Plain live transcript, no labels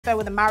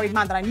with a married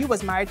man that I knew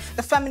was married.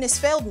 The feminist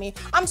failed me.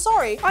 I'm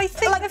sorry. I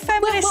think the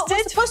feminist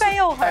did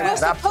fail her.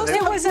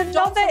 It was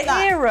another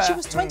era. She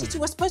was 22.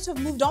 We're supposed to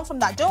have moved on from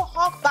that. Don't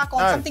hark back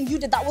on something you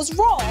did that was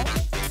wrong.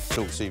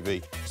 Talk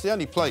TV. It's the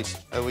only place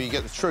where you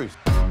get the truth.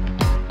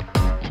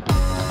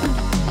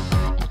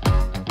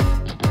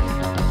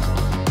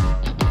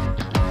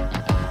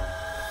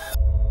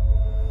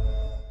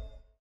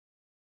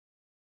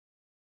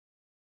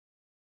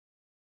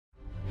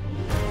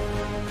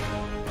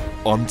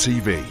 On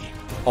TV,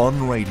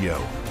 on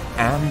radio,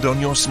 and on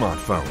your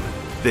smartphone.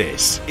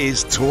 This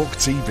is Talk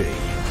TV.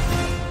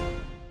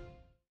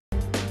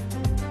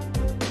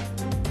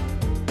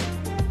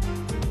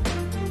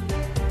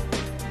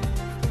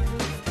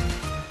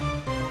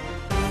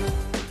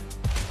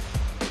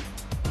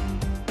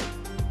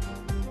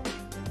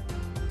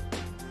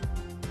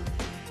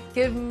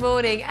 Good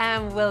morning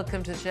and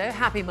welcome to the show.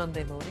 Happy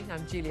Monday morning.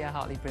 I'm Julia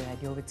Hartley-Brewer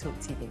and you're with Talk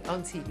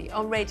TV,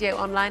 on radio,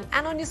 online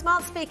and on your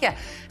smart speaker.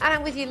 And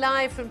I'm with you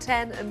live from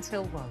 10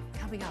 until 1.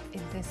 Coming up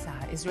in this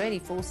hour, Israeli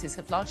forces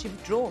have largely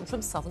withdrawn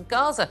from southern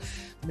Gaza.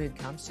 The move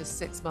comes just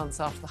 6 months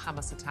after the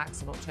Hamas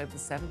attacks on October the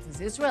 7th,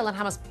 as Israel and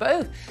Hamas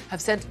both have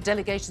sent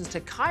delegations to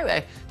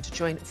Cairo to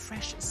join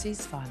fresh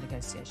ceasefire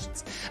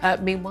negotiations.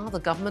 Meanwhile, the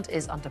government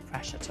is under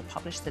pressure to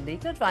publish the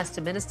legal advice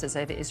to ministers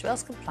over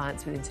Israel's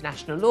compliance with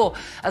international law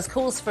as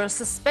calls for a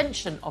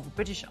suspension of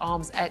British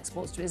arms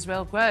exports to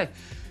Israel grow.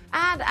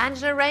 And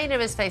Angela Rayner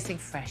is facing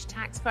fresh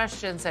tax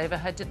questions over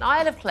her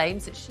denial of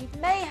claims that she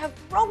may have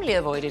wrongly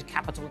avoided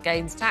capital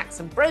gains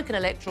tax and broken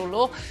electoral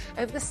law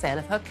over the sale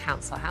of her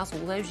council house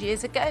all those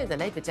years ago. The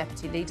Labour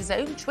deputy leader's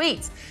own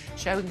tweets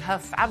showing her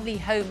family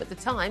home at the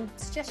time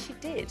suggest she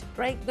did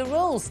break the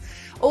rules.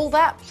 All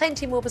that,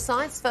 plenty more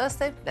besides. First,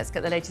 though, let's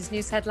get the latest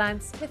news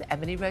headlines with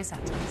Emily Rose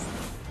Adams.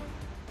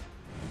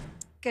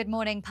 Good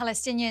morning.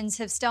 Palestinians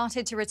have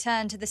started to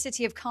return to the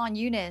city of Khan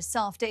Yunis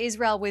after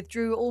Israel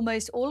withdrew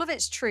almost all of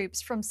its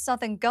troops from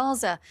southern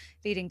Gaza,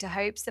 leading to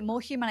hopes that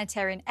more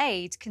humanitarian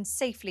aid can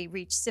safely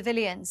reach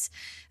civilians.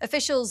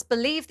 Officials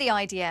believe the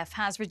IDF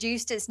has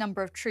reduced its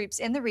number of troops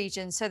in the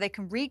region so they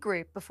can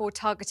regroup before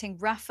targeting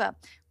Rafah,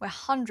 where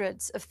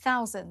hundreds of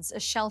thousands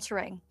are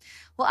sheltering.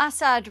 Well,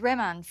 Asad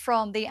Rehman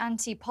from the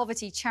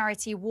anti-poverty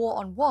charity War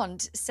on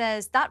Want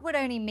says that would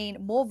only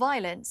mean more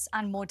violence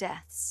and more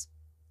deaths.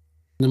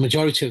 The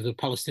majority of the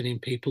Palestinian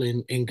people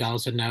in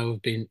Gaza now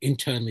have been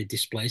internally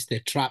displaced.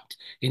 They're trapped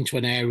into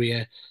an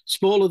area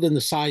smaller than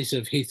the size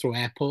of Heathrow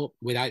Airport,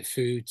 without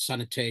food,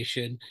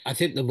 sanitation. I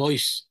think the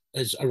voice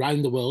is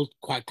around the world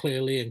quite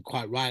clearly and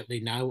quite rightly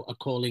now are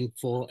calling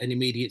for an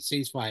immediate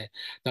ceasefire,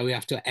 that we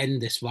have to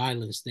end this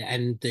violence, to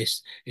end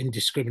this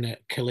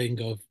indiscriminate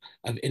killing of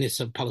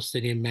innocent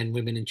Palestinian men,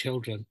 women and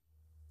children.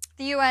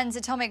 The UN's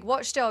atomic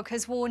watchdog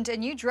has warned a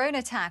new drone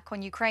attack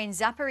on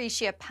Ukraine's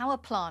Zaporizhzhia power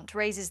plant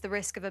raises the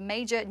risk of a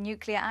major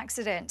nuclear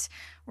accident.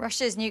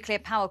 Russia's nuclear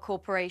power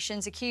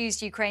corporations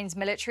accused Ukraine's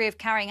military of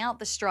carrying out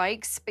the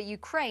strikes, but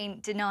Ukraine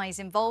denies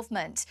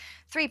involvement.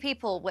 3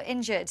 people were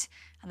injured,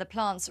 and the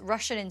plant's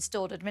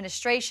Russian-installed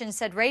administration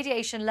said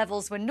radiation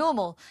levels were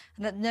normal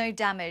and that no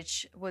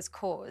damage was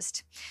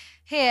caused.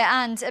 Here,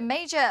 and a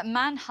major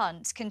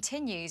manhunt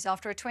continues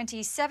after a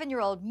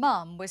 27-year-old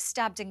mum was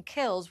stabbed and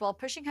killed while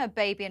pushing her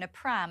baby in a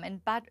pram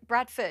in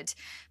Bradford.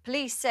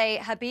 Police say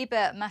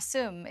Habiba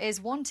Massoum is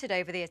wanted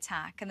over the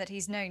attack and that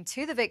he's known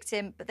to the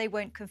victim, but they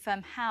won't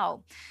confirm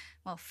how.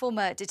 Well,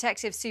 former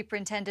Detective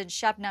Superintendent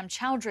Shabnam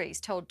Chowdhury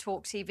told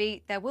Talk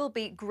TV there will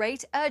be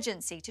great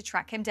urgency to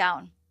track him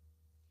down.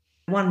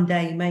 One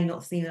day may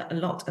not seem a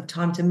lot of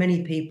time to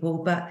many people,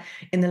 but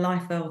in the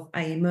life of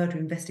a murder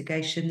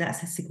investigation,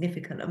 that's a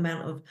significant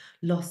amount of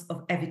loss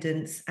of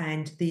evidence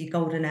and the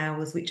golden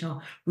hours, which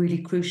are really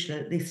crucial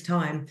at this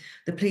time.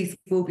 The police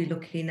will be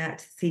looking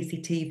at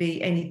CCTV,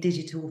 any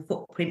digital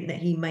footprint that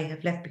he may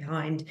have left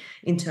behind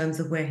in terms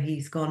of where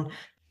he's gone.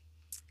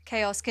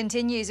 Chaos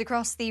continues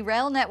across the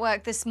rail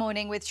network this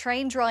morning, with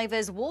train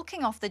drivers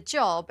walking off the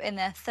job in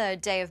their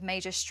 3rd day of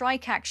major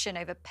strike action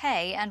over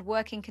pay and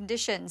working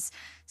conditions.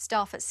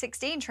 Staff at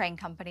 16 train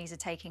companies are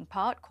taking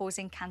part,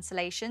 causing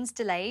cancellations,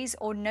 delays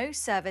or no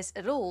service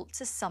at all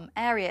to some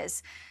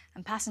areas.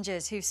 And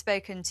passengers who've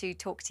spoken to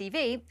Talk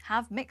TV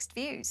have mixed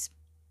views.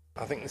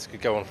 I think this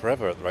could go on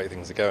forever at the rate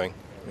things are going.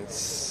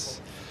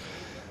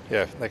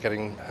 They're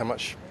getting how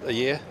much a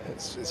year?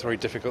 It's very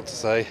difficult to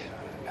say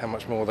how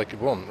much more they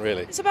could want,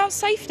 really. It's about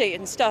safety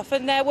and stuff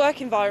and their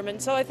work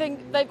environment, so I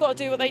think they've got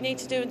to do what they need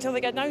to do until they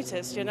get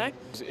noticed, you know.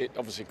 It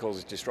obviously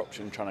causes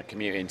disruption trying to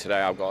commute in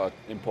today. I've got an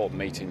important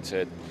meeting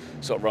to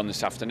sort of run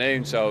this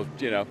afternoon, so,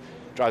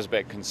 drives a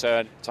bit of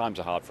concern. Times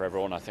are hard for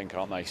everyone, I think,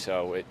 aren't they?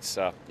 So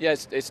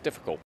it's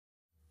difficult.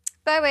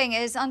 Boeing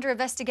is under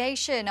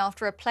investigation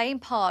after a plane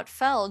part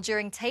fell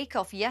during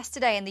takeoff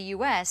yesterday in the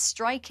US,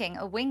 striking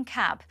a wing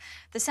cap.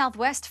 The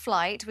Southwest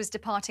flight was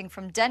departing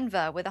from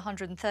Denver with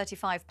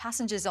 135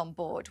 passengers on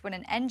board when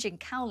an engine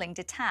cowling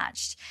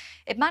detached.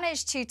 It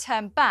managed to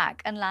turn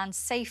back and land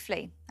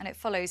safely, and it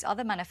follows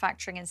other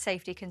manufacturing and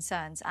safety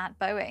concerns at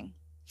Boeing.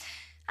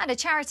 And a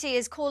charity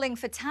is calling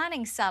for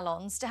tanning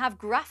salons to have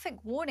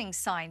graphic warning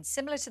signs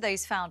similar to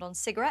those found on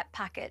cigarette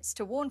packets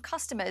to warn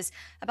customers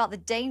about the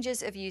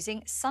dangers of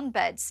using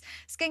sunbeds.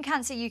 Skin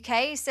Cancer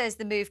UK says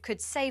the move could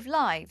save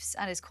lives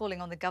and is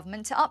calling on the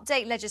government to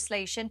update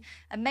legislation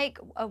and make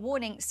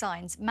warning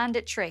signs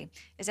mandatory.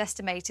 It's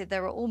estimated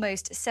there are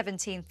almost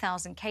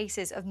 17,000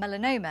 cases of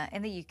melanoma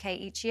in the UK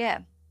each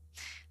year.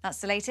 That's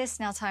the latest.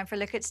 Now time for a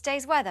look at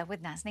today's weather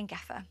with Nazanin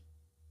Gaffer.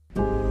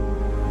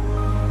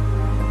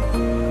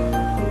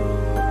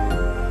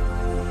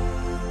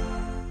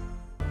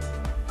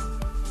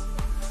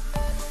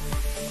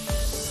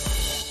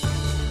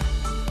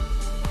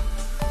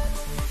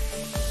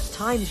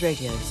 Times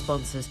Radio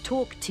sponsors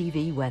Talk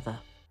TV weather.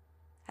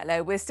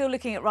 Hello, we're still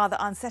looking at rather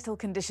unsettled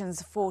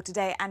conditions for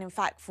today and in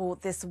fact for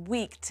this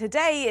week.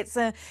 Today it's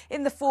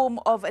in the form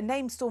of a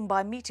named storm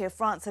by Meteo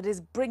France that is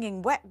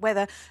bringing wet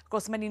weather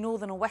across many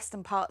northern and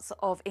western parts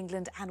of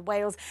England and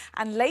Wales.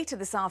 And later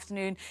this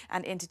afternoon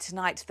and into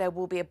tonight there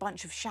will be a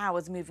bunch of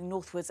showers moving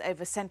northwards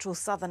over central,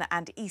 southern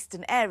and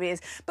eastern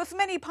areas. But for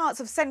many parts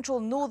of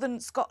central northern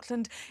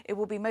Scotland it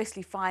will be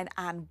mostly fine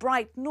and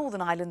bright.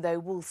 Northern Ireland though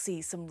will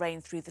see some rain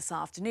through this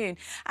afternoon.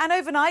 And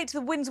overnight the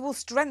winds will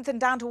strengthen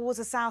down towards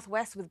the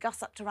southwest with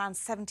gusts up to around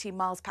 70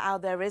 miles per hour.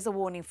 There is a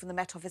warning from the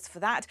Met Office for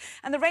that.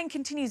 And the rain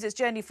continues its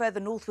journey further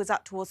northwards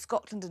up towards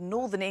Scotland and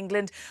northern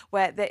England,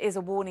 where there is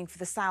a warning for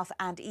the south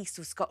and east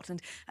of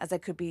Scotland, as there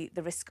could be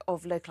the risk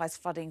of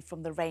localised flooding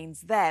from the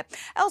rains there.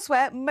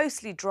 Elsewhere,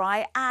 mostly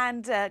dry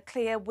and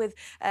clear with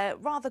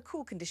rather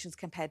cool conditions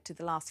compared to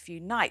the last few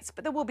nights.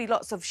 But there will be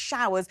lots of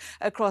showers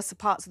across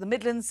parts of the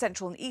Midlands,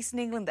 central and eastern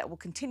England that will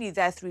continue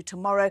there through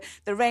tomorrow.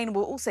 The rain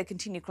will also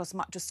continue across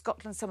much of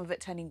Scotland, some of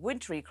it turning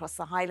wintry across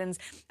the Highlands,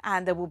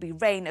 and there will be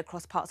rain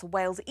across parts of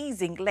Wales,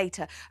 easing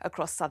later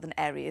across southern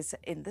areas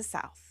in the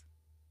south.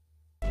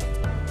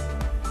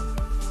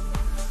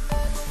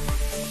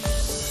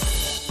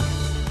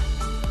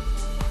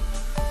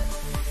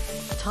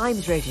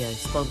 Times Radio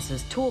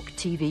sponsors Talk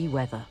TV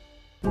weather.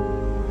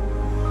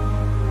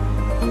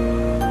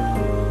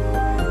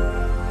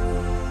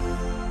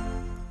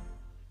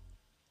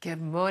 Good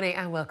morning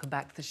and welcome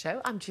back to the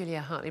show. I'm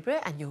Julia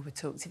Hartley-Brewer and you're with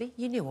Talk TV.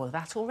 You knew all of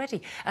that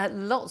already.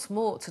 Lots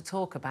more to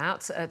talk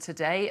about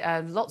today.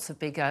 Lots of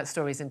big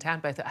stories in town,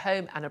 both at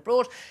home and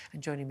abroad.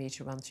 And joining me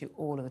to run through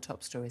all of the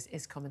top stories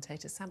is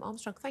commentator Sam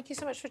Armstrong. Thank you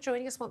so much for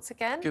joining us once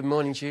again. Good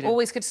morning, Julia.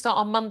 Always good to start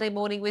on Monday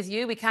morning with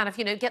you. We kind of,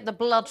 get the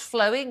blood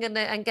flowing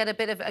and get a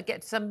bit of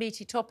get some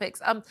meaty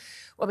topics. I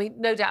mean,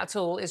 no doubt at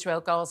all, Israel,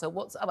 Gaza,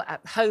 what's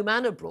at home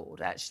and abroad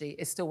actually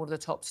is still one of the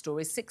top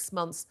stories. 6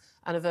 months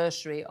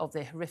anniversary of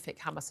the horrific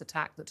Hamas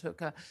attack that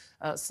took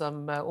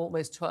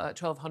almost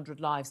 1,200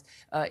 lives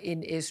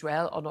in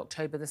Israel on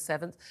October the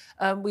 7th.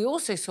 We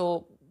also saw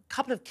a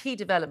couple of key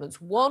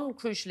developments. One,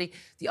 crucially,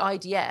 the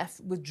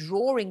IDF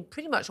withdrawing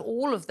pretty much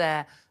all of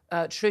their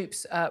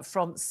troops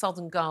from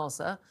southern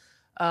Gaza,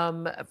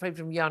 from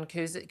Jan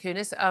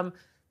Kunis.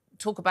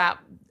 Talk about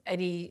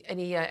any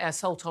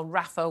assault on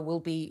Rafah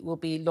will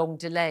be long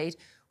delayed.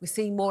 We're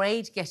seeing more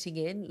aid getting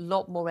in, a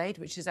lot more aid,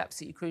 which is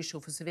absolutely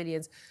crucial for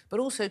civilians. But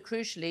also,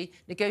 crucially,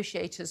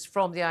 negotiators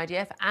from the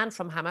IDF and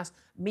from Hamas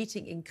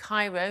meeting in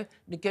Cairo,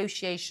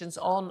 negotiations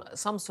on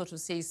some sort of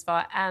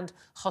ceasefire and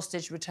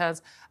hostage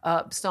returns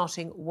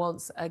starting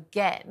once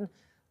again.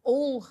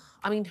 All,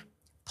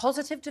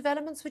 positive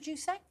developments, would you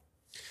say?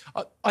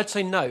 I'd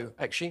say no,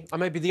 actually. I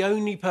may be the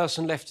only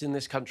person left in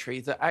this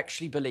country that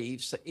actually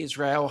believes that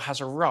Israel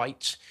has a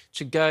right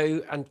to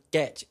go and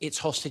get its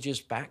hostages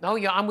back. Oh,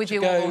 yeah, I'm with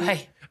you all the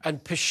way.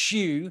 And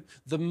pursue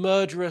the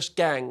murderous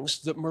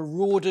gangs that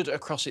marauded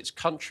across its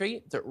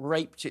country, that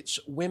raped its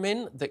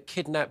women, that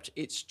kidnapped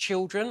its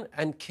children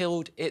and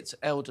killed its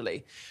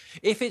elderly.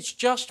 If it's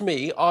just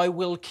me, I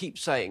will keep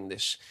saying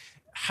this.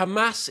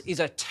 Hamas is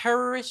a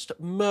terrorist,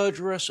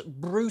 murderous,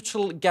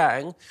 brutal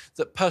gang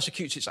that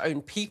persecutes its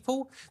own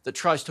people, that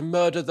tries to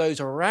murder those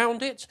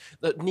around it,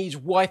 that needs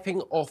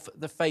wiping off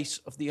the face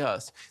of the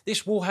earth.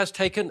 This war has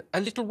taken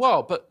a little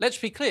while, but let's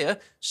be clear,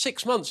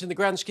 6 months in the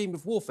grand scheme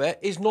of warfare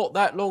is not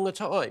that long a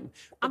time.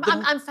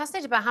 I'm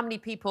fascinated about how many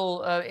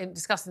people in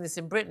discussing this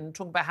in Britain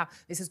talking about how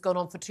this has gone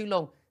on for too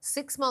long.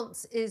 6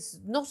 months is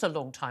not a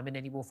long time in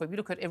any warfare. If you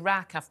look at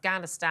Iraq,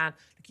 Afghanistan,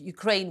 look at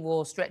Ukraine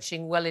war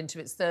stretching well into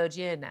its third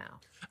year now.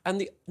 And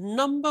the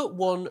number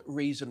one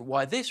reason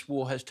why this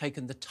war has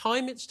taken the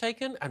time it's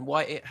taken and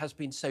why it has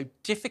been so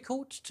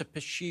difficult to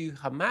pursue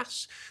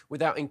Hamas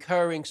without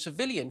incurring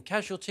civilian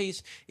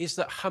casualties is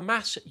that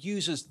Hamas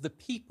uses the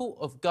people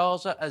of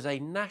Gaza as a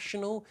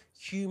national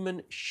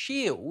human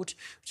shield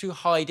to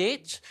hide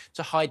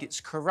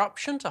its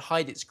corruption, to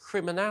hide its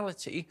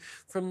criminality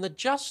from the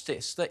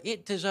justice that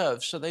it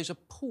deserves. So those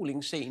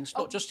appalling scenes,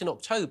 not just in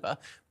October,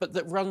 but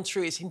that run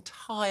through its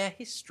entire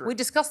history. We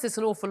discussed this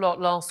an awful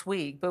lot last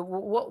week, but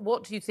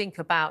what do you think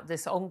about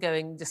this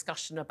ongoing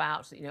discussion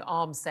about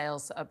arms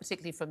sales,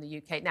 particularly from the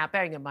UK? Now,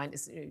 bearing in mind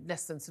it's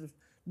less than sort of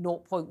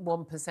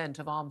 0.1%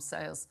 of arms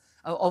sales,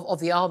 of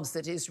the arms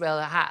that Israel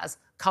has,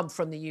 come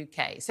from the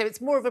UK. So it's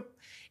more of a,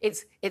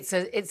 it's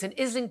an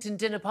Islington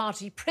dinner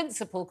party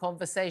principle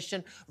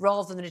conversation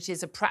rather than it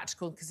is a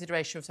practical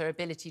consideration of their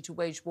ability to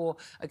wage war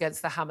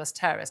against the Hamas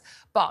terrorists.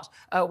 But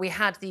we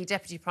had the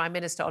Deputy Prime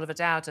Minister, Oliver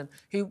Dowden,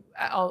 who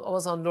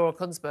was on Laura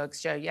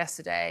Kunsberg's show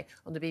yesterday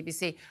on the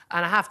BBC,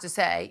 and I have to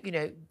say, you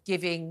know,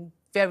 giving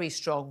very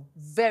strong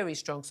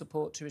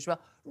support to Israel,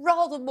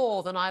 rather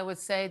more than I would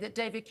say that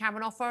David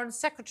Cameron, our Foreign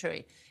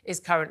Secretary, is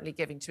currently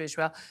giving to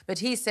Israel. But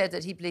he said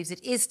that he believes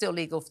it is still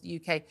legal for the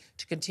UK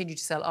to continue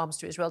to sell arms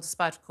to Israel,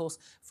 despite, of course,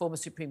 former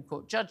Supreme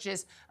Court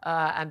judges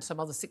and some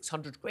other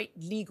 600 great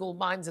legal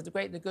minds of the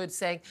great and the good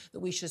saying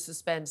that we should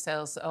suspend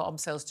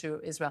arms sales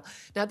to Israel.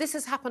 Now, this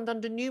has happened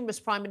under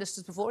numerous prime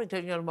ministers before,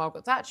 including under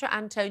Margaret Thatcher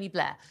and Tony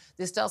Blair.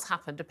 This does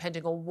happen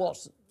depending on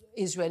what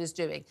Israel is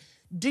doing.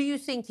 Do you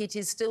think it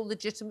is still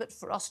legitimate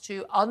for us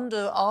to,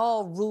 under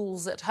our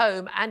rules at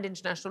home and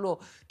international law,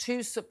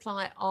 to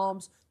supply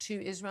arms to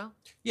Israel?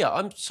 Yeah,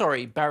 I'm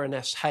sorry,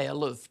 Baroness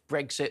Hale of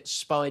Brexit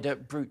Spider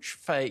Brooch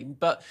fame,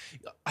 but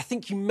I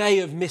think you may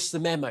have missed the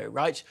memo,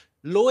 right?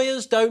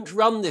 Lawyers don't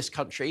run this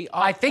country.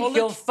 I think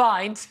you'll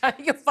find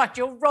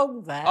you're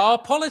wrong there. Our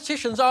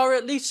politicians are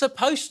at least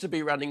supposed to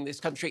be running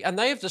this country, and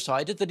they have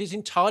decided that it's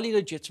entirely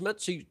legitimate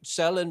to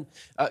sell and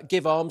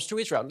give arms to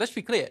Israel. Let's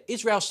be clear,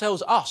 Israel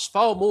sells us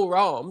far more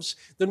arms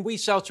than we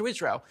sell to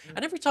Israel.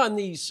 And every time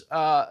these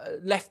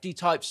lefty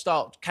types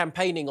start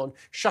campaigning on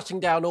shutting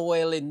down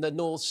oil in the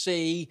North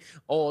Sea,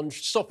 on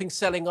stopping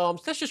selling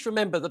arms, let's just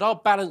remember that our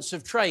balance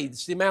of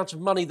trades, the amount of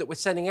money that we're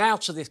sending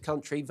out of this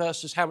country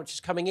versus how much is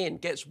coming in,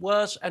 gets worse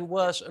and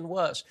worse and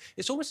worse.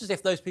 It's almost as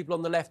if those people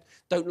on the left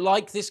don't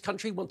like this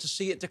country, want to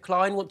see it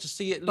decline, want to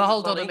see it lose But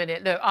hold money. on a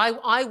minute. Look,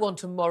 I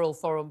want a moral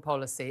foreign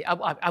policy.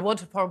 I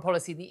want a foreign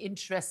policy in the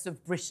interests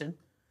of Britain,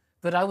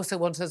 but I also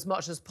want as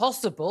much as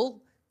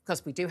possible,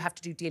 because we do have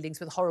to do dealings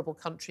with horrible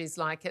countries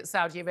like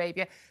Saudi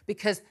Arabia,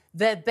 because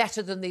they're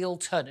better than the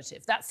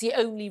alternative. That's the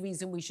only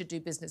reason we should do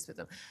business with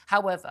them.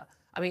 However,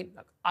 I mean,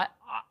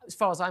 as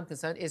far as I'm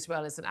concerned,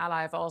 Israel is an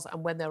ally of ours,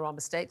 and when there are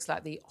mistakes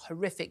like the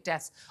horrific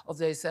deaths of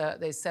those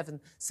 7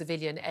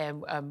 civilian,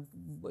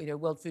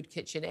 World Food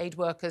Kitchen aid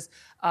workers,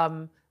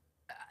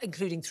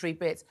 including 3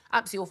 Brits,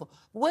 absolutely awful.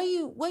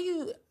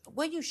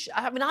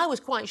 I mean, I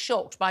was quite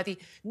shocked by the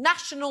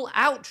national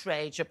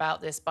outrage about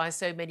this by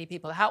so many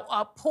people, how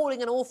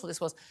appalling and awful this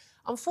was.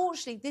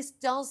 Unfortunately, this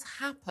does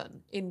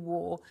happen in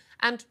war,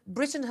 and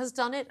Britain has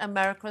done it,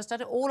 America has done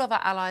it, all of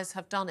our allies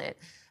have done it.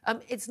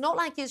 It's not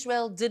like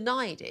Israel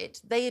denied it.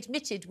 They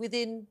admitted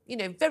within,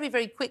 very,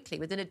 very quickly,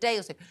 within a day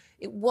or so,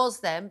 it was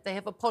them. They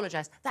have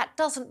apologised. That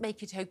doesn't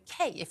make it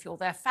OK if you're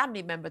their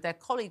family member, their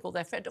colleague or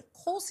their friend. Of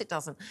course it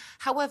doesn't.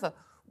 However,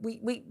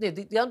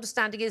 the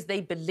understanding is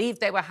they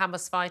believed they were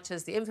Hamas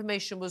fighters. The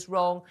information was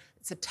wrong.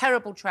 It's a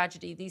terrible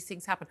tragedy. These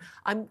things happen.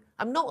 I'm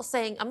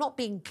not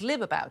being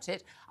glib about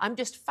it. I'm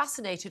just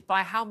fascinated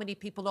by how many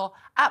people are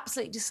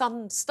absolutely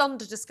stunned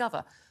to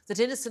discover that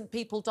innocent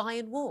people die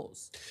in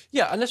wars.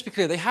 Yeah, and let's be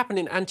clear, they happen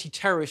in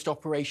anti-terrorist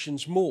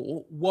operations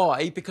more.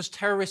 Why? Because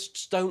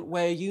terrorists don't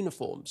wear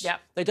uniforms. Yep.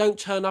 They don't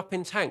turn up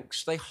in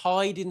tanks. They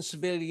hide in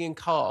civilian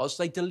cars.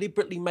 They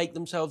deliberately make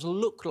themselves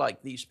look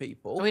like these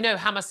people. And we know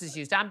Hamas has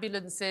used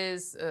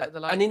ambulances, the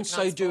like. And in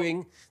so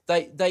doing,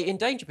 they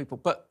endanger people.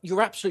 But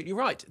you're absolutely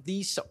right.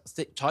 These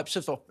types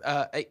of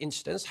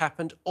incidents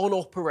happened on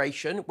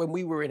operation when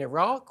we were in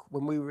Iraq,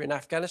 when we were in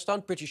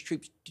Afghanistan. British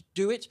troops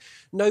do it.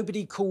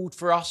 Nobody called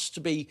for us to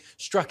be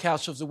struck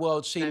out of the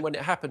world scene when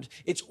it happened.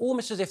 It's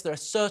almost as if there are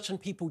certain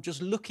people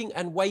just looking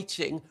and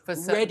waiting,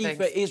 ready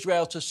for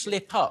Israel to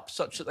slip up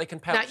such that they can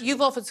pounce. Now,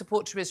 you've offered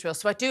support to Israel,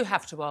 so I do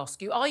have to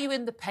ask you, are you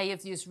in the pay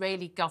of the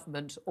Israeli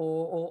government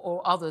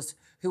or others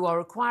who are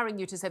requiring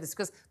you to say this?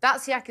 Because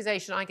that's the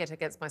accusation I get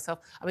against myself.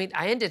 I mean,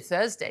 I ended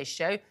Thursday's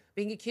show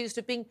being accused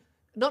of being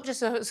not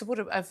just a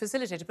supporter, a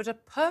facilitator, but a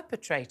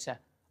perpetrator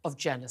of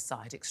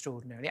genocide,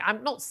 extraordinarily.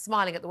 I'm not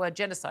smiling at the word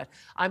genocide.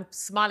 I'm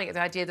smiling at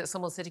the idea that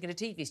someone sitting in a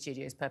TV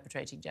studio is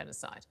perpetrating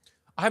genocide.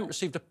 I haven't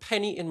received a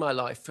penny in my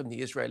life from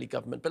the Israeli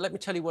government, but let me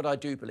tell you what I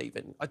do believe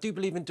in. I do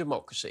believe in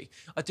democracy.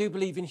 I do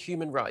believe in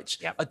human rights.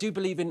 Yep. I do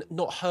believe in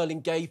not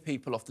hurling gay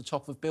people off the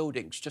top of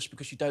buildings just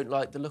because you don't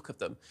like the look of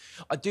them.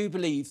 I do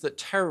believe that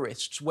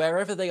terrorists,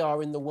 wherever they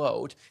are in the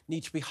world,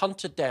 need to be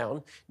hunted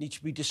down, need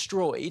to be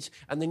destroyed,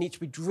 and they need to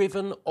be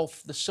driven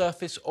off the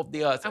surface of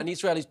the earth. And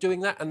Israel is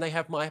doing that, and they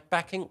have my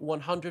backing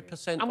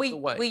 100% of the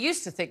way. We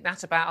used to think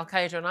that about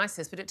Al-Qaeda and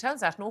ISIS, but it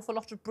turns out an awful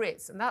lot of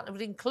Brits, and that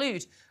would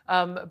include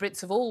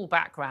Brits of all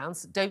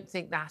backgrounds, don't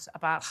think that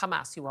about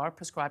Hamas, who are a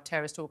proscribed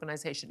terrorist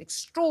organisation.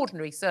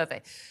 Extraordinary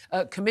survey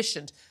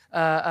commissioned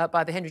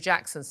by the Henry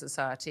Jackson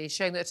Society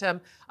showing that,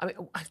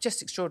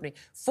 just extraordinary,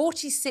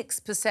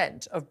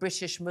 46% of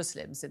British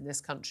Muslims in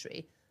this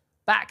country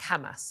back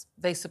Hamas.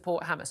 They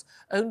support Hamas.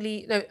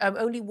 Only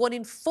 1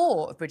 in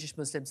 4 of British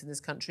Muslims in this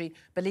country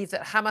believe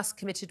that Hamas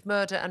committed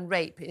murder and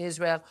rape in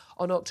Israel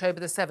on October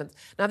the 7th.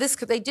 Now,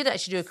 they did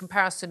actually do a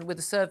comparison with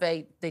a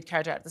survey they'd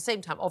carried out at the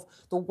same time of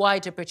the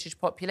wider British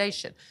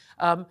population.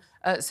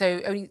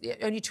 So only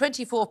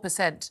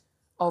 24%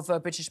 of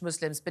British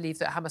Muslims believe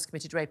that Hamas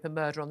committed rape and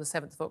murder on the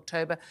 7th of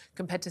October,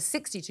 compared to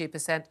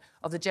 62%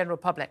 of the general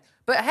public.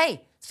 But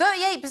hey,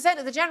 38%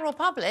 of the general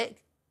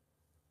public,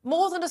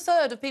 more than a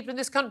third of people in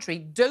this country,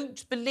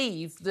 don't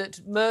believe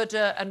that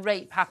murder and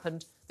rape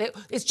happened.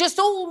 It's just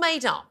all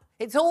made up.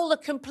 It's all a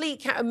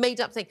complete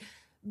made-up thing.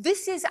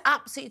 This is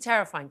absolutely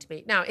terrifying to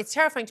me. Now, it's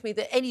terrifying to me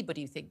that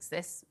anybody thinks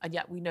this, and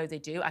yet we know they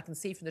do. I can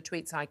see from the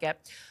tweets I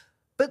get.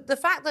 But the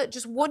fact that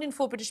just 1 in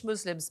 4 British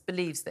Muslims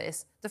believes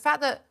this, the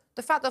fact that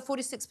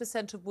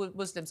 46% of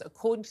Muslims,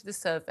 according to the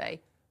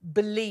survey,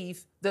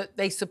 believe that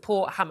they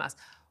support Hamas.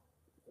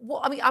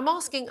 I mean, I'm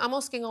asking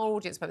our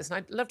audience about this, and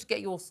I'd love to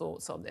get your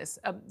thoughts on this.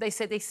 They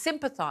say they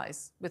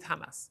sympathise with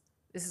Hamas.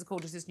 This is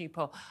according to this new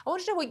poll. I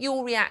want to know what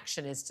your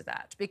reaction is to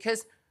that,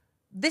 because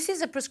this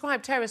is a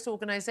prescribed terrorist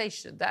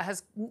organisation that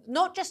has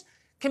not just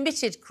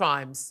committed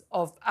crimes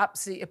of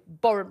absolute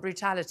abhorrent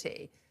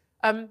brutality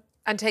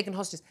and taken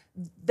hostages.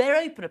 They're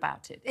open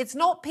about it. It's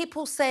not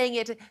people saying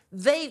it.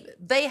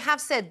 They have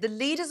said, the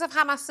leaders of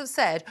Hamas have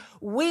said,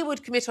 we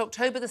would commit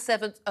October the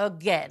 7th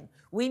again.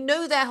 We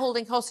know they're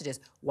holding hostages.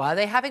 Why are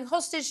they having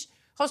hostage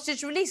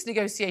release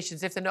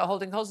negotiations if they're not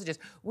holding hostages?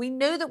 We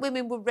know that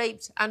women were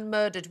raped and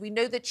murdered. We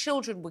know that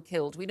children were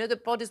killed. We know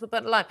that bodies were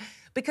burnt alive,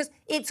 because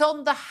it's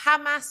on the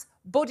Hamas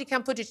body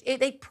cam footage.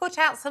 They put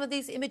out some of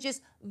these images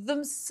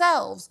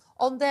themselves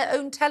on their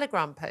own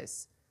Telegram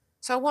posts.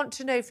 So I want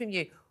to know from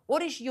you,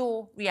 what is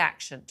your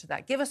reaction to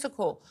that? Give us a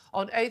call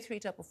on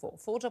 0344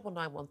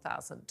 499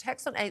 1000.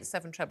 Text on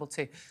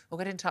 87222. Or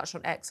get in touch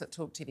on X at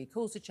Talk TV.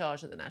 Calls are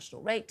charged at the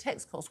national rate.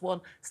 Text costs 1,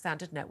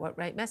 standard network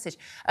rate message.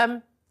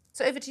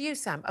 So over to you,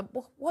 Sam.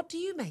 What do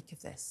you make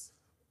of this?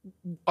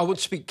 I want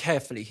to speak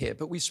carefully here,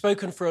 but we've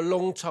spoken for a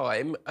long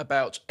time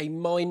about a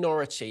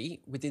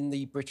minority within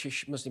the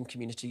British Muslim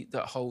community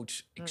that hold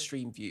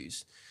extreme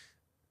views.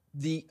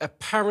 The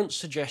apparent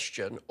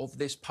suggestion of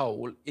this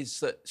poll is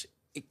that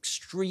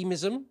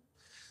extremism,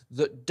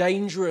 that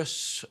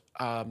dangerous,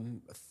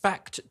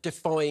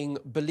 fact-defying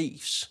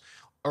beliefs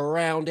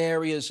around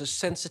areas as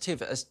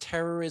sensitive as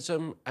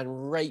terrorism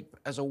and rape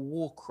as a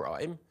war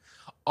crime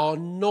are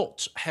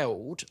not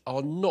held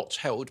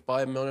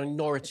by a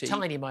minority. A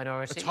tiny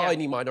minority. A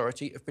tiny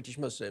minority of British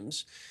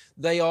Muslims.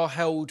 They are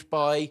held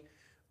by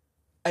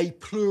a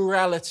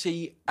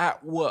plurality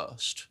at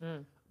worst.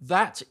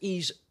 That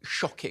is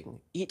shocking.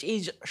 It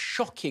is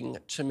shocking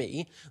to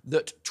me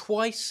that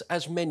twice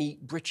as many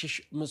British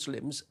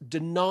Muslims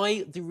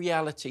deny the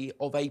reality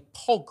of a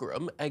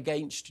pogrom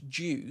against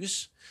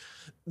Jews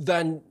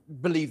than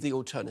believe the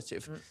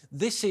alternative.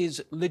 This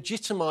is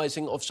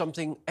legitimising of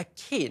something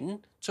akin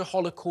to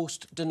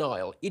Holocaust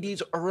denial. It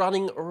is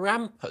running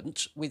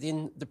rampant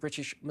within the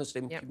British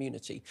Muslim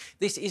community.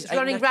 It's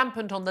running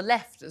rampant on the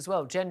left as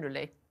well,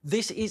 generally.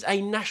 This is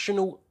a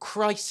national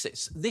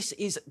crisis. This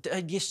is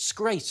a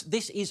disgrace.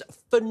 This is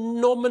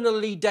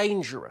phenomenally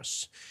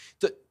dangerous.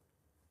 That,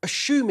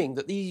 assuming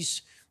that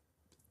these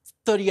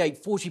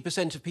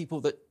 40% of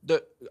people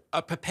that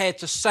are prepared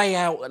to say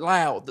out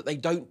loud that they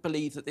don't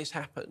believe that this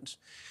happened,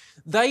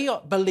 they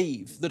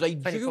believe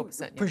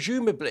that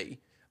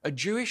presumably a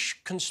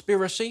Jewish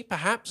conspiracy,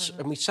 perhaps,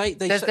 and we say...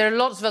 There are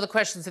lots of other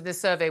questions in this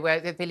survey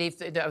where they believe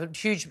that a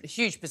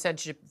huge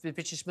percentage of the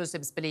British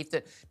Muslims believe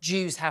that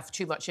Jews have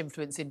too much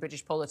influence in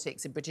British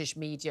politics, in British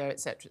media,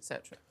 etc.,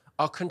 etc.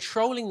 Are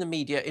controlling the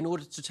media in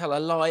order to tell a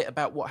lie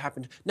about what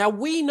happened. Now,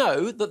 we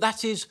know that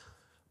that is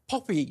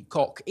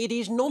poppycock. It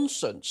is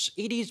nonsense.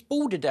 It is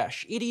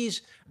balderdash. It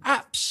is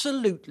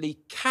absolutely,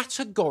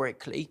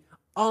 categorically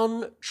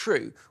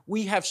untrue.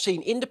 We have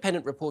seen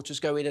independent reporters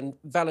go in and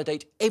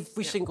validate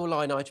every single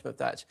line item of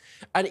that.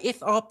 And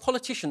if our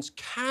politicians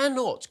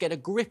cannot get a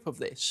grip of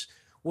this,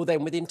 well,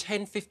 then within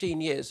 10, 15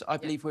 years, I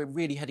believe we're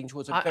really heading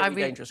towards a very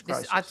dangerous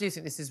crisis. I do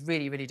think this is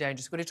really, really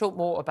dangerous. We're going to talk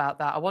more about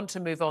that. I want to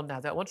move on now,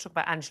 though. I want to talk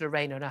about Angela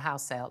Rayner and her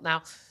house sale.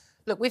 Now,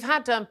 look, we've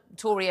had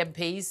Tory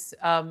MPs,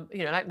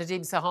 like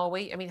Nadhim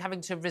Zahawi,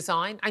 having to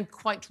resign, and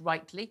quite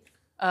rightly,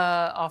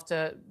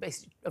 after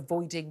basically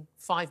avoiding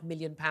 £5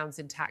 million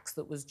in tax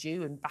that was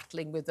due and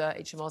battling with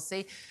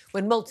HMRC.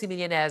 When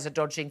multimillionaires are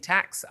dodging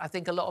tax, I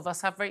think a lot of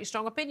us have very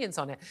strong opinions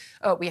on it.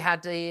 We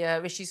had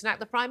Rishi Sunak,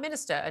 the Prime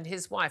Minister, and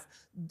his wife,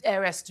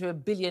 heiress to a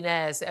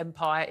billionaire's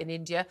empire in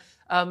India,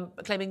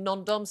 claiming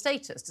non-dom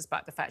status,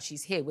 despite the fact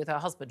she's here with her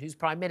husband, who's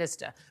Prime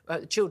Minister.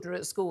 Children are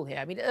at school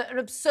here. An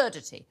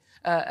absurdity,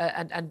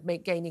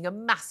 and gaining a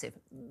massive,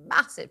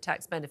 massive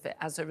tax benefit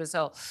as a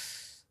result.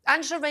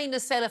 Angela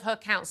Rayner's sale of her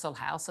council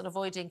house and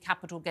avoiding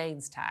capital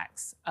gains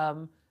tax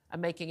and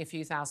making a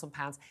few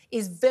 £1,000s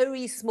is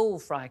very small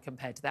fry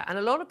compared to that. And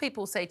a lot of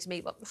people say to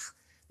me, well,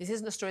 this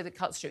isn't a story that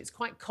cuts through. It's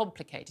quite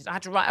complicated. I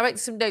wrote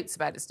some notes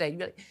about it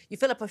today. You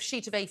fill up a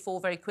sheet of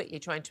A4 very quickly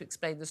trying to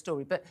explain the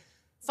story. But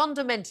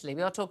fundamentally,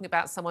 we are talking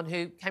about someone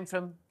who came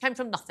from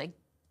nothing,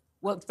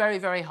 worked very,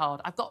 very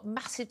hard. I've got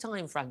massive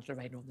time for Angela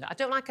Rayner on there. I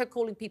don't like her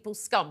calling people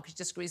scum because she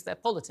disagrees with their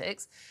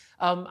politics.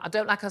 I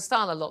don't like her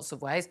style in lots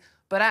of ways.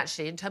 But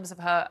actually, in terms of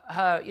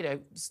her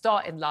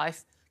start in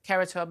life,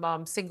 carer to her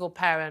mum, single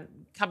parent,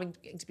 coming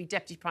to be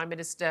Deputy Prime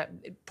Minister,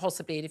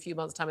 possibly in a few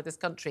months' time of this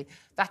country,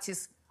 that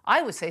is,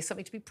 I would say,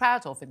 something to be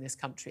proud of in this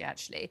country,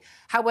 actually.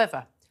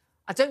 However,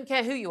 I don't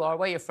care who you are or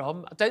where you're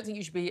from. I don't think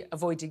you should be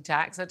avoiding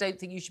tax. I don't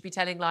think you should be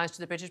telling lies to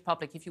the British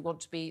public if you want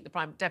to be the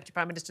Deputy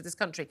Prime Minister of this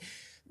country.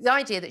 The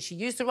idea that she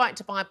used the right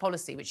to buy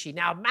policy, which she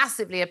now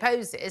massively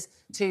opposes,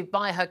 to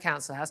buy her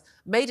council house,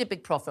 made a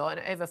big profit on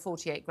it, over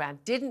 48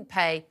 grand, didn't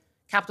pay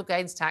capital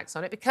gains tax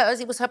on it because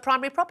it was her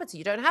primary property.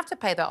 You don't have to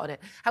pay that on it.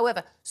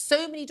 However,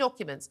 so many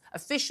documents,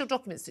 official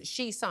documents that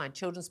she signed,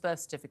 children's birth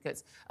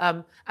certificates,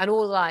 and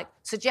all like,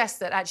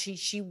 suggest that actually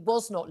she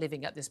was not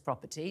living at this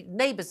property.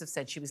 Neighbours have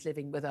said she was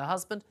living with her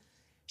husband.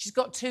 She's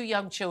got 2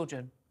 young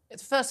children.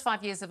 It's the first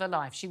 5 years of her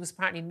life, she was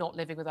apparently not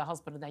living with her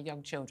husband and their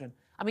young children.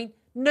 I mean,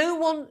 no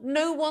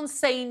one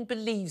sane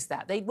believes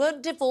that. They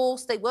weren't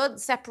divorced, they weren't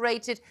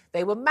separated,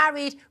 they were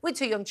married with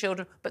 2 young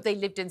children, but they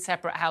lived in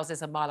separate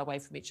houses a mile away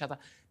from each other.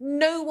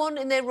 No one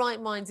in their right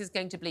minds is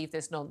going to believe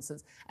this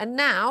nonsense. And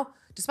now,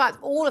 despite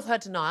all of her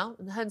denial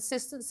and her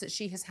insistence that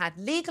she has had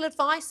legal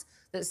advice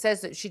that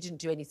says that she didn't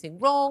do anything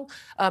wrong,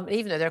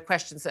 even though there are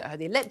questions that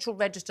the electoral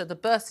register, the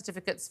birth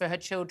certificates for her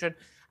children,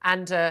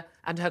 and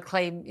her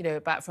claim,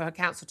 for her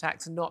council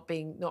tax and not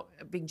being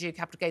due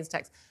capital gains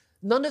tax.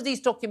 None of these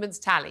documents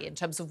tally in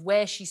terms of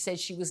where she said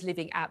she was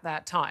living at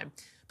that time.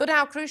 But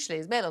how crucially,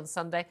 as Mail on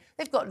Sunday,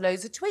 they've got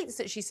loads of tweets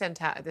that she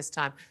sent out at this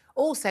time,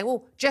 all saying,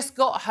 "Oh, just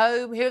got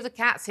home. Here are the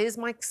cats. Here's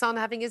my son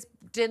having his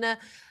dinner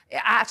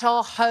at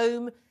our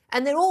home."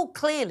 And they're all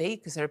clearly,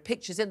 because there are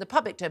pictures in the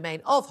public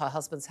domain of her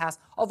husband's house,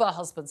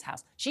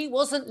 She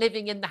wasn't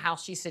living in the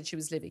house she said she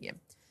was living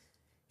in.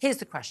 Here's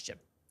the question.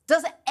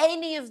 Does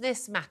any of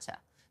this matter?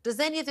 Does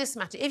any of this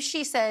matter? If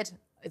she said,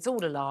 "It's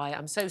all a lie,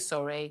 I'm so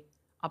sorry,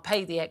 I'll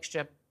pay the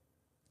extra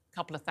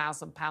couple of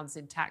 £1,000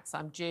 in tax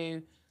I'm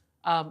due,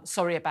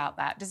 sorry about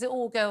that," does it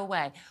all go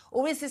away?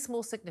 Or is this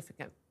more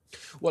significant?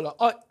 Well,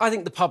 I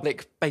think the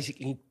public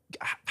basically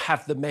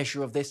have the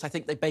measure of this. I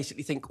think they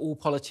basically think all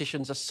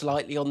politicians are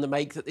slightly on the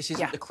make, that this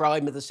isn't the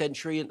crime of the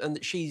century, and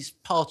that she's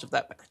part of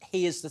that. But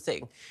here's the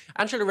thing.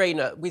 Angela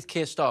Rayner, with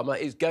Keir Starmer,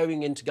 is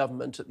going into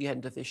government at the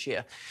end of this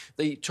year.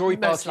 The Tory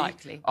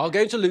party are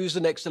going to lose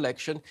the next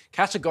election,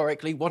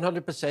 categorically,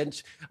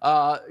 100%.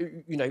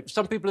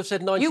 Some people have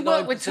said 99%. You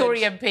work with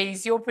Tory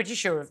MPs, you're pretty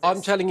sure of this.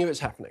 I'm telling you it's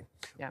happening.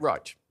 Yeah.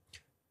 Right.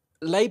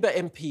 Labour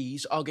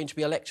MPs are going to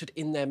be elected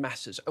in their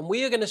masses. And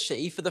we are going to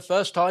see, for the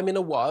first time in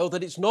a while,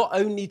 that it's not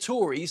only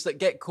Tories that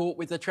get caught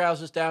with their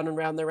trousers down and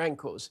round their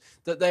ankles,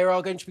 that there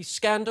are going to be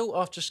scandal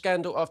after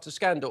scandal after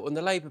scandal in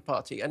the Labour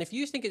Party. And if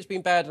you think it's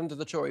been bad under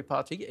the Tory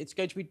Party, it's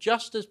going to be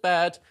just as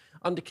bad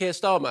under Keir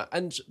Starmer.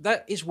 And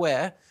that is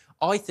where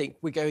I think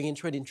we're going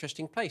into an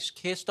interesting place.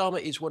 Keir Starmer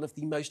is one of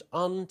the most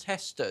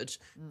untested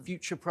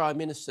future prime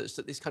ministers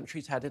that this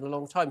country's had in a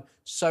long time.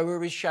 So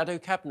are his shadow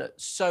cabinet.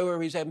 So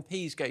are his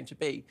MPs going to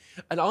be.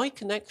 And I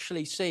can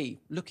actually see,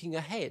 looking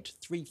ahead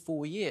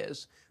 3-4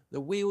 years, the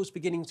wheels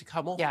beginning to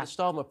come off the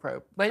Starmer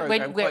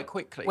programme quite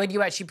quickly. When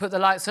you actually put the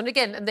lights on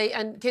again.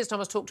 And Keir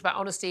Starmer's talked about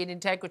honesty and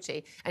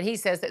integrity, and he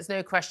says there's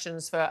no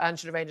questions for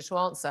Angela Rayner to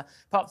answer,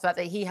 apart from the fact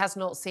that he has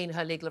not seen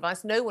her legal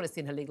advice. No one has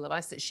seen her legal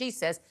advice that she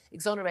says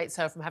exonerates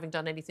her from having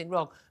done anything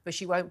wrong, but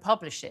she won't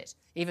publish it,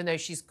 even though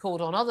she's called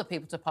on other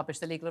people to publish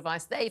the legal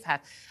advice they've had.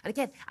 And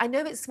again, I know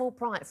it's small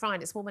fry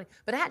and it's small money,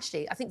 but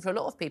actually, I think for a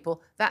lot of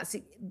people,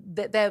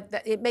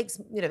 it makes,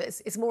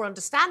 it's more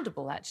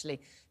understandable, actually,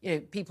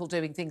 people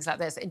doing things like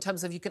this, in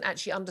terms of you can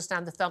actually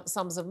understand the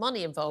sums of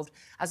money involved,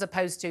 as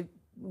opposed to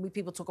when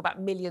people talk about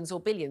millions or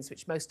billions,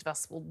 which most of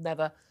us will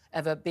never,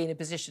 ever be in a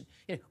position.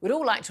 We'd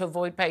all like to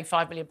avoid paying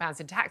 £5 million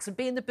in tax and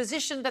be in the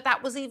position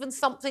that was even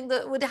something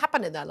that would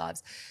happen in their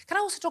lives. Can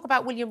I also talk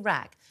about William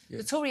Ragg?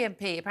 Yes. The Tory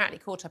MP apparently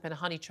caught up in a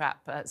honey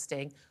trap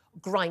sting.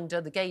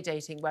 Grindr, the gay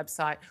dating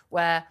website,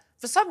 where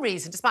for some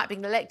reason, despite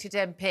being an elected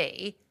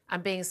MP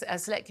and being a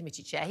select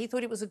committee chair, he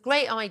thought it was a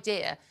great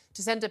idea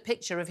to send a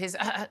picture of his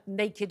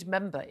naked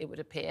member, it would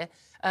appear,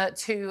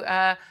 to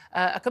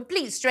a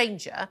complete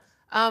stranger.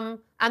 And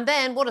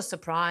then, what a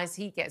surprise,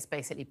 he gets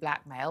basically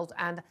blackmailed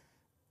and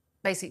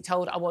basically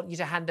told, "I want you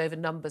to hand over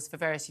numbers for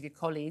various of your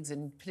colleagues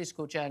and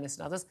political journalists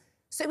and others."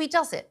 So he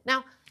does it. Now,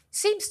 it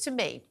seems to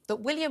me that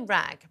William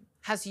Ragg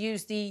has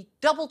used the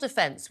double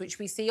defence, which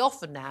we see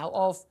often now,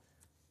 of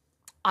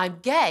I'm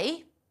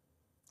gay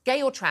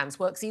or trans,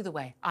 works either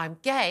way. I'm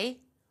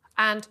gay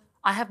and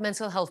I have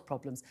mental health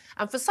problems.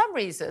 And for some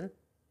reason,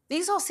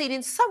 these are seen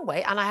in some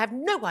way, and I have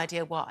no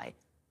idea why,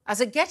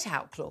 as a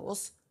get-out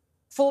clause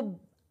for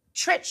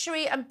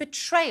treachery and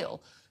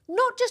betrayal,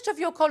 not just of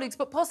your colleagues,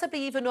 but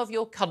possibly even of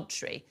your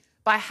country,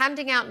 by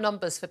handing out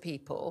numbers for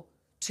people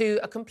to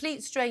a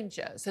complete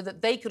stranger so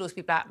that they could also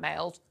be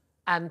blackmailed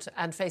and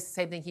face the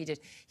same thing he did.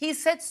 He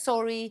said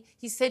sorry.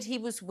 He said he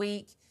was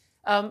weak.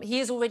 He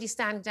is already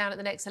standing down at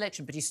the next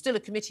election, but he's still a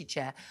committee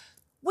chair.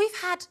 we've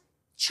had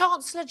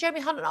Chancellor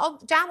Jeremy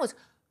Hunt downwards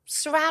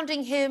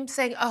surrounding him,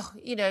 saying, oh,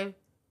 you know,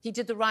 he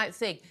did the right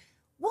thing.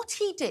 What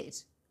he did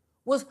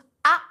was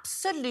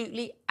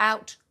absolutely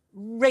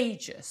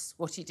outrageous,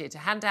 what he did, to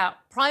hand out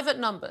private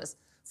numbers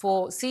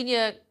for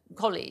senior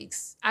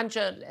colleagues and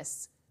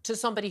journalists to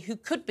somebody who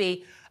could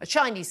be a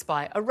Chinese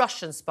spy, a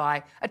Russian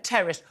spy, a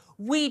terrorist.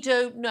 We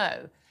don't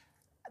know.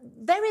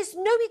 There is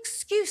no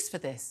excuse for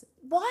this.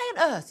 Why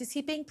on earth is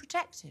he being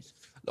protected?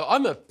 Look,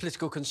 I'm a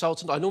political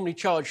consultant. I normally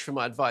charge for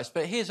my advice,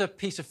 but here's a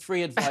piece of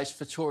free advice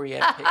for Tory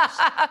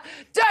MPs.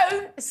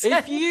 Don't!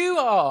 If you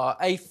are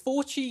a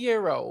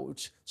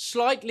 40-year-old,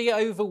 slightly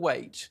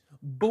overweight,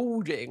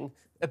 balding,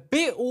 a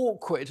bit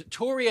awkward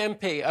Tory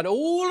MP, and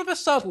all of a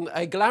sudden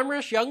a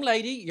glamorous young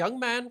lady, young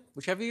man,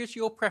 whichever is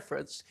your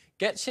preference,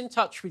 gets in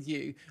touch with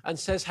you and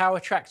says how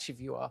attractive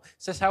you are,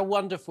 says how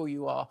wonderful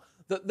you are,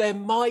 that there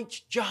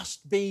might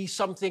just be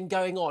something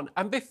going on.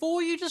 And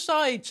before you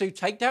decide to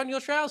take down your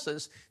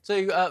trousers,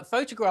 to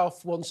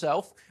photograph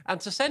oneself and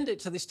to send it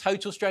to this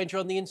total stranger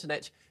on the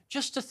internet,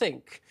 just to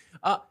think,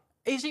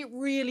 is it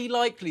really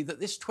likely that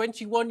this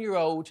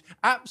 21-year-old,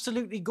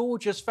 absolutely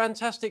gorgeous,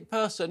 fantastic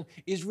person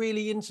is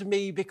really into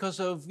me because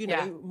of, you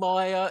know,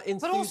 my enthusiasm?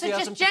 But also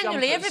just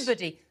generally,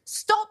 everybody,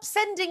 stop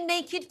sending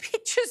naked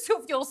pictures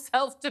of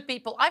yourself to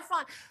people. I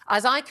find,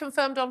 as I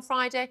confirmed on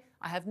Friday,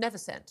 I have never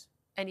sent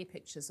any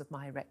pictures of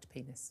my erect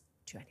penis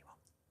to anyone.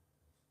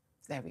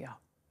 There we are.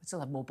 I still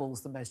have more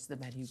balls than most of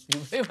the men who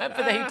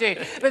do.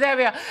 But there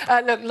we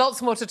are. Look,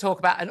 lots more to talk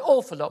about, an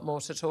awful lot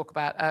more to talk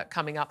about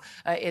coming up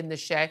in the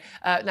show.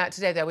 Now,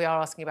 today, though, we are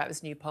asking about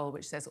this new poll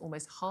which says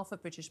almost half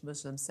of British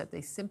Muslims said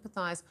they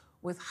sympathise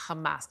with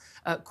Hamas.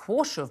 A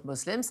quarter of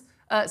Muslims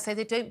say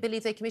they don't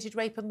believe they committed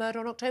rape and murder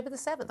on October the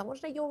 7th. I want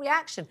to know your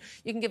reaction.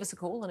 You can give us a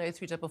call on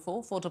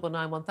 0344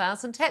 499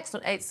 1000, text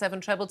on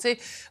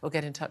 87222, or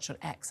get in touch on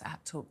X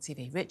at Talk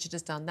TV. Richard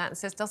has done that and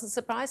says, doesn't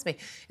surprise me.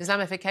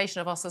 Islamification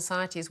of our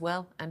society is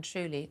well and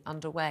truly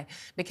underway.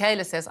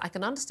 Michaela says, I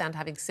can understand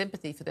having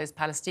sympathy for those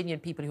Palestinian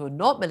people who are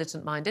not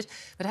militant-minded,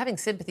 but having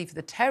sympathy for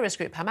the terrorist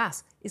group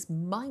Hamas is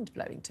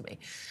mind-blowing to me.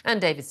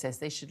 And David says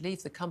they should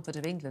leave the comfort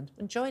of England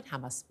and join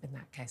Hamas in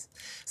that case.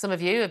 Some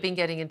of you have been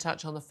getting in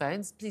touch on the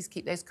phones. Please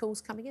keep those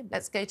calls coming in.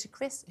 Let's go to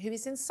Chris, who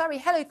is in Surrey.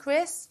 Hello,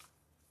 Chris.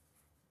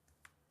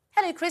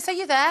 Hello, Chris, are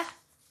you there?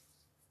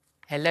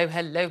 Hello,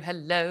 hello,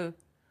 hello.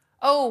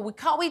 Oh,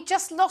 we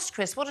just lost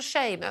Chris. What a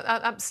shame.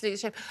 Absolute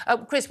shame.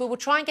 Chris, we'll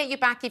try and get you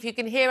back. If you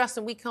can hear us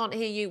and we can't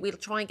hear you, we'll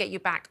try and get you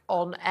back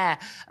on air,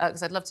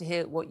 because I'd love to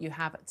hear what you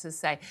have to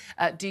say.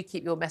 Do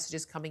keep your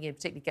messages coming in,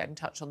 particularly get in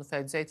touch on the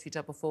phone,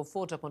 0344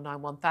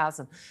 499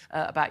 1000,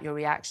 about your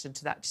reaction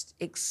to that just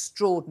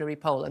extraordinary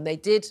poll. And they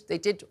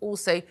did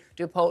also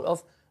do a poll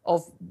of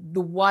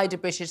the wider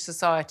British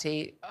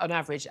society on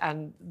average,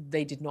 and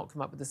they did not come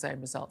up with the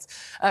same results.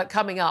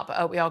 Coming up,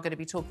 we are going to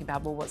be talking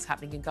about more what's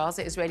happening in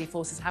Gaza. Israeli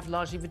forces have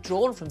largely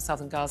withdrawn from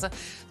southern Gaza.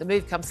 The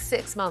move comes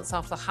 6 months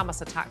after the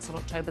Hamas attacks on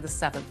October the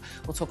 7th.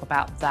 We'll talk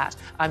about that.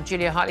 I'm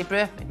Julia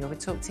Hartley-Brewer, and you're with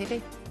Talk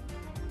TV.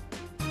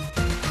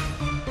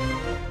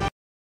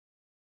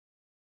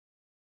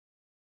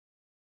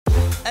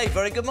 Hey,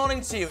 very good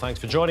morning to you.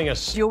 Thanks for joining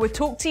us. You're with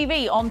Talk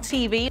TV,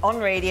 on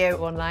radio,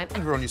 online.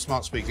 And we're on your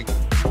smart speaker.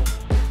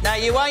 Now,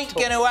 you ain't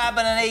going to have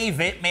an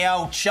EVIT, me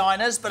old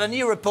Chinas, but a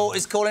new report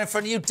is calling for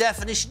a new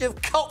definition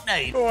of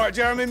Cockney. All right,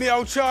 Jeremy, me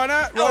old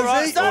China.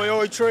 Rosie, all right, oi,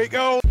 oi,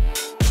 treacle.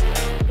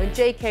 When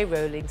J.K.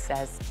 Rowling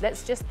says,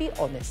 let's just be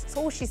honest, that's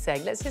all she's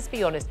saying, let's just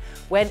be honest.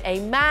 When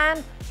a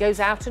man goes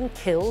out and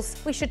kills,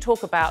 we should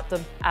talk about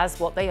them as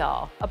what they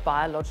are, a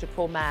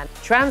biological man.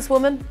 Trans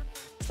woman,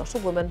 it's not a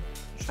woman.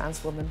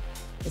 Trans woman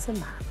is a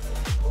man.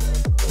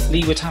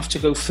 Lee would have to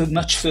go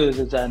much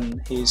further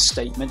than his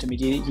statement. I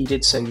mean, he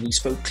did say that he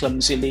spoke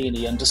clumsily and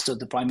he understood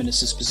the Prime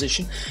Minister's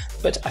position,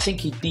 but I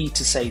think he'd need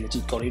to say that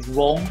he'd got it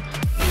wrong.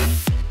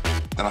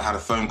 Then I had a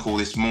phone call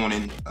this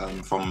morning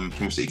from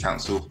Plymouth City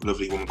Council, a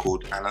lovely woman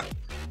called Anna.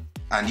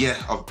 And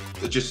yeah,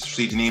 I've just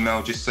received an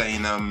email just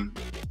saying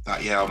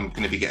that, yeah, I'm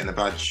going to be getting a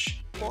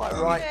badge. Quite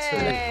right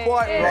too.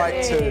 Quite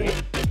right too.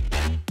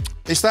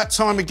 It's that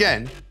time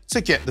again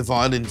to get the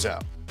violins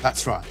out.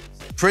 That's right.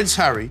 Prince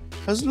Harry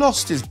has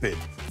lost his bid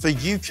for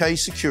UK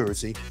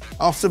security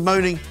after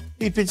moaning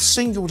he'd been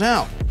singled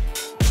out.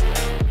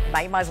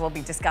 You might as well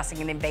be discussing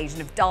an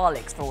invasion of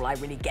Daleks for all I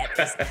really get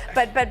this.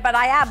 but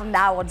I am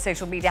now on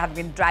social media, having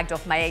been dragged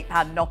off my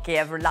 £8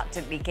 Nokia,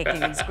 reluctantly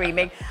kicking and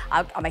screaming.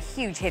 I'm a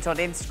huge hit on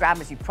Instagram,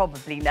 as you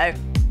probably know.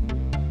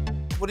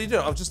 What are you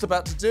doing? I'm just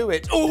about to do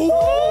it. Ooh!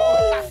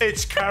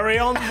 It's carry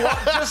on.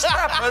 What just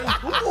happened?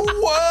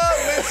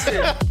 Whoa,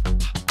 listen.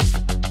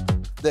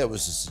 There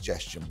was a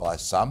suggestion by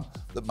some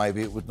that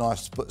maybe it would be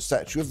nice to put a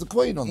statue of the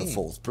Queen on the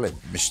fourth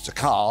plinth. Mr.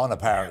 Khan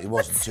apparently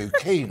wasn't too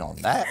keen on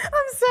that.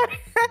 I'm sorry.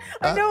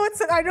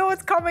 I know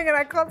it's coming and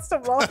I can't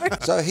stop laughing.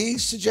 So he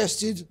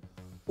suggested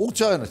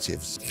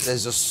alternatives.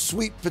 There's a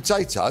sweet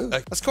potato.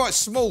 That's quite a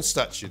small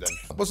statue then.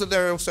 Wasn't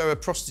there also a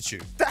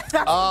prostitute?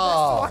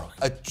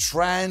 A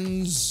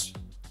trans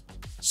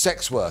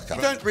sex worker.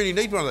 You don't really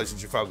need one of those in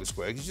Trafalgar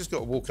Square, because you just got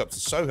to walk up to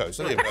Soho. It's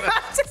only about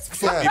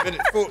 40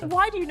 minutes.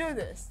 Why do you know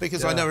this?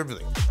 Because I know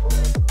everything.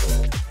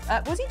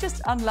 Was he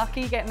just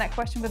unlucky getting that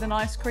question with an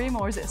ice cream,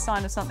 or is it a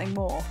sign of something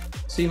more?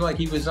 Seemed like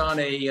he was on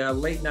a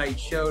late-night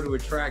show to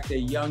attract a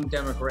young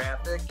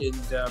demographic,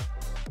 and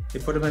they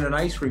put him in an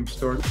ice cream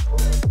store. I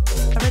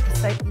read the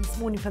statement this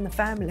morning from the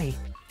family,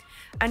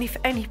 and if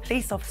any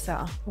police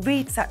officer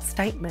reads that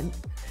statement,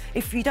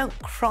 if you don't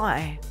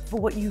cry for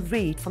what you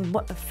read from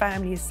what the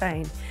family is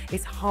saying,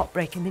 it's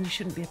heartbreaking, then you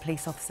shouldn't be a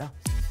police officer.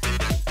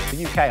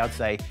 The UK, I'd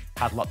say,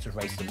 has lots of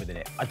racism within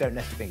it. I don't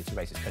necessarily think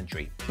it's a racist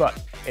country,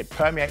 but it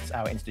permeates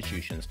our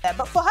institutions. Yeah,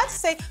 but for her to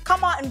say,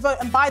 come out and vote,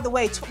 and by the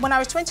way, when I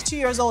was 22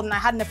 years old and I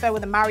had an affair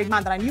with a married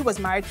man that I knew was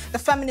married, the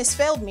feminists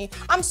failed me.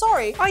 I'm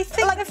sorry. I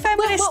think the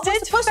feminists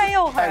did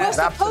fail her.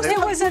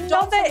 It was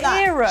another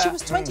era. She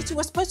was 22.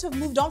 We're supposed to have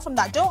moved on from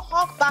that. Don't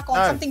hark back on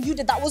something you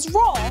did that was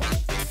wrong.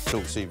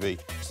 Talk TV.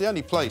 It's the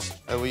only place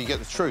where you get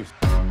the truth.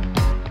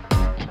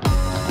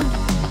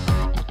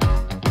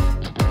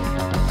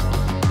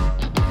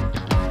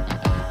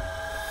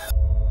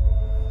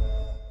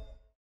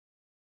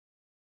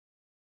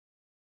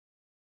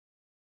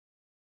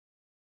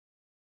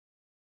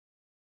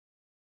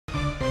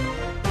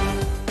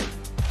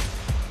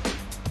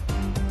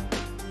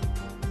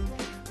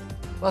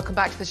 Welcome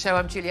back to the show.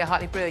 I'm Julia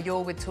Hartley-Brewer.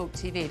 You're with Talk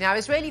TV. Now,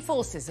 Israeli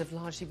forces have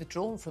largely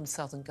withdrawn from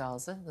southern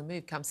Gaza. The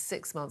move comes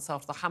 6 months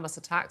after the Hamas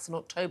attacks on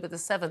October the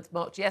 7th,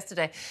 marked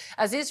yesterday,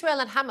 as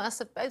Israel and Hamas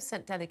have both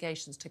sent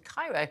delegations to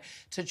Cairo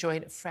to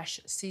join fresh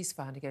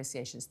ceasefire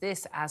negotiations.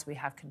 This as we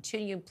have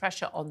continuing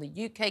pressure on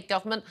the UK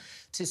government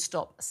to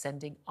stop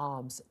sending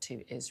arms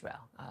to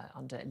Israel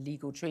under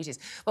legal treaties.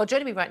 Well,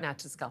 joining me right now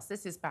to discuss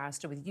this is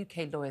barrister with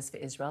UK Lawyers for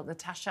Israel,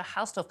 Natasha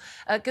Halstorf.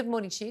 Good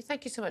morning to you.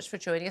 Thank you so much for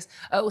joining us.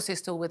 Also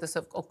still with us,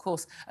 of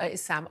course,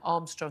 is Sam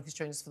Armstrong, who's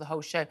joined us for the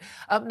whole show.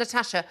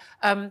 Natasha,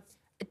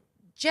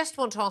 just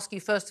want to ask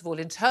you, first of all,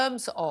 in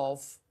terms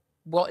of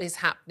what is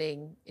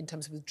happening in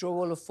terms of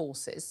withdrawal of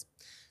forces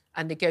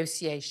and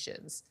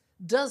negotiations,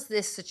 does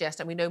this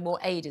suggest, and we know more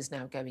aid is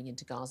now going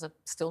into Gaza,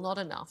 still not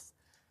enough,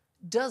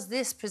 does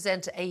this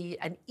present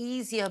an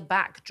easier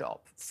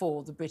backdrop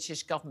for the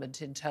British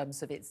government in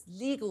terms of its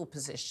legal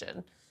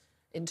position,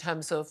 in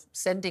terms of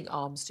sending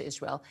arms to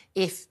Israel,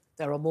 if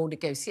there are more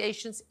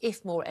negotiations,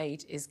 if more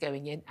aid is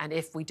going in, and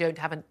if we don't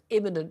have an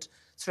imminent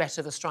threat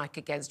of a strike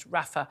against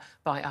Rafah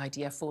by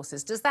IDF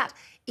forces? Does that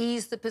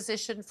ease the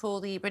position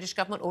for the British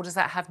government, or does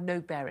that have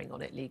no bearing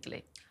on it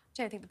legally?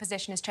 I don't think the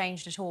position has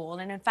changed at all.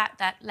 And in fact,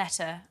 that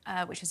letter,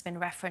 which has been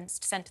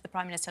referenced, sent to the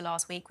Prime Minister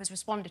last week, was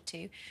responded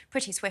to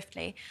pretty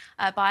swiftly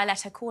by a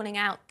letter calling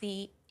out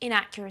the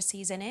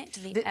inaccuracies in it,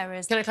 the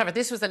errors. Can I clarify?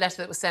 This was the letter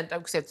that was sent,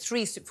 like I said,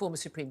 3 former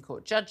Supreme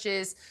Court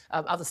judges,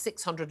 other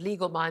 600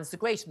 legal minds, the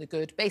great and the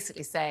good,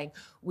 basically saying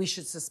we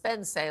should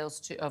suspend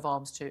sales of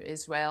arms to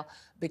Israel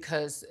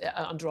because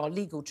under our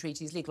legal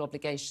treaties, legal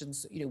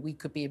obligations, we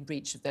could be in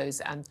breach of those,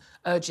 and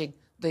urging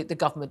the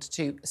government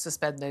to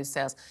suspend those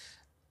sales.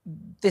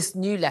 This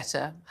new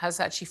letter has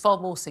actually far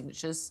more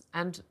signatures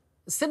and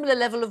a similar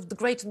level of the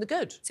great and the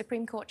good.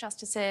 Supreme Court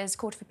justices,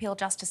 Court of Appeal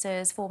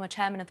justices, former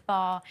chairman of the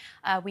bar.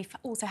 We've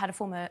also had a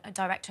former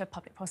director of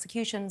public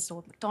prosecutions,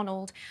 Lord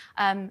MacDonald,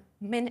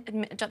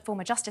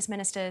 former justice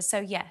ministers. So,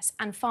 yes,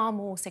 and far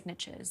more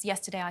signatures.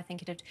 Yesterday, I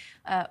think it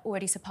had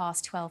already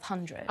surpassed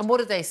 1,200. And what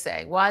are they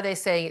saying? Why are they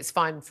saying it's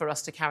fine for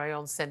us to carry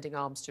on sending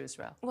arms to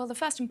Israel? Well, the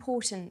first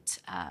important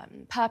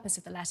purpose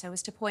of the letter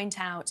was to point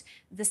out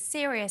the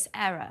serious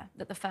error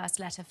that the first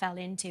letter fell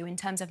into in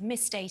terms of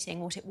misstating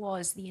what it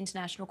was the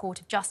International Court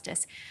of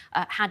Justice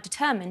had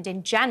determined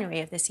in January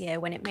of this year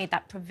when it made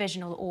that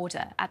provisional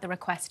order at the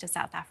request of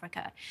South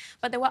Africa.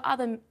 But there were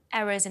other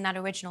errors in that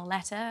original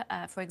letter,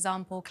 for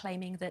example,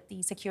 claiming that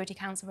the Security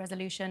Council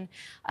resolution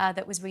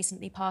that was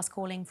recently passed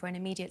calling for an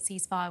immediate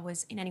ceasefire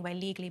was in any way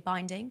legally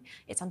binding.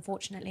 It's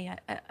unfortunately,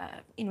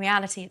 in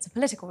reality, it's a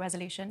political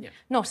resolution,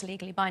 not a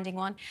legally binding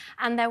one.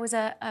 And there was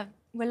a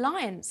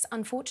reliance,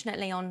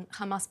 unfortunately, on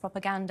Hamas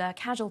propaganda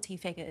casualty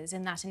figures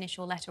in that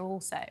initial letter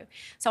also.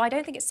 So I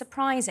don't think it's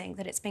surprising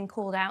that it's been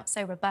called out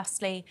so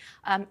robustly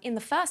in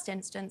the first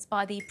instance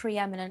by the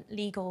preeminent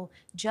legal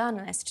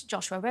journalist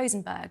Joshua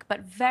Rosenberg,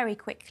 but very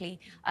quickly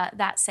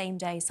that same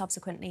day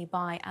subsequently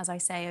by, as I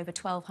say, over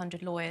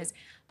 1,200 lawyers,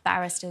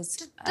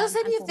 barristers. Does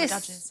any of this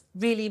judges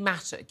really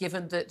matter,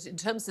 given that in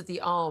terms of the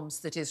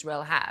arms that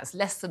Israel has,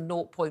 less than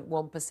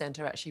 0.1%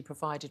 are actually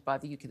provided by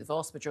the UK? The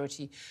vast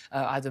majority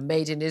either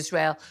made in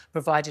Israel,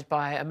 provided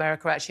by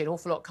America. Actually, an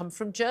awful lot come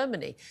from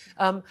Germany.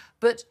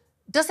 But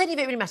does any of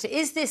it really matter?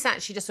 Is this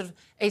actually just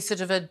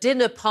sort of a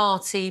dinner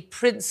party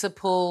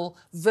principle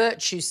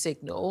virtue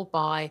signal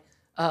by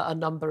a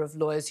number of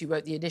lawyers who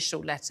wrote the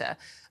initial letter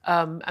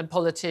and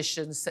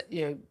politicians,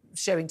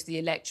 showing to the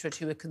electorate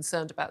who are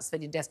concerned about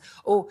civilian deaths,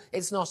 oh,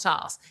 it's not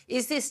us?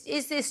 Is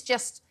this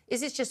just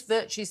Is it just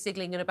virtue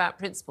signalling and about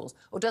principles,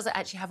 or does it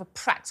actually have a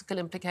practical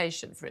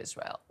implication for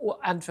Israel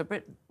and for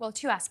Britain? Well,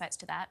 two aspects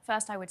to that.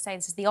 First, I would say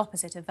this is the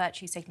opposite of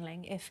virtue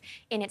signalling. If,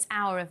 in its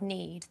hour of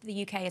need,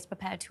 the UK is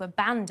prepared to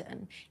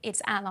abandon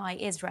its ally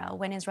Israel,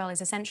 when Israel is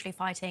essentially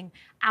fighting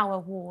our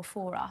war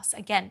for us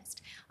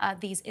against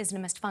these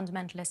Islamist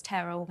fundamentalist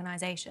terror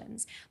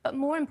organisations. But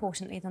more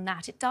importantly than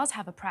that, it does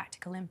have a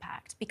practical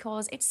impact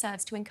because it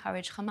serves to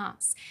encourage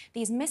Hamas.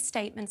 These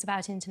misstatements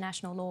about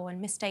international law and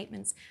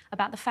misstatements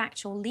about the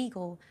factual,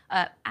 legal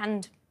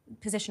and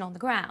position on the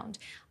ground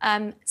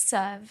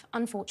serve,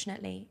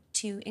 unfortunately,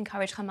 to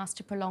encourage Hamas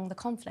to prolong the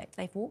conflict.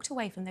 They've walked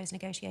away from those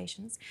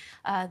negotiations.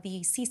 The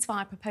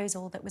ceasefire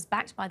proposal that was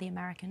backed by the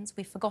Americans,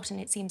 we've forgotten,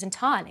 it seems,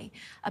 entirely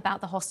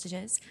about the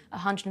hostages,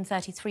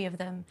 133 of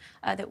them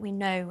that we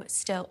know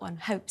still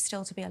and hope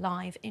still to be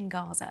alive in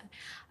Gaza.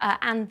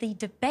 And the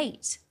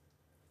debate,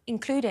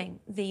 including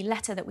the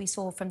letter that we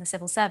saw from the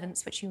civil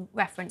servants, which you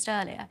referenced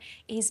earlier,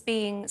 is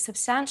being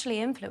substantially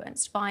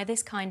influenced by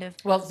this kind of...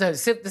 Well, no,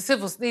 these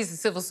are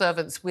civil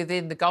servants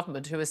within the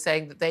government who are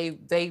saying that they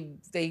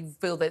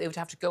feel that they would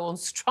have to go on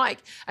strike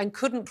and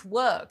couldn't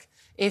work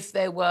if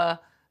they were...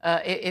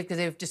 if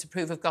they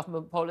disapprove of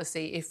government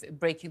policy, if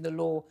breaking the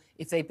law,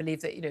 if they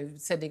believe that, you know,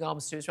 sending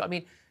arms to Israel. I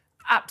mean,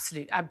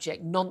 absolute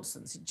abject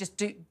nonsense.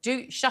 Just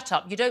shut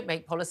up. You don't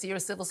make policy, you're a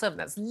civil servant.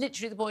 That's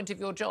literally the point of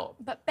your job.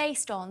 But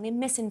based on the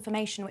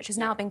misinformation which has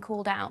now been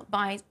called out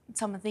by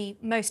some of the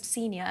most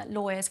senior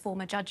lawyers,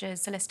 former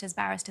judges, solicitors,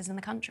 barristers in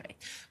the country.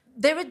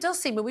 It does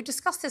seem, and we've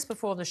discussed this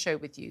before on the show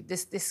with you,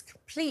 this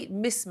complete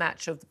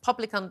mismatch of the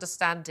public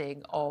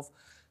understanding of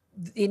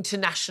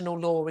international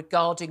law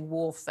regarding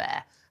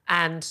warfare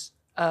and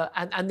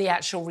the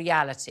actual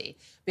reality.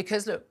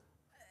 Because, look,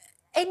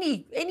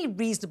 any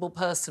reasonable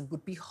person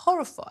would be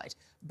horrified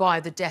by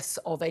the deaths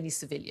of any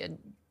civilian,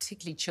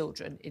 particularly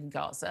children in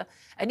Gaza.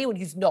 Anyone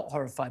who's not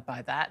horrified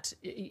by that,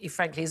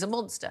 frankly, is a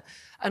monster.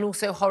 And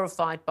also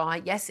horrified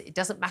by, yes, it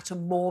doesn't matter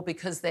more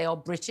because they are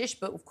British,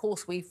 but of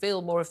course we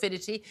feel more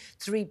affinity.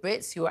 3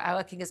 Brits who are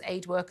working as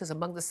aid workers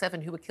among the 7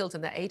 who were killed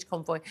in that aid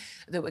convoy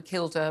that were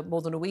killed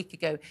more than a week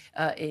ago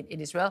in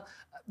Israel.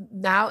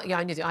 Now,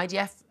 I know the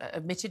IDF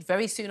admitted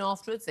very soon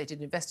afterwards, they did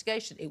an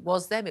investigation. It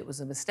was them, it was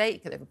a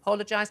mistake, they've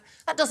apologised.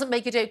 That doesn't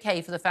make it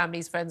OK for the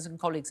families, friends and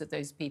colleagues of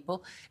those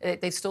people.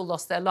 They've still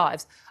lost their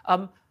lives.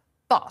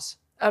 But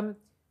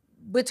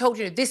we're told,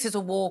 you know, this is a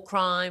war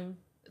crime.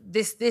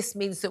 This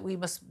means that we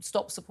must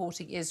stop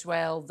supporting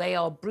Israel. They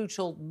are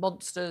brutal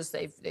monsters.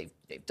 They've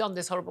done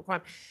this horrible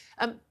crime.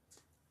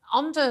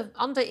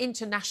 Under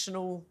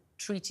international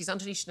treaties,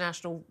 under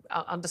international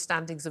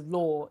understandings of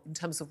law in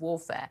terms of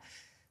warfare,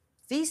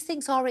 these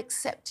things are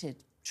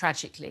accepted,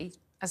 tragically,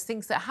 as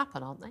things that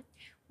happen, aren't they?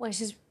 Well,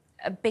 it is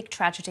a big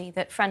tragedy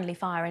that friendly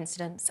fire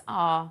incidents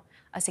are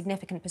a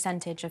significant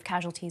percentage of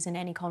casualties in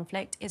any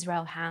conflict.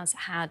 Israel has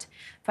had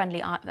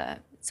friendly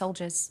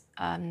soldiers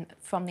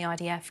from the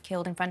IDF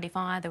killed in friendly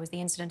fire. There was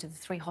the incident of the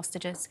 3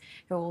 hostages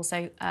who were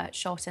also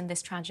shot in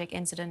this tragic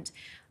incident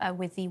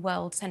with the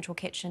World Central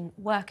Kitchen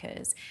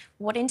workers.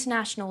 What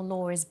international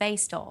law is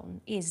based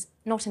on is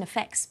not an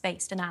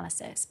effects-based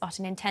analysis, but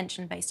an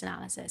intention-based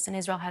analysis. And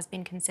Israel has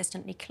been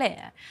consistently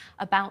clear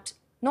about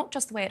not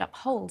just the way it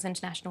upholds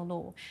international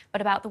law,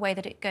 but about the way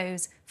that it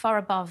goes far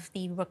above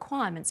the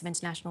requirements of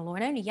international law.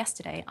 And only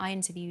yesterday, I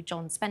interviewed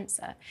John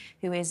Spencer,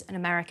 who is an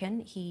American.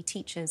 He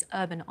teaches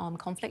urban armed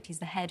conflict. He's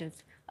the head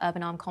of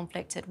urban armed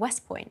conflict at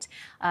West Point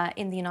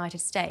in the United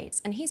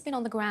States. And he's been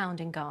on the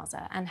ground in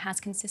Gaza and has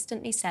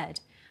consistently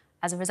said,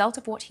 as a result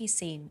of what he's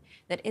seen,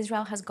 that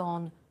Israel has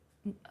gone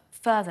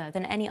further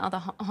than any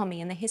other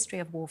army in the history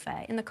of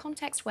warfare, in the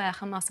context where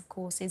Hamas, of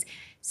course, is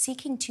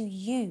seeking to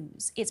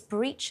use its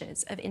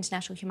breaches of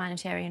international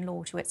humanitarian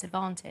law to its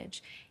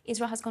advantage.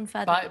 Israel has gone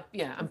further.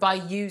 By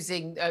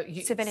using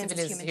civilians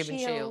as human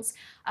shields.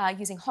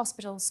 Using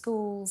hospitals,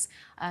 schools,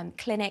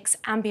 clinics,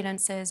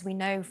 ambulances. We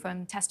know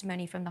from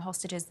testimony from the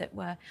hostages that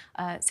were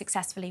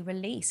successfully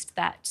released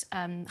that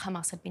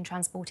Hamas had been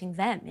transporting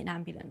them in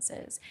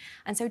ambulances.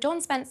 And so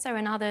John Spencer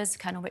and others,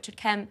 Colonel Richard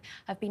Kemp,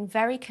 have been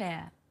very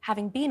clear,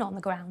 having been on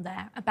the ground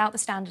there, about the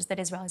standards that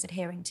Israel is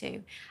adhering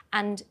to.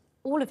 And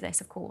all of this,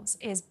 of course,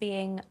 is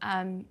being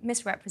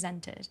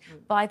misrepresented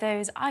by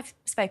those... I've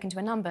spoken to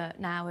a number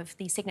now of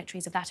the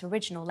signatories of that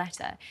original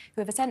letter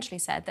who have essentially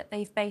said that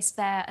they've based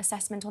their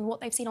assessment on what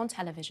they've seen on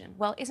television.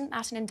 Well, isn't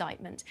that an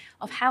indictment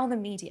of how the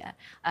media,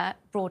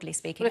 broadly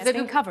speaking, has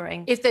been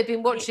covering... If they've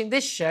been watching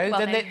this show,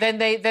 well, then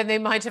they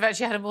might have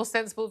actually had a more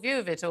sensible view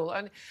of it all.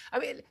 And I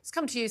mean, let's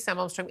come to you, Sam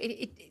Armstrong.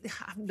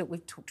 Look,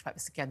 we've talked about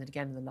this again and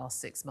again in the last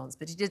 6 months,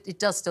 but it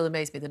does still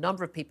amaze me, the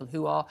number of people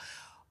who are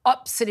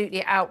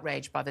absolutely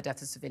outraged by the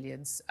death of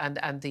civilians and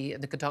the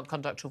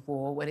conduct of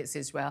war when it's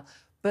Israel,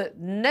 but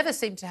never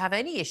seem to have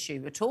any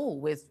issue at all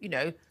with, you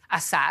know,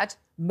 Assad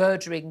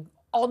murdering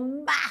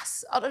en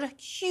masse, on a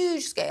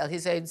huge scale,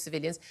 his own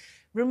civilians,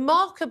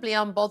 remarkably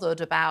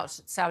unbothered about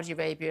Saudi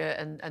Arabia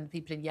and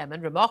people in Yemen,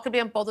 remarkably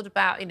unbothered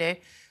about, you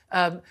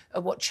know,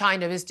 what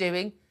China is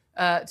doing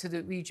to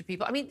the Uyghur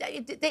people. I mean,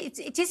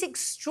 it is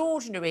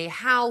extraordinary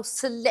how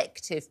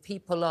selective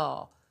people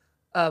are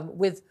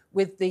with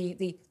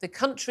the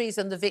countries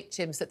and the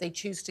victims that they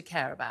choose to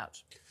care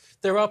about.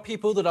 There are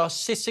people that are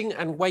sitting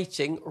and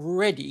waiting,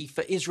 ready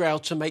for Israel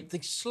to make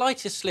the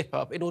slightest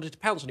slip-up in order to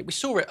pounce on it. We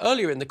saw it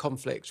earlier in the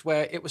conflict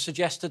where it was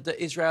suggested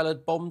that Israel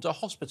had bombed a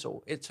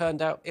hospital. It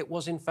turned out it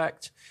was, in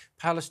fact,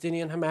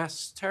 Palestinian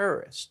Hamas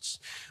terrorists.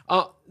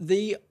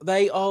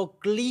 They are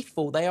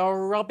gleeful. They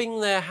are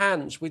rubbing their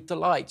hands with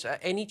delight at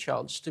any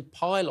chance to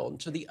pile on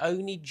to the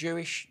only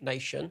Jewish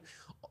nation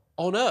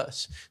on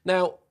earth.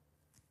 Now,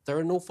 there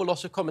are an awful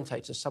lot of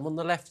commentators, some on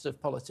the left of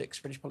politics,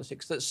 British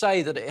politics, that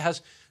say that it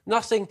has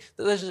nothing,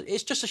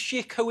 it's just a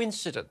sheer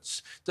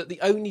coincidence that the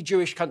only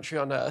Jewish country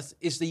on earth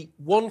is the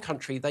one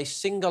country they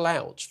single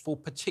out for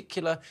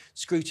particular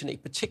scrutiny,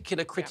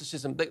 particular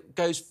criticism that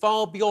goes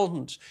far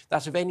beyond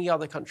that of any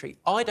other country.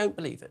 I don't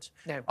believe it.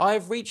 No.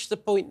 I've reached the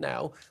point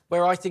now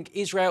where I think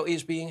Israel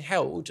is being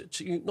held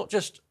to not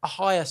just a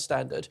higher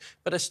standard,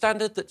 but a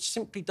standard that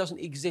simply doesn't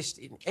exist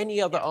in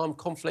any other armed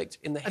conflict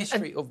in the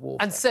history of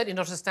warfare. And certainly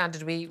not a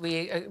standard we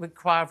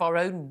require of our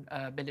own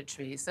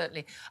military,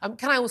 certainly.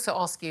 Can I also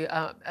ask you,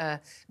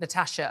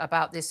 Natasha,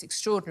 about this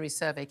extraordinary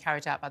survey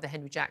carried out by the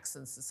Henry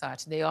Jackson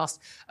Society? They asked,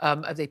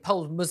 they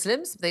polled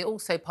Muslims. They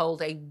also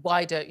polled a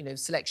wider,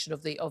 selection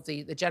of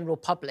the general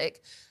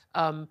public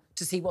to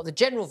see what the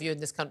general view in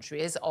this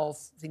country is of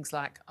things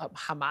like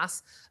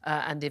Hamas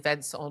and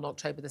events on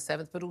October the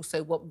 7th, but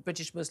also what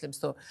British Muslims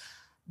thought.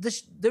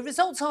 The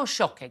results are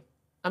shocking.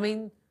 I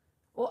mean,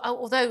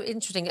 although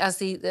interesting, as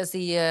the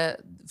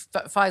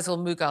Faisal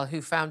Mughal,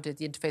 who founded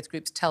the interfaith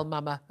groups Tell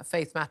Mama,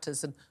 Faith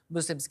Matters and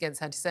Muslims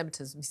Against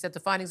Anti-Semitism, he said the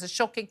findings are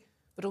shocking,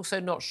 but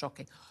also not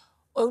shocking.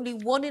 Only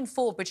 1 in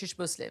 4 British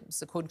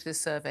Muslims, according to this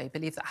survey,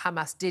 believe that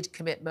Hamas did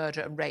commit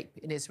murder and rape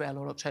in Israel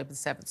on October the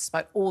 7th,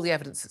 despite all the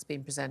evidence that's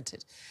been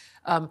presented.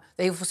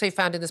 They also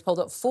found in this poll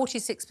that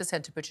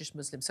 46% of British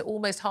Muslims, so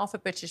almost half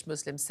of British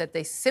Muslims, said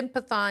they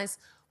sympathise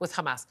with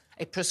Hamas,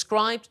 a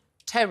proscribed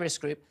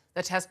terrorist group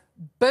that has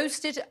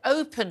boasted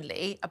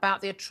openly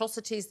about the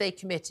atrocities they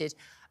committed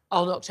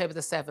on October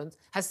the 7th,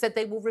 has said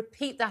they will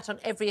repeat that on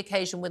every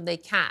occasion when they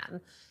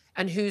can,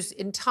 and whose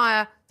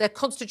their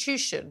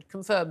constitution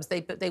confirms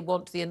they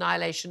want the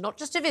annihilation not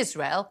just of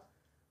Israel,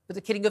 but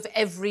the killing of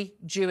every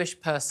Jewish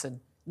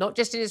person, not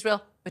just in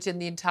Israel, but in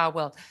the entire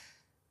world.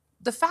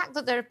 The fact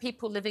that there are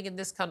people living in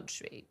this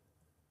country,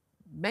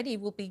 many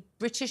will be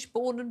British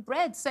born and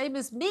bred, same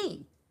as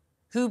me,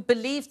 who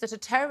believe that a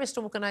terrorist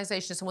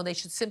organisation is someone they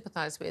should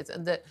sympathise with,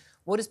 and that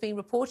what is being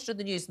reported in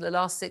the news in the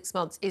last 6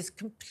 months is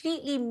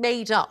completely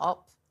made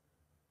up.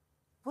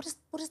 What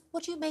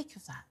do you make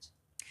of that?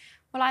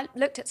 Well, I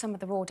looked at some of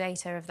the raw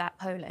data of that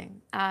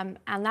polling, and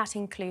that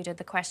included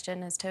the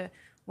question as to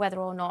whether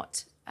or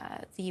not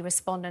the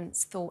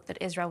respondents thought that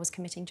Israel was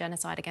committing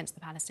genocide against the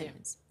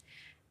Palestinians.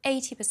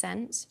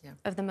 80%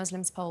 of the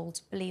Muslims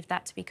polled believed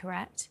that to be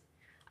correct,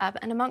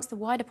 and amongst the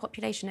wider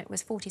population it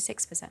was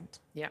 46%.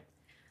 Yeah.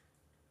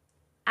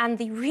 And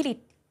the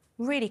really,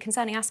 really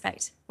concerning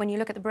aspect, when you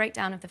look at the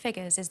breakdown of the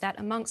figures, is that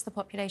amongst the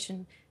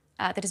population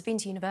that has been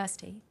to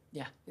university...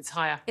 Yeah, it's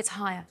higher. It's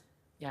higher.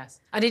 Yes.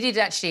 And it did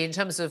actually, in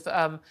terms of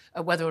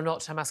whether or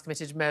not Hamas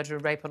committed murder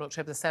and rape on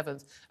October the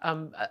 7th,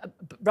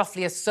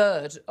 roughly a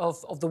third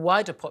of the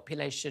wider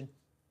population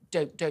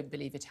don't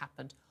believe it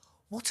happened.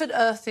 What on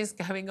earth is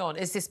going on?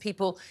 Is this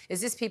people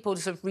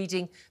sort of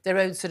reading their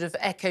own sort of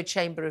echo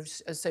chamber of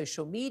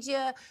social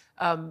media?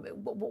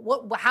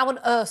 How on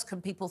earth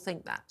can people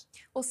think that?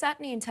 Well,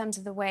 certainly in terms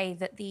of the way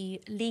that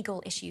the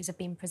legal issues have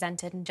been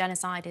presented, and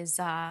genocide is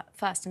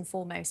first and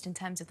foremost in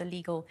terms of the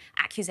legal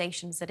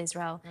accusations that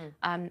Israel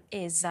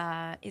is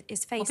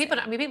facing.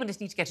 Well, people just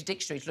need to get a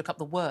dictionary to look up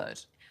the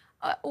word.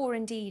 Or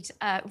indeed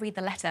read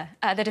the letter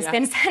that has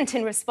been sent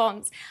in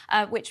response,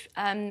 which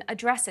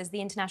addresses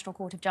the International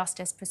Court of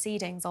Justice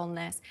proceedings on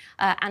this.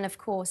 And of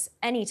course,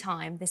 any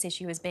time this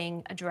issue is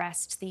being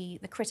addressed,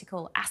 the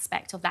critical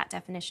aspect of that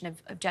definition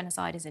of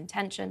genocide is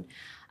intention,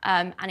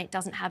 and it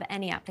doesn't have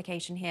any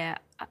application here.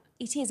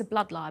 It is a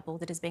blood libel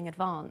that is being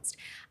advanced,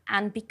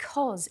 and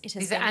because it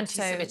has These are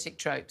anti-Semitic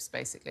tropes,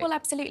 basically. Well,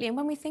 absolutely. And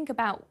when we think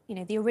about,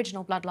 the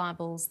original blood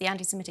libels, the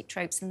anti-Semitic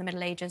tropes in the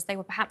Middle Ages, they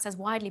were perhaps as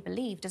widely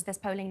believed as this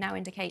polling now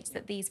indicates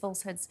that these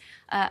falsehoods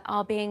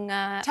are being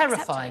terrifying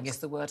accepted. is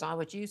the word I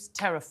would use.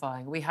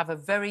 Terrifying. We have a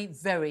very,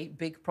 very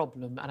big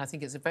problem, and I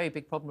think it's a very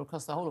big problem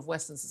across the whole of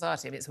Western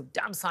society. I mean, it's a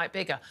damn sight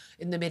bigger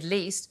in the Middle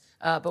East,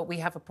 but we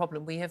have a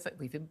problem.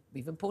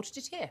 We've imported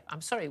it here.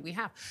 I'm sorry, we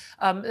have.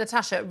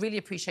 Natasha, really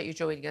appreciate you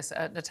joining us.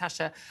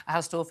 Natasha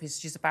Hausdorff,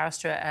 she's a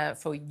barrister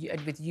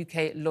with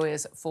UK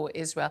Lawyers for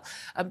Israel.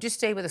 Just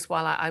stay with us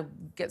while I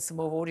get some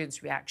more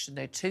audience reaction,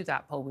 though, to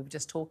that poll we were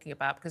just talking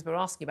about, because we're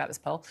asking about this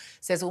poll.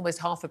 It says almost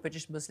half of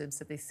British Muslims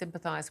said they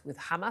sympathise with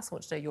Hamas. I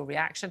want to know your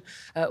reaction.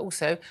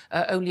 Also,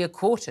 only a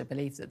quarter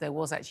believe that there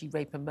was actually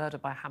rape and murder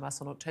by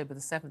Hamas on October the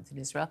 7th in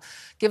Israel.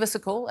 Give us a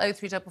call,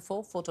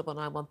 0344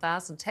 499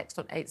 1000, text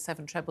on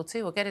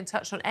 87222, or get in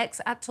touch on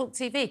X at Talk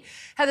TV.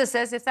 Heather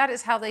says if that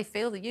is how they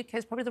feel, the UK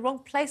is probably the wrong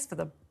place for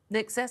them.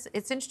 Nick says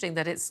it's interesting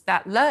that it's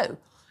that low.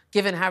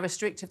 given how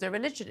restrictive their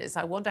religion is.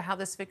 I wonder how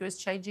this figure is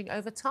changing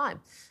over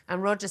time.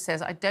 And Roger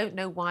says, I don't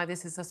know why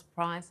this is a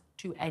surprise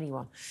to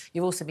anyone.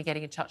 You've also been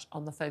getting in touch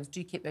on the phones.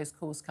 Do keep those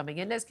calls coming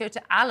in. Let's go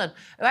to Alan,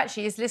 who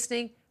actually is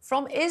listening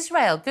from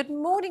Israel. Good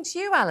morning to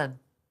you, Alan.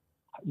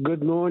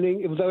 Good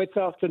morning, although it's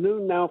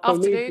afternoon now for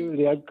me,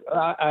 Julia.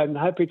 I'm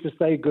happy to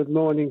say good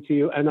morning to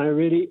you, and I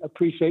really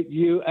appreciate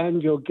you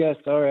and your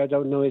guest, sorry I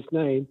don't know his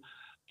name,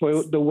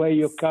 for the way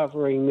you're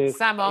covering this.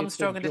 Sam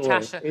Armstrong and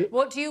Natasha.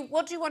 What do you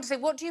want to say?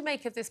 What do you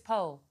make of this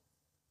poll?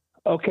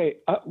 Okay,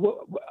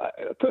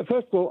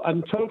 first of all,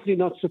 I'm totally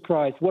not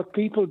surprised. What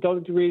people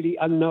don't really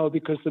know,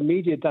 because the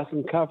media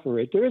doesn't cover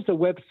it, there is a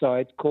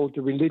website called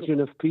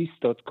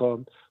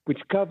thereligionofpeace.com, which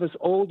covers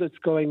all that's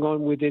going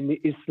on within the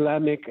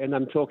Islamic, and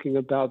I'm talking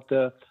about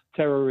the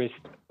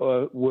terrorist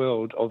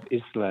world of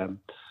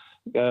Islam,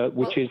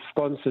 which is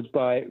sponsored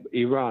by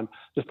Iran.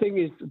 The thing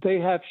is,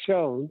 they have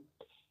shown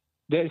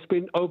there's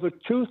been over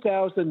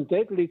 2,000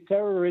 deadly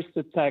terrorist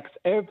attacks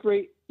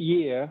every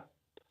year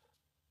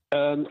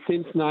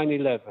since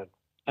 9/11,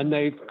 and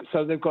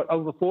they've got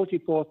over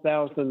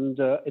 44,000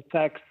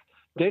 attacks,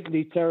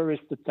 deadly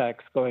terrorist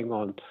attacks going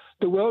on.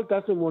 The world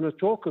doesn't want to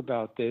talk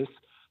about this,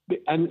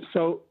 and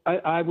so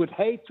I would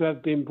hate to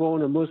have been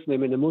born a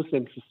Muslim in a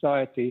Muslim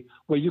society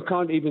where you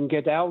can't even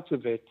get out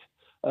of it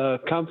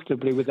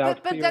comfortably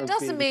without. But that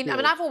doesn't mean. I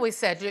mean, I've always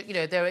said, you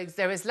know,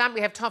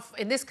 we have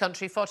in this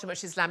country far too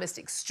much Islamist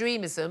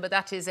extremism, but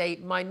that is a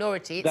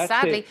minority. It's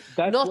sadly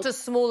not a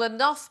small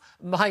enough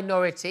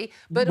minority,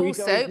 but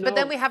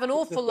then we have an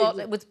awful lot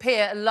that would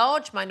appear a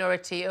large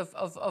minority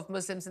of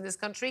Muslims in this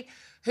country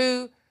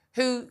who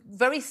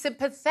very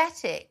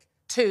sympathetic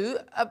to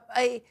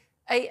a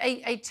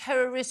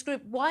terrorist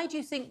group. Why do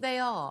you think they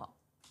are?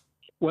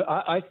 Well,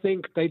 I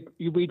think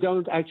we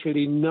don't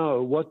actually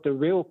know what the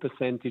real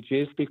percentage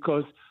is,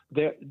 because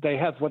they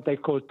have what they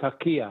call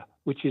taqiyya,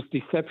 which is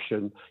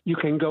deception. You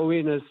can go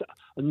in as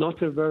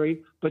not a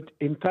very, but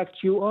in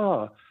fact you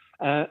are.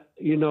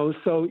 You know,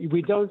 so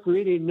we don't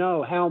really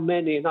know how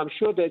many, and I'm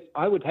sure that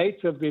I would hate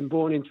to have been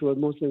born into a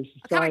Muslim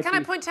society. Can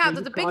I point out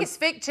that the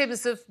biggest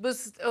victims of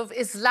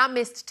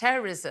Islamist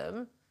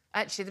terrorism,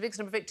 actually the biggest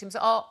number of victims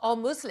are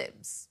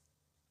Muslims?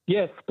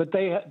 Yes, but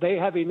they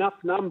have enough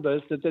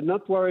numbers that they're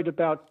not worried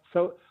about.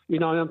 So, you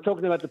know, I'm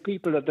talking about the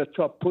people at the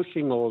top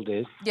pushing all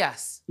this.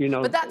 Yes. You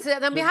know, but that's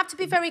it. And we have to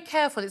be very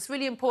careful. It's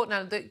really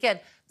important now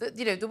that,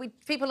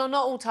 people are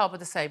not all tarred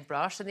with the same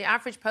brush, and the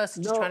average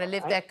person just trying to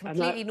live their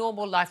completely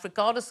normal life,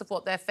 regardless of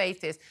what their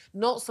faith is,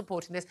 not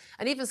supporting this.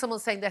 And even someone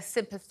saying they're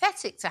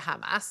sympathetic to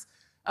Hamas,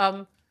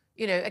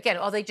 you know, again,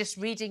 are they just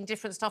reading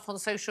different stuff on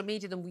social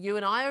media than you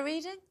and I are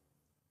reading?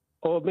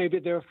 Or maybe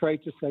they're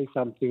afraid to say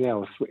something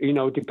else, you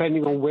know,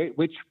 depending on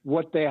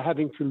what they're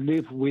having to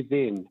live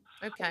within.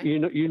 Okay.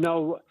 You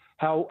know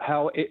how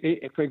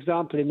for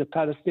example, in the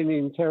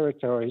Palestinian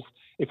territories,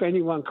 if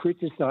anyone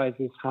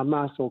criticizes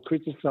Hamas or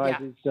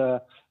criticizes,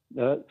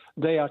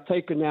 they are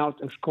taken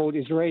out as called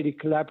Israeli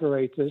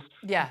collaborators.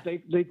 Yeah.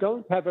 They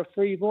don't have a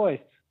free voice.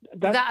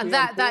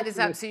 That is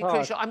absolutely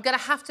crucial. I'm going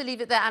to have to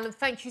leave it there, Alan.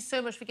 Thank you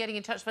so much for getting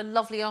in touch for a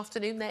lovely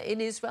afternoon there in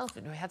Israel. I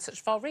didn't know we had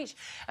such far reach.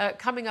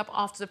 Coming up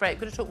after the break,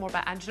 we're going to talk more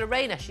about Angela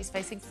Rayner. She's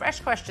facing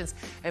fresh questions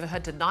over her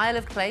denial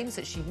of claims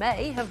that she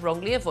may have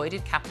wrongly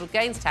avoided capital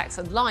gains tax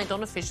and lied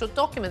on official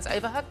documents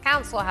over her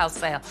council house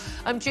sale.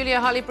 I'm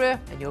Julia Hartley-Brewer,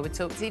 and you're with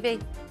Talk TV.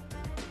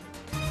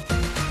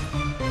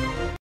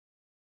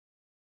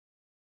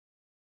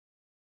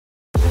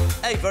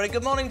 Hey, very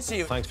good morning to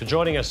you. Thanks for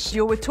joining us.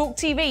 You're with Talk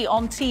TV,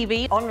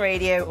 on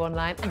radio,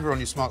 online. And we're on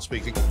your smart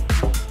speaker.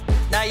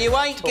 Now, you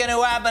ain't going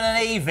to ab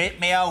and eve it,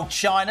 me old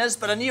Chinas,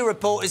 but a new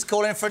report is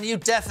calling for a new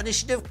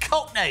definition of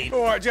cockney.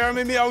 All right,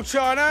 Jeremy, me old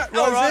China.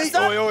 All right,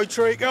 Rosie, oi,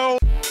 treacle.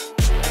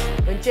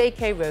 When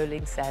J.K.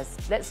 Rowling says,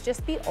 let's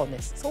just be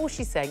honest, that's all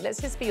she's saying,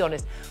 let's just be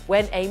honest.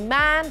 When a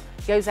man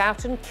goes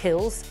out and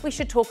kills, we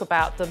should talk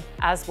about them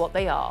as what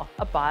they are,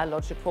 a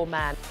biological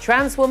man.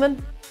 Trans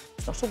woman,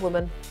 it's not a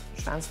woman.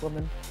 Trans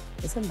woman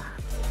is a man.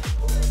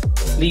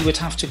 Lee would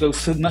have to go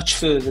much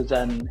further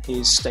than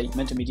his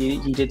statement. I mean,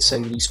 he did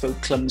say that he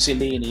spoke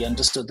clumsily and he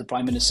understood the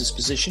Prime Minister's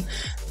position,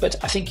 but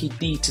I think he'd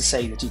need to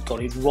say that he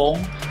got it wrong.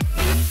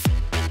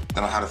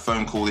 Then I had a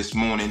phone call this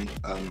morning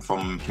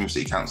from Plymouth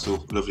City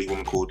Council, a lovely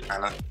woman called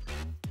Anna.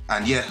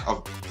 And yeah,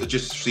 I've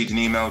just received an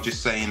email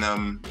just saying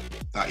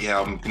that, yeah,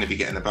 I'm going to be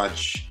getting a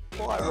badge.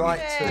 Quite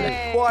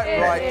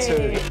right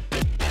too.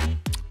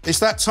 It's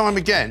that time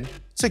again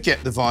to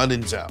get the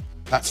violins out.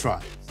 That's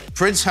right.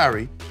 Prince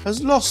Harry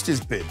has lost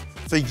his bid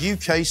for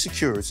UK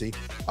security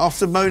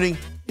after moaning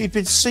he'd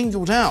been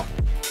singled out.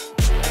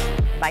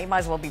 You might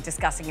as well be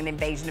discussing an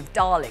invasion of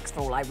Daleks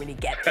for all I really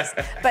get this.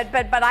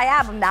 but I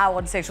am now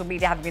on social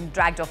media, having been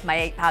dragged off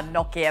my £8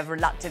 Nokia,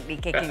 reluctantly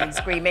kicking and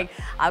screaming.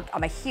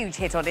 I'm a huge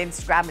hit on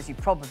Instagram, as you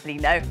probably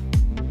know.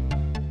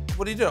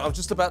 What are you doing? I was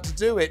just about to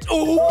do it.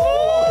 Ooh!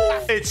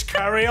 It's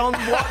carry on.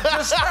 What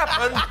just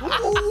happened?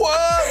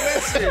 What?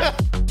 Listen.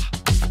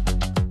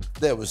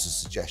 There was a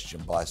suggestion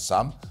by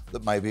some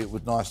that maybe it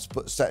would be nice to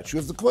put a statue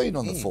of the Queen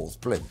on the fourth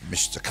plinth.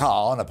 Mr.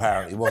 Khan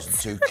apparently wasn't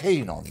too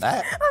keen on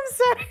that. I'm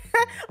sorry.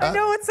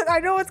 I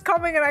know what's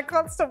coming and I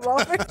can't stop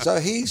laughing.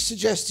 So he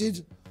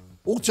suggested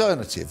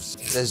alternatives.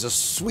 There's a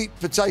sweet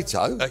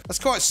potato. That's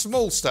quite a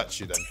small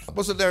statue then.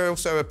 Wasn't there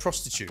also a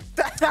prostitute?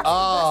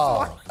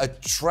 A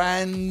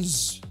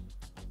trans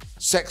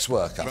sex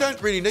worker. You don't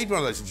really need one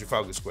of those in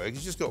Trafalgar Square. You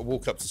just got to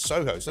walk up to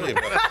Soho, don't you?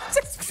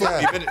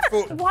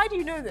 Why do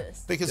you know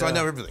this? Because I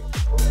know everything.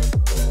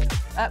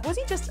 Was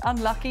he just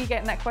unlucky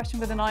getting that question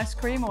with an ice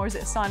cream, or is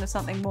it a sign of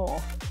something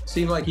more?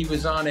 Seemed like he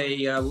was on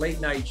a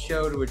late-night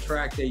show to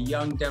attract a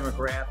young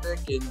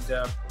demographic,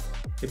 and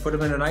they put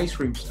him in an ice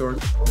cream store.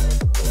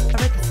 I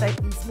read the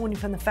statement this morning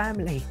from the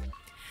family.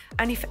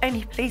 And if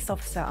any police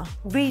officer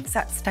reads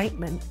that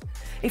statement,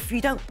 if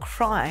you don't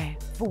cry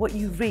for what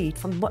you read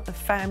from what the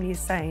family is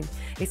saying,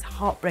 it's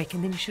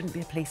heartbreaking, then you shouldn't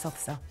be a police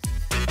officer.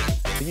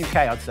 The UK,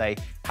 I'd say,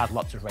 has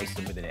lots of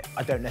racism within it.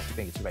 I don't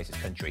necessarily think it's a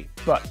racist country,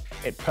 but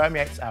it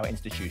permeates our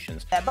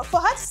institutions. Yeah, but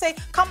for her to say,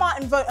 come out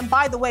and vote, and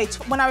by the way,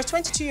 when I was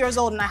 22 years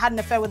old and I had an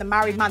affair with a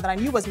married man that I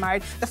knew was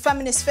married, the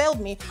feminists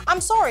failed me.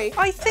 I'm sorry.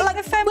 I think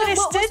the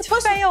feminists did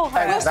fail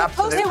her.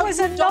 It was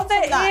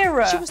another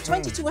era. She was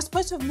 22. We're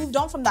supposed to have moved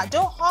on from that.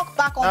 Don't hark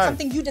back on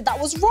something you did that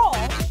was wrong.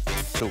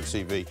 Talk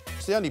TV.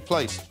 It's the only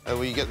place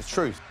where you get the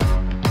truth.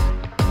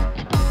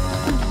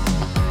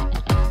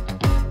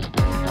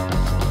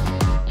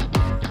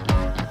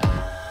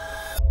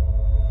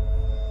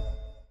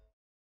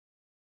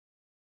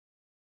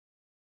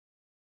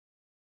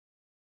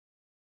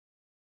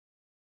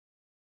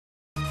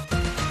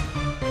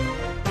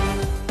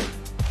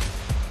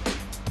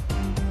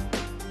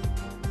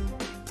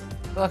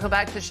 Welcome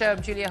back to the show.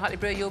 I'm Julia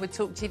Hartley-Brewer. You're with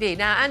Talk TV.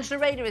 Now, Angela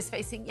Rayner is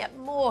facing yet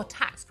more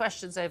tax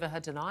questions over her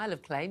denial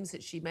of claims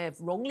that she may have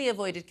wrongly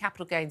avoided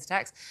capital gains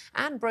tax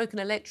and broken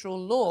electoral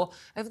law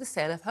over the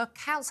sale of her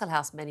council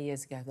house many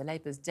years ago. The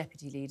Labour's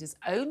deputy leader's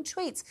own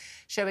tweets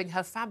showing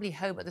her family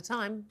home at the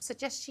time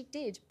suggest she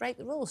did break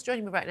the rules.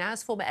 Joining me right now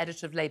is former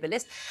editor of Labour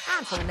List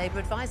and former Labour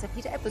advisor,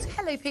 Peter Edwards.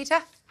 Hello, Peter.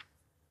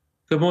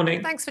 Good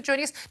morning. Thanks for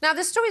joining us. Now,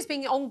 this story's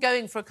been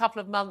ongoing for a couple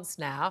of months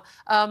now,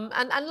 and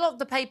a lot of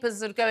the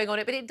papers are going on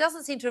it, but it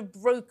doesn't seem to have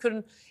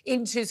broken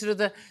into sort of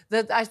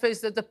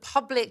the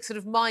public sort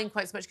of mind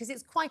quite so much, because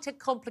it's quite a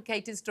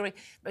complicated story.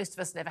 Most of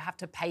us never have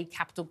to pay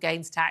capital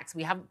gains tax.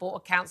 We haven't bought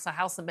a council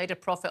house and made a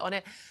profit on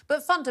it.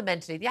 But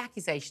fundamentally, the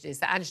accusation is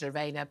that Angela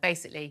Rayner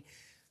basically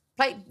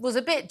was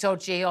a bit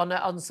dodgy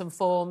on some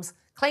forms,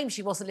 claimed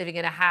she wasn't living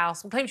in a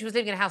house, claimed she was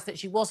living in a house that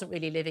she wasn't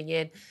really living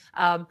in,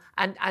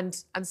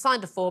 and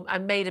signed a form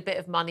and made a bit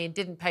of money and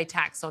didn't pay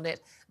tax on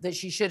it that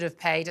she should have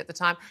paid at the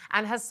time,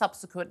 and has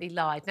subsequently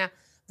lied. Now,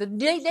 the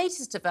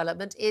latest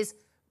development is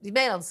the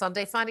Mail on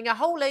Sunday finding a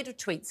whole load of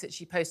tweets that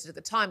she posted at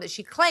the time that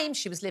she claimed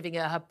she was living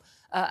at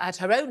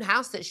her own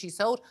house that she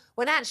sold,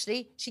 when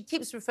actually she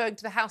keeps referring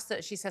to the house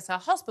that she says her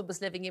husband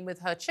was living in with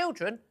her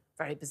children,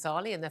 very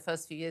bizarrely in their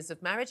first few years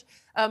of marriage,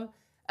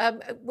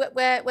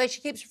 where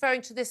she keeps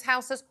referring to this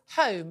house as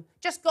home.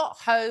 Just got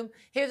home,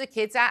 here are the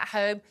kids at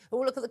home, oh,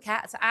 look at the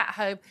cats at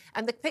home,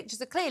 and the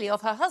pictures are clearly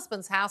of her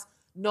husband's house,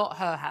 not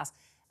her house.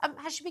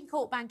 Has she been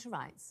caught bang to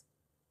rights?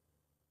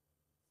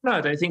 No,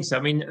 I don't think so.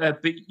 I mean,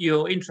 but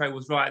your intro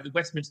was right. The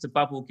Westminster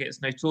bubble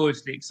gets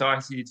notoriously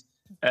excited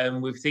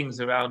with things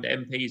around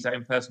MPs'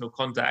 own personal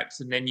contacts,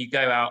 and then you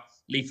go out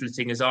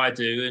leafleting as I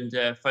do,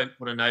 and folk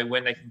want to know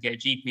when they can get a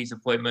GP's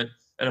appointment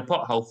and a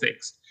pothole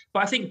fixed.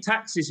 But I think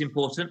tax is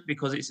important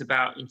because it's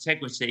about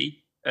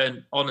integrity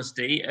and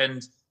honesty,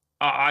 and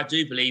I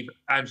do believe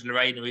Angela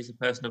Rayner is a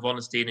person of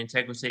honesty and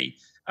integrity.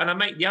 And I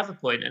make the other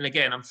point, and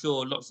again, I'm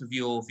sure lots of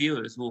your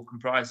viewers will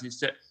comprise this,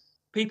 that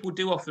people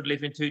do often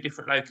live in two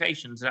different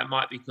locations, and that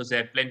might be because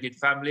they're blended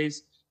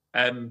families,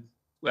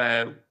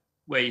 where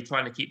you're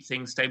trying to keep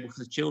things stable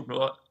for the children.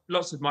 Or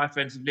lots of my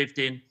friends have lived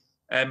in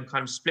kind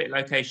of split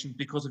locations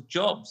because of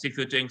jobs. If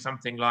you're doing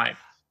something like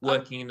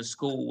working in a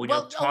school when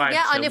you're tied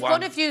yeah, to and if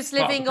one of you's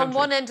living on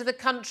one end of the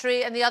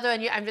country and the other,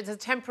 and there's a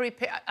temporary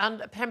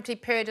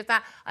period of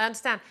that, I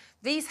understand.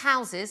 These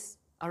houses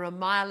are a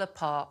mile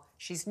apart.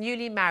 She's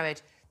newly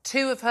married.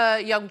 Two of her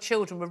young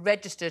children were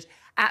registered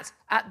at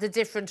the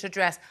different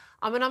address.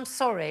 I mean, I'm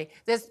sorry.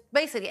 There's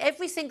basically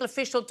every single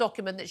official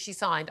document that she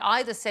signed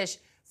either says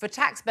for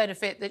tax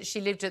benefit that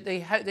she lived at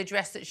the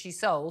address that she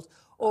sold,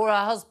 or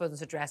her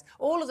husband's address.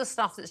 All of the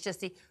stuff that's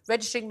just the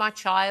registering my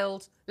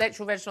child,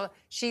 electoral register,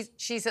 she's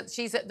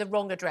at the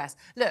wrong address.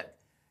 Look,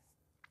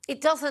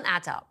 it doesn't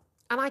add up.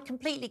 And I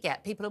completely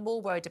get people are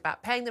more worried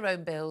about paying their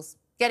own bills,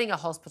 getting a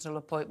hospital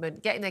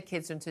appointment, getting their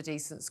kids into a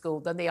decent school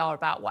than they are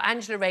about what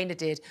Angela Rayner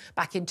did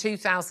back in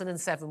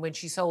 2007 when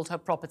she sold her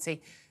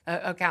property,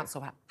 her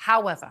council house.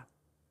 However,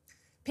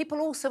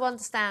 people also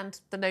understand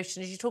the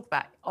notion, as you talk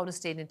about,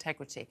 honesty and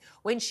integrity.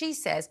 When she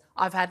says,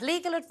 I've had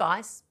legal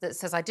advice that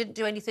says I didn't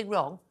do anything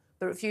wrong,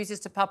 but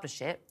refuses to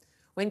publish it.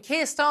 When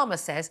Keir Starmer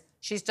says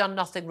she's done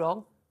nothing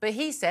wrong, but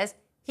he says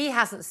he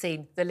hasn't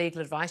seen the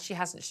legal advice, she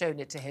hasn't shown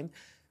it to him.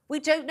 We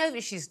don't know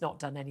that she's not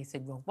done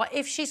anything wrong.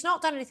 If she's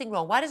not done anything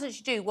wrong, why doesn't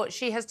she do what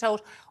she has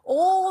told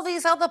all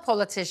these other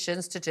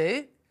politicians to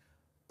do?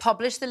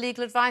 Publish the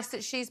legal advice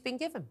that she's been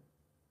given.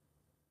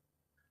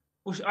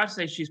 Well, I'd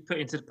say she's put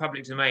into the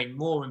public domain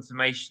more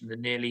information than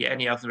nearly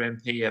any other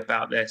MP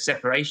about their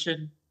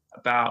separation,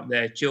 about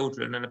their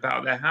children, and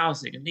about their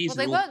housing. And these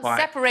they are all weren't quite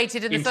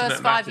separated in the first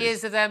 5 matters.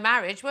 years of their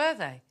marriage, were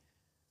they?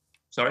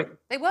 Sorry?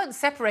 They weren't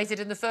separated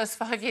in the first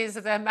 5 years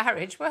of their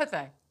marriage, were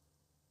they?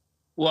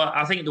 Well,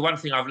 I think the one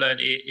thing I've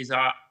learned is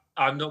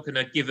I'm not going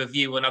to give a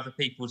view on other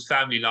people's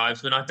family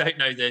lives when I don't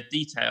know the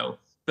detail.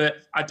 But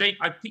I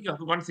pick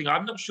up on one thing.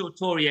 I'm not sure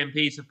Tory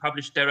MPs have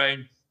published their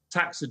own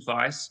tax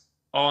advice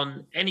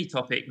on any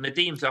topic.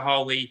 Nadhim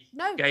Zahawi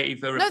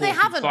gave a report. No, they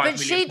haven't. But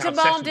she demanded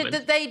settlement.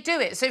 that they do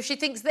it. So if she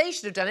thinks they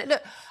should have done it,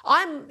 look,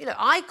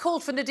 I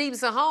called for Nadhim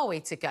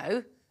Zahawi to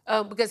go.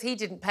 Because he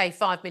didn't pay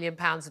 £5 million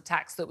of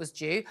tax that was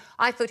due.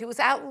 I thought it was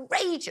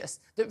outrageous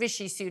that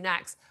Rishi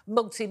Sunak's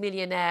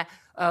multi-millionaire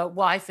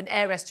wife and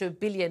heiress to a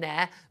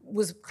billionaire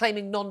was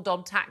claiming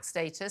non-dom tax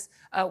status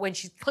when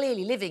she's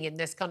clearly living in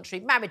this country,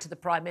 married to the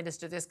Prime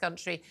Minister of this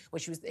country,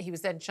 which he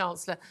was then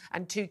Chancellor,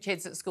 and 2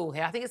 kids at school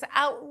here. I think it's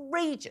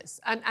outrageous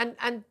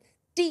and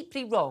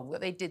deeply wrong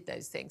that they did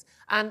those things.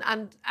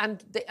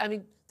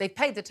 They've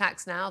paid the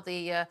tax now,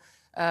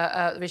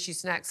 Rishi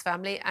Sunak's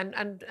family, and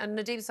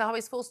Nadhim Zahawi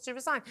is forced to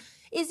resign.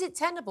 Is it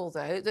tenable,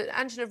 though, that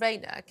Angela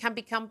Rayner can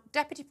become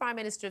Deputy Prime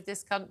Minister of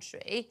this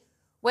country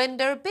when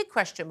there are big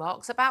question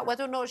marks about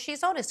whether or not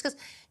she's honest? Because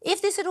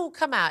if this had all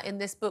come out in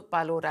this book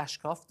by Lord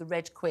Ashcroft, The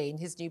Red Queen,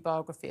 his new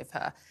biography of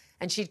her,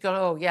 and she'd gone,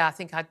 oh, yeah, I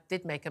think I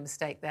did make a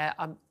mistake there,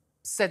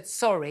 said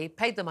sorry,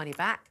 paid the money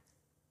back,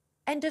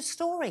 end of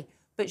story.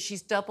 But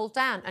she's doubled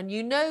down. And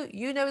you know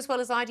as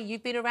well as I do,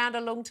 you've been around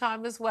a long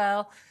time as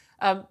well,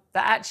 that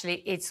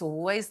actually it's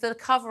always the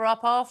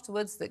cover-up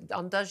afterwards that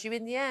undoes you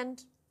in the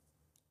end.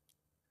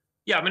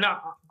 Yeah, I mean,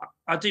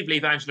 I do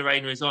believe Angela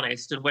Rayner is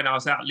honest. And when I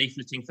was out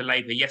leafleting for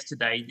Labour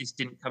yesterday, this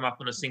didn't come up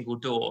on a single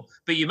door.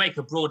 But you make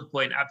a broader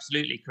point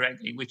absolutely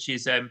correctly, which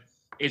is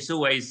it's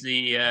always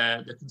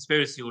the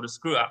conspiracy or the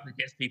screw-up that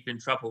gets people in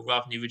trouble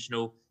rather than the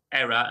original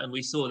error. And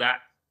we saw that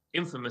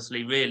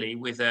infamously, really,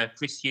 with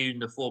Chris Huhne,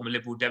 the former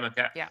Liberal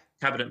Democrat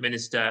cabinet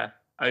minister,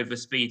 over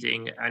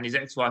speeding, and his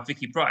ex-wife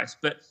Vicky Pryce.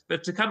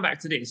 But to come back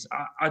to this,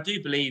 I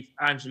do believe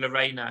Angela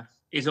Rayner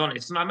is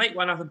honest. And I make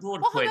one other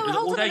broad point.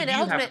 Hold on a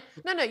minute.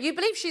 No, you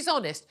believe she's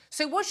honest.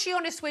 So was she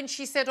honest when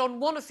she said on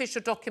one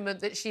official document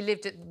that she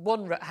lived at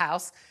one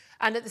house,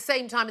 and at the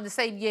same time in the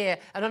same year,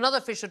 and another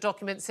official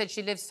document said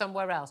she lived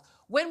somewhere else?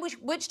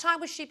 Which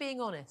time was she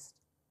being honest?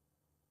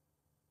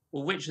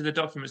 Well, which of the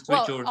documents to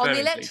which you're referring, on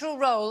the electoral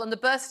roll and the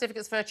birth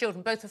certificates for her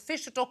children, both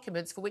official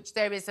documents for which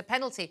there is a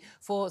penalty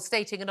for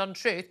stating an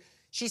untruth,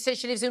 she says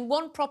she lives in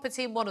one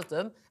property in one of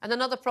them and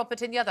another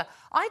property in the other.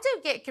 I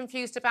don't get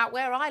confused about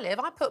where I live.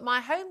 I put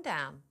my home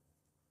down.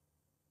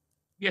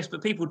 Yes,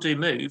 but people do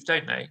move,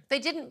 don't they?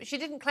 She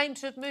didn't claim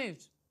to have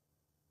moved.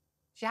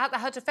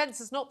 Her defence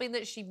has not been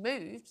that she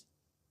moved.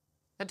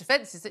 Her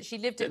defence is that she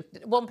lived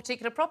at one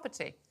particular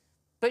property.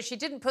 But she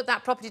didn't put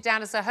that property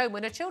down as her home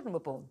when her children were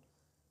born.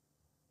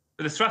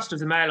 But the thrust of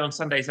the Mail on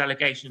Sunday's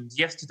allegations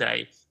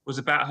yesterday was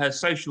about her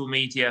social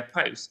media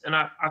posts. And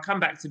I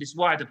come back to this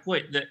wider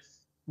point that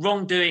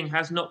wrongdoing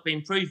has not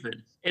been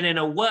proven. And in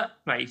a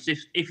workplace,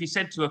 if you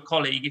said to a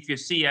colleague, if you're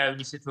CEO and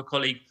you said to a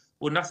colleague,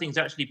 well, nothing's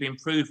actually been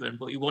proven,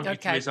 but you want you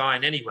to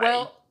resign anyway,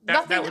 well,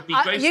 that would be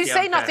grossly you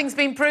say unfair. Nothing's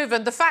been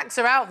proven. The facts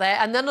are out there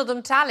and none of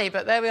them tally,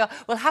 but there we are.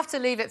 We'll have to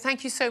leave it.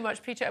 Thank you so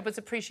much, Peter Edwards.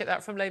 Appreciate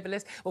that from Labour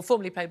List, or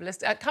formerly Labour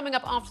List. Coming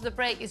up after the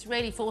break,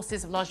 Israeli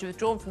forces have largely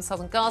withdrawn from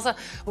southern Gaza.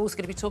 We're also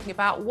going to be talking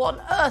about what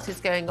on earth is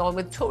going on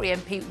with Tory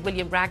MP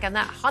William Bragg and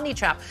that honey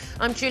trap.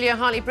 I'm Julia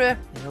Hartley-Brewer.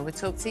 You're with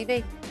Talk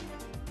TV.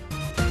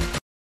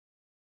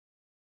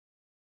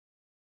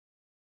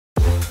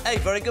 Hey,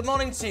 very good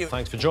morning to you.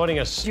 Thanks for joining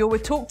us. You're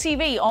with Talk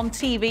TV,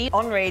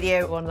 on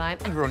radio, online.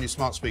 And we're on your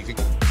smart speaker.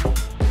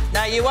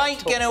 Now, you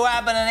ain't going to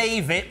have and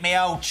eve it, me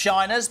old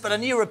Chinas, but a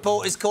new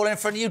report is calling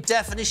for a new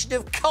definition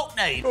of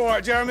cockney. All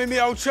right, Jeremy,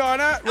 me old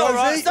China. All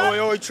right, Rosie,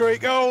 oi,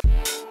 treacle.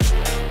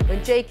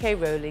 When J.K.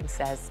 Rowling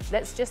says,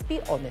 let's just be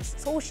honest,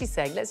 that's all she's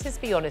saying, let's just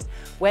be honest.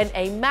 When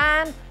a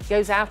man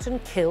goes out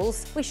and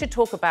kills, we should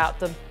talk about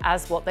them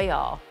as what they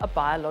are, a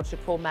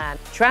biological man.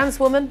 Trans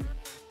woman,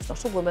 it's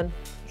not a woman.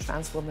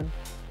 Trans woman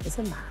is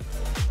a man.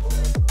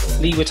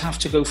 Lee would have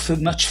to go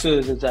much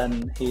further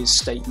than his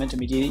statement. I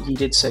mean, he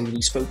did say that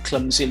he spoke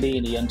clumsily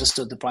and he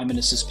understood the Prime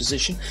Minister's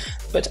position,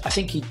 but I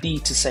think he'd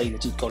need to say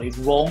that he'd got it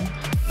wrong.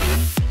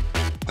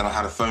 Then I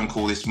had a phone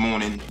call this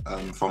morning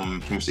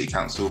from Plymouth City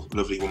Council, a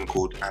lovely woman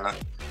called Anna.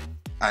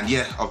 And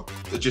yeah,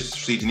 I've just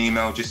received an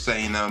email just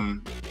saying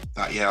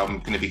that, yeah, I'm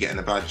going to be getting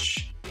a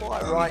badge.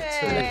 Quite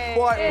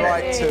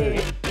right too.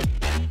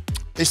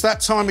 It's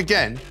that time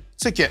again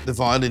to get the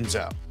violins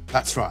out.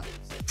 That's right.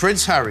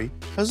 Prince Harry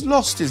has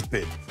lost his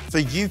bid for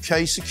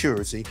UK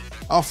security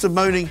after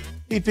moaning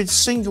he'd been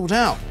singled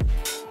out.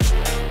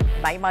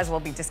 Might as well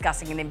be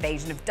discussing an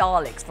invasion of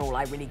Daleks for all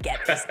I really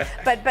get this.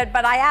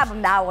 but I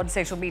am now on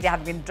social media,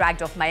 having been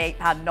dragged off my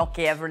 £8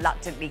 Nokia,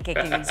 reluctantly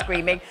kicking and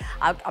screaming.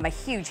 I'm a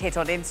huge hit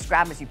on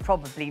Instagram, as you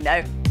probably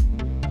know.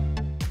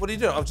 What are you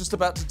doing? I was just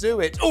about to do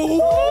it.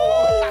 Ooh!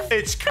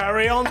 It's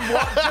carry on.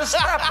 What just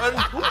happened?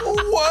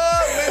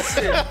 Whoa,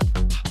 listen.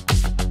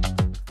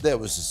 There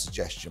was a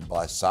suggestion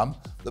by some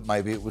that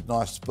maybe it would be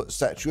nice to put a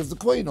statue of the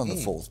Queen on the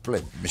fourth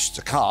plinth.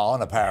 Mr.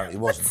 Khan apparently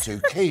wasn't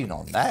too keen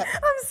on that.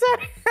 I'm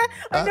sorry.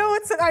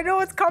 I know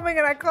it's coming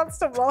and I can't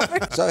stop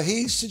laughing. So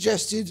he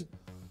suggested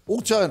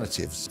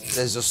alternatives.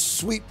 There's a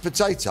sweet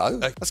potato.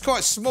 That's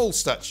quite a small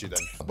statue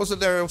then. Wasn't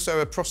there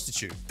also a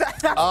prostitute?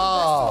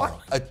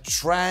 A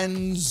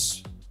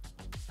trans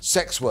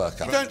sex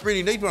worker. You don't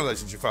really need one of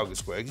those in Trafalgar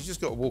Square. You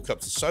just got to walk up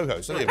to Soho.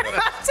 It's only about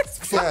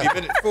Just 40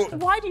 minutes.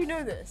 Why do you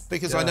know this?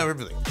 Because I know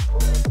everything.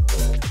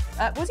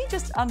 Was he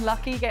just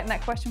unlucky getting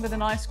that question with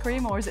an ice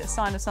cream, or is it a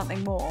sign of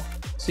something more?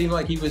 Seemed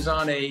like he was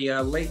on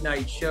a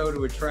late-night show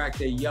to attract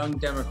a young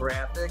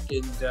demographic,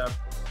 and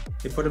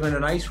they put him in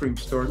an ice cream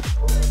store. I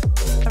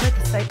read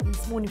the statement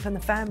this morning from the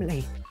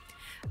family,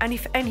 and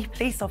if any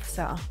police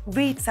officer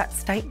reads that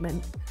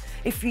statement,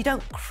 if you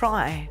don't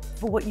cry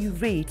for what you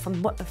read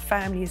from what the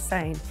family is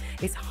saying,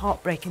 it's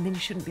heartbreaking, then you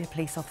shouldn't be a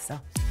police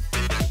officer.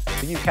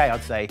 The UK,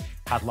 I'd say,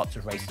 has lots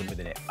of racism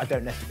within it. I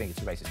don't necessarily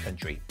think it's a racist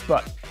country,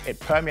 but it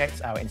permeates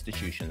our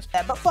institutions.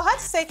 Yeah, but for her to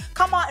say,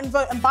 come out and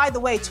vote, and by the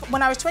way,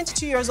 when I was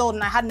 22 years old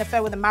and I had an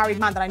affair with a married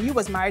man that I knew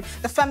was married,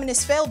 the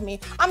feminists failed me.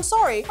 I'm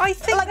sorry. I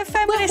think the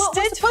feminists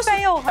did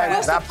fail her.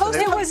 We're supposed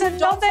to it was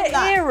another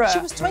era. She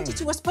was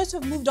 22. We're supposed to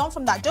have moved on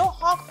from that. Don't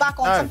hark back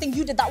on something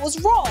you did that was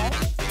wrong.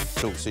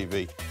 Talk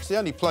TV. It's the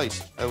only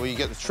place where you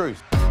get the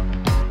truth.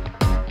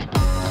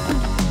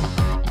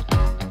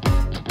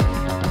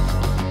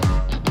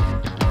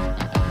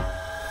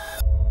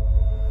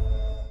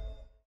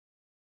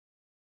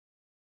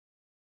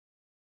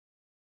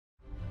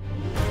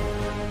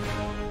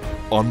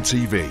 On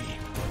TV,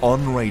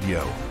 on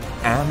radio,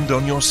 and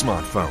on your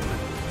smartphone.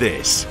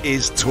 This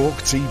is Talk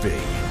TV.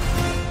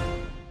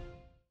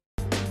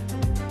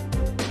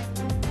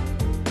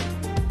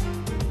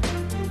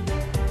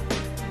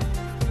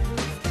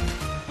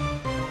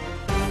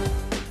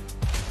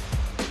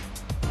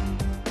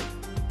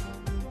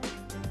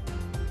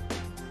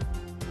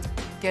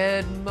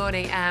 Good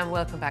morning and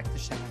welcome back to the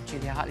show. I'm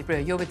Julia Hartley-Brewer.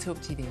 You're with Talk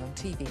TV,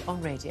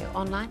 on radio,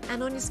 online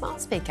and on your smart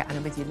speaker. And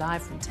I'm with you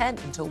live from 10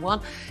 until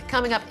 1.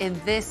 Coming up in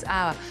this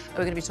hour,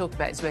 we're going to be talking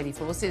about Israeli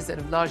forces that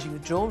have largely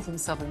withdrawn from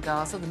southern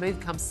Gaza. The move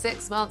comes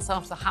 6 months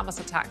after the Hamas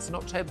attacks on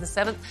October the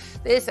 7th.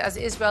 This as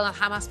Israel and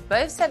Hamas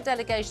both sent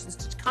delegations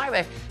to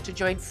Cairo to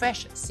join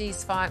fresh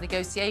ceasefire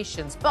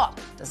negotiations. But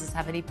does this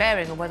have any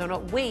bearing on whether or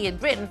not we in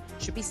Britain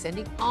should be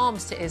sending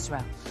arms to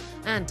Israel?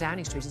 And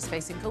Downing Street is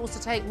facing calls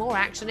to take more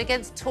action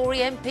against Tory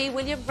MP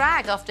William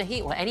Bragg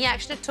or any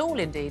action at all,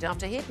 indeed,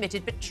 after he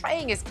admitted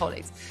betraying his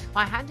colleagues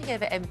by handing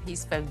over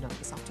MP's phone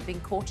numbers after being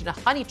caught in a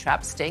honey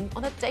trap sting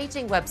on a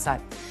dating website.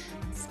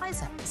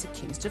 Pfizer is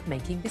accused of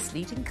making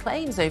misleading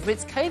claims over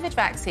its COVID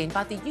vaccine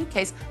by the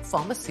UK's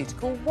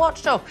pharmaceutical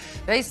watchdog.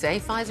 They say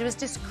Pfizer has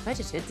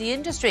discredited the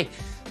industry.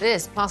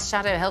 This, plus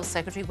Shadow Health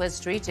Secretary Wes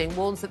Streeting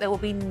warns that there will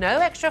be no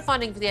extra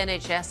funding for the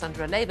NHS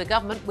under a Labour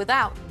government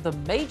without the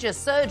major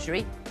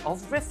surgery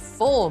of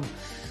reform.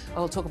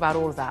 We'll talk about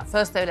all of that.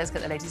 First, though, let's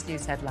get the latest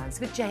news headlines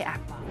with Jay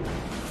Akbar.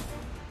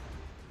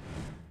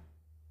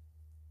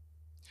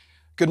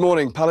 Good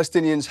morning.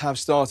 Palestinians have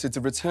started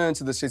to return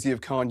to the city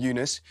of Khan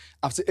Yunis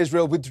after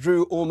Israel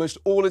withdrew almost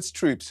all its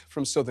troops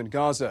from southern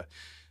Gaza.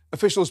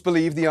 Officials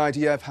believe the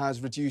IDF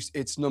has reduced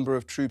its number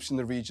of troops in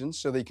the region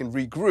so they can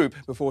regroup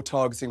before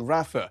targeting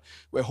Rafah,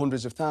 where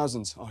hundreds of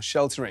thousands are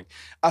sheltering.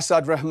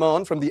 Asad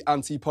Rahman from the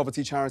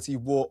anti-poverty charity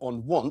War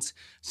on Want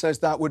says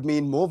that would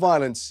mean more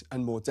violence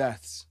and more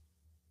deaths.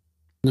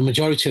 The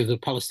majority of the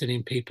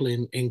Palestinian people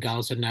in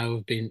Gaza now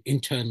have been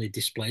internally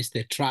displaced.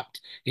 They're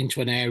trapped into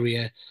an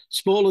area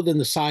smaller than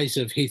the size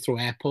of Heathrow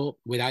Airport,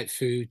 without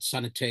food,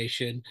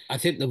 sanitation. I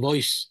think the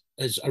voice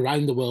is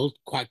around the world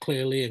quite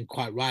clearly and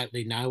quite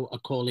rightly now are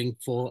calling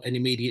for an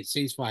immediate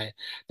ceasefire,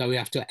 that we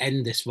have to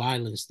end this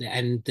violence, to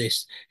end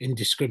this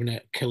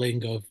indiscriminate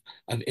killing of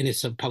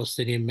innocent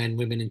Palestinian men,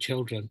 women and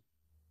children.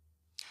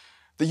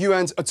 The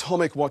UN's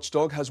atomic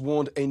watchdog has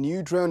warned a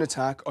new drone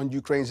attack on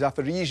Ukraine's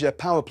Zaporizhzhia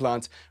power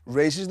plant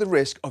raises the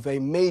risk of a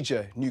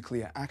major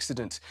nuclear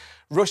accident.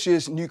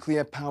 Russia's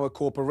Nuclear Power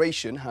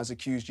Corporation has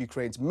accused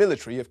Ukraine's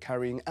military of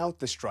carrying out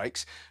the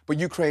strikes, but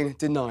Ukraine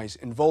denies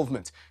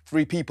involvement.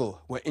 3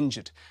 people were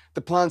injured. The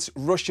plant's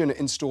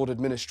Russian-installed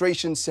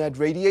administration said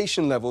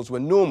radiation levels were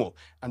normal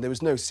and there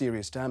was no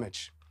serious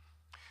damage.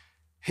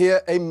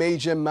 Here, a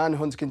major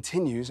manhunt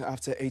continues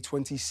after a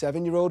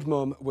 27-year-old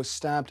mum was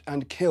stabbed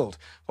and killed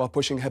while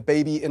pushing her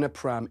baby in a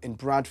pram in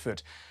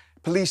Bradford.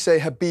 Police say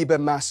Habiba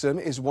Massam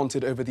is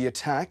wanted over the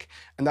attack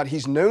and that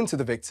he's known to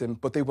the victim,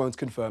 but they won't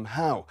confirm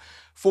how.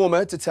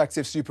 Former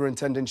Detective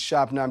Superintendent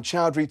Shabnam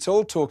Chowdhury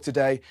told Talk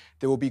Today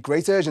there will be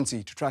great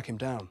urgency to track him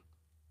down.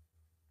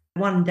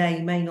 One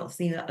day may not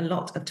seem a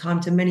lot of time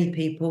to many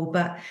people,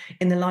 but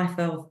in the life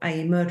of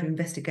a murder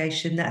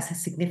investigation, that's a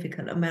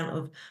significant amount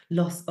of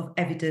loss of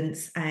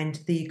evidence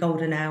and the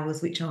golden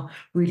hours, which are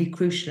really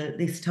crucial at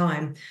this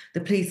time.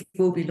 The police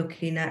will be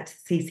looking at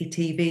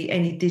CCTV,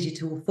 any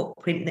digital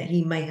footprint that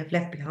he may have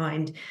left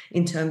behind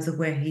in terms of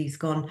where he's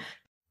gone.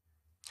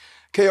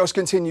 Chaos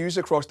continues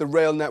across the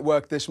rail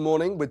network this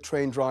morning, with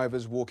train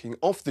drivers walking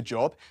off the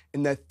job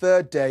in their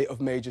third day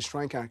of major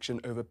strike action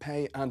over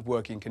pay and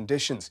working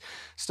conditions.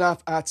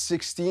 Staff at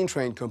 16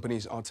 train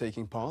companies are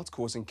taking part,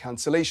 causing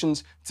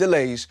cancellations,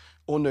 delays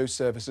or no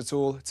service at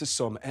all to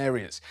some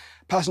areas.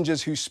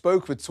 Passengers who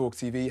spoke with Talk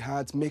TV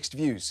had mixed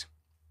views.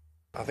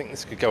 I think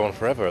this could go on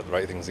forever at the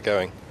rate things are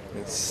going.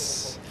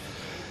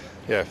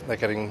 Yeah, they're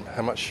getting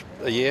how much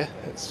a year?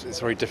 It's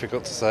very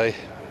difficult to say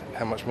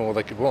how much more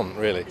they could want,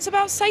 really. It's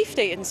about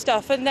safety and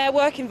stuff and their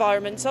work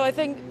environment, so I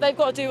think they've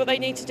got to do what they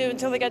need to do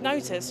until they get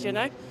noticed, you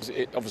know?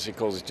 It obviously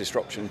causes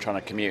disruption trying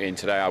to commute in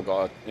today. I've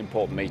got an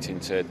important meeting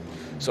to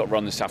sort of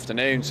run this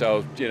afternoon,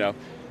 so, you know,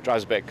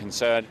 drives a bit of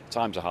concern.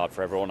 Times are hard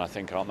for everyone, I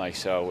think, aren't they?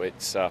 So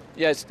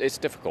it's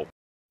difficult.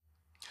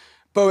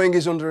 Boeing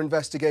is under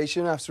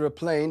investigation after a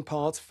plane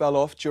part fell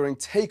off during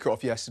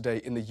takeoff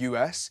yesterday in the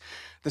US.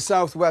 The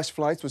Southwest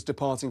flight was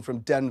departing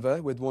from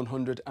Denver with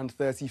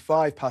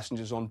 135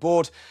 passengers on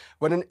board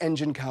when an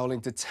engine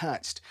cowling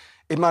detached.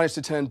 It managed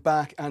to turn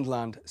back and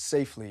land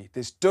safely.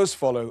 This does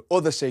follow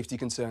other safety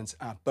concerns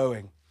at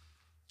Boeing.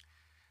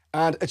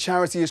 And a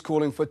charity is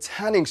calling for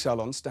tanning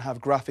salons to have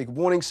graphic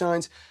warning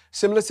signs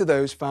similar to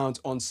those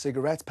found on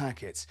cigarette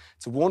packets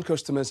to warn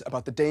customers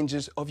about the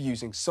dangers of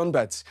using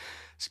sunbeds.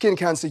 Skin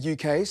Cancer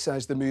UK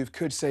says the move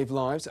could save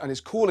lives and is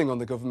calling on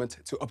the government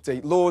to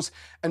update laws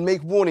and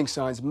make warning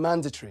signs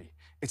mandatory.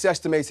 It's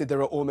estimated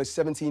there are almost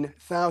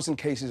 17,000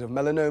 cases of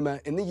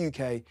melanoma in the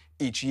UK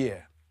each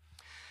year.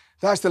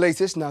 That's the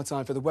latest. Now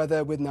time for the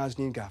weather with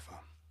Nazneen Gaffer.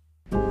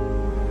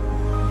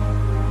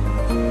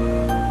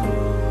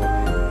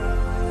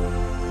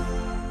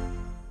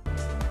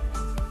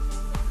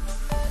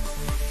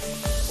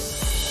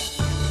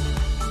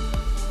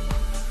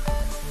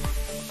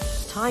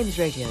 Times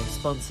Radio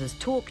sponsors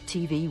Talk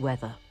TV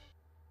weather.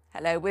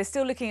 Hello, we're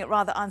still looking at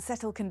rather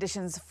unsettled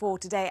conditions for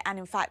today and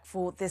in fact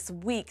for this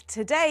week.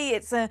 Today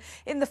it's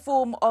in the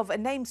form of a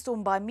named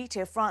storm by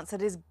Meteo France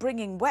that is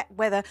bringing wet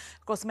weather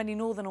across many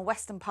northern and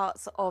western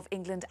parts of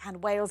England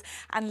and Wales.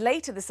 And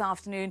later this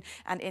afternoon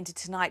and into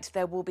tonight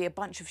there will be a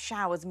bunch of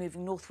showers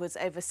moving northwards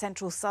over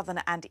central, southern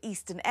and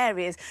eastern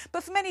areas.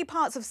 But for many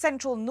parts of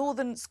central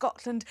northern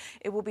Scotland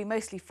it will be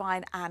mostly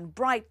fine and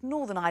bright.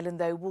 Northern Ireland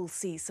though will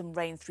see some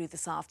rain through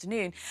this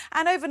afternoon.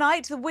 And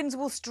overnight the winds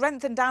will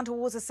strengthen down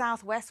towards the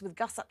southwest with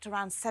gusts up to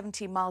around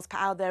 70 miles per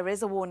hour. There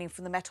is a warning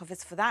from the Met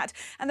Office for that.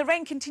 And the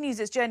rain continues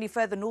its journey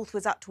further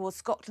northwards up towards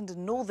Scotland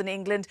and northern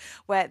England,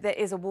 where there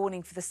is a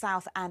warning for the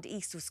south and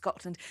east of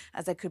Scotland,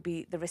 as there could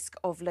be the risk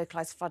of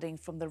localised flooding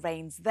from the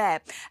rains there.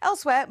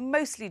 Elsewhere,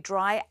 mostly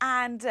dry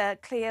and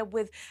clear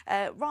with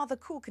rather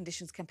cool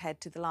conditions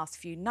compared to the last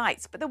few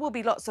nights. But there will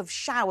be lots of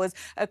showers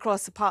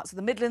across the parts of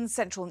the Midlands,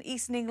 central and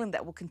eastern England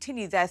that will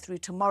continue there through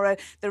tomorrow.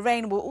 The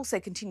rain will also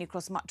continue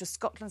across much of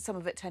Scotland, some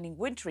of it turning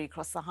wintry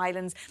across the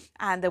Highlands,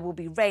 and there will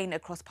be rain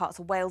across parts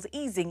of Wales,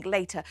 easing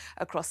later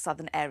across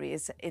southern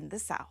areas in the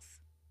south.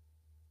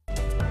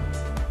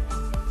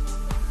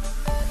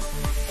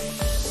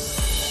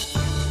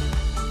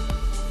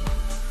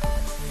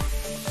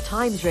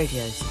 Times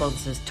Radio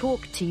sponsors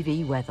Talk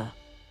TV weather.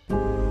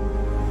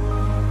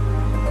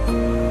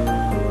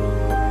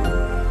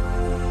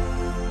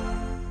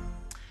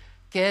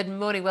 Good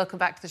morning, welcome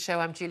back to the show.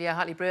 I'm Julia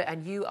Hartley-Brewer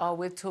and you are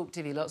with Talk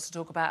TV. Lots to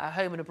talk about at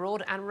home and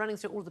abroad, and running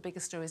through all the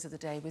biggest stories of the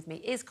day with me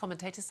is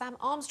commentator Sam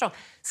Armstrong.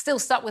 Still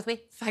stuck with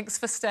me, thanks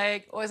for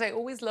staying.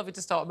 Always lovely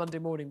to start Monday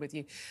morning with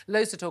you.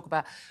 Loads to talk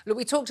about. Look,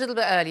 we talked a little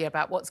bit earlier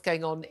about what's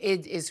going on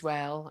in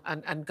Israel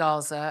and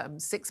Gaza,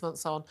 6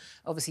 months on,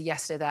 obviously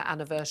yesterday, their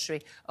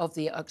anniversary of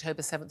the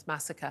October 7th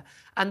massacre.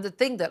 And the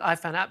thing that I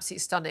found absolutely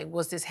stunning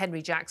was this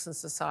Henry Jackson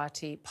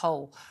Society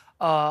poll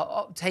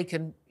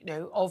taken,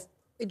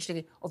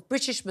 interestingly, of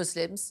British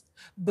Muslims,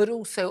 but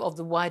also of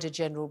the wider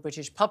general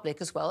British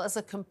public, as well as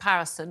a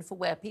comparison for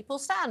where people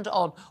stand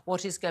on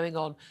what is going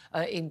on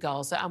in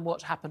Gaza and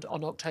what happened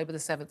on October the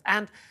 7th.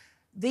 And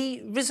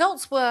the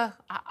results were,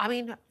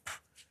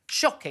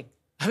 shocking.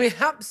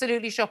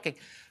 Absolutely shocking.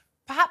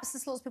 Perhaps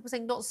there's lots of people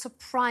saying not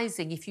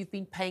surprising if you've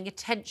been paying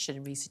attention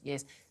in recent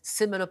years.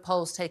 Similar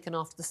polls taken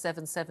after the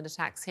 7/7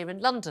 attacks here in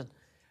London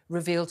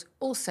revealed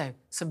also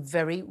some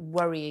very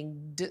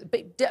worrying,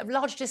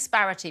 large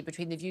disparity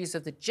between the views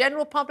of the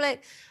general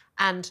public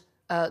and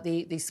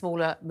the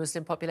smaller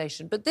Muslim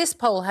population. But this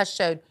poll has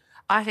shown,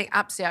 I think,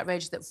 absolutely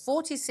outrageous, that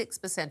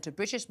 46% of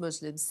British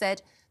Muslims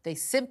said they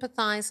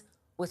sympathise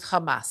with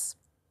Hamas.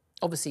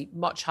 Obviously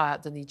much higher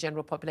than the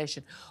general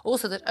population.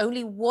 Also that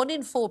only 1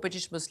 in 4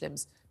 British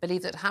Muslims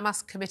believe that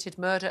Hamas committed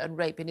murder and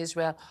rape in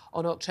Israel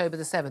on October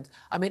the 7th.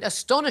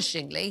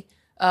 Astonishingly,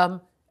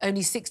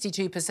 only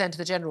 62% of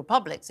the general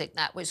public think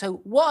that.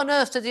 So what on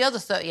earth do the other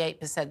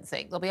 38%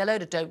 think? There'll be a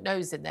load of don't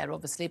knows in there,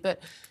 obviously.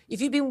 But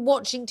if you've been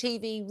watching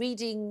TV,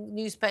 reading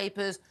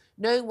newspapers,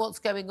 knowing what's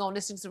going on,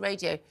 listening to the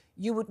radio,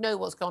 you would know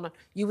what's going on.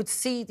 You would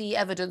see the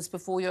evidence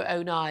before your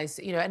own eyes.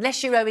 You know,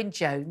 unless you're Owen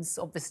Jones,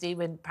 obviously,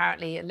 when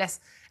apparently, unless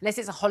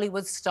it's a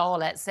Hollywood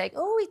starlet saying,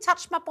 oh, he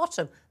touched my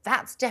bottom,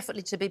 that's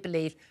definitely to be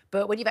believed.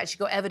 But when you've actually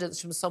got evidence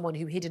from someone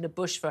who hid in a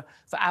bush for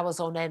hours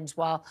on end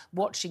while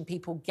watching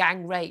people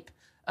gang rape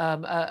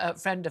a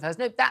friend of hers,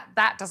 no,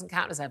 that doesn't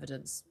count as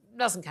evidence.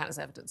 Doesn't count as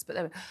evidence.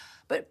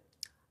 But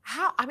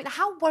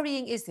how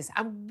worrying is this?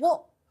 And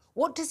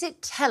what does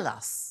it tell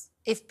us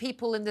if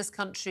people in this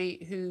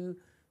country who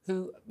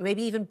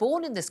maybe even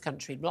born in this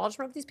country, large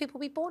number of these people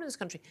will be born in this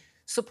country,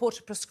 support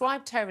a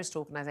prescribed terrorist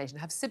organisation,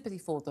 have sympathy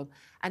for them,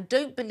 and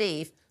don't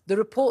believe the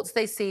reports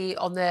they see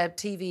on their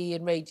TV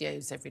and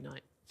radios every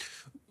night?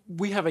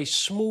 We have a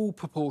small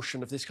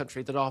proportion of this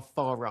country that are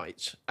far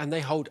right, and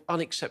they hold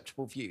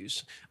unacceptable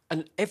views.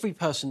 And every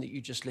person that you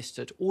just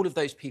listed, all of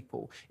those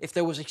people, if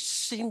there was a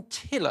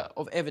scintilla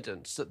of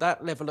evidence that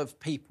that level of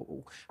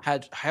people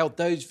had held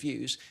those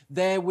views,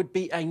 there would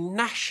be a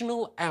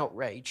national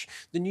outrage.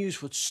 The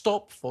news would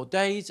stop for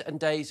days and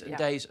days and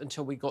days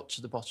until we got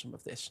to the bottom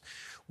of this.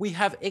 We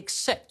have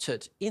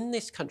accepted in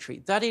this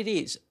country that it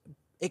is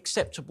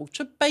acceptable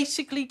to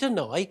basically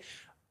deny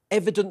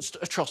evidenced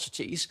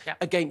atrocities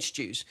against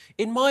Jews.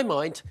 In my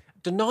mind,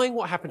 denying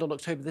what happened on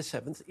October the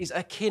 7th is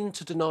akin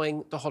to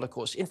denying the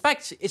Holocaust. In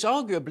fact, it's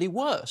arguably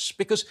worse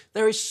because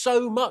there is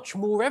so much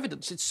more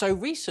evidence. It's so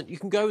recent. You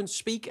can go and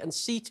speak and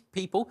see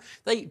people.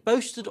 They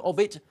boasted of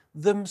it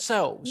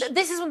themselves.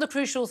 This is one of the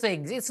crucial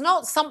things. It's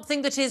not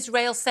something that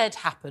Israel said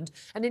happened.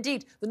 And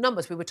indeed, the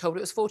numbers, we were told it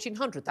was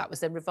 1,400. That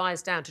was then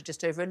revised down to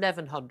just over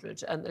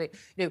 1,100. And,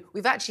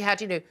 we've actually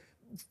had,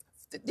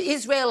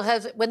 Israel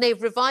has, when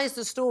they've revised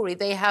the story,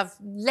 they have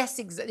less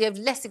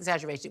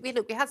exaggerated.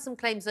 We had some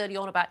claims early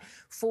on about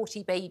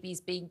 40 babies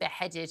being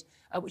beheaded,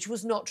 which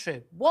was not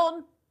true.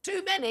 One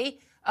too many.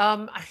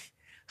 I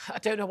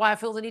don't know why I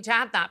feel the need to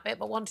add that bit,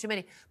 but one too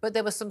many. But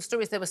there were some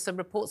stories, there were some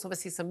reports,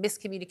 obviously some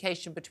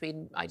miscommunication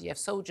between IDF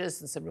soldiers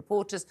and some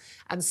reporters,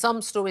 and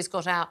some stories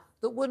got out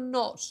that were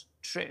not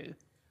true.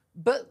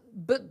 But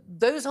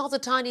those are the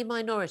tiny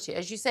minority.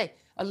 As you say,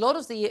 a lot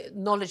of the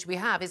knowledge we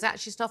have is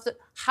actually stuff that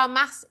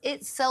Hamas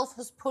itself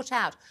has put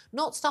out.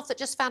 Not stuff that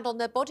just found on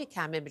their body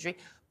cam imagery,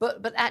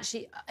 but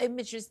actually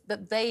images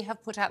that they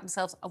have put out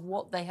themselves of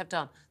what they have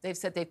done. They've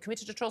said they've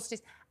committed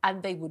atrocities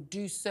and they would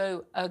do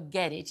so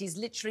again. It is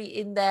literally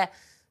in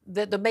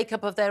the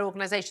makeup of their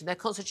organisation, their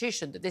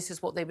constitution, that this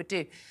is what they would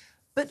do.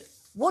 But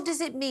what does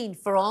it mean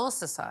for our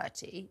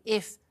society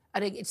if...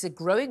 And it's a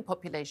growing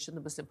population,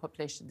 the Muslim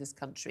population in this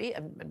country,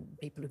 and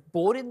people who are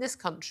born in this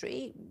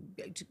country,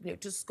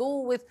 to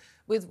school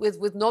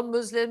with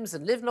non-Muslims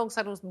and live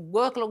alongside Muslims,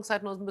 work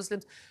alongside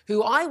non-Muslims,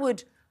 who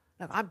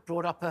I'm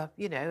brought up a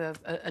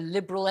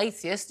liberal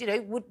atheist,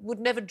 would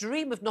never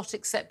dream of not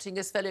accepting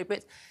as fellow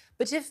Brits.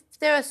 But if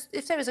there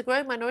is a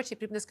growing minority of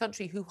people in this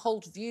country who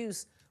hold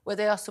views where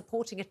they are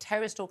supporting a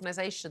terrorist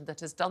organisation that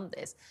has done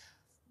this,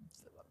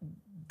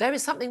 there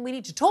is something we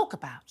need to talk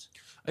about.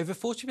 Over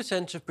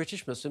 40% of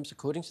British Muslims,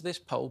 according to this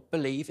poll,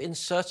 believe in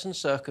certain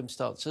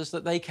circumstances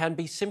that they can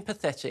be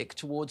sympathetic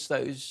towards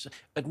those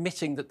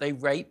admitting that they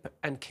rape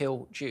and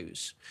kill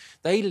Jews.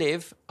 They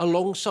live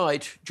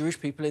alongside Jewish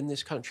people in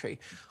this country.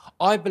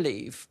 I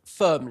believe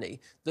firmly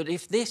that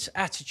if this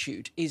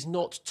attitude is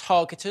not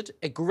targeted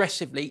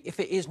aggressively, if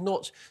it is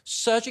not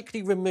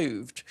surgically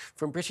removed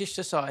from British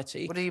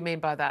society... What do you mean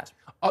by that?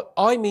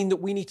 I mean that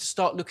we need to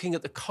start looking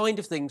at the kind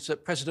of things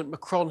that President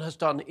Macron has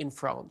done in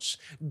France.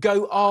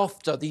 Go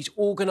after these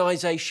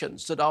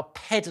organisations that are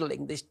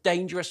peddling this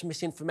dangerous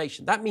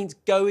misinformation. That means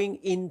going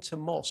into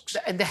mosques.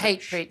 And the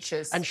hate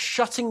preachers. And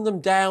shutting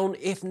them down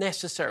if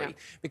necessary.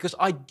 Because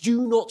I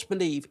do not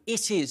believe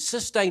it is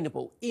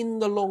sustainable in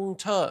the long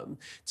term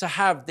to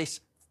have this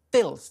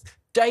filth,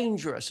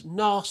 dangerous,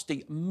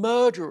 nasty,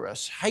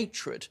 murderous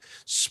hatred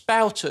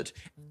spouted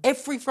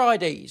every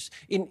Fridays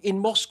in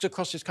mosques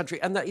across this country,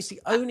 and that is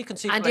the only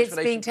conceivable explanation. And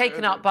it's being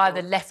taken up by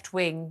the left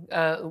wing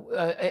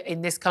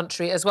in this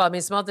country as well. I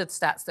mean, some other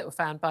stats that were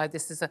found by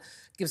this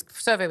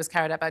survey was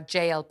carried out by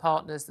JL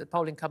Partners. The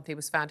polling company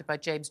was founded by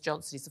James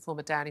Johnson. He's the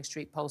former Downing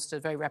Street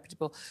pollster, very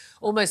reputable.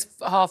 Almost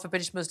half of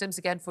British Muslims,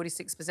 again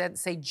 46%,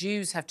 say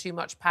Jews have too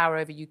much power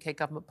over UK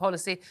government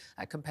policy.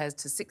 That compares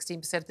to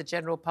 16% of the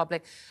general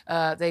public.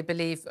 They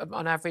believe,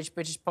 on average,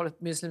 British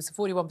Muslims,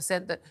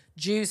 41%, that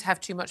Jews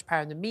have too much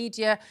power in the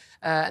media,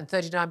 and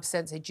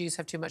 39% say Jews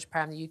have too much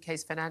power in the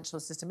UK's financial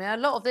system. And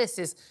a lot of this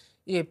is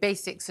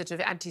basic sort of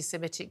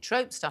anti-Semitic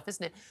trope stuff,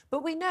 isn't it?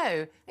 But we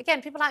know,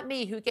 again, people like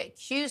me who get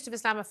accused of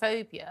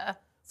Islamophobia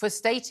for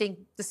stating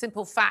the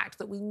simple fact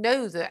that we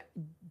know that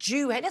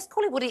let's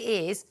call it what it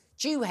is,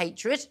 Jew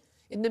hatred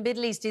in the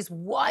Middle East is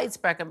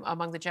widespread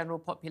among the general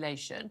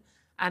population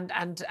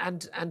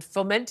and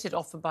fomented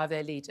often by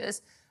their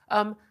leaders.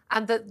 And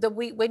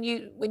when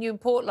you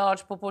import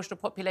large proportional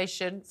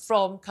population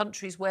from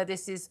countries where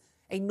this is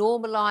a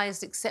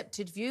normalised,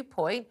 accepted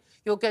viewpoint,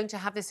 you're going to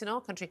have this in our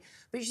country.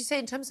 But as you say,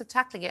 in terms of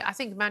tackling it, I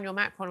think Emmanuel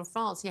Macron in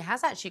France, he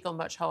has actually gone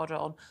much harder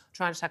on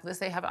trying to tackle this.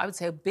 They have, I would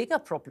say, a bigger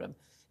problem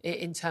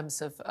in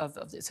terms of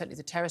certainly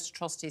the terrorist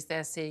atrocities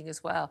they're seeing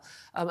as well.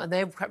 And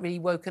they've really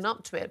woken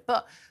up to it.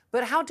 But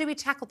how do we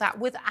tackle that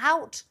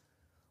without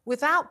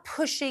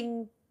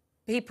pushing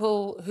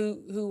people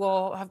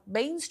who have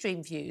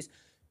mainstream views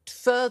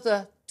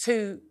further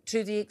to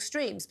the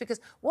extremes? Because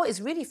what is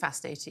really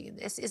fascinating in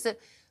this is that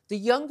the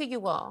younger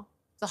you are,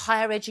 the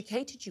higher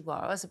educated you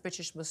are as a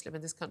British Muslim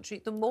in this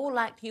country, the more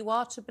likely you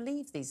are to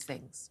believe these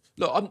things.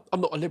 Look, I'm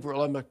not a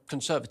liberal, I'm a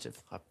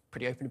conservative. I'm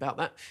pretty open about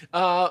that.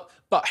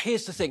 But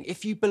here's the thing.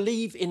 If you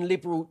believe in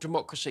liberal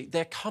democracy,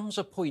 there comes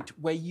a point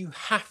where you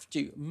have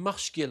to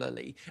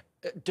muscularly,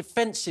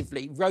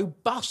 defensively,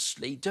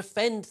 robustly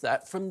defend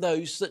that from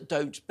those that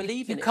don't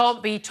believe in it. You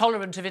can't be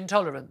tolerant of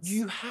intolerance.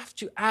 You have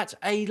to, at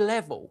a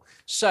level,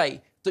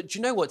 say that, do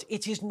you know what,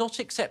 it is not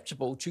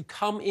acceptable to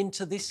come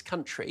into this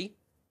country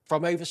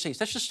from overseas.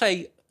 Let's just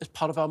say as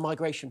part of our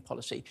migration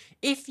policy.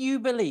 If you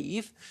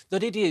believe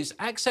that it is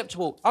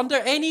acceptable under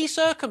any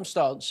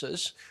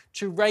circumstances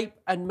to rape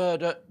and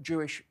murder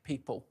Jewish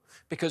people,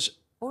 because...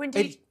 Or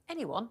indeed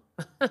anyone.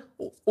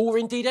 or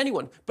indeed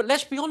anyone. But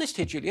let's be honest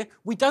here, Julia,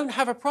 we don't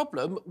have a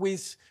problem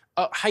with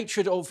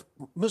hatred of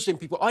Muslim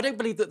people. I don't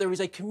believe that there is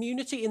a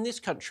community in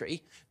this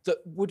country that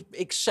would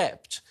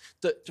accept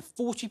that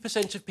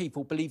 40% of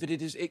people believe that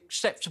it is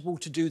acceptable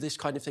to do this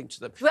kind of thing to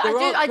them. Well,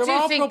 I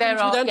do think there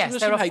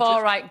are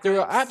far-right groups. There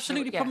are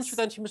absolutely problems with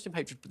anti-Muslim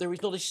hatred, but there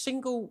is not a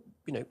single,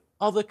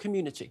 other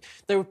community.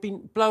 There have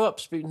been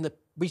blow-ups in the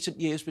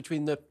recent years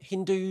between the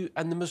Hindu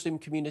and the Muslim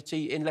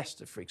community in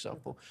Leicester, for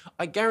example.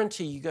 I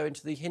guarantee you go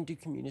into the Hindu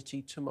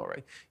community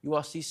tomorrow, you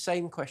ask these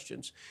same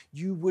questions,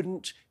 you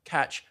wouldn't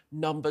catch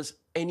numbers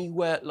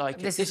anywhere like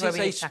it. This is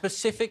a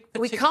specific,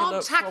 particular We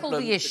can't tackle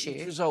problem the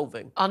issue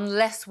resolving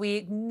unless we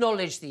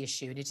acknowledge the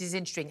issue. And it is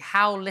interesting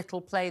how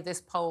little play this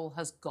poll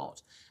has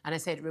got. And I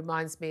said it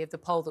reminds me of the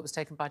poll that was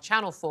taken by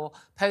Channel 4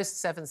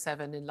 post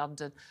 7/7 in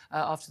London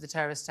after the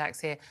terrorist attacks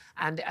here.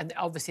 And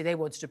obviously they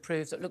wanted to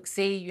prove that, look,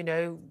 see,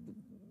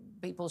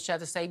 people share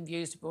the same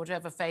views,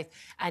 whatever faith,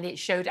 and it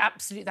showed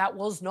absolutely that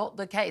was not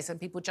the case, and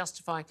people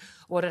justifying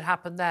what had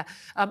happened there.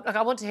 Look,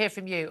 I want to hear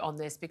from you on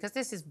this, because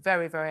this is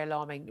very, very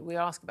alarming. We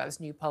asked about this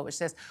new poll, which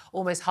says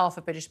almost half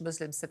of British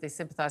Muslims said they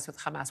sympathise with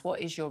Hamas.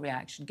 What is your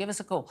reaction? Give us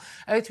a call.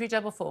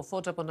 0344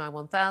 499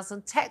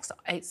 1000, text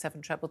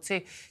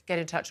 87222, get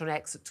in touch on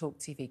X at Talk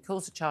TV.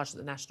 Calls are charged at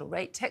the national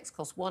rate. Text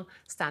costs £1,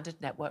 standard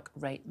network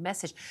rate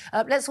message.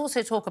 Let's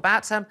also talk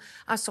about,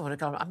 I still want to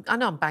go on, I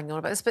know I'm banging on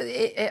about this, but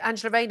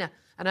Angela Rayner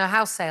and her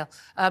house sale.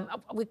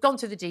 We've gone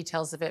through the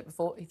details of it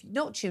before. If you've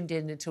not tuned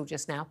in until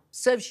just now,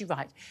 serves you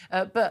right.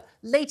 But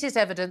latest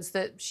evidence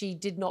that she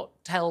did not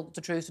tell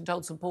the truth and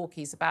told some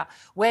porkies about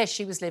where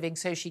she was living,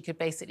 so she could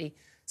basically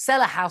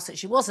sell a house that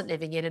she wasn't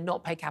living in and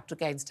not pay capital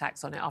gains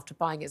tax on it after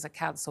buying it as a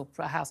council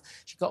for a house.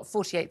 She got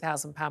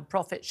 £48,000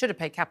 profit, should have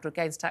paid capital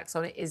gains tax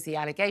on it, is the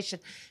allegation.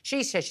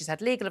 She says she's had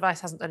legal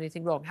advice, hasn't done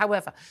anything wrong.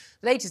 However,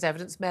 latest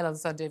evidence, Mail on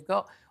Sunday have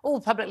got, all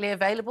publicly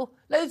available,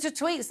 loads of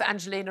tweets that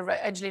Angela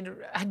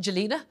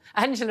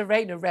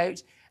Rayner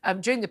wrote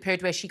during the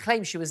period where she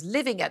claimed she was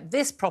living at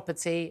this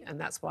property, and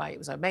that's why it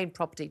was her main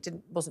property,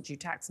 wasn't due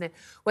tax in it,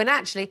 when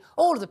actually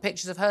all of the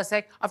pictures of her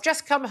saying, I've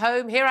just come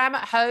home, here I am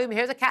at home,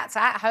 here are the cats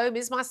at home,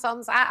 here's my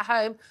son's at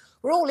home,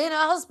 were all in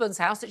her husband's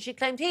house that she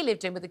claimed he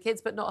lived in with the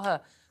kids, but not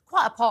her.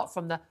 Quite apart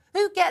from the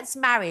who gets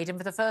married and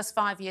for the first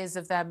 5 years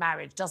of their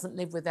marriage doesn't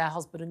live with their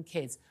husband and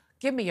kids.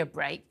 Give me a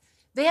break.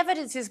 The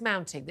evidence is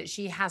mounting that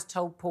she has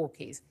told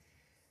porkies.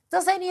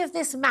 Does any of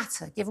this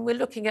matter, given we're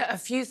looking at a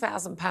few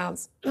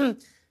 £1,000s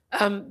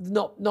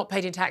not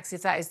paid in tax,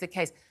 if that is the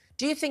case?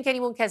 Do you think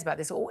anyone cares about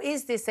this? Or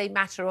is this a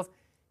matter of,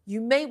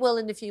 you may well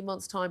in a few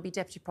months' time be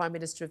Deputy Prime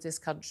Minister of this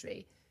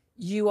country.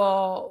 You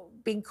are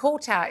being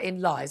caught out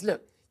in lies.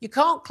 Look, you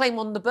can't claim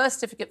on the birth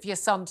certificate for your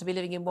son to be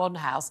living in one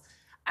house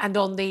and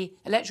on the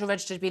electoral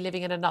register to be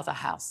living in another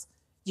house.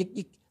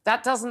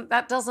 That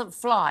doesn't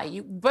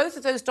fly. Both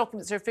of those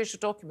documents are official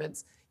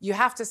documents. You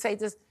have to say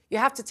this. You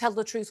have to tell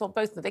the truth on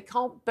both of them. They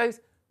can't both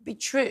be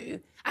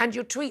true, and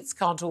your tweets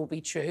can't all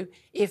be true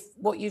if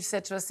what you've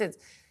said to us since.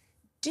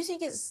 Do you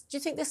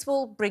think this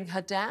will bring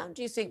her down?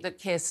 Do you think that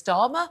Keir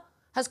Starmer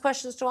has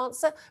questions to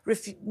answer,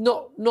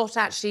 not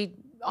actually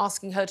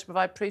asking her to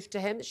provide proof to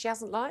him that she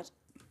hasn't lied?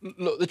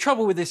 Look, the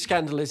trouble with this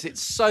scandal is it's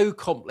so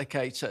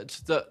complicated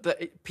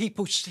that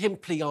people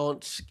simply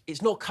aren't...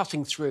 It's not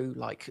cutting through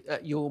like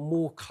your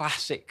more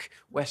classic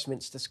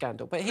Westminster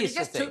scandal. But here's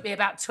the thing. It just took me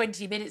about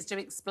 20 minutes to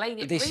explain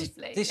it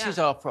briefly. This is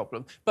our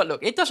problem. But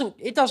look, it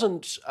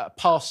doesn't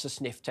pass the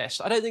sniff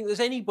test. I don't think there's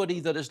anybody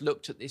that has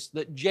looked at this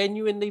that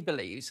genuinely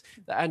believes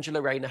that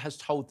Angela Rayner has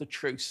told the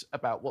truth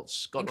about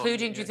what's gone on.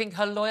 Including, do you think,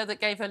 her lawyer that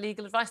gave her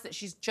legal advice that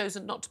she's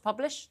chosen not to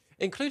publish?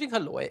 Including her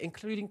lawyer,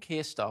 including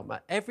Keir Starmer.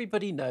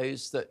 Everybody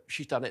knows that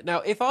she's done it. Now,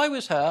 if I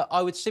was her,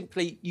 I would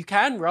simply... You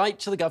can write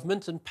to the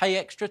government and pay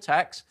extra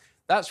tax.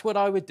 That's what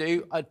I would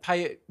do. I'd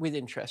pay it with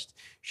interest.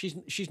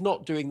 She's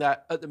not doing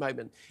that at the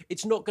moment.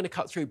 It's not going to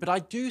cut through, but I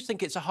do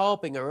think it's a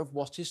harbinger of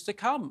what is to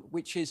come,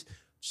 which is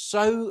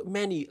so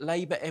many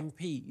Labour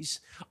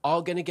MPs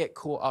are going to get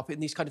caught up in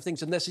these kind of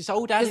things. And there's this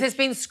old adage... Because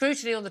there's been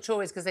scrutiny on the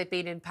Tories because they've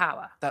been in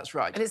power. That's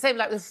right. And it's same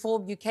like the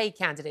Reform UK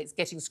candidates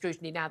getting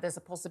scrutiny now. There's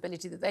a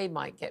possibility that they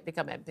might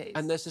become MPs.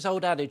 And there's this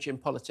old adage in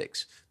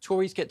politics.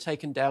 Tories get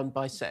taken down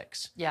by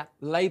sex. Yeah.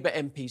 Labour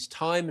MPs,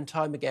 time and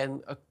time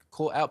again, are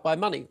caught out by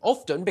money,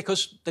 often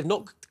because they're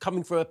not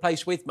coming from a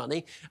place with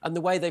money, and the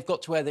way they've got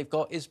to where they've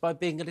got is by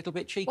being a little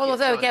bit cheeky. Well,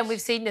 although, again,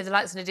 we've seen the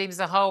likes of Nadhim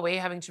Zahawi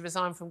having to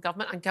resign from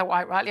government, and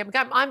quite rightly.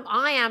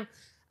 I am,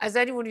 as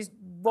anyone who's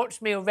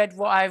watched me or read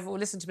or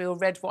listened to me or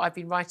read what I've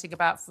been writing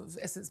about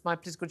since my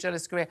political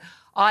journalist career,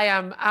 I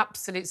am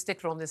absolute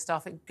stickler on this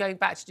stuff. And going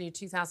back to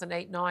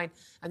 2008-9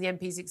 and the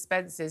MP's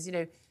expenses,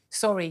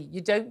 sorry, you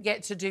don't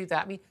get to do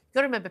that. I mean, you've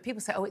got to remember, people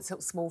say, oh, it's a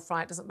small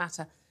fry, it doesn't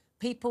matter.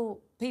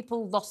 People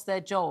lost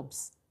their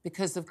jobs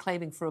because of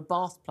claiming for a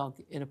bath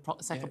plug in a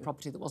second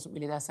property that wasn't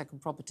really their second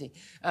property,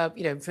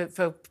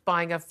 for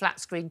buying a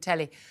flat-screen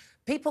telly.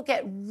 People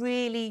get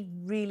really,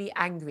 really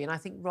angry, and I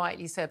think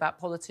rightly so, about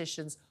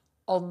politicians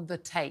on the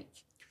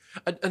take.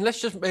 And let's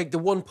just make the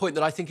one point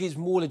that I think is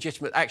more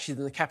legitimate, actually,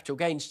 than the capital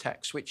gains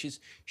tax, which is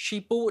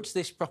she bought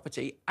this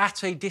property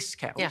at a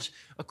discount,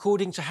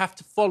 according to have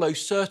to follow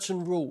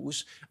certain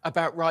rules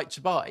about right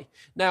to buy.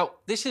 Now,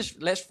 this is,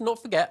 let's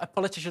not forget, a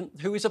politician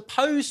who is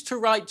opposed to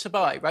right to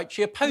buy, right?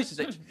 She opposes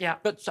it.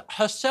 But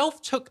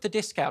herself took the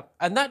discount,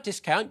 and that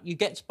discount, you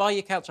get to buy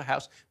your council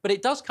house, but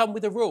it does come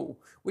with a rule,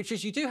 which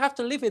is you do have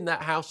to live in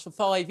that house for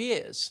 5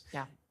 years.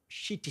 Yeah.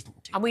 She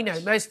didn't do And we know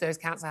most of those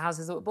council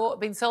houses that were bought have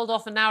been sold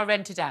off and now are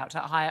rented out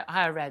at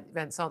higher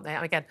rents, aren't they?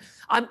 And again,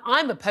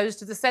 I'm opposed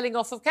to the selling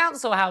off of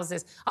council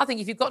houses. I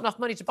think if you've got enough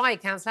money to buy a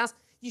council house,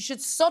 you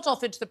should sod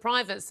off into the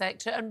private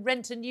sector and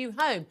rent a new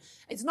home.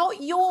 It's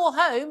not your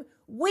home.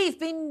 We've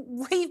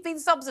been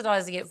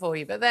subsidising it for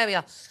you, but there we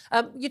are.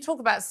 You talk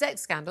about sex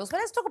scandals. Well,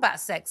 let's talk about a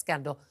sex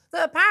scandal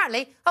that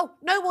apparently,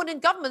 no one in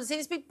government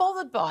seems to be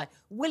bothered by.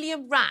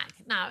 William Ragg,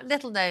 now,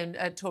 little-known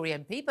Tory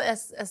MP, but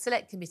a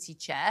select committee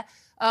chair,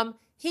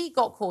 he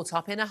got caught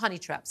up in a honey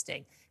trap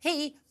sting.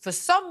 He, for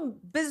some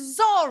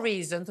bizarre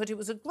reason, thought it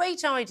was a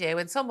great idea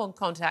when someone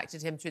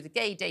contacted him through the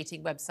gay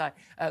dating website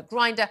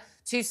Grindr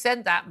to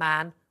send that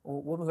man,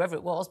 or woman, whoever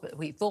it was, but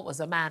we thought was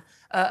a man,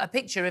 a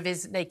picture of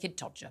his naked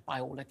todger,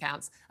 by all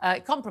accounts,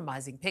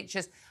 compromising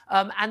pictures.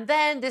 And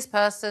then this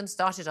person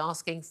started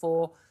asking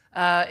for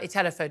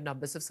telephone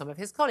numbers of some of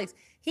his colleagues.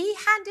 He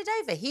handed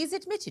over, he's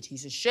admitted,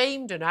 he's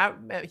ashamed and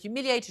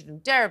humiliated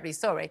and terribly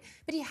sorry,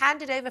 but he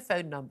handed over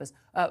phone numbers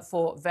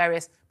for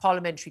various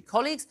parliamentary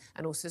colleagues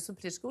and also some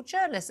political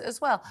journalists as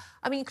well.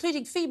 I mean,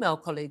 including female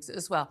colleagues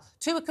as well,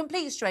 to a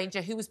complete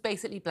stranger who was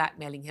basically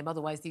blackmailing him,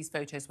 otherwise these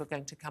photos were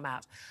going to come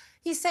out.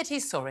 He said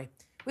he's sorry.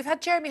 We've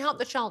had Jeremy Hunt,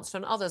 the Chancellor,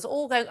 and others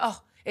all going,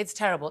 oh, it's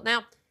terrible.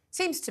 Now,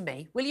 seems to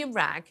me William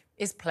Ragg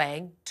is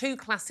playing two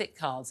classic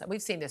cards, and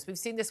we've seen this. We've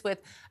seen this with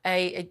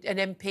an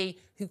MP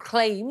who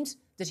claimed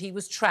that he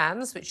was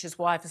trans, which is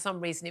why, for some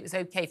reason, it was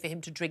OK for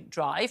him to drink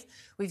drive.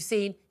 We've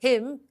seen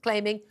him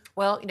claiming,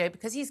 well,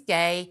 because he's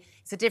gay,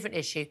 it's a different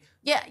issue.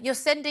 Yeah, you're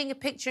sending a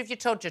picture of your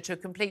todger to a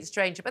complete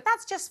stranger, but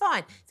that's just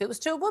fine. If it was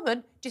to a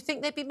woman, do you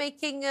think they'd be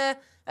making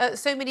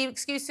so many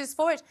excuses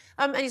for it?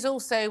 And he's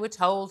also, we're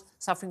told,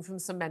 suffering from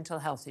some mental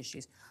health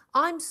issues.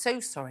 I'm so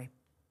sorry.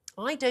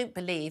 I don't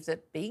believe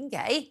that being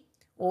gay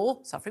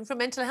or suffering from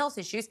mental health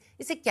issues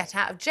is a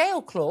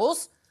get-out-of-jail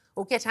clause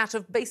or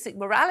get-out-of-basic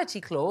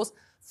morality clause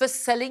for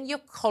selling your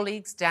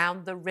colleagues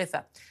down the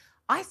river.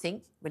 I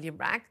think, William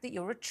Ragg, that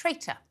you're a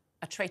traitor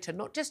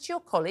not just to your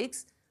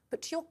colleagues,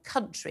 but to your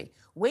country.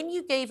 When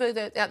you gave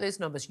out those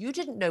numbers, you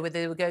didn't know whether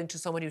they were going to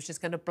someone who was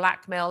just going to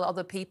blackmail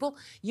other people.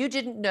 You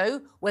didn't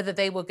know whether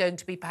they were going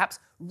to be perhaps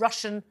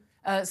Russian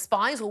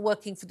spies or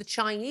working for the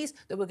Chinese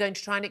that were going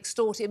to try and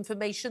extort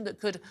information that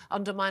could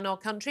undermine our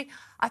country.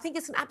 I think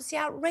it's an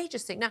absolutely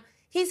outrageous thing. Now,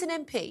 he's an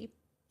MP.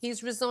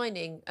 He's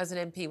resigning as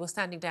an MP or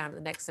standing down at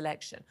the next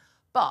election.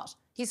 But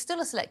he's still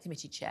a select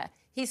committee chair.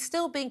 He's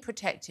still being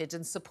protected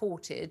and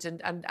supported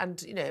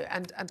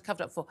and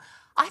covered up for.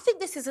 I think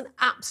this is an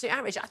absolute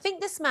outrage. I think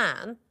this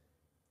man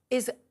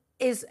is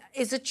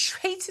a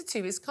traitor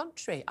to his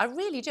country. I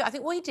really do. I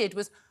think what he did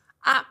was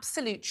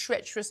absolute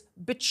treacherous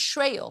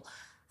betrayal.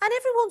 And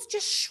everyone's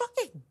just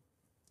shrugging.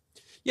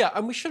 Yeah,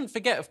 and we shouldn't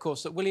forget, of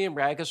course, that William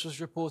Ragg, as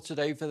was reported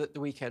over the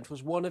weekend,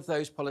 was one of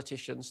those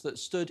politicians that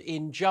stood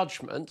in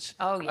judgment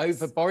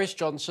over Boris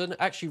Johnson,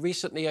 actually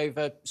recently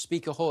over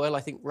Speaker Hoyle,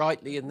 I think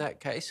rightly in that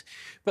case.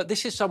 But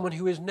this is someone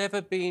who has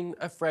never been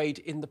afraid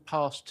in the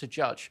past to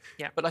judge.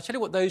 Yeah. But I tell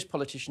you what those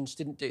politicians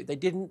didn't do. They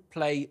didn't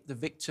play the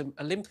victim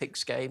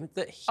Olympics game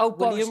that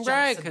William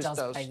Ragg does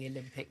play the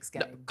Olympics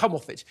game. No, come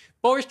off it.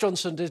 Boris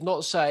Johnson did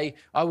not say,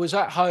 I was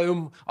at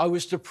home, I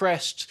was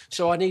depressed,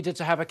 so I needed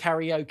to have a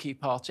karaoke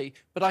party.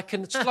 but I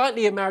can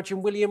slightly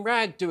imagine William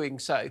Ragg doing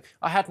so.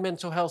 I had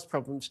mental health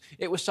problems.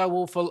 It was so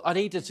awful, I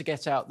needed to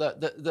get out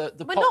the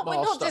We're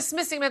not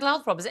dismissing mental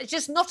health problems. It's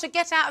just not a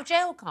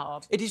get-out-of-jail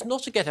card. It is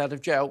not a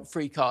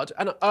get-out-of-jail-free card.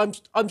 And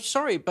I'm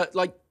sorry, but,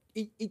 like,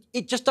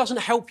 it just doesn't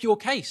help your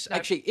case,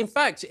 actually. In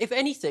fact, if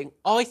anything,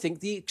 I think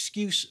the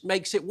excuse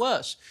makes it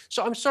worse.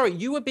 So I'm sorry,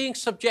 you were being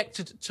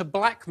subjected to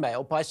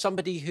blackmail by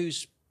somebody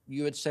who's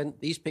you had sent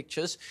these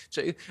pictures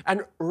to,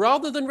 and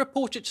rather than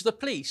report it to the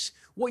police,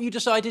 what you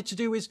decided to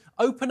do is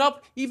open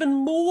up even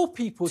more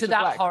people to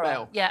that blackmail.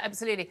 Horror. Yeah,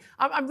 absolutely.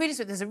 I'm really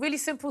sorry. There's a really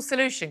simple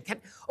solution.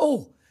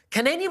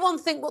 Can anyone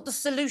think what the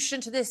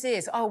solution to this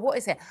is? Oh, what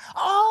is it?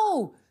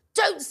 Oh,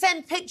 don't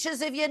send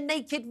pictures of your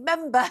naked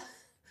member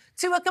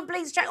to a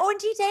complete stranger, or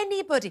indeed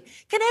anybody.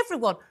 Can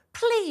everyone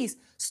please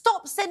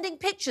stop sending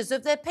pictures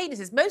of their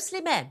penises,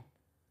 mostly men?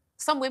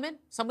 Some women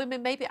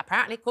maybe.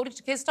 Apparently, according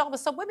to Keir Starmer,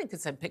 some women can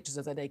send pictures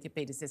of their naked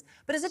penises.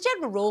 But as a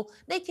general rule,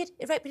 naked,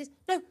 erect penis,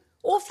 no,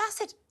 or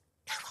flaccid,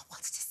 no one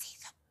wants to see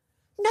them.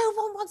 No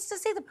one wants to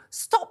see them.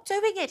 Stop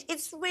doing it.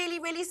 It's really,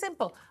 really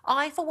simple.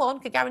 I, for one,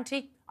 can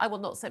guarantee I will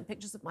not send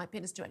pictures of my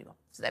penis to anyone.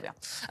 So there we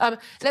are.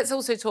 Let's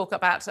also talk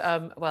about,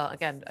 well,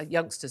 again,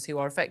 youngsters who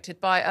are affected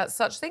by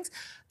such things.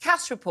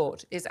 Cass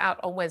report is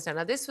out on Wednesday.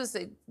 Now, this was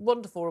a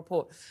wonderful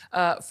report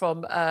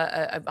from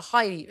a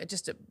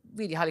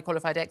really highly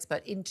qualified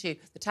expert into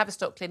the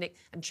Tavistock Clinic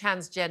and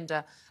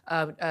transgender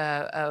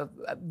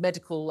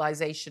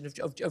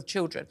medicalisation of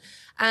children.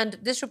 And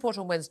this report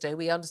on Wednesday,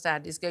 we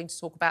understand, is going to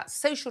talk about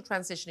social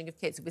transitioning of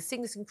kids. We're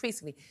seeing this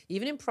increasingly,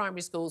 even in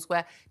primary schools,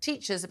 where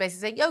teachers are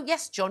basically saying, oh,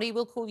 yes, Johnny,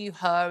 we'll call you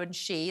her and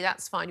she,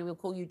 that's fine, we'll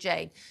call you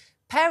Jane.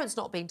 Parents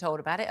not being told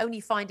about it,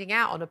 only finding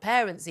out on a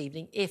parents'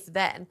 evening, if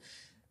then.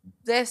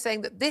 They're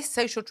saying that this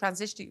social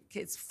transition,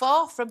 it's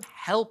far from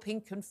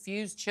helping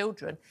confused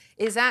children,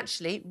 is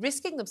actually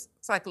risking them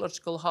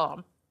psychological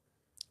harm,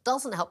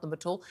 doesn't help them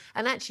at all,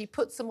 and actually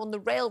puts them on the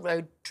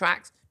railroad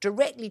tracks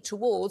directly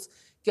towards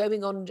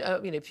going on,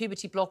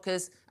 puberty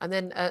blockers and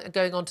then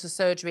going on to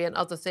surgery and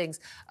other things.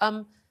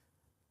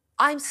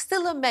 I'm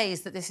still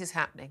amazed that this is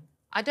happening.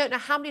 I don't know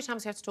how many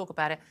times we have to talk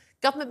about it.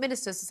 Government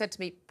ministers have said to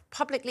me,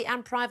 publicly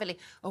and privately,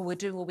 oh, we're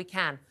doing all we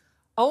can.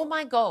 Oh,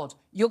 my God,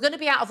 you're going to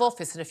be out of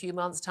office in a few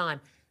months' time.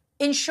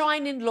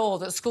 Enshrine in law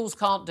that schools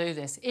can't do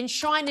this.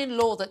 Enshrine in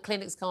law that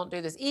clinics can't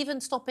do this.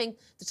 Even stopping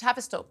the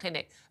Tavistock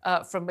Clinic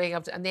from being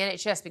able to, and the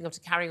NHS being able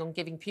to carry on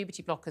giving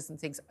puberty blockers and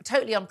things.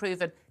 Totally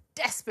unproven,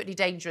 desperately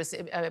dangerous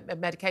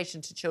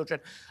medication to children,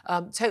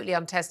 totally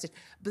untested.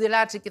 But they're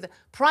allowed to give it.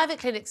 Private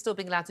clinics still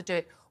being allowed to do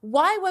it.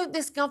 Why won't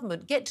this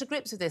government get to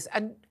grips with this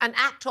and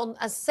act on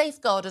as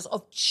safeguarders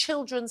of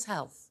children's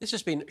health? This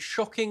has been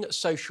shocking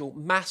social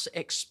mass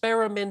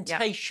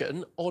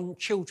experimentation on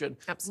children.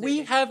 Absolutely.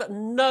 We have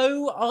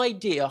no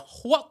idea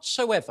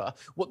whatsoever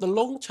what the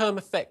long-term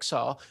effects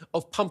are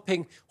of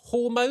pumping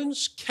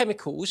hormones,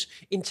 chemicals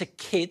into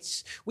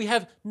kids. We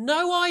have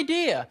no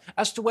idea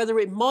as to whether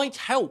it might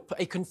help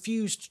a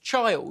confused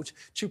child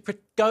to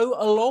go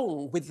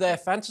along with their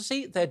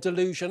fantasy, their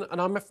delusion,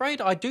 and I'm afraid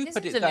I do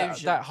put it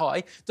that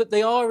high, that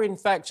they are, in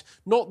fact,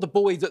 not the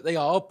boy that they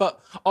are, but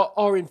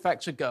are in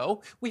fact a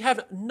girl. We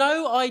have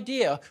no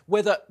idea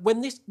whether,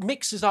 when this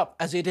mixes up,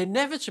 as it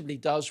inevitably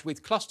does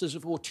with clusters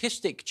of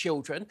autistic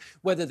children,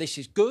 whether this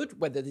is good,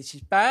 whether this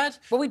is bad.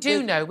 Well, we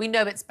do know. We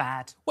know it's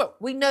bad. Well,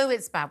 we know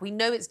it's bad. We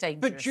know it's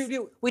dangerous. But,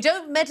 Julia, we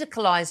don't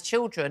medicalise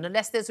children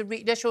unless there's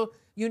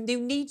you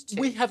need to.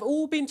 We have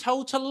all been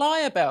told to lie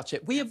about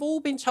it. We have all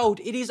been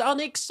told it is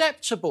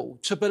unacceptable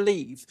to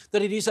believe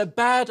that it is a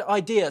bad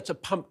idea to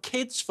pump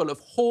kids full of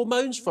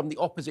hormones from the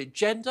opposite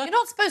gender. You're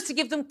not supposed to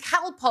give them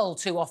Calpol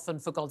too often,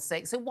 for God's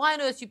sake. So why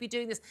on earth would you be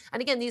doing this?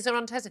 And again, these are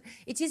untested.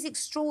 It is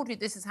extraordinary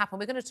this has happened.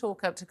 We're going to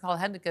talk to Carl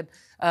Hennigan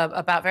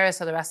about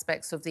various other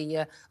aspects of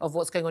the of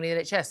what's going on in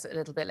the NHS a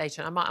little bit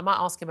later. I might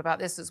ask him about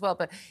this as well.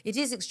 But it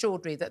is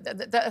extraordinary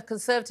that a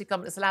Conservative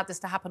government has allowed this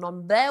to happen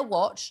on their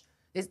watch.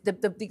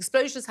 The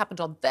explosion has happened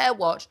on their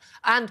watch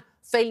and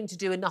failing to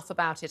do enough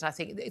about it. I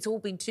think it's all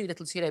been too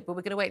little too late, but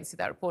we're going to wait and see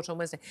that report on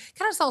Wednesday.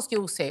 Can I just ask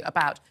you also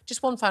about,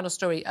 just one final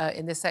story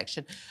in this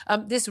section,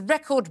 this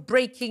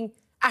record-breaking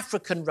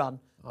African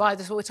run by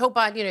this, we're told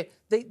by,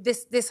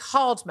 this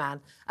hard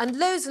man, and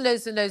loads and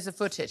loads and loads of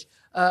footage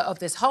of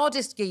this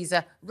hardest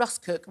geezer, Russ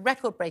Cook,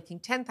 record-breaking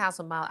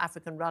 10,000-mile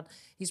African run.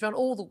 He's run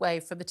all the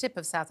way from the tip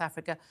of South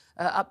Africa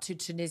up to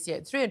Tunisia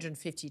in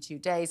 352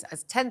 days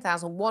as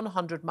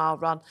 10,100-mile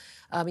run.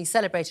 He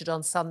celebrated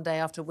on Sunday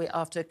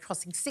after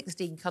crossing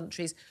 16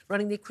 countries,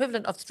 running the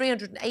equivalent of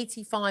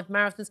 385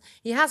 marathons.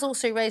 He has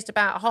also raised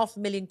about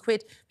 £500,000 for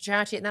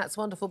charity, and that's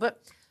wonderful.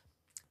 But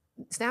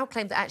it's now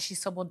claimed that actually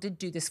someone did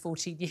do this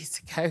 14 years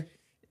ago,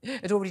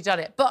 had already done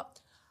it. But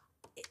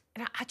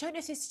I don't know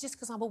if this is just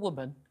because I'm a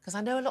woman, because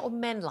I know a lot of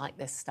men like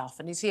this stuff,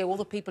 and you see all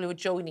the people who are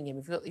joining him.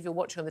 If you're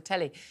watching on the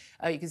telly,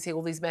 you can see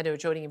all these men who are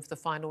joining him for the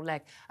final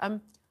leg. I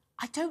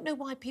don't know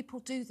why people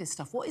do this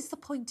stuff. What is the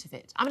point of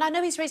it? I mean, I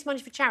know he's raised money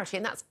for charity,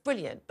 and that's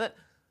brilliant, but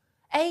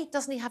A,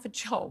 doesn't he have a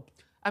job?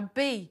 And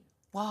B,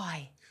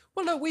 why?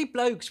 Well, look, we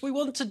blokes, we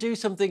want to do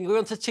something. We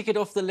want to tick it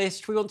off the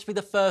list. We want to be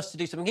the first to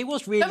do something. He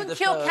was really Don't the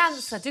cure first.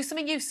 cancer. Do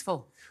something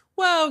useful.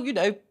 Well, you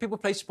know, people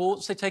play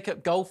sports. They take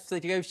up golf.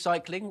 They go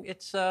cycling.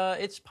 It's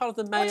part of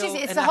the male. What is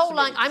it? It's the whole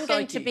like, I'm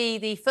going psyche. to be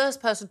the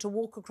first person to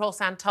walk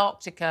across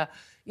Antarctica,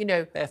 you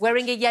know,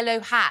 wearing a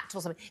yellow hat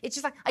or something. It's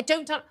just like,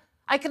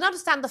 I can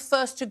understand the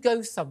first to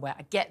go somewhere.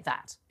 I get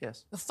that.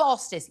 Yes. The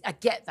fastest. I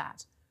get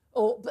that.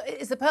 Or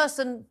is the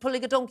person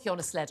pulling a donkey on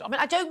a sled? I mean,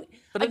 I don't.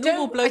 But a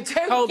normal bloke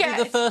can't be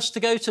the first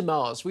to go to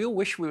Mars. We all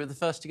wish we were the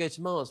first to go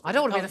to Mars. I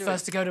don't want to be the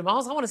first to go to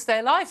Mars. I want to stay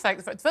alive.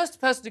 Thanks. The first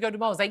person to go to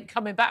Mars ain't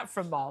coming back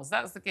from Mars.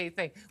 That's the key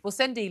thing. We'll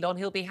send Elon.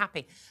 He'll be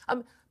happy.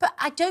 But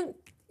I don't.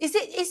 Is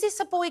this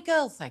a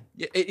boy-girl thing?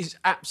 Yeah, it is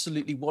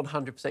absolutely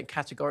 100%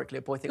 categorically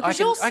a boy thing. Because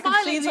you're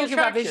smiling talking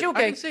about this. You're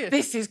going,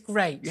 this is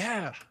great.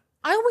 Yeah.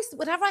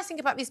 Whenever I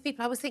think about these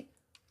people, I always think,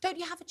 don't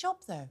you have a job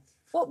though?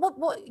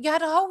 What? You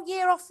had a whole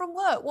year off from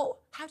work.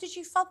 How did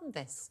you fund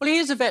this? Well, he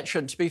is a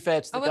veteran, to be fair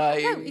to the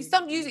guy. No, he's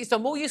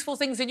done more useful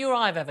things than you or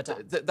I have ever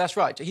done. That's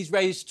right. He's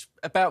raised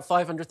about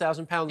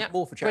 £500,000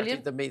 more for charity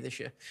than me this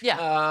year.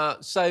 Yeah.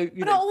 So,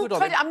 you know, good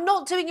on him. I'm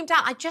not doing him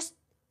down. I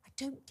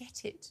don't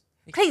get it.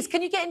 Please,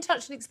 can you get in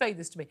touch and explain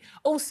this to me?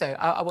 Also,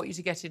 I want you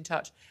to get in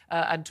touch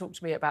and talk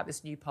to me about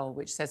this new poll,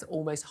 which says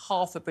almost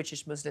half of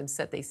British Muslims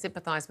said they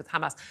sympathise with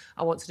Hamas.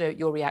 I want to know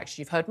your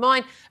reaction. You've heard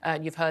mine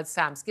and you've heard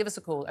Sam's. Give us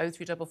a call,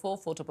 0344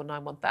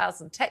 499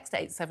 1000, text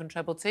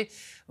 87222,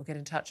 or get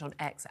in touch on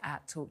X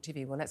at Talk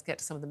TV. Well, let's get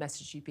to some of the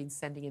messages you've been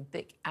sending in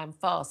thick and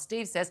fast.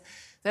 Steve says,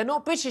 they're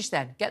not British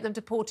then. Get them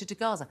deported to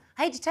Gaza.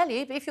 I hate to tell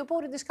you, but if you're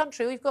born in this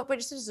country or you've got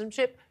British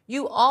citizenship,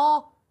 you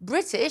are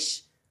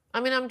British. I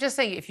mean, I'm just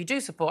saying, if you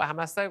do support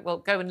Hamas, though, well,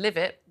 go and live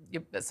it.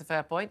 That's a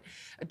fair point.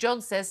 John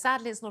says,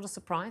 sadly, it's not a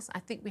surprise. I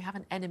think we have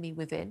an enemy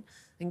within.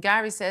 And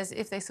Gary says,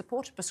 if they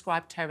support a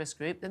prescribed terrorist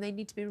group, then they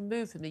need to be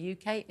removed from the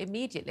UK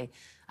immediately.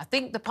 I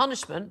think the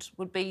punishment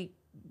would be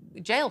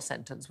a jail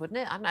sentence, wouldn't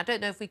it? I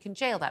don't know if we can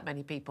jail that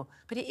many people,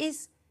 but it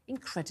is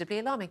incredibly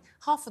alarming.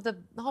 Half of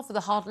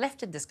the hard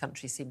left in this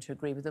country seem to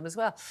agree with them as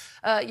well.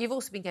 You've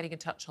also been getting in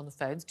touch on the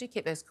phones. Do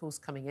keep those calls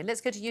coming in.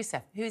 Let's go to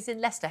Youssef, who is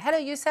in Leicester. Hello,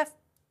 Youssef.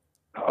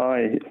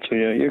 Hi,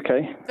 Julia. You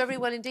okay? Very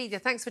well indeed. Yeah,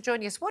 thanks for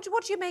joining us. What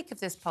do you make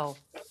of this poll?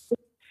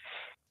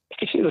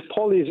 You see, the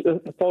poll is,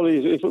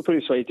 if we put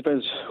it this way, it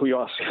depends who you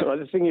ask.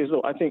 The thing is,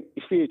 look, I think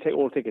if we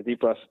take a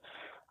deep breath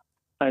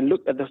and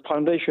look at the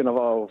foundation of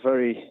our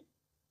very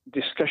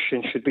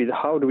discussion should be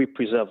how do we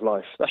preserve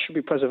life? That should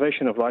be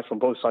preservation of life from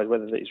both sides,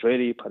 whether they're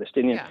Israeli,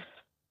 Palestinian. Yeah.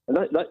 And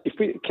that, if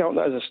we count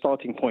that as a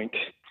starting point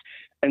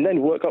and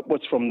then work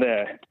upwards from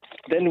there,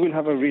 then we'll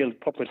have a real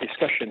proper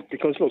discussion.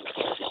 Because look,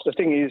 the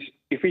thing is,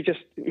 if we just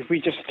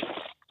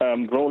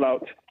roll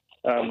out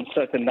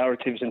certain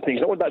narratives and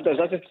things, what that does,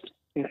 that just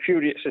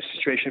infuriates the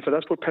situation.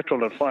 That's put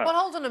petrol on fire. Well,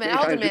 hold on a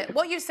minute.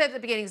 What you said at the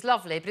beginning is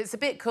lovely, but it's a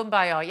bit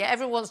kumbaya. Yeah,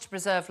 everyone wants to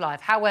preserve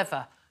life.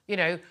 However, you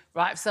know,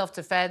 right of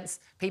self-defence,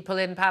 people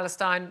in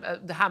Palestine,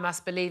 the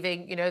Hamas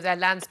believing, you know, their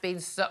land's been,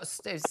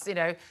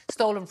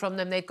 stolen from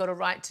them. They've got a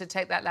right to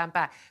take that land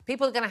back.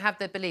 People are going to have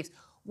their beliefs.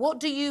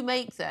 What do you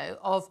make, though,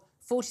 of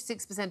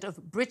 46%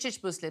 of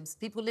British Muslims,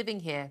 people living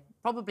here,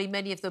 probably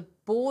many of them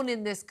born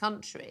in this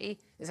country?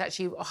 There's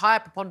actually a higher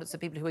preponderance of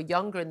people who are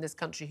younger in this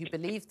country who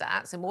believe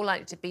that, so more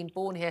likely to have been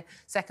born here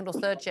second or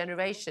third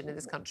generation in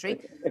this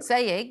country,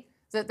 saying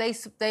that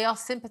they are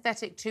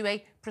sympathetic to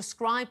a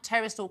prescribed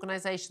terrorist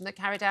organisation that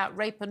carried out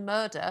rape and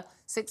murder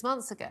 6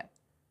 months ago.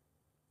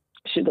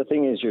 See, the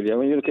thing is, Julia,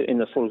 when you look at it in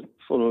the full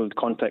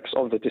context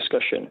of the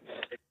discussion,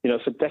 you know,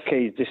 for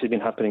decades this has been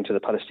happening to the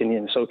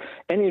Palestinians. So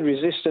any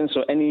resistance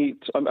or any...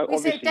 You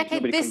say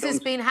decade this has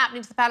been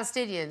happening to the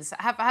Palestinians.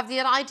 Have the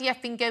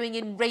IDF been going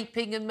in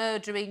raping and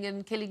murdering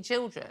and killing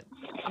children?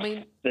 I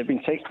mean... They've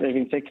been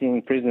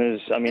taking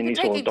prisoners. I mean, these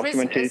are all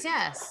documented.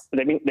 Yes.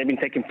 They've been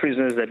taking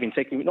prisoners. They've been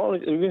taking... No,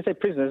 you can say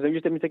prisoners.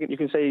 They've been taking... You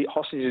can say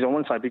hostages on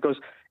one side, because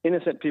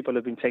innocent people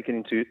have been taken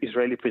into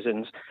Israeli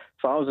prisons,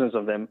 thousands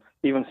of them,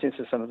 even since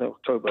the 7th of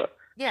October.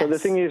 Yes. So the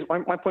thing is,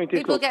 my point is...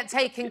 People get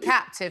taken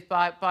captive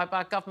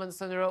by governments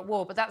that are at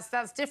war, but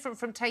that's different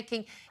from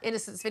taking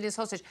innocent civilians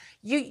hostage.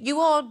 You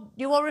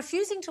are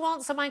refusing to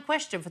answer my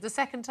question for the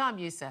second time,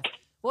 Youssef.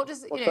 What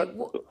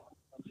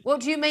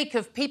do you make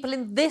of people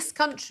in this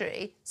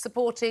country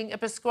supporting a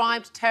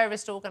prescribed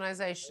terrorist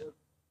organisation?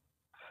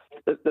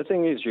 The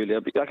thing is,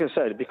 Julia, like I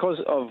said, because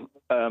of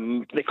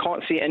they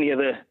can't see any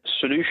other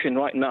solution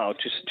right now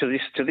to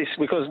this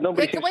because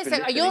nobody. Wait a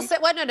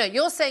second.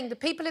 You're saying the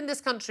people in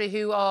this country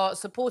who are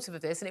supportive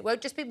of this, and it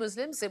won't just be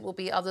Muslims, it will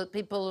be other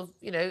people,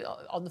 you know,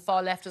 on the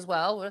far left as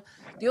well.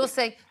 You're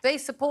saying they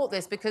support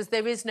this because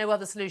there is no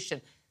other solution.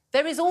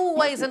 There is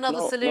always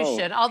another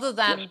solution other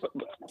than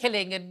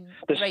killing and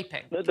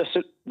raping.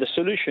 The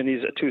solution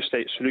is a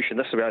two-state solution.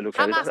 That's the way I look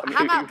at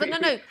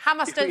it.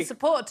 Hamas don't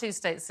support a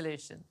two-state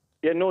solution.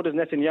 Yeah, nor does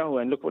Netanyahu,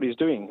 and look what he's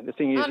doing. The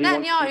thing is,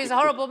 Netanyahu's a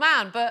horrible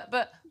man, but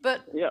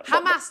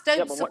Hamas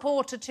don't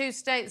support a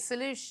two-state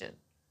solution.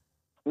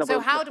 No, so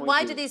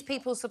why do these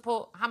people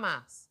support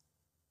Hamas?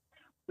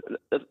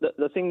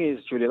 The thing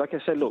is, Julia, like I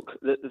said, look,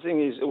 the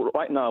thing is,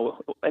 right now,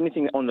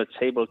 anything on the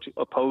table to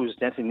oppose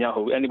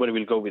Netanyahu, anybody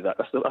will go with that.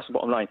 That's the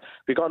bottom line.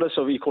 Regardless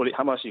of you call it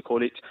Hamas, you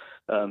call it,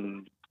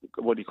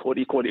 what do you call it?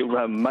 You call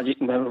it magic,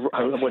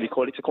 what do you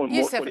call it?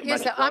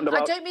 Yusuf,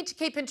 I don't mean to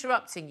keep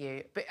interrupting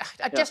you, but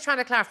I'm just trying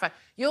to clarify.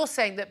 You're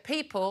saying that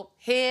people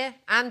here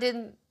and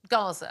in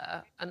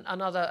Gaza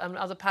and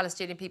other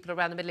Palestinian people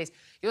around the Middle East,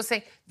 you're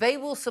saying they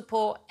will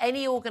support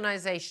any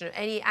organisation or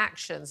any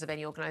actions of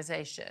any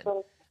organisation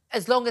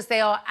as long as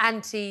they are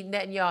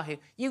anti-Netanyahu.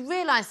 You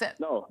realise that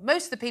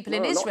most of the people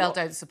in Israel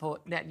don't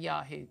support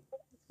Netanyahu.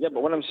 Yeah,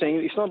 but what I'm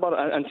saying, it's not about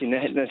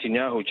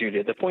anti-Netanyahu,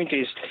 Julia. The point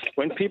is,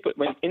 when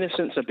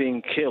innocents are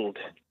being killed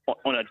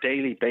on a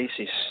daily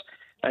basis,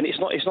 and it's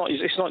not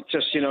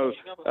just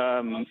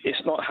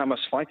it's not Hamas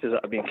fighters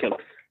that are being killed.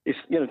 It's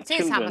it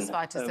children. is Hamas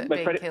fighters that are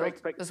being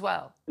killed as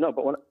well. No,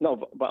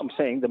 but I'm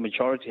saying the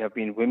majority have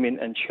been women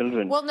and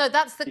children. Well, no,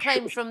 that's the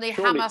claim from the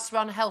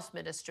Hamas-run health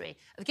ministry.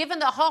 Given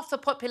that half the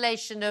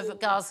population of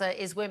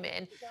Gaza is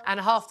women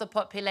and half the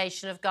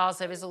population of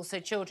Gaza is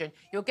also children,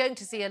 you're going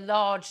to see a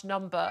large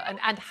number,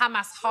 and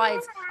Hamas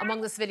hides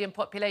among the civilian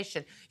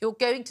population, you're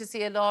going to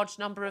see a large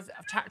number of,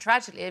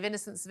 tragically, of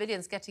innocent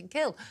civilians getting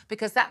killed,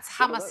 because that's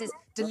Hamas's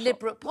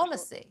deliberate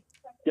policy.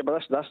 Yeah,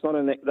 but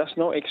that's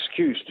no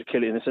excuse to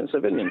kill innocent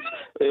civilians.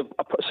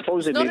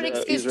 Supposedly, it's not an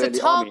excuse to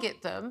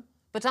target them,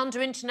 but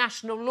under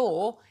international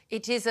law,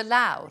 it is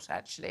allowed.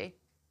 Actually.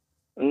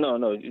 No.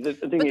 The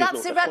thing but is,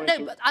 that's irrelevant.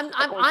 No,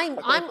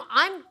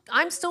 but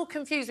I'm still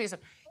confused with you.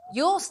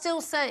 You're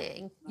still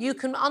saying you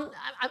can.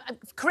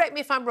 Correct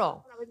me if I'm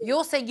wrong.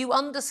 You're saying you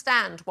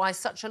understand why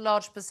such a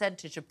large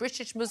percentage of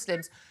British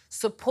Muslims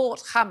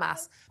support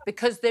Hamas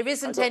because there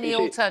isn't any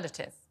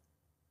alternative.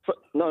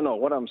 No.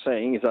 What I'm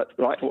saying is that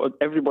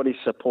everybody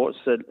supports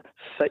the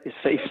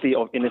safety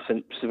of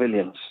innocent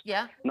civilians.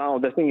 Yeah. Now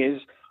the thing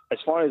is, as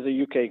far as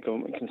the UK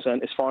government is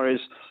concerned, as far as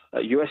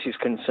US is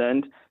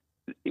concerned,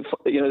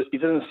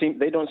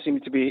 they don't seem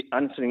to be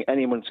answering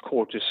anyone's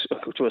call to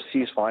a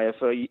ceasefire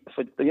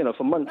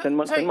for months and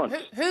months and months.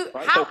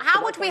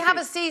 How would we have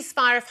a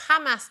ceasefire if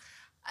Hamas?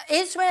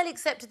 Israel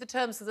accepted the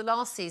terms of the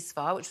last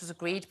ceasefire, which was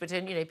agreed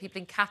between people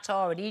in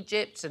Qatar and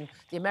Egypt and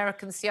the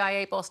American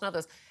CIA boss and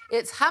others.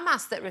 It's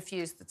Hamas that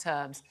refused the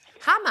terms.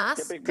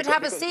 Hamas could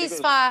have a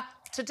ceasefire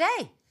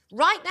today,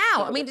 right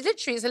now. I mean,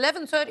 literally, it's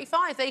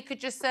 11:35. They could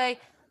just say,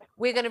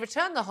 we're going to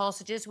return the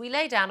hostages, we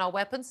lay down our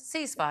weapons,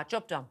 ceasefire,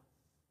 job done.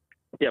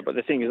 Yeah, but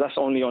the thing is, that's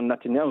only on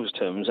Netanyahu's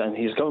terms and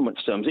his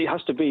government's terms. It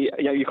has to be,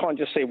 you can't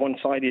just say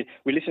one-sided.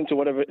 We listen to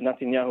whatever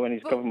Netanyahu and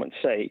his government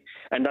say,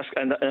 and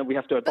we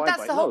have to abide by it. But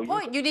that's the whole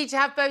point. You need to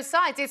have both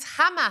sides. It's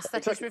Hamas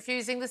that is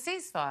refusing the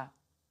ceasefire.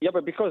 Yeah,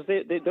 but because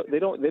they're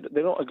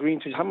not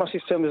agreeing to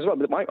Hamas's terms as well.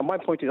 But my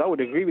point is, I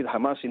would agree with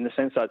Hamas in the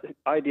sense that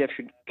IDF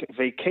should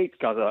vacate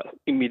Gaza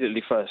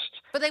immediately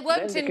first. But they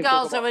weren't in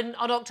Gaza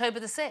on October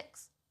the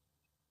 6th.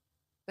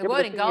 They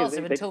weren't in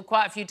Gaza until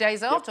quite a few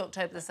days after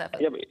October the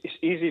 7th. Yeah, but it's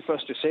easy for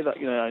us to say that,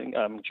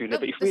 Julia.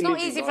 But it's not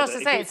easy for us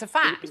to say. It's a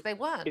fact. They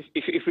weren't.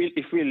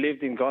 If we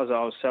lived in Gaza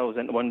ourselves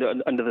and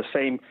under the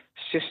same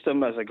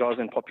system as a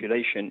Gazan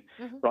population,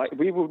 right,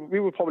 we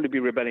would probably be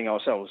rebelling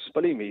ourselves.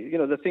 Believe me.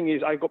 The thing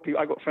is, I got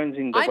friends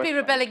in. I'd be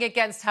rebelling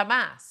against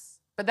Hamas,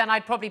 but then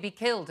I'd probably be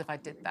killed if I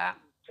did that.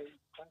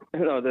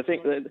 No, the thing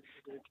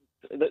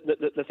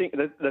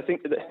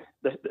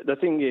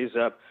is,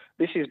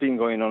 this has been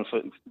going on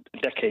for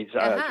decades.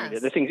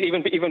 The thing is,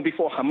 even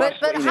before Hamas.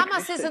 But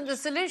Hamas isn't the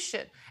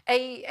solution.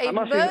 A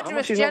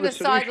murderous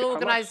genocidal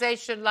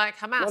organisation like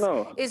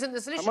Hamas isn't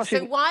the solution.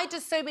 So why do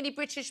so many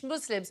British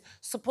Muslims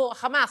support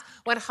Hamas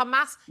when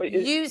Hamas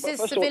uses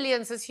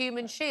civilians as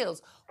human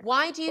shields?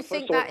 Why do you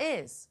think that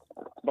is?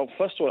 But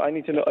first of all, I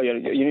need to know.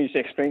 You need to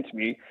explain to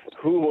me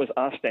who was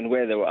asked and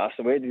where they were asked.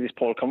 Where did this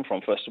poll come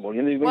from? First of all,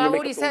 well, I've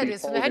already said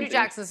it's from the Henry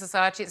Jackson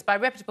Society. It's by a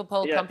reputable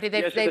poll company.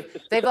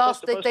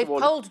 They've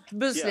polled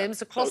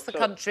Muslims across the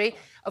country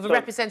of a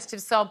representative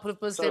sample of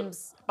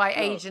Muslims by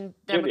age and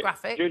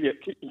demographic.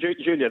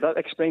 Julia, that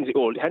explains it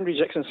all. Henry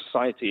Jackson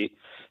Society,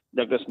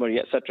 Douglas Murray,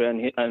 etc.,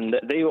 and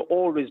they have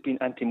always been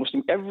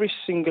anti-Muslim. Every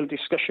single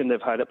discussion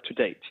they've had up to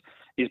date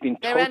has been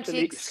totally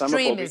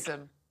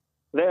anti-extremism.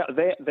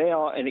 They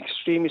are an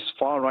extremist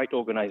far-right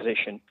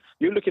organisation.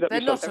 You look it up.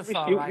 They're not a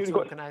far-right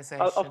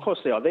organisation. Of course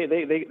they are.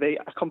 They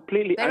are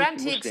completely. They're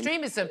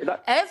anti-extremism.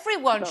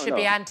 Everyone should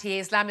be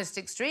anti-Islamist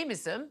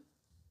extremism.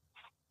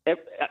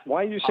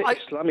 Why do you say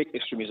Islamic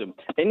extremism?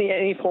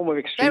 Any form of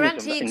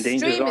extremism that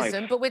endangers life. They're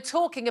anti-extremism, but we're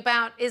talking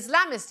about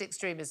Islamist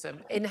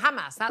extremism in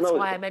Hamas. That's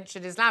why I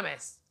mentioned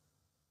Islamists.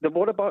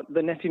 What about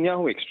the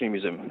Netanyahu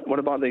extremism? What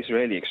about the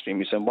Israeli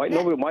extremism? Why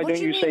don't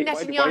you say?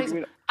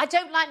 I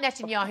don't like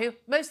Netanyahu.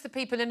 Most of the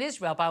people in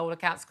Israel, by all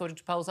accounts, according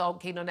to polls, aren't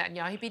keen on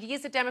Netanyahu, but he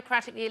is a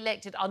democratically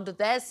elected, under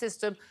their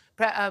system,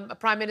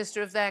 prime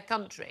minister of their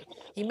country.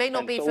 He may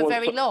not be for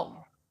very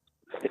long.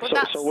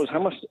 So was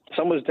Hamas.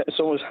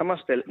 So was Hamas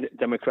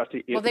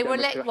democratic. Well, they were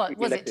elected. What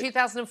was it?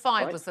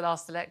 2005 right? was the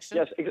last election.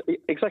 Yes,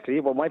 exactly.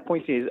 Well, my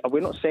point is,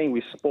 we're not saying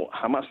we support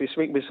Hamas.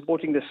 We're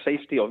supporting the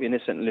safety of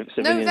innocent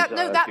civilians.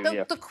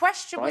 The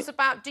question was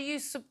about: do you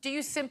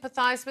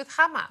sympathise with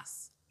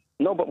Hamas?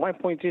 No, but my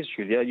point is,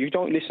 Julia, you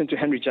don't listen to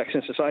Henry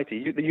Jackson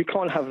Society. You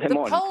can't have him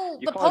on.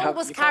 The poll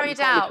was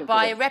carried out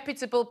by a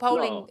reputable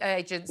polling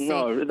agency,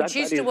 which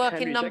used to work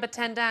in number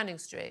 10 Downing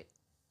Street.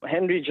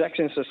 Henry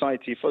Jackson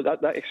Society, for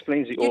that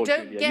explains it all.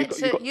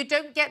 You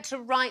don't get to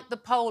write the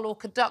poll or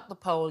conduct the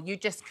poll. You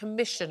just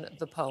commission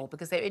the poll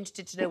because they're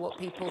interested to know what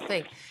people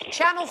think.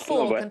 Channel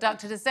 4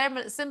 conducted a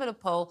similar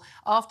poll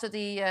after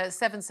the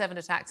 7/7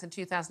 attacks in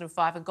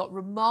 2005 and got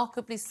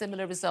remarkably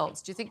similar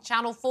results. Do you think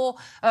Channel 4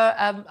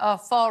 a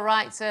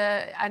far-right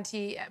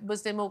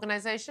anti-Muslim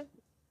organisation?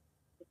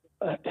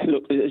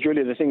 Look,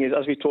 Julia, the thing is,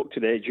 as we talk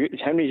today,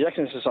 Henry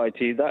Jackson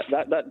Society, that's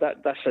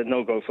a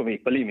no-go for me.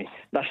 Believe me,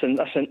 I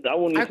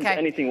won't listen to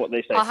anything what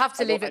they say. I'll have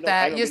to leave it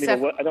there.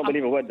 I don't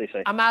believe a word they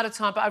say. I'm out of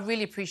time, but I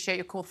really appreciate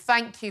your call.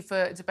 Thank you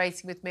for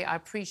debating with me. I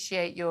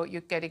appreciate your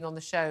getting on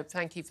the show.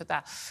 Thank you for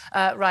that.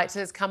 Right, so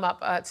let's come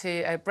up to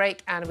a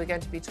break, and we're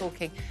going to be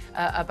talking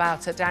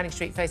about Downing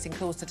Street facing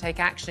calls to take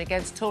action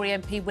against Tory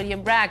MP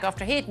William Bragg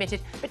after he admitted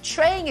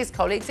betraying his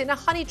colleagues in a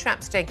honey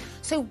trap sting.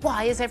 So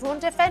why is everyone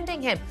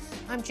defending him?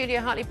 I'm Julia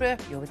Hartley-Brewer,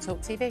 you're with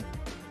Talk TV.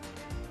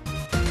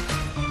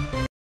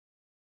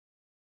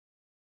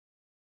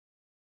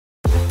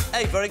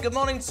 Hey, very good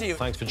morning to you.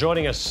 Thanks for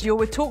joining us. You're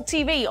with Talk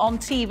TV,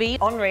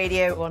 on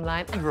radio,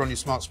 online. And we're on your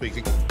smart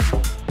speaker.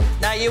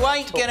 Now, you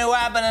ain't going to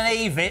have an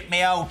Eve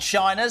me old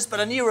Chinas, but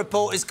a new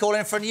report is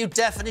calling for a new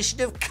definition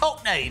of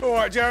cockney. All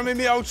right, Jeremy,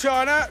 me old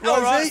China. Rosie,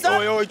 all right,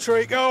 oi, oi,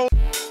 treacle.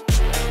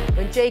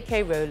 When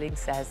J.K. Rowling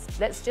says,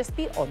 let's just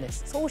be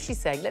honest, that's all she's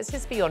saying, let's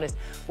just be honest.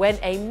 When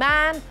a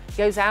man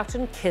goes out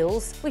and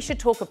kills, we should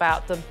talk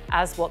about them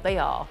as what they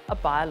are, a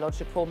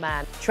biological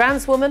man.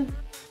 Trans woman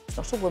is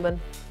not a woman,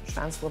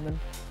 trans woman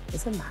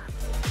is a man.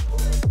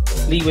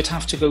 Lee would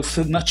have to go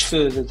much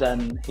further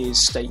than his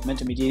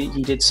statement. I mean,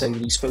 he did say that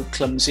he spoke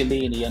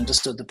clumsily and he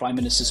understood the Prime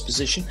Minister's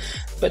position,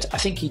 but I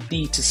think he'd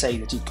need to say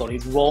that he got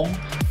it wrong.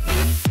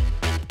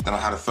 Then I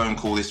had a phone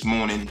call this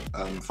morning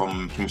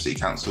from Plymouth City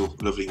Council,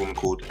 a lovely woman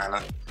called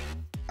Anna.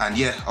 And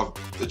yeah,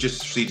 I've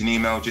just received an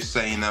email just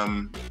saying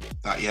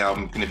that, yeah,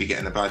 I'm going to be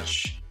getting a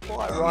badge.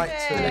 Quite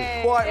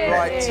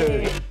right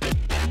too.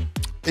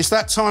 It's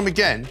that time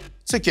again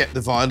to get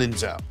the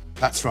violins out.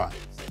 That's right.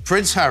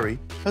 Prince Harry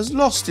has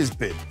lost his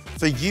bid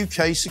for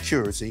UK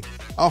security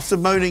after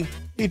moaning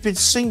he'd been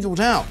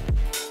singled out.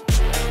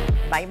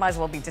 You might as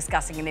well be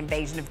discussing an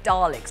invasion of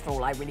Daleks for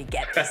all I really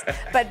get this.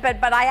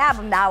 but I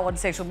am now on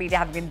social media,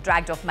 having been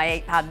dragged off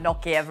my £8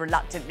 Nokia,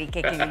 reluctantly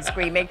kicking and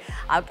screaming.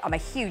 I'm a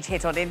huge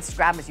hit on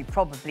Instagram, as you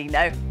probably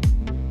know.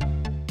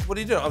 What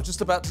are you doing? I was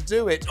just about to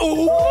do it.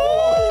 Ooh!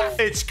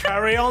 It's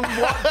carry on.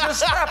 What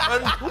just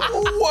happened?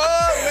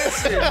 We're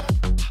missing.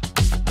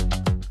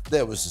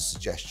 There was a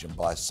suggestion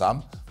by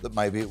some that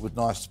maybe it would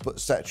be nice to put a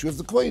statue of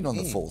the Queen on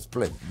the fourth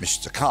plinth.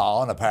 Mr.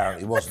 Khan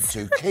apparently wasn't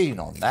too keen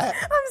on that.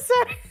 I'm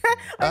sorry.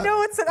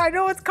 I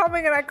know it's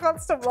coming and I can't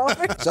stop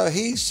laughing. So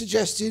he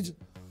suggested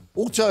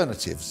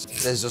alternatives.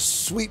 There's a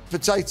sweet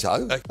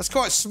potato. That's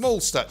quite a small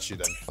statue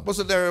then.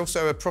 Wasn't there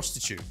also a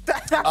prostitute?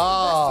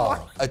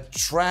 A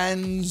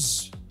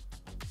trans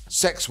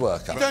sex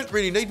worker. You don't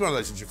really need one of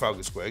those in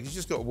Trafalgar Square. You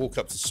just got to walk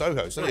up to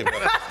Soho. It's only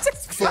about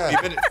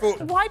 40 minutes.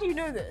 Why do you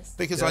know this?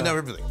 Because I know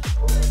everything.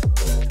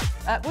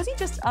 Was he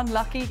just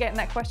unlucky getting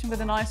that question with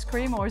an ice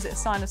cream, or is it a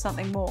sign of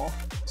something more?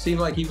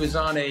 Seemed like he was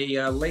on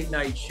a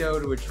late-night show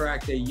to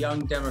attract a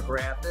young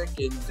demographic,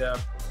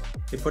 and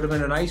they put him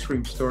in an ice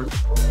cream store.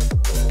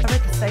 I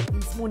read the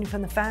statement this morning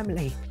from the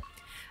family.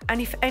 And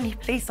if any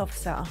police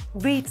officer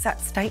reads that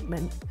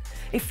statement,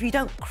 if you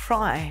don't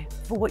cry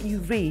for what you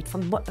read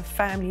from what the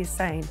family is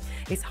saying,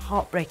 it's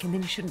heartbreaking,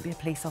 then you shouldn't be a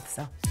police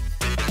officer.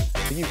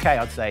 The UK,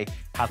 I'd say,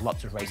 has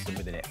lots of racism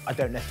within it. I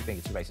don't necessarily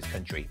think it's a racist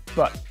country,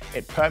 but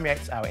it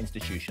permeates our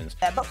institutions.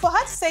 Yeah, but for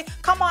her to say,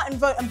 come out and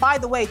vote, and by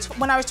the way,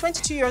 when I was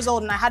 22 years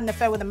old and I had an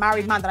affair with a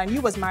married man that I knew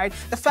was married,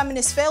 the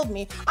feminists failed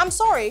me. I'm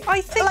sorry.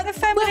 I think the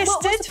feminists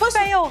did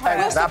fail her.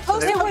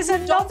 It was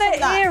another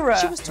era.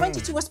 She was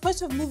 22. We're supposed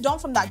to have moved on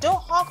from that. Don't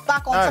hark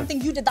back on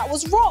something you did that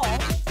was wrong.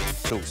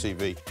 Talk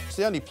TV. It's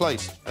the only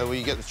place where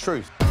you get the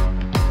truth.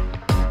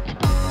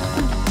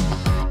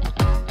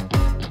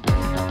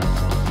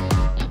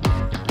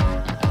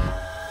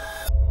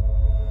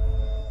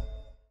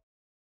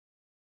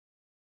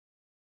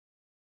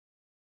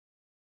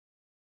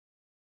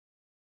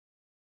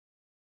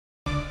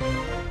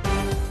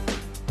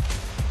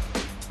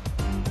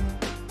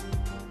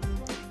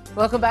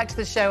 Welcome back to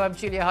the show. I'm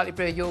Julia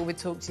Hartley-Brewer. You're with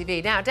Talk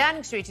TV. Now,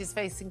 Downing Street is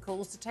facing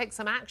calls to take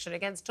some action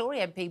against Tory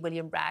MP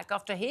William Bragg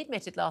after he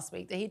admitted last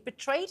week that he'd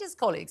betrayed his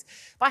colleagues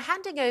by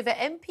handing over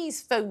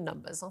MPs' phone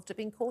numbers after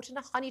being caught in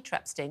a honey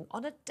trap sting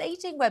on a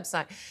dating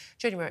website.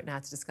 Joining me right now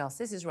to discuss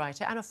this is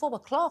writer and a former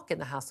clerk in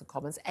the House of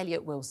Commons,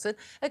 Elliot Wilson.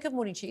 Good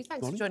morning to you.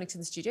 Thanks for joining us in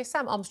the studio.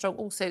 Sam Armstrong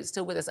also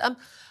still with us.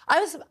 I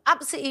was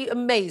absolutely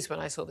amazed when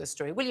I saw this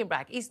story. William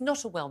Bragg, he's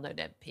not a well-known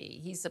MP.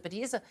 He's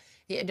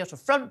not a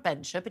front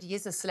bencher, but he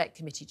is a select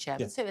committee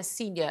chairman, so a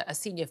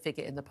senior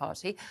figure in the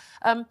party.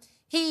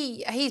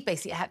 He's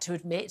basically had to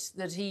admit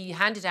that he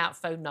handed out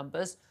phone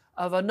numbers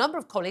of a number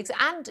of colleagues,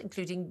 and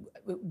including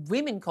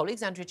women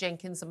colleagues, Andrea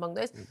Jenkins among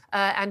those,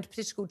 and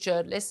political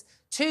journalists,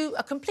 to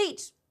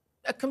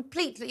a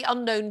completely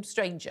unknown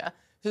stranger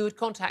who had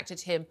contacted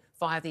him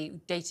via the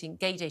gay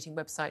dating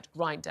website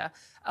Grindr,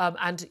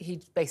 and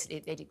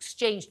they'd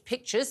exchanged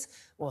pictures.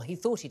 Well, he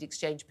thought he'd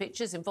exchanged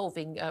pictures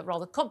involving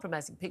rather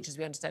compromising pictures,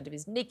 we understand, of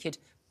his naked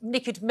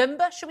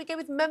member. Shall we go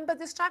with member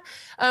this time?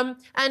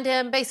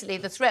 Basically,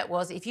 the threat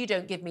was, if you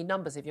don't give me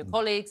numbers of your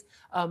colleagues,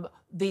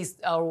 these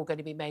are all going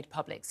to be made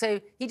public. So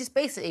he just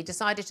basically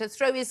decided to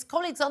throw his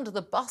colleagues under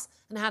the bus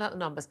and hand out the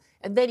numbers.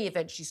 And then he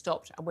eventually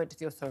stopped and went to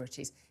the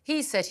authorities.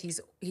 He said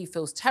he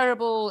feels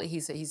terrible.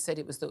 He said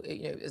it was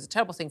it was a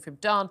terrible thing for him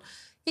done.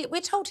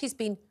 We're told he's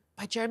been,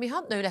 by Jeremy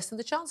Hunt, no less than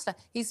the Chancellor,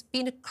 he's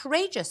been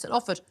courageous and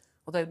offered,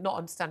 although not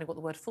understanding what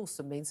the word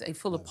fulsome means, a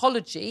full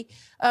apology.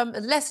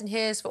 The lesson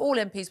here is for all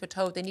MPs, we're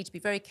told they need to be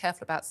very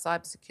careful about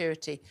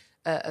cybersecurity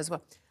as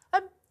well.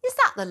 Is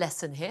that the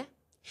lesson here?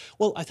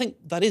 Well, I think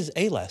that is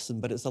a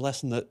lesson, but it's a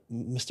lesson that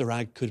Mr.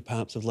 Bragg could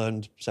perhaps have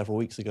learned several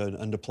weeks ago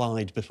and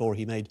applied before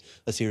he made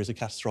a series of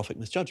catastrophic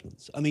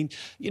misjudgments. I mean,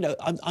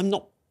 I'm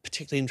not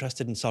particularly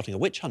interested in starting a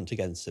witch hunt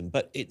against him,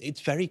 but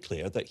it's very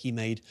clear that he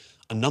made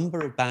a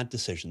number of bad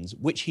decisions,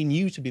 which he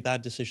knew to be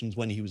bad decisions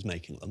when he was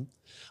making them,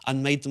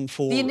 and made them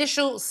for... The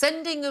initial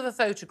sending of a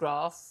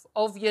photograph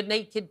of your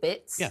naked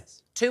bits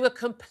to a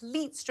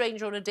complete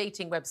stranger on a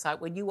dating website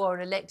when you are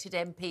an elected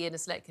MP and a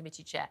select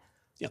committee chair.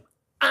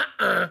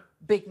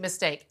 Big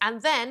mistake.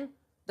 And then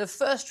the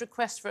first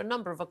request for a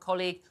number of a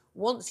colleague,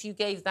 once you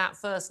gave that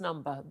first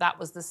number, that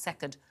was the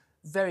second.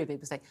 Very big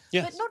mistake.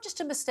 But not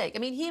just a mistake. I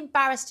mean, he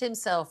embarrassed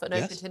himself and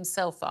opened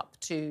himself up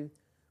to,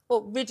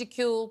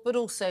 ridicule, but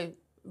also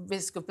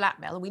risk of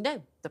blackmail. And we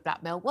know the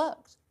blackmail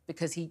worked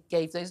because he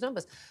gave those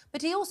numbers.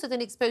 But he also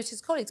then exposed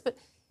his colleagues. But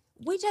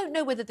we don't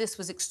know whether this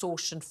was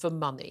extortion for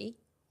money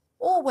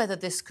or whether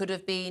this could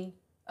have been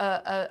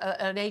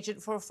an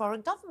agent for a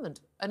foreign government,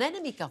 an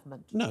enemy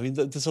government. No, I mean,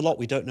 there's a lot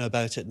we don't know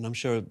about it, and I'm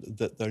sure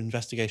that there are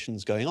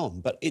investigations going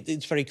on. But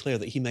it's very clear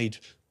that he made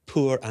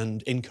poor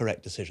and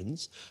incorrect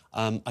decisions.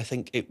 I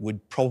think it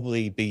would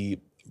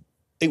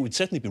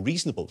certainly be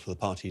reasonable for the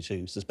party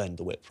to suspend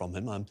the whip from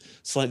him. I'm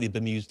slightly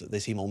bemused that they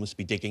seem almost to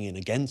be digging in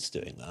against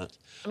doing that.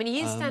 I mean, he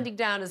is standing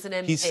down as an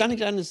MP. He's standing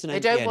down as an MP. They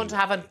don't want to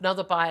have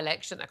another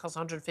by-election that costs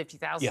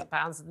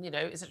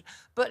 £150,000, and,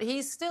 but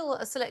he's still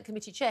a select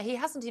committee chair. He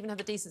hasn't even had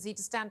the decency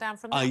to stand down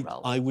from that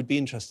role. I would be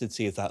interested to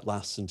see if that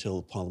lasts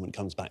until Parliament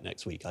comes back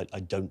next week. I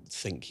don't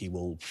think he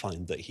will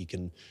find that he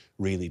can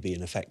really be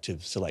an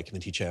effective select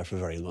committee chair for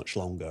very much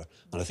longer.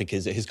 And I think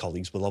his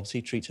colleagues will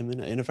obviously treat him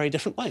in a very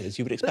different way, as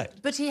you would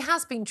expect. But he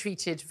has been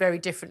treated very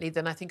differently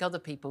than I think other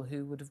people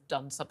who would have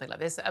done something like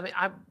this. I mean,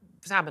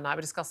 Sam and I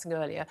were discussing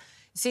earlier,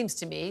 it seems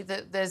to me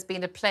that there's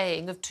been a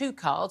playing of two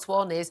cards.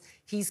 One is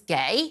he's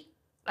gay.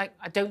 Like,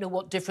 I don't know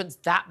what difference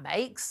that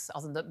makes,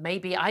 other than that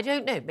maybe, I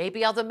don't know,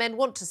 maybe other men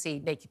want to see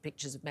naked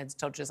pictures of men's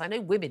toddlers. I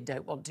know women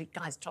don't want to.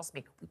 Guys, trust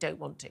me, we don't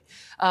want to.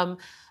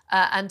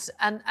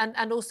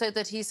 And also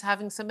that he's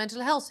having some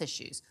mental health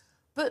issues.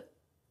 But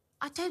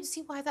I don't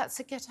see why that's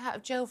a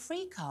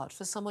get-out-of-jail-free card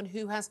for someone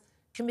who has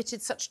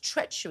committed such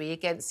treachery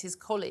against his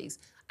colleagues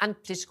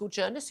and political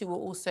journalists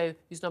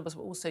whose numbers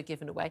were also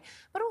given away,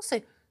 but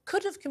also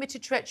could have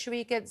committed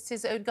treachery against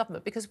his own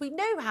government, because we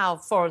know how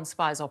foreign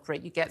spies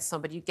operate. You get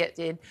somebody, you get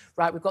in,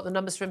 right, we've got the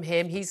numbers from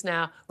him,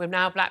 we're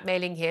now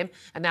blackmailing him,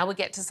 and now we'll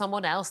get to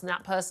someone else, and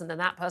that person,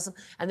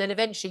 and then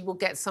eventually we'll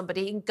get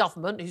somebody in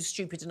government who's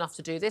stupid enough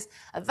to do this.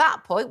 At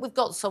that point, we've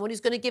got someone who's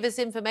going to give us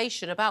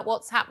information about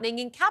what's happening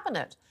in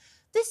cabinet.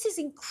 This is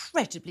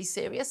incredibly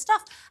serious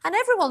stuff. And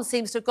everyone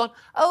seems to have gone,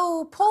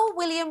 oh, poor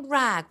William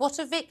Bragg, what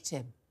a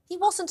victim. He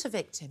wasn't a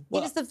victim.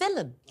 He was the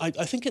villain. I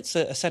think it's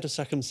a set of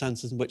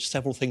circumstances in which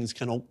several things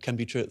can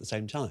be true at the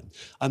same time.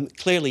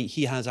 Clearly,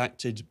 he has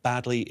acted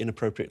badly,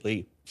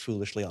 inappropriately,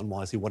 foolishly,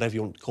 unwisely, whatever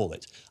you want to call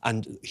it,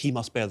 and he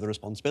must bear the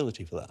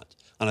responsibility for that.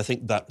 And I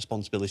think that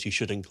responsibility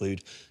should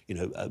include,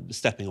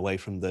 stepping away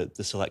from the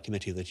select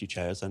committee that he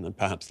chairs and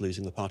perhaps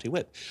losing the party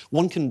whip.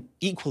 One can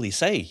equally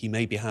say he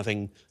may be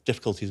having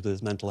difficulties with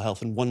his mental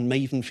health, and one may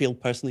even feel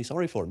personally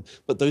sorry for him,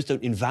 but those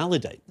don't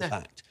invalidate the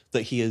fact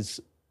that he is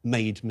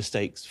made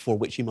mistakes for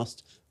which he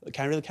must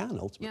carry the can,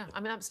 ultimately. Yeah, I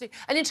mean, absolutely.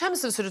 And in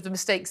terms of sort of the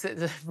mistakes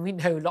that we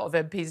know a lot of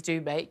MPs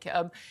do make,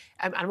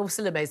 I'm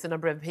also amazed the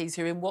number of MPs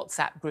who are in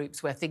WhatsApp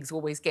groups where things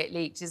always get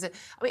leaked. I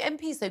mean,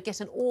 MPs, though,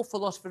 get an awful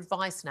lot of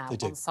advice now on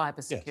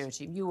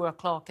cybersecurity. Yes. You were a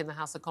clerk in the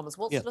House of Commons.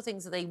 What sort of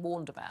things are they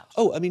warned about?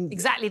 Oh, I mean...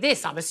 Exactly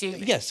this, I'm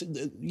assuming. Yes,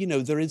 you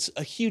know, there is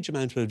a huge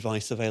amount of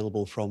advice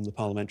available from the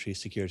Parliamentary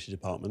Security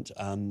Department.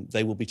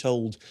 They will be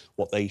told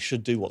what they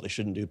should do, what they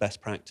shouldn't do,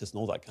 best practice and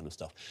all that kind of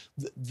stuff.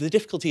 The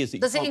difficulty is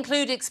that... Does it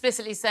include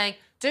explicitly saying,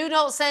 do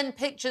not send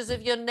pictures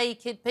of your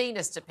naked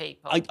penis to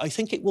people? I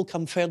think it will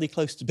come fairly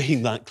close to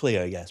being that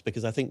clear, yes,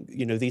 because I think,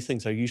 you know, these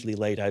things are usually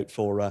laid out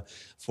for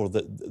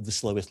the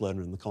slowest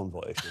learner in the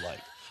convoy, if you like.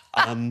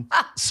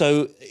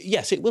 So,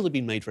 yes, it will have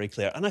been made very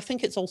clear. And I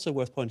think it's also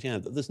worth pointing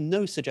out that there's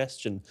no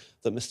suggestion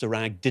that Mr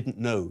Ragg didn't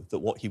know that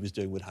what he was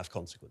doing would have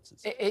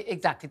consequences.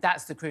 Exactly,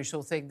 that's the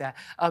crucial thing there.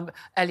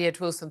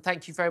 Elliot Wilson,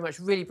 thank you very much.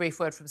 Really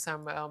brief word from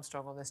Sam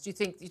Armstrong on this. Do you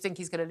think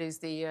he's going to lose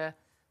the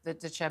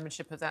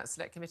chairmanship of that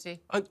select committee?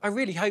 I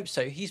really hope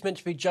so. He's meant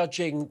to be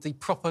judging the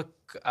proper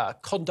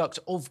conduct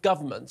of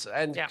government,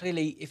 and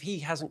clearly, if he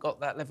hasn't got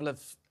that level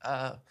of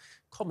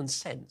common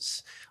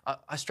sense,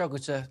 I struggle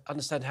to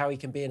understand how he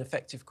can be an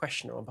effective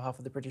questioner on behalf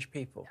of the British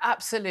people.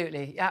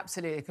 Absolutely,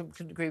 absolutely. I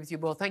couldn't agree with you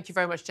more. Thank you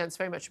very much, gents.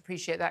 Very much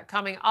appreciate that.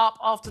 Coming up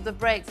after the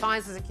break,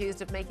 Pfizer's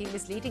accused of making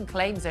misleading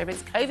claims over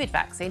its COVID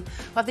vaccine,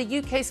 while the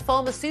UK's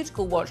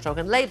pharmaceutical watchdog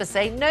and Labour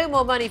say no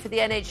more money for the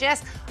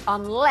NHS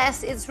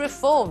unless it's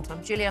reformed.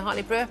 I'm Julia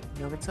Hartley-Brewer.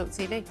 You're with Talk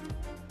TV.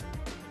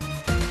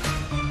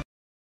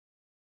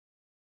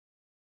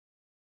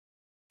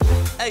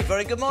 Hey,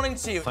 very good morning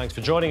to you. Thanks for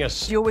joining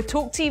us. You're with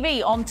Talk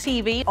TV,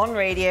 on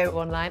radio,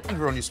 online. And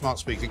we're on your smart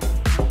speaker.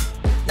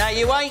 Now,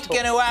 you ain't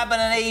going to Adam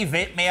and Eve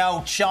it, me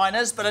old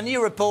Chinas, but a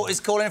new report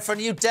is calling for a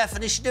new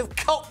definition of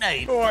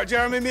cockney. All right,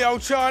 Jeremy, me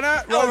old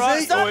China. All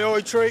right, Rosie, oi,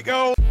 oi,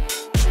 treacle.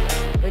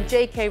 When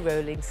J.K.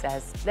 Rowling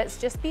says, let's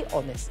just be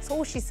honest, that's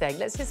all she's saying,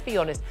 let's just be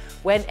honest.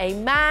 When a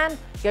man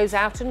goes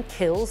out and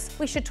kills,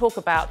 we should talk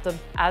about them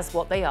as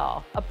what they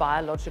are, a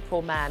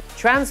biological man.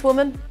 Trans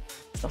woman,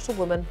 it's not a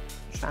woman.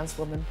 Trans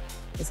woman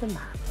is a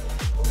man.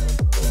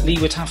 Lee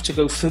would have to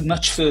go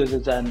much further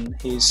than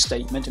his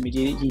statement. I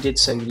mean, he did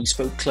say that he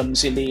spoke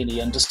clumsily and he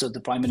understood the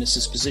Prime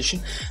Minister's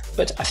position,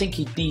 but I think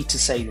he'd need to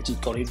say that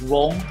he'd got it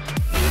wrong.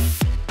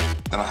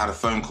 Then I had a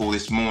phone call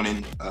this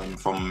morning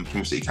from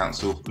City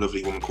Council, a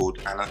lovely woman called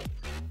Anna.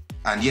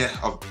 And yeah,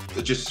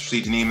 I've just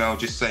received an email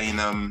just saying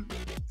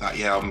that,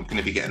 yeah, I'm going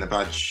to be getting a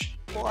badge.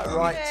 Quite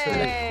right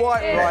too.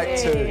 Quite right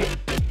too.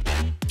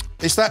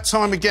 It's that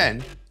time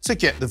again to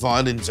get the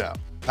violins out.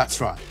 That's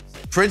right.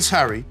 Prince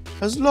Harry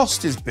has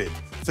lost his bid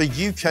for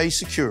UK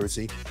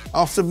security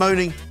after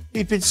moaning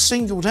he'd been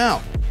singled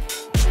out.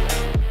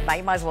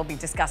 You might as well be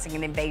discussing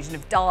an invasion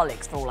of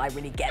Daleks for all I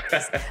really get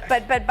this.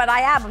 but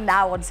I am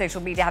now on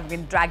social media, having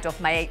been dragged off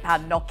my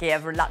 £8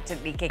 Nokia,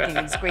 reluctantly kicking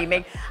and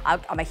screaming.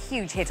 I'm a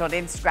huge hit on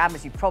Instagram,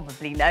 as you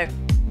probably know.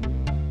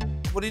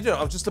 What are you doing?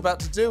 I was just about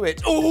to do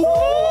it. Ooh!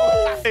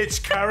 It's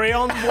carry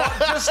on. What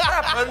just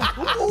happened?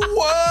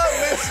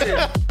 Whoa,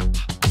 listen.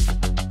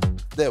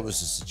 There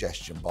was a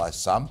suggestion by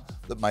some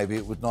that maybe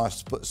it would be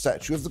nice to put a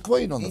statue of the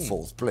Queen on the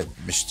fourth plinth.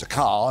 Mr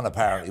Khan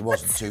apparently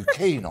wasn't too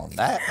keen on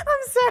that.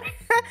 I'm sorry.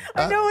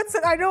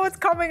 I know it's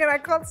coming and I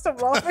can't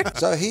stop laughing.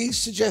 So he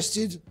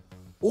suggested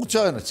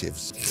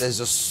alternatives. There's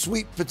a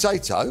sweet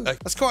potato.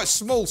 That's quite a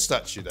small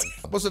statue then.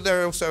 Wasn't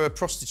there also a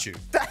prostitute?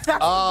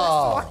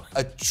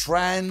 A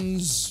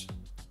trans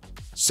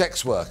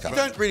sex worker. You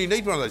don't really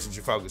need one of those in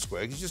Trafalgar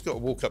Square. You just got to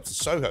walk up to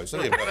Soho, don't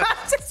you?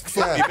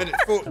 40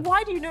 minutes.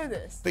 Why do you know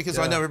this? Because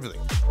I know everything.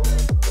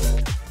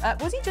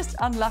 Was he just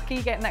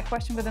unlucky getting that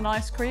question with an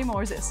ice cream,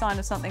 or is it a sign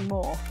of something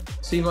more?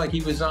 Seemed like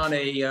he was on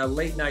a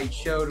late-night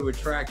show to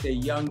attract a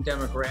young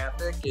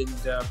demographic, and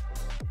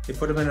they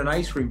put him in an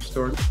ice cream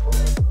store.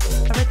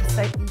 I read the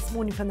statement this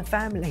morning from the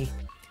family.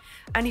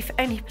 And if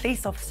any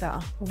police officer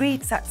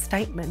reads that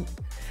statement,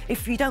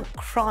 if you don't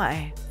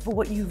cry for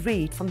what you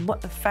read from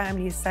what the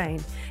family is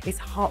saying, it's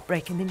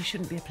heartbreaking, then you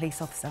shouldn't be a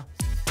police officer.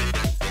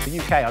 The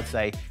UK, I'd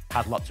say,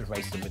 has lots of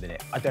racism within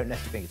it. I don't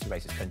necessarily think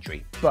it's a racist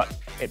country, but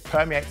it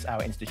permeates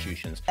our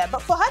institutions. Yeah,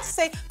 but for her to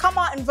say, come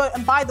out and vote,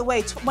 and by the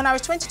way, when I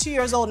was 22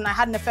 years old and I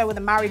had an affair with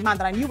a married man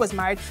that I knew was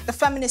married, the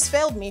feminists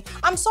failed me.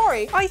 I'm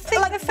sorry. I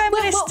think the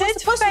feminists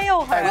did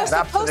fail her.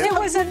 It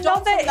was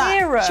another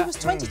era. She was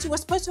 22. We're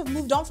supposed to have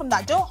moved on from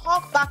that. Don't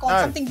hark back on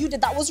something you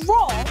did that was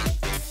wrong.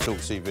 Talk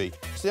TV.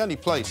 It's the only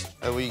place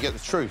where you get the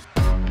truth.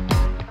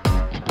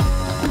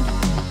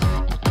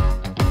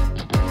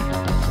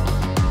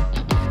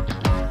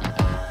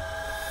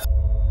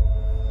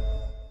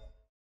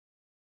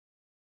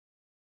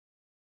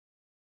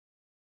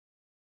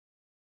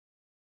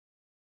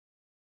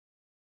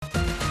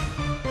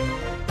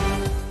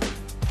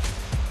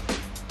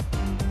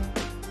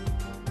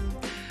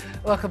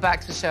 Welcome back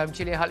to the show. I'm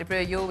Julia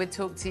Hartley-Brewer. You're with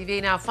Talk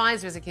TV. Now,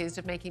 Pfizer is accused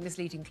of making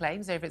misleading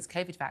claims over its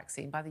COVID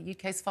vaccine by the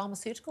UK's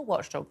pharmaceutical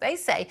watchdog. They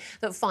say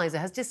that Pfizer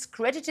has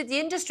discredited the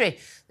industry.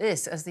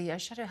 This, as the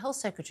Shadow Health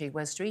Secretary,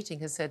 Wes Streeting,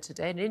 has said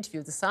today in an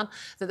interview with The Sun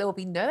that there will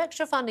be no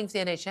extra funding for the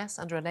NHS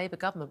under a Labour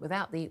government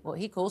without the, what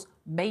he calls,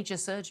 major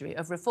surgery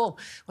of reform.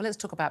 Well, let's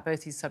talk about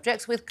both these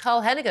subjects with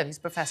Carl Hennigan, who's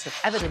Professor of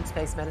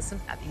Evidence-Based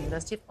Medicine at the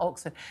University of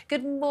Oxford.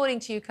 Good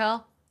morning to you,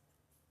 Carl.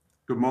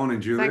 Good morning,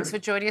 Julia. Thanks for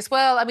joining us.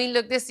 Well, I mean,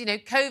 look, this,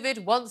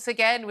 COVID, once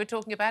again, we're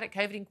talking about it,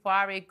 COVID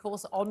inquiry, of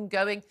course,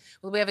 ongoing.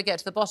 Will we ever get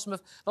to the bottom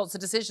of lots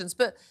of decisions?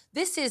 But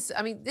this is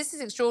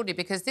extraordinary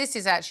because this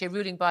is actually a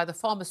ruling by the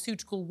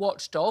pharmaceutical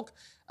watchdog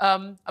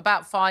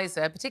about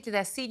Pfizer, particularly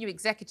their senior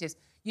executives,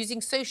 using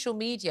social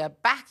media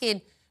back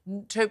in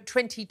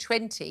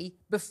 2020,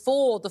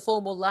 before the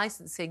formal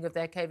licensing of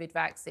their COVID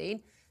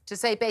vaccine, to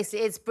say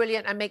basically it's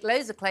brilliant and make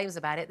loads of claims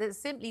about it that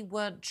simply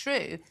weren't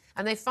true,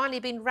 and they've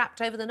finally been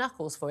wrapped over the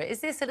knuckles for it. Is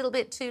this a little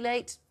bit too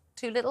late,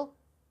 too little?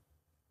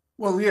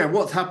 Well, yeah,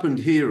 what's happened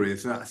here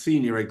is that a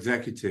senior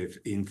executive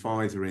in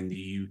Pfizer in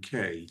the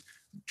UK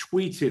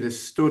tweeted a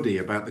study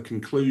about the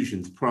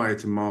conclusions prior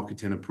to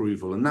marketing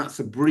approval, and that's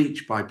a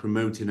breach by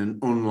promoting an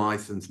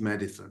unlicensed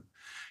medicine.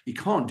 You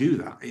can't do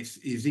that. It's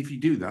if you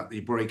do that,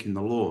 you're breaking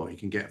the law. You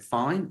can get a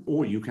fine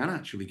or you can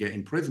actually get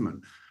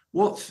imprisonment.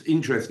 What's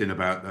interesting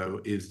about,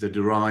 though, is the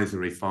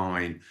derisory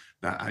fine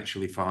that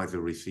actually Pfizer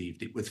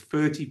received. It was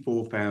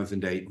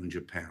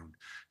 £34,800.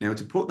 Now,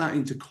 to put that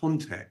into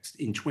context,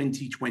 in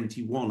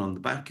 2021, on the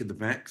back of the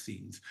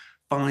vaccines,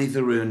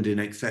 Pfizer earned in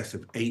excess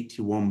of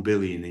 81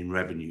 billion in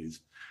revenues.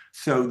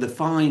 So the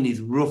fine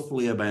is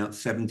roughly about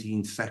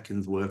 17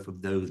 seconds worth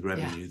of those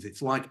revenues. Yeah.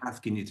 It's like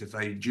asking you to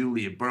say,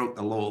 Julia, broke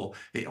the law,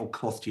 it'll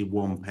cost you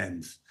 1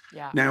 pence.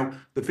 Yeah. Now,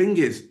 the thing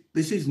is,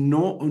 this is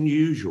not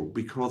unusual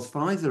because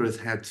Pfizer has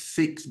had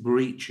 6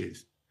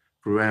 breaches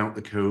throughout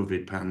the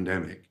COVID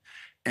pandemic.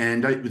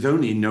 And it was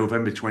only in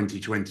November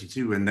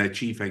 2022 when their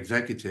chief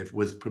executive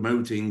was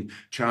promoting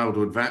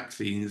childhood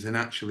vaccines and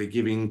actually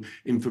giving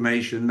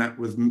information that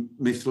was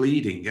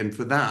misleading. And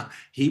for that,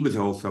 he was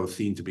also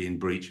seen to be in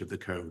breach of the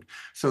code.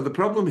 So the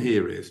problem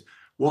here is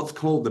what's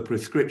called the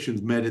Prescription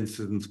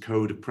Medicines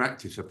Code of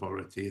Practice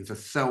Authority is a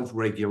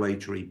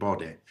self-regulatory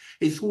body.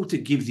 It sort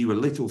of gives you a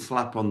little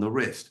slap on the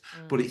wrist,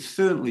 but it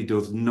certainly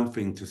does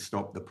nothing to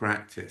stop the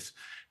practice.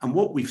 And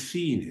what we've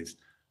seen is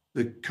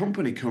the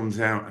company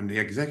comes out and the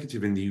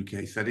executive in the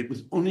UK said it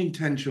was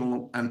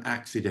unintentional and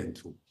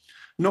accidental.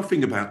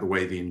 Nothing about the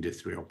way the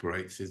industry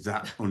operates is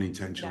that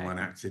unintentional and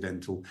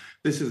accidental.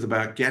 This is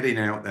about getting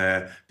out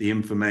there the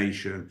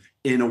information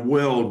in a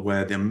world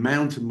where the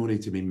amount of money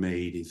to be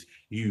made is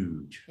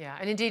huge. Yeah,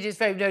 and indeed it's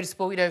very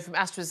noticeable, from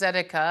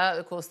AstraZeneca.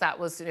 Of course, that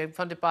was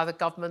funded by the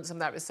government, some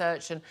of that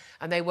research, and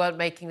they weren't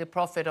making the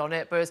profit on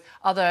it, whereas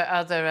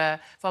other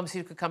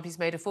pharmaceutical companies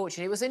made a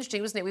fortune. It was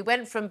interesting, wasn't it? We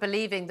went from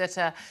believing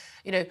that,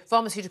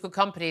 pharmaceutical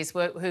companies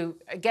who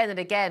again and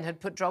again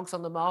had put drugs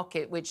on the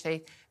market, which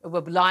they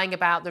were lying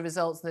about the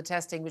results and the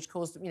testing, which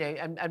caused,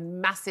 a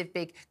massive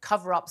big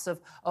cover-ups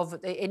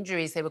of the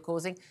injuries they were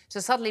causing,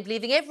 to suddenly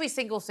believing every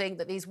single thing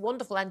that these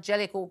wonderful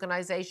angelic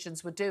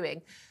organisations were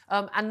doing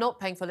and not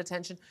paying full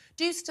attention.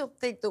 Do you still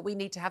think that we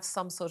need to have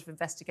some sort of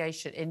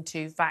investigation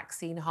into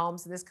vaccine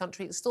harms in this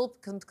country? There's still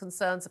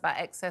concerns about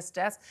excess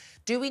deaths.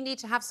 Do we need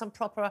to have some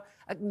proper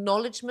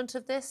acknowledgement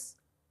of this?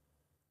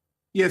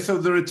 Yeah, so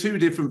there are 2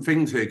 different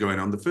things here going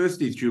on. The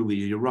first is,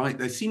 Julia, you're right.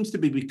 There seems to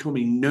be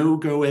becoming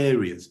no-go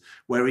areas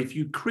where if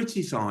you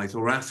criticise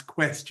or ask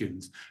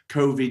questions,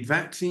 COVID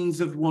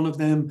vaccines are one of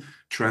them,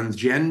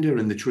 transgender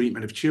and the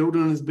treatment of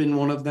children has been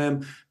one of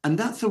them, and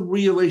that's a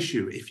real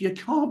issue. If you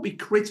can't be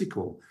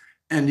critical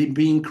and in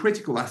being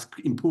critical ask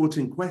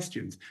important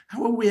questions,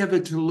 how are we ever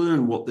to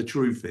learn what the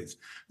truth is?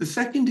 The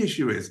second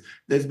issue is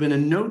there's been a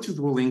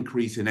noticeable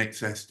increase in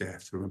excess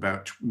deaths from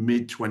about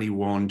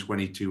mid-21,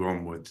 22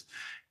 onwards.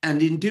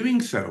 And in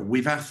doing so,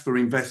 we've asked for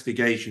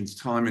investigations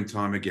time and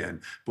time again,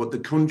 but the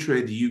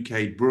country, the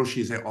UK,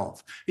 brushes it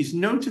off. It's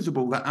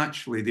noticeable that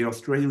actually the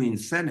Australian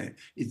Senate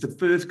is the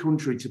first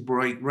country to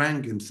break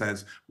rank and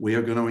says, we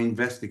are going to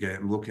investigate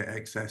and look at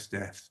excess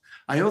deaths.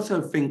 I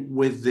also think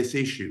with this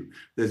issue,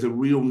 there's a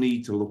real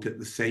need to look at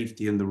the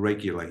safety and the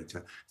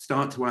regulator,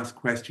 start to ask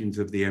questions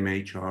of the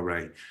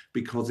MHRA,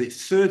 because it's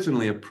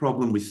certainly a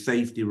problem with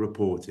safety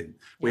reporting.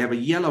 We have a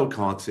yellow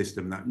card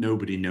system that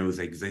nobody knows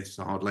exists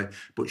hardly,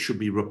 but should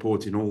be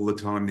reporting all the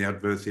time the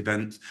adverse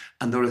events,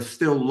 and there are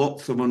still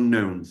lots of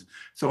unknowns.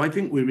 So I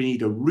think we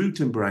need a root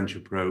and branch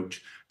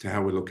approach to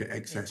how we look at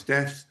excess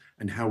deaths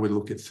and how we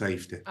look at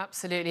safety.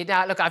 Absolutely.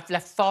 Now, look, I've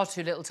left far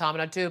too little time,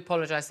 and I do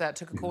apologise that I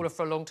took a caller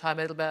for a long time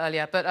a little bit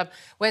earlier. But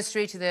Wes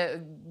Streeting,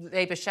 the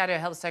Labour Shadow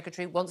Health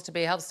Secretary, wants to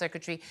be a Health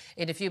Secretary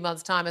in a few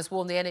months' time, has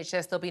warned the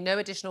NHS there'll be no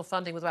additional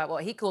funding without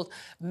what he called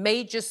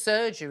major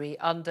surgery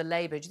under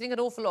Labour. Do you think an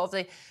awful lot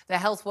of the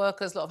health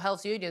workers, a lot of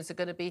health unions are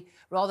going to be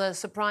rather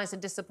surprised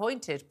and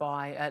disappointed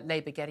by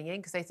Labour getting in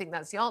because they think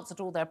that's the answer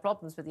to all their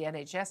problems with the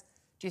NHS?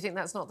 Do you think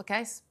that's not the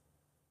case?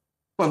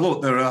 Well,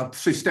 look, there are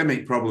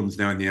systemic problems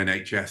now in the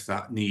NHS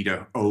that need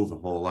an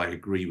overhaul. I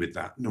agree with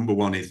that. Number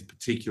one is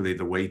particularly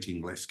the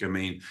waiting list. I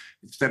mean,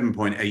 it's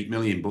 7.8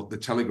 million, but the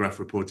Telegraph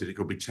reported it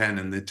could be 10,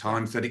 and the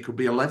Times said it could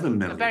be 11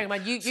 million. But bearing in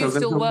mind, you So still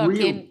there's a work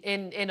real-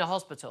 in a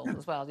hospital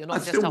as well. You're not I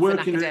just still off in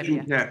work in academia.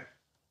 urgent care.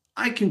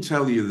 I can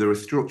tell you there are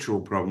structural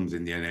problems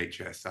in the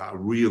NHS that are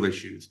real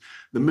issues.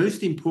 The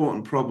most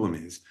important problem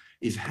is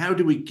how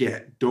do we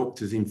get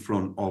doctors in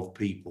front of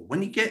people?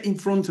 When you get in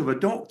front of a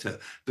doctor,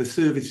 the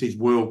service is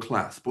world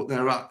class, but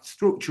there are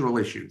structural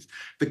issues.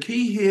 The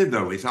key here,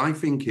 though, is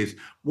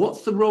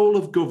what's the role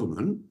of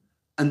government,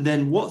 and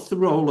then what's the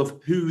role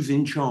of who's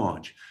in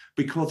charge?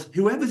 Because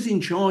whoever's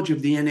in charge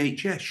of the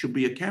NHS should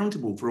be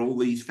accountable for all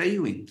these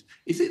failings.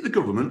 Is it the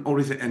government or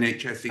is it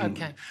NHS England?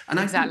 Okay, and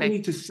I exactly. think we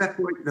need to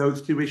separate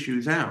those two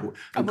issues out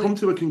and come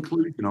to a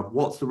conclusion of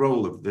what's the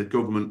role of the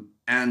government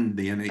and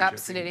the NHS.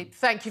 Absolutely.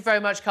 Thank you very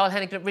much, Carl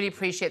Hennigan. Really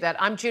appreciate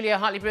that. I'm Julia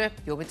Hartley-Brewer.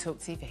 You're with Talk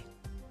TV.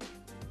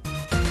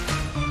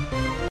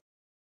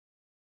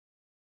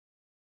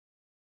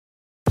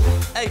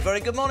 Hey, very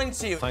good morning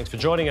to you. Thanks for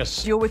joining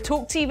us. You're with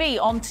Talk TV,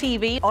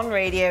 on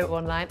radio,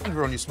 online. And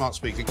we're on your smart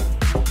speaker.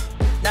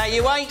 Now,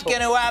 you ain't going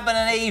to have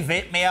and eve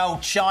it, me old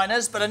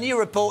Chinas, but a new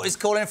report is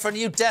calling for a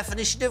new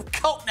definition of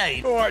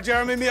cockney. All right,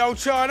 Jeremy, me old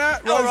China.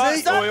 All right,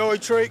 Rosie, son. oi, oi,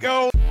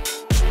 treacle.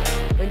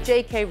 When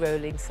J.K.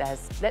 Rowling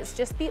says, let's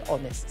just be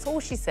honest, that's all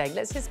she's saying,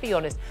 let's just be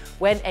honest.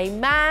 When a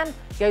man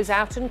goes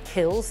out and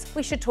kills,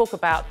 we should talk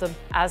about them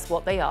as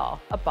what they are,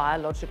 a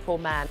biological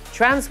man.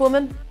 Trans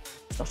woman,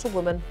 it's not a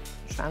woman.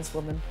 Trans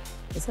woman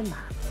is a man.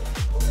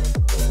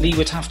 Lee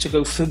would have to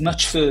go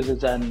much further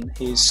than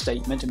his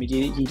statement. I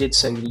mean, he did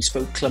say that he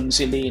spoke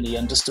clumsily and he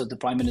understood the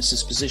Prime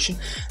Minister's position,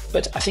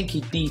 but I think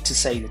he'd need to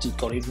say that he'd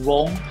got it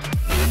wrong.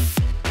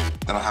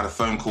 Then I had a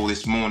phone call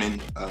this morning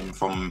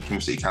from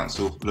Plymouth City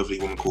Council, a lovely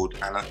woman called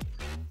Anna.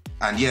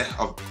 And yeah,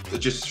 I've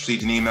just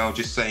received an email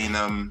just saying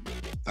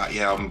that,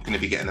 yeah, I'm going to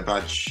be getting a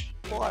badge.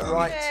 Quite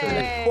right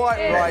too.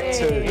 Quite right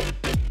too.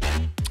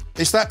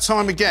 It's that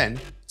time again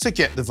to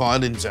get the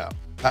violins out.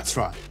 That's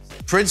right.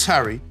 Prince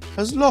Harry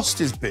has lost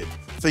his bid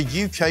for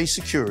UK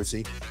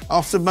security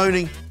after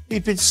moaning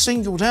he'd been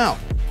singled out.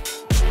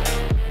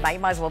 Might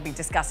as well be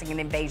discussing an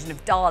invasion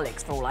of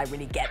Daleks for all I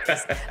really get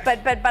this.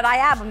 but I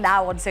am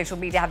now on social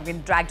media, having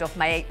been dragged off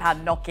my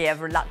 £8 Nokia,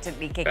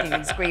 reluctantly kicking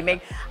and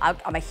screaming.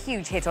 I'm a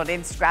huge hit on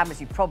Instagram,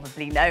 as you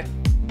probably know.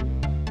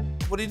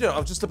 What are you doing?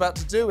 I'm just about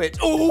to do it.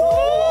 Ooh!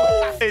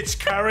 It's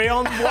carry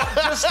on. What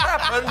just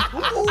happened?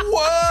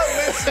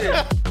 Whoa,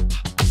 listen.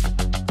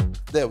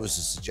 There was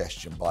a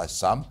suggestion by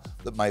some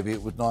that maybe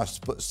it would be nice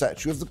to put a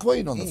statue of the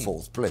Queen on the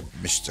fourth plinth.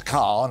 Mr.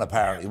 Khan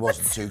apparently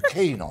wasn't too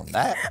keen on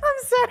that. I'm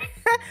sorry.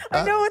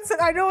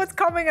 I know it's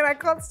coming and I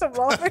can't stop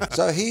laughing.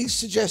 So he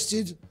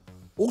suggested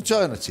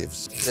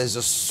alternatives. There's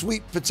a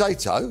sweet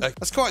potato.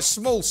 That's quite a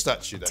small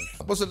statue then.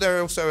 Wasn't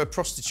there also a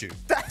prostitute?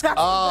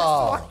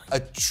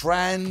 A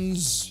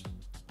trans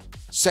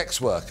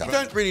sex worker. You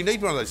don't really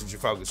need one of those in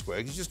Trafalgar Square.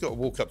 You just got to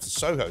walk up to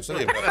Soho. It's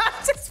only about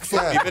Just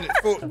 40 minutes.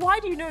 Why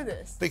do you know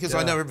this? Because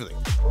I know everything.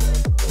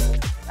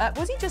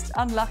 Was he just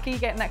unlucky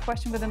getting that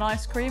question with an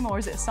ice cream, or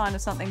is it a sign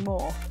of something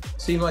more?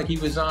 Seemed like he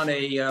was on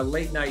a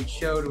late-night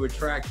show to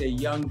attract a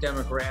young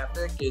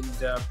demographic,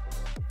 and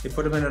they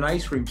put him in an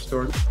ice cream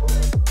store. I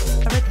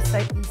read the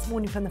statement this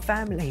morning from the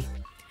family.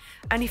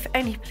 And if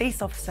any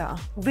police officer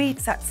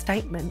reads that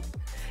statement,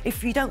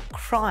 if you don't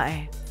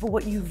cry for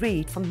what you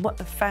read from what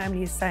the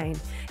family is saying,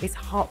 it's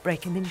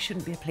heartbreaking, then you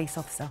shouldn't be a police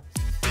officer.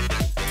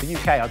 The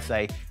UK, I'd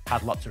say,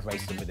 has lots of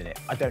racism within it.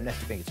 I don't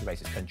necessarily think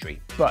it's a racist country,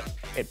 but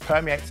it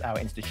permeates our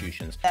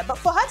institutions. Yeah, but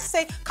for her to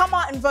say, come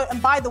out and vote,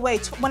 and by the way,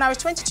 when I was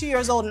 22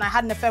 years old and I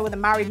had an affair with a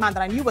married man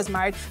that I knew was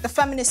married, the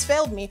feminists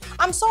failed me.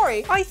 I'm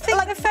sorry. I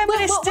think the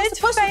feminists did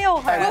fail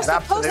her. We're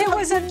supposed to It have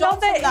was moved on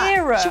another from that.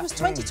 era. She was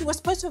 22. We're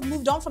supposed to have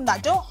moved on from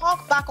that. Don't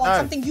hark back on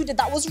something you did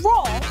that was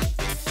wrong.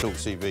 Talk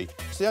TV.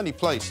 It's the only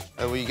place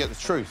where you get the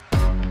truth.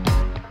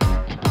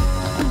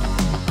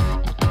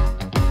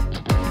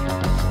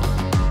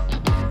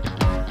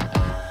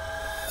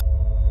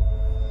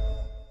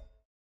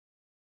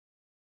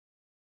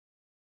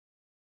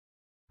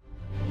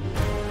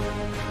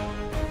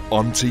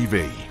 On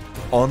TV,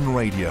 on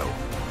radio,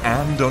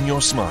 and on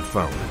your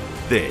smartphone.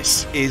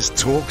 This is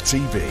Talk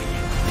TV.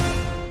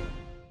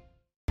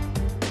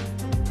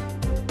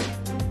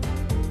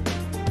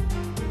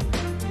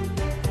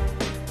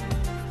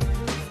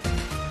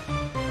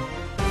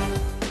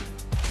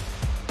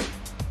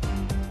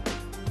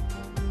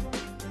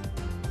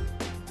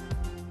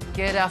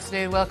 Good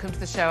afternoon, welcome to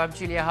the show. I'm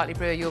Julia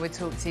Hartley-Brewer, you're with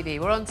Talk TV.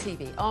 We're on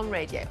TV, on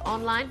radio,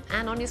 online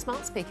and on your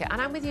smart speaker.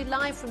 And I'm with you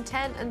live from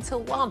 10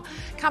 until 1.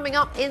 Coming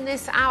up in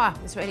this hour,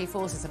 Israeli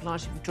forces have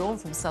largely withdrawn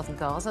from southern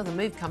Gaza. The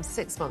move comes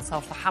 6 months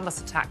after the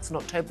Hamas attacks on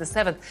October the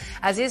 7th,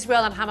 as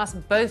Israel and Hamas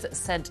both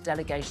sent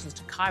delegations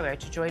to Cairo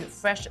to join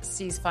fresh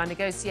ceasefire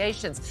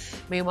negotiations.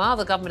 Meanwhile,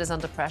 the government is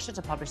under pressure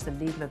to publish the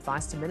legal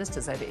advice to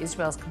ministers over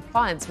Israel's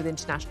compliance with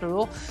international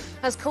law,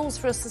 as calls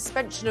for a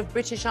suspension of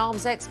British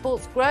arms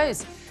exports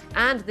grows.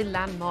 And the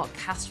landmark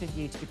Cass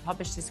review to be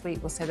published this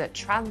week will say that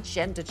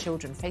transgender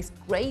children face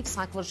grave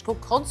psychological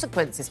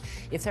consequences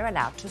if they're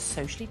allowed to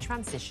socially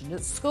transition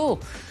at school.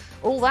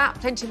 All that,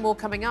 plenty more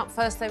coming up.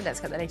 First, though, let's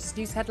get the latest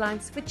news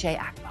headlines with Jay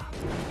Akbar.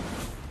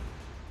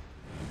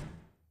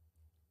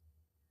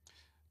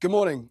 Good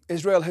morning.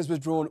 Israel has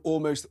withdrawn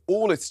almost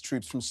all its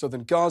troops from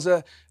southern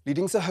Gaza,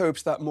 leading to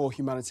hopes that more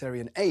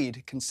humanitarian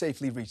aid can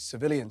safely reach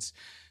civilians.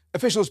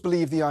 Officials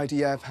believe the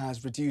IDF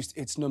has reduced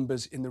its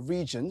numbers in the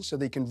region so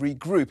they can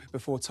regroup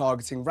before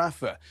targeting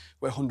Rafah,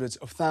 where hundreds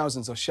of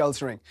thousands are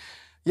sheltering.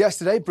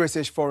 Yesterday,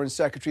 British Foreign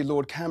Secretary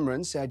Lord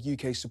Cameron said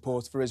UK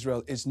support for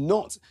Israel is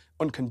not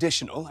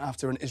unconditional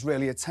after an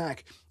Israeli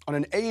attack on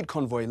an aid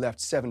convoy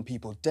left 7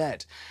 people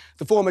dead.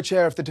 The former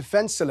chair of the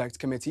Defence Select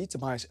Committee,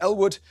 Tobias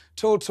Ellwood,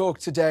 told Talk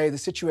Today the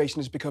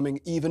situation is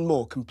becoming even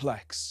more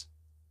complex.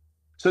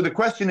 So the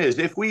question is,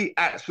 if we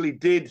actually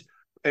did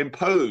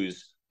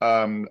impose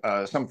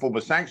some form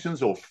of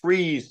sanctions or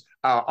freeze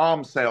our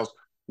arms sales,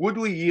 would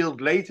we yield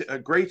later a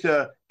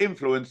greater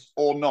influence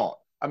or not?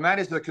 And that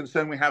is the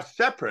concern we have,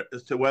 separate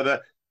as to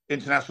whether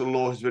international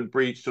law has been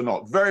breached or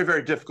not. Very,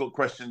 very difficult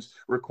questions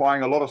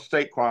requiring a lot of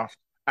statecraft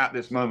at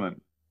this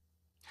moment.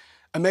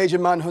 A major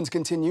manhunt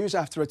continues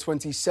after a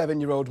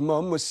 27-year-old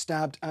mum was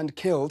stabbed and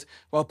killed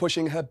while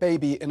pushing her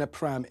baby in a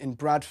pram in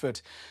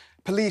Bradford.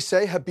 Police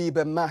say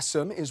Habiba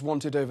Massum is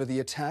wanted over the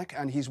attack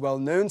and he's well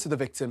known to the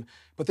victim,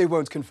 but they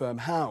won't confirm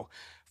how.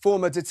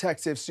 Former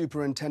Detective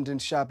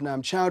Superintendent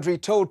Shabnam Chowdhury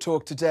told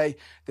Talk Today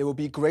there will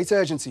be great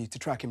urgency to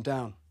track him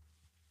down.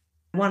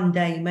 One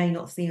day may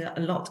not seem a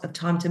lot of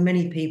time to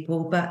many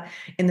people, but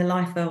in the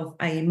life of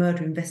a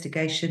murder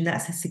investigation,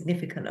 that's a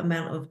significant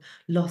amount of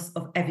loss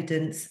of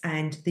evidence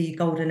and the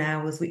golden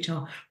hours, which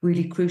are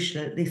really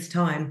crucial at this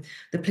time.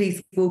 The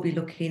police will be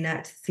looking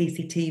at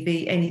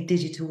CCTV, any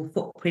digital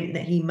footprint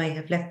that he may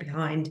have left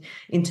behind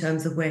in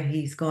terms of where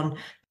he's gone.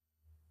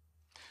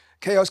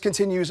 Chaos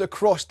continues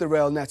across the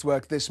rail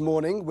network this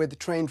morning, with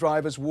train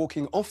drivers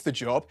walking off the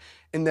job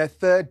in their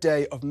 3rd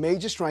day of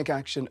major strike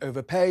action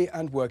over pay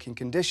and working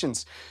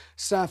conditions.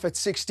 Staff at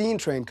 16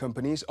 train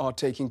companies are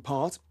taking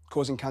part,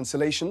 causing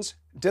cancellations,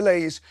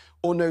 delays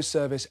or no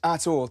service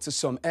at all to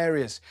some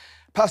areas.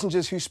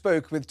 Passengers who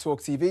spoke with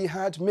Talk TV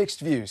had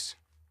mixed views.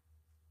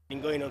 Been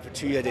going on for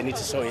 2 years, they need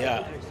to sort it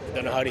out. I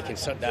don't know how they can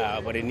sort that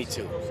out, but they need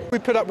to. We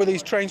put up with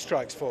these train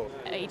strikes for?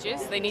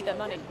 Ages. They need their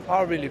money.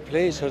 I'm really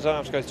pleased because I don't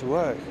have to go to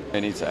work.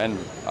 They need to end,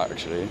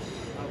 actually.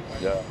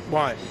 Yeah.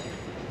 Why?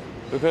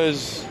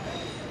 Because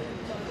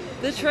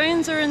the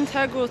trains are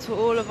integral to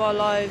all of our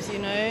lives, you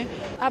know.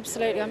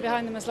 Absolutely, I'm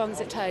behind them as long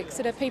as it takes.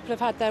 So if people have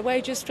had their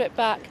wages stripped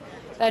back,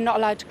 they're not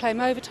allowed to claim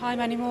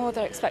overtime anymore,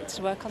 they're expected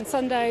to work on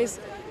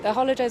Sundays, their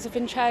holidays have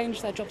been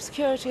changed, their job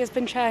security has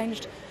been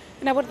changed.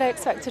 You know, what are they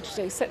expected to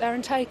do? Sit there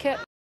and take it?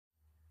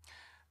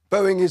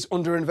 Boeing is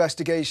under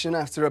investigation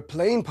after a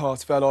plane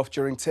part fell off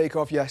during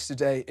takeoff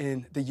yesterday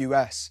in the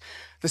US.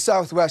 The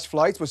Southwest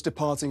flight was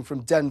departing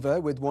from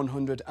Denver with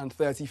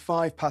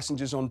 135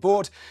 passengers on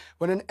board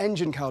when an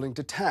engine cowling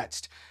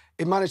detached.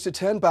 It managed to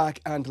turn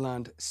back and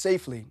land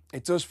safely.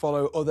 It does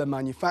follow other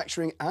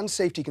manufacturing and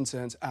safety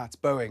concerns at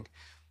Boeing.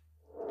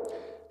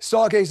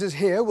 Stargazers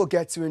here will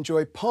get to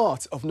enjoy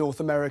part of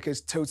North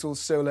America's total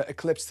solar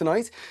eclipse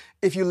tonight.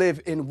 If you live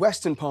in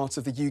western parts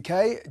of the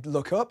UK,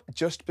 look up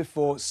just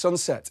before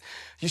sunset.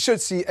 You should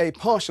see a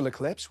partial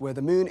eclipse where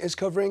the moon is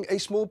covering a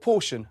small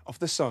portion of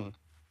the sun.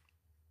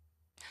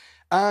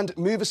 And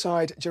move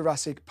aside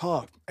Jurassic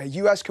Park. A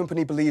US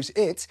company believes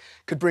it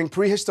could bring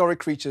prehistoric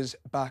creatures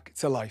back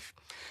to life.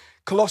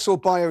 Colossal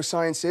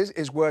Biosciences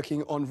is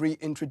working on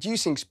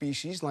reintroducing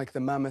species like the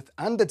mammoth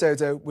and the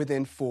dodo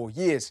within 4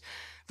 years.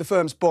 The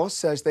firm's boss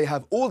says they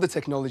have all the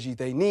technology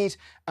they need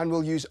and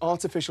will use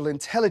artificial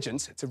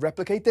intelligence to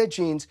replicate their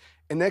genes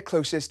in their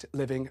closest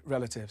living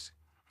relatives.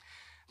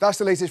 That's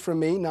the latest from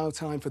me. Now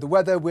time for the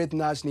weather with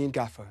Nazneen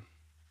Gaffer.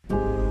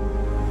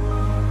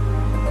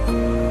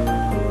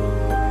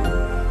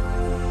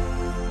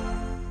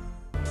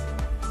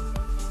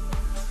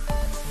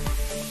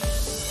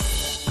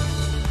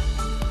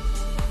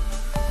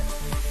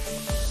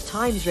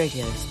 Times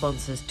Radio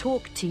sponsors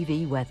Talk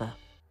TV weather.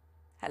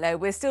 Hello,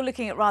 we're still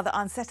looking at rather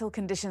unsettled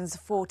conditions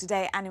for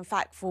today and in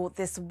fact for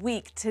this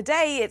week.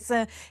 Today it's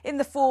in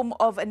the form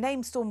of a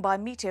named storm by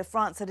Meteo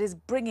France that is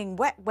bringing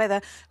wet weather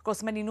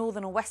across many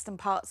northern and western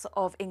parts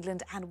of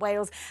England and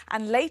Wales.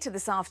 And later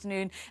this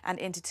afternoon and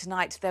into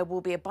tonight there will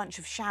be a bunch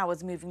of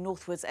showers moving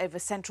northwards over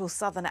central,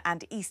 southern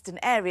and eastern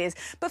areas.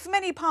 But for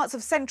many parts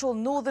of central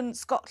northern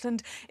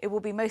Scotland it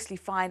will be mostly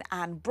fine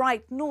and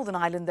bright. Northern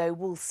Ireland though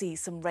will see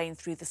some rain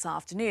through this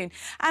afternoon.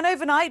 And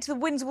overnight the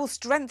winds will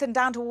strengthen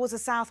down towards the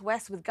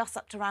southwest with gusts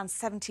up to around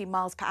 70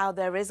 miles per hour.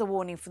 There is a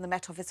warning from the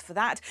Met Office for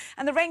that.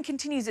 And the rain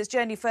continues its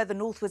journey further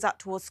northwards up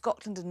towards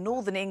Scotland and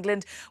northern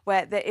England,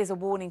 where there is a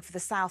warning for the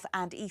south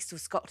and east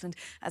of Scotland,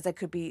 as there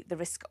could be the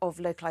risk of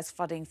localised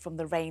flooding from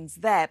the rains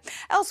there.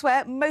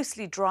 Elsewhere,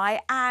 mostly dry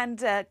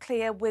and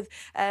clear with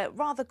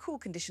rather cool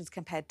conditions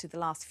compared to the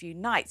last few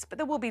nights. But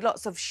there will be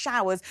lots of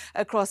showers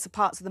across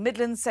parts of the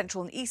Midlands,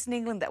 central and eastern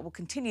England that will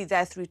continue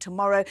there through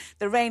tomorrow.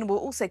 The rain will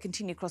also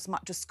continue across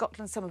much of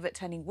Scotland, some of it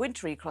turning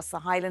wintry across the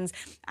Highlands,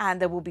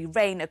 and there will be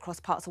rain across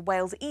parts of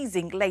Wales,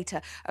 easing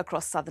later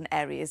across southern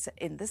areas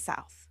in the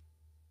south.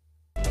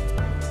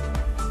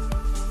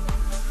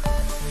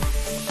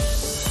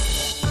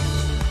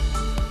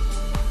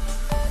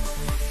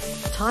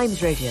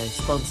 Times Radio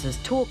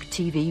sponsors Talk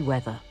TV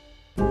Weather.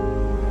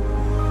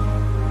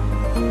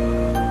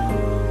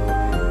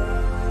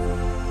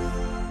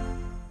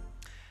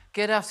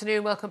 Good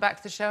afternoon, welcome back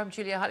to the show. I'm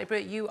Julia Hartley-Brewer.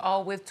 You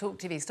are with Talk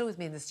TV. Still with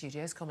me in the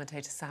studios,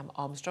 commentator Sam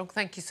Armstrong.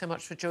 Thank you so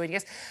much for joining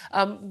us.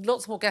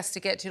 Lots more guests to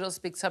get to, lots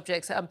of big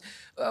subjects. I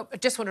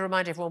just want to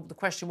remind everyone the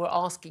question we're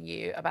asking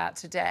you about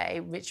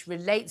today, which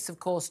relates, of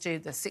course, to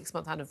the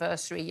 6-month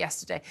anniversary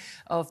yesterday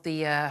of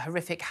the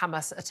horrific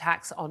Hamas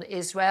attacks on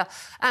Israel.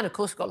 And, of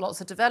course, we've got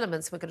lots of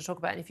developments we're going to talk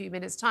about in a few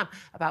minutes' time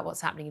about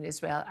what's happening in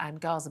Israel and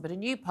Gaza. But a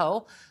new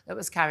poll that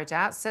was carried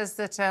out says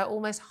that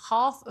almost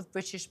half of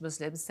British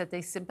Muslims said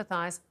they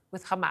sympathise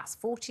with Hamas.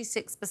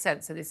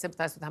 46% said they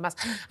sympathise with Hamas.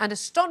 And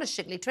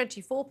astonishingly,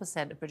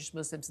 24% of British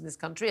Muslims in this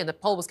country, and the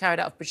poll was carried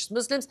out of British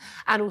Muslims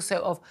and also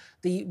of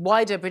the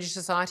wider British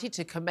society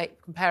to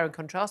compare and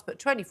contrast, but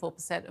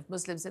 24% of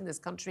Muslims in this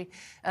country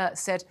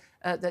said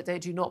that they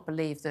do not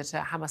believe that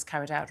Hamas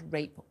carried out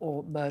rape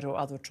or murder or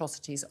other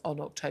atrocities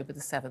on October the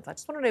 7th. I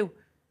just want to know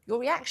your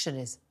reaction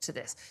is to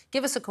this.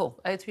 Give us a call,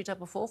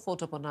 0344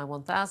 499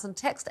 1000,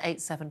 text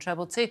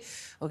 87222,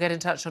 or get in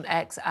touch on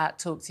X at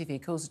Talk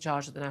TV. Calls are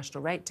charged at the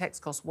national rate.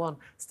 Text costs £1,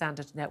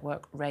 standard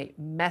network rate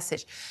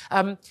message.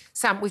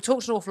 Sam, we've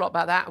talked an awful lot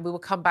about that, and we will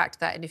come back to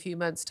that in a few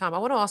moments' time. I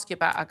want to ask you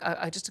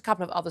about just a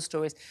couple of other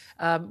stories.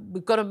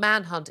 We've got a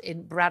manhunt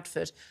in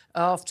Bradford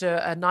after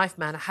a knife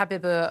man.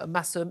 Habib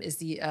Massoum is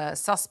the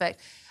suspect.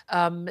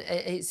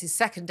 It's his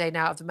second day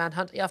now of the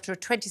manhunt after a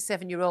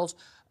 27-year-old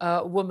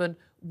woman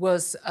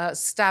was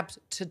stabbed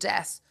to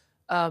death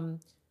when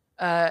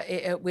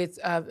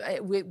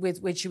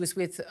she was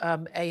with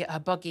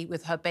a buggy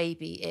with her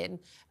baby in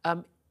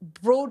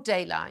broad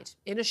daylight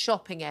in a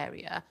shopping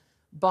area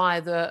by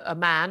a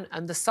man,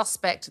 and the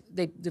suspect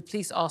the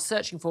police are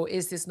searching for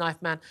is this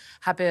knife man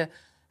Habib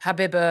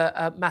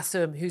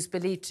Massoum, who's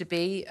believed to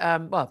be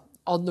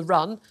on the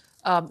run.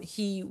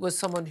 He was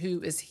someone who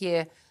is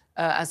here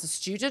as a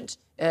student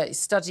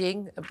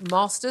studying a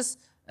master's,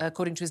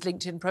 according to his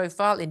LinkedIn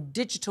profile, in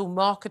digital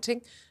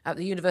marketing at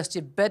the University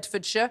of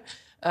Bedfordshire.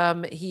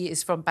 He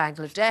is from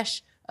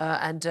Bangladesh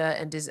and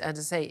as I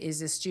say,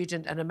 is a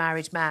student and a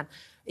married man.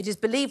 It is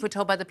believed, we're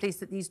told by the police,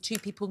 that these two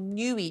people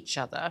knew each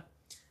other.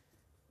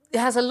 It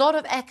has a lot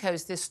of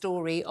echoes, this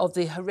story, of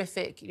the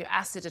horrific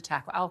acid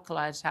attack or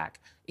alkali attack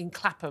in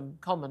Clapham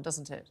Common,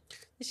 doesn't it?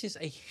 This is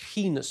a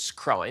heinous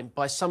crime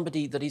by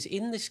somebody that is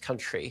in this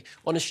country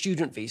on a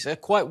student visa.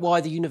 Quite why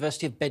the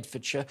University of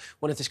Bedfordshire,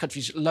 one of this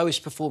country's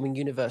lowest performing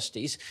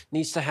universities,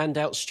 needs to hand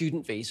out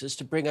student visas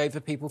to bring over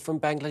people from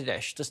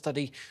Bangladesh to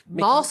study...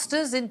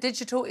 Masters in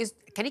digital is...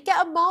 Can he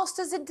get a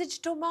master's in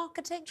digital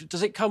marketing?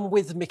 Does it come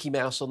with Mickey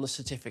Mouse on the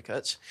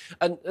certificate?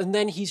 And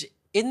then he's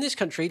in this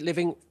country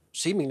living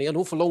seemingly an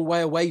awful long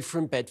way away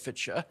from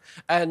Bedfordshire,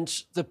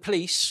 and the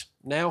police,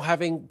 now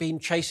having been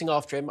chasing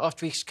after him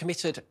after he's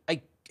committed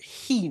a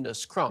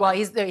heinous crime. Well,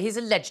 he's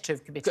alleged to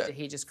have committed a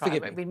heinous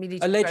crime. We need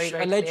to be very,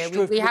 very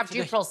clear. We have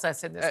due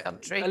process in this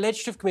country.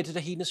 Alleged to have committed a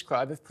heinous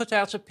crime. Have put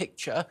out a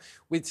picture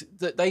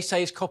that they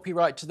say is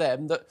copyright to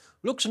them that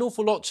looks an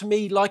awful lot to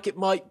me like it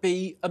might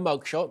be a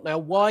mugshot. Now,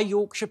 why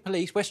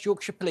West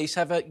Yorkshire Police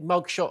have a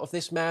mugshot of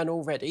this man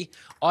already,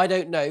 I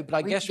don't know, but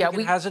I guess we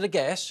can hazard a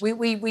guess.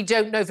 We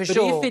don't know for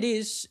sure. But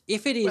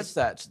if it is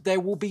that, there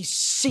will be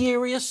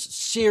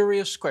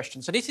serious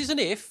questions. And it is an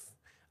if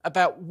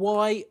about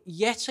why,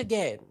 yet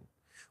again,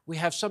 we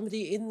have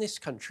somebody in this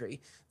country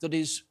that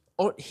is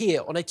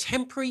here on a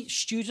temporary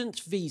student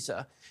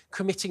visa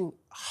committing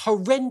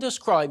horrendous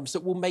crimes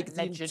that will make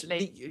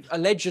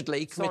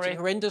allegedly committing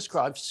horrendous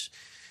crimes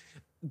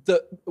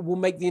that will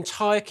make the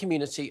entire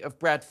community of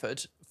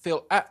Bradford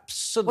feel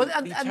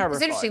absolutely terrified.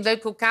 It's interesting,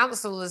 local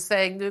council is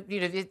saying that,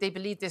 they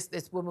believe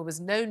this woman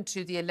was known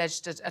to the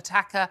alleged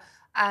attacker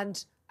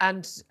and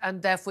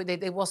therefore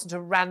they wasn't a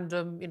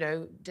random,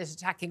 just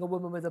attacking a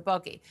woman with a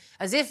buggy.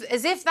 As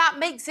if that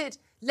makes it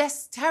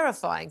less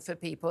terrifying for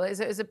people. It's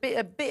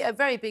a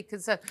very big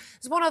concern.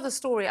 There's one other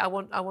story I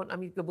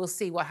mean, we'll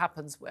see what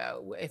happens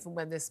if and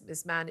when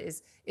this man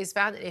is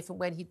found, and if and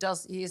when he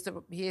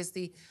is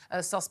the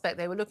suspect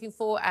they were looking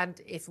for,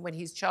 and if and when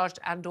he's charged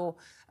and/or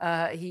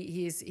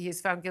he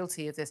is found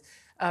guilty of this,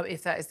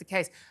 if that is the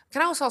case.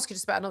 Can I also ask you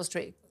just about another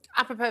story?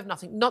 apropos of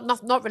nothing,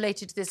 not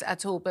related to this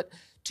at all, but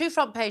two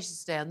front pages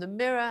today on the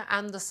Mirror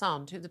and the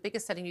Sun, two of the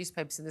biggest selling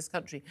newspapers in this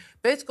country,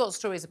 both got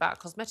stories about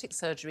cosmetic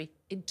surgery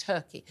in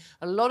Turkey.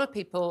 A lot of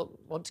people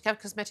want to have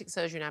cosmetic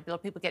surgery now. A lot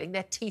of people getting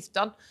their teeth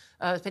done,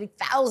 spending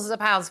thousands of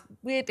pounds,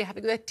 weirdly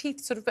having their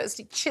teeth sort of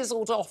basically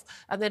chiselled off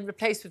and then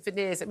replaced with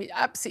veneers. I mean, it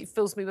absolutely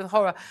fills me with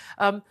horror.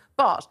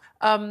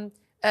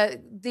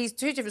 These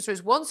two different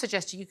stories. One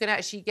suggested you can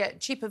actually get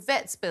cheaper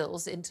vet's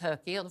bills in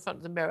Turkey on the front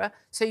of the Mirror.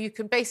 So you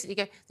can basically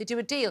go, they do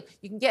a deal.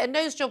 You can get a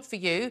nose job for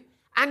you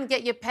and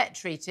get your pet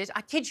treated.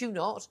 I kid you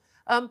not.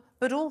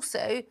 But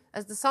also,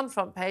 as the Sun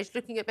front page,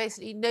 looking at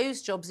basically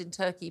nose jobs in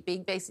Turkey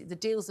being basically the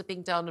deals are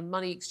being done and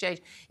money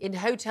exchange in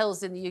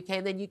hotels in the UK,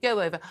 and then you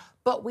go over.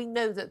 But we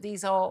know that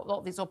a lot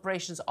of these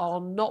operations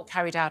are not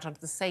carried out under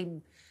the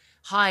same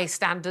high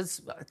standards,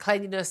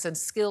 cleanliness and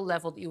skill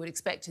level that you would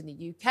expect in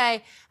the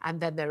UK. And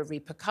then there are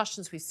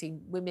repercussions. We've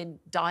seen women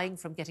dying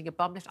from getting a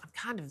bum lift. I'm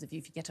kind of the view,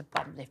 if you get a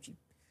bum lift, you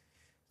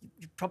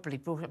probably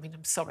brought, I mean,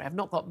 I'm sorry, I've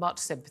not got much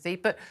sympathy,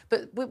 but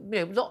you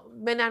know,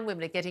 men and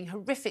women are getting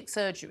horrific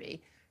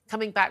surgery,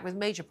 coming back with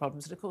major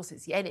problems. And of course,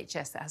 it's the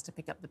NHS that has to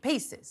pick up the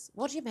pieces.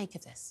 What do you make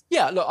of this?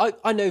 Yeah, look,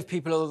 I know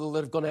people that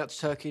have gone out to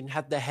Turkey and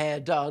had their hair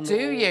done.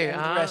 Do you?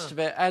 All the rest of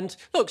it. And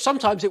look,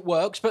 sometimes it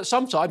works, but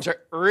sometimes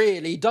it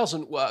really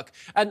doesn't work.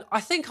 And I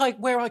think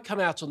where I come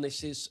out on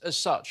this is as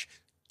such.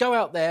 Go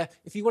out there,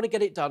 if you want to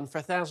get it done for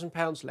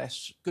 £1,000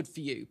 less, good for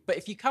you. But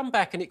if you come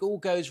back and it all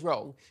goes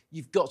wrong,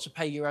 you've got to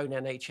pay your own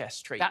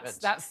NHS treatment.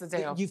 That's the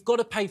deal. You've got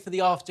to pay for the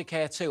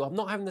aftercare too. I'm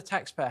not having the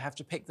taxpayer have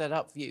to pick that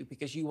up for you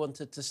because you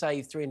wanted to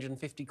save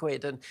 350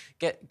 quid and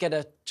get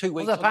a 2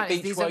 weeks on the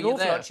beach these while are you're an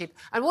awful there. lot cheap.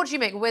 And what do you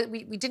make?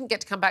 We didn't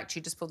get to come back to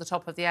you just for the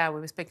top of the hour.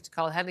 We were speaking to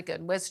Carl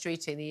Hennigan, Wes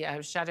Streeting,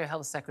 the Shadow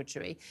Health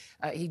Secretary.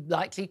 He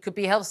likely could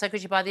be Health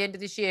Secretary by the end of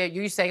this year.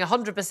 You're saying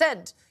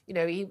 100%, you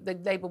know, the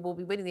Labour will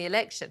be winning the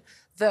election.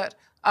 That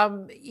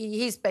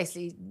he's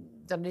basically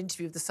done an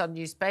interview with the Sun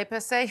newspaper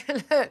saying,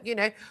 look, you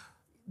know,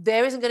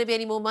 there isn't going to be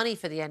any more money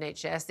for the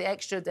NHS. The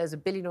extra, there's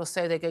 £1 billion or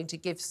so they're going to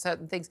give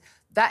certain things.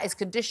 That is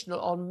conditional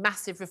on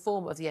massive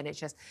reform of the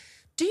NHS.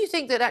 Do you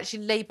think that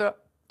actually Labour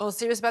are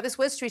serious about this?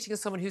 Wes Streeting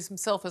is someone who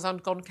himself has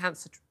undergone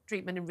cancer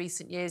treatment in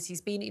recent years. He's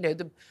been, you know,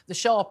 the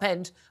sharp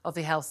end of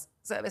the health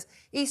service.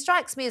 He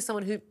strikes me as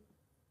someone who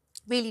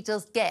really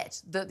does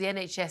get that the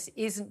NHS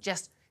isn't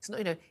just, it's not,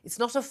 you know, it's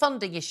not a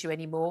funding issue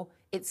anymore.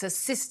 It's a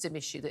system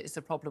issue that is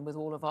the problem with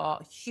all of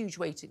our huge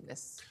waiting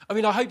lists. I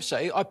mean, I hope so.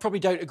 I probably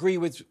don't agree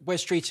with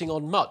Wes Streeting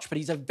on much, but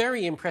he's a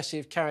very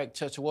impressive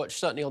character to watch,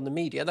 certainly on the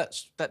media.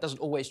 That doesn't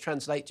always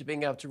translate to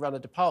being able to run a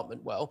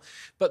department well.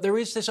 But there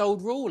is this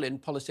old rule in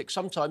politics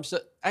sometimes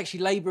that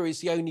actually Labour is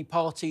the only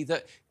party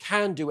that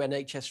can do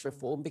NHS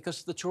reform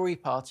because the Tory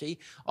party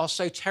are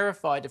so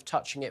terrified of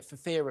touching it for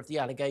fear of the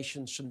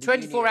allegations from the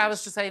 24 unions.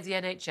 hours to save the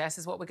NHS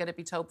is what we're going to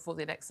be told before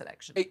the next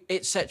election.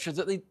 Etc.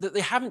 That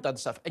they haven't done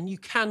stuff. And you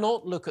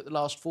cannot look at the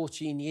last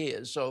 14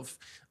 years of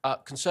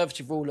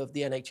Conservative rule of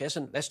the NHS,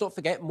 and let's not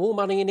forget, more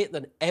money in it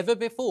than ever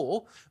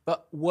before,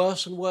 but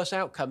worse and worse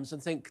outcomes,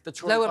 and think the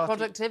Tory Lower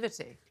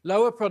productivity.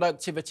 Lower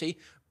productivity,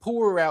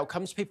 poorer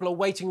outcomes. People are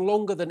waiting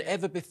longer than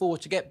ever before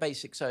to get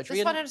basic surgery.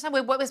 Just trying to understand,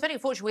 we're spending a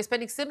fortune. We're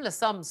spending similar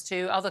sums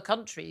to other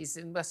countries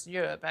in Western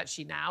Europe,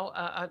 actually,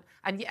 now,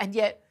 and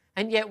yet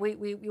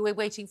we're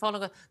waiting far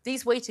longer.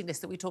 These waiting lists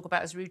that we talk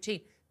about as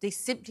routine, they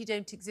simply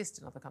don't exist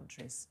in other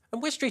countries.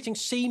 And Wes Streeting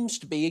seems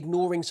to be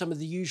ignoring some of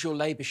the usual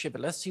Labour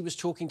shibboleths. He was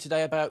talking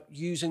today about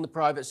using the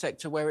private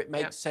sector where it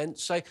makes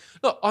sense. So,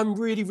 look, I'm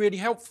really, really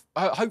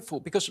hopeful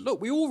because, look,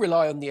 we all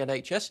rely on the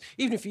NHS.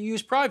 Even if you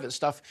use private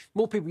stuff,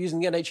 more people using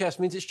the NHS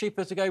means it's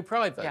cheaper to go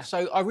private. Yeah.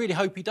 So I really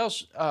hope he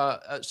does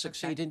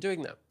succeed in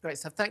doing that. Great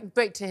stuff.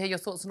 Great to hear your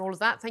thoughts on all of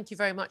that. Thank you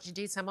very much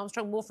indeed, Sam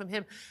Armstrong. More from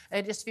him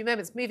in just a few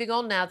moments. Moving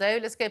on now, though,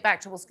 let's go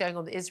back to what's going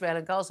on with Israel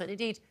and Gaza, and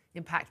indeed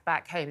impact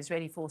back home.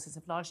 Israeli forces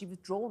have largely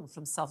withdrawn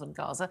from southern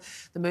Gaza.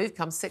 The move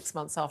comes 6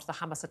 months after the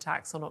Hamas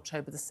attacks on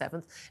October the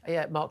 7th,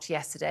 marked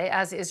yesterday,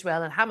 as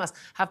Israel and Hamas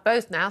have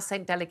both now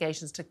sent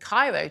delegations to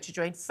Cairo to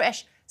join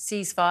fresh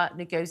ceasefire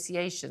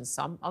negotiations.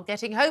 Some are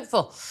getting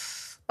hopeful.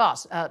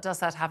 But does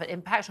that have an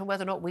impact on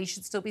whether or not we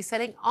should still be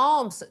selling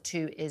arms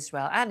to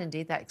Israel? And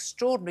indeed, that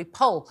extraordinary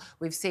poll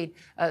we've seen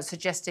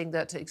suggesting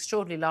that an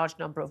extraordinarily large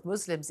number of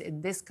Muslims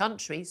in this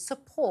country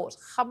support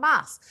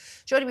Hamas.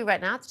 Joining me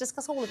right now to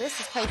discuss all of this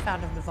is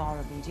co-founder of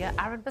Novara Media,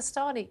 Aaron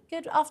Bastani.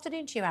 Good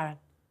afternoon to you, Aaron.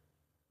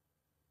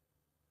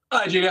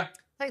 Hi, Julia.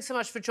 Thanks so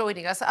much for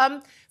joining us.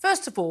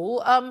 First of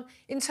all,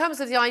 in terms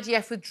of the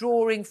IDF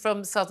withdrawing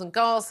from southern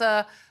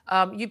Gaza,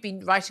 you've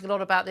been writing a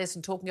lot about this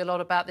and talking a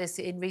lot about this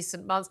in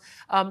recent months.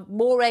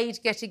 More aid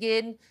getting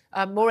in,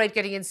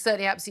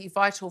 certainly absolutely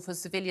vital for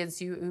civilians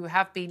who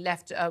have been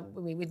left.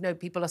 We know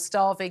people are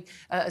starving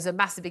as a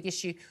massive big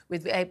issue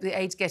with the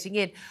aid getting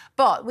in.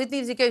 But with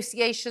these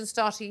negotiations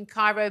starting in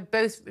Cairo,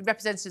 both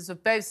representatives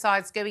of both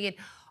sides going in,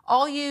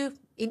 are you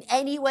in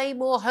any way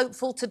more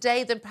hopeful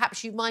today than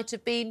perhaps you might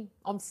have been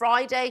on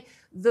Friday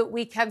that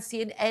we can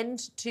see an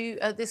end to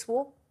this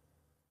war?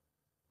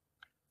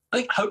 I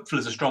think hopeful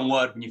is a strong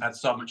word when you've had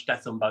so much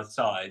death on both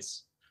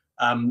sides.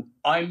 I'm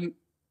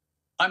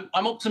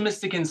I'm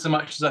optimistic in so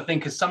much as I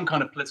think as some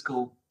kind of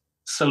political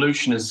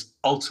solution is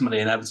ultimately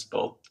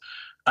inevitable.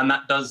 And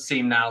that does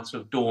seem now to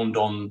have dawned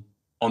on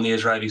the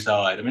Israeli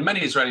side. I mean,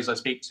 many Israelis I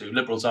speak to,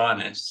 liberal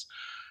Zionists,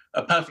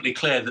 are perfectly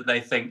clear that they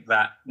think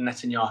that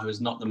Netanyahu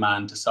is not the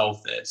man to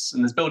solve this.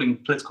 And there's building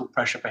political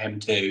pressure for him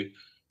too.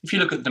 If you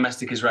look at the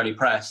domestic Israeli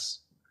press,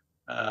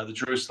 the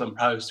Jerusalem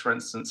Post, for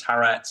instance,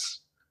 Haaretz,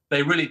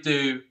 they really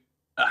do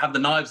have the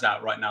knives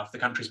out right now for the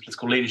country's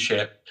political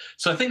leadership.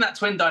 So I think that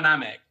twin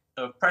dynamic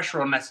of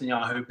pressure on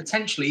Netanyahu,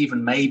 potentially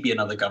even maybe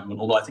another government,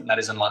 although I think that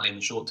is unlikely in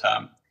the short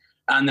term,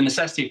 and the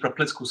necessity for a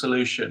political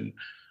solution,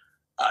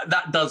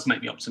 that does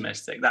make me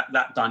optimistic,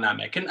 that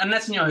dynamic. And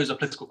Netanyahu is a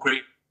political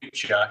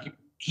creature.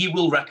 He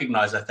will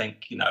recognise, I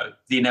think,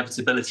 the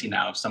inevitability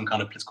now of some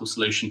kind of political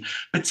solution,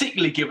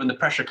 particularly given the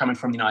pressure coming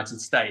from the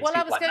United States. Well,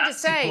 I was going to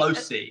say,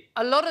 Pelosi.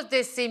 A lot of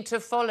this seemed to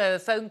follow a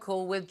phone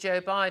call with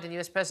Joe Biden,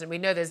 US President. We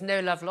know there's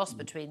no love lost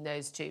between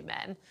those two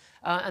men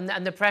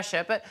and the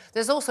pressure. But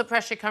there's also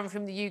pressure coming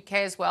from the UK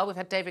as well. We've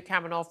had David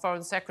Cameron, our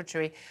Foreign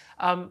Secretary,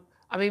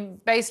 I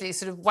mean, basically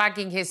sort of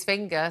wagging his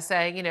finger,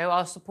 saying,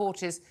 our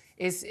support is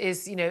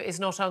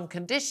not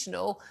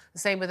unconditional. The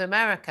same with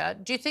America.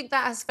 Do you think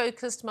that has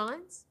focused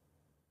minds?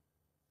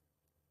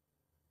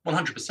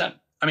 100%.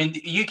 I mean,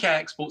 the UK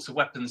exports of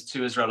weapons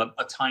to Israel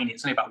are tiny.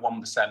 It's only about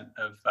 1%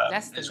 of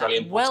Israeli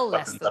imports of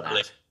weapons, I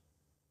believe.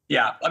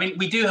 Yeah, I mean,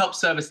 we do help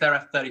service their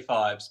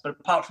F-35s, but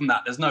apart from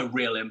that, there's no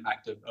real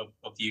impact of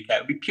the UK.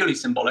 It would be purely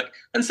symbolic,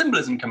 and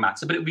symbolism can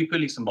matter, but it would be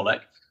purely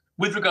symbolic.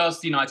 With regards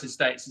to the United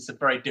States, it's a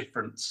very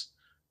different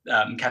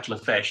kettle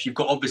of fish. You've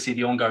got obviously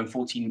the ongoing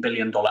 $14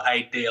 billion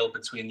aid deal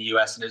between the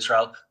US and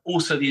Israel.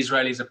 Also, the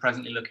Israelis are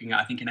presently looking at,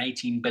 I think, an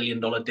 $18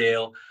 billion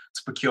deal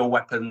to procure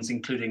weapons,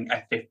 including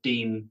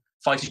F-15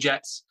 fighter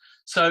jets.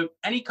 So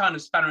any kind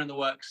of spanner in the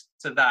works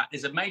to that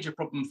is a major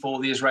problem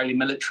for the Israeli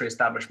military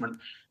establishment.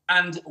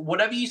 And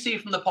whatever you see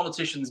from the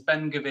politicians,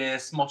 Ben-Gvir,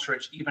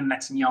 Smotrich, even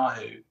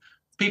Netanyahu,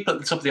 people at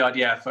the top of the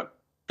IDF,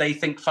 they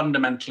think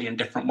fundamentally in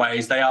different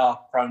ways. They are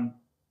prone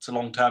to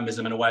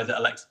long-termism in a way that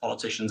elected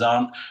politicians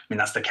aren't. I mean,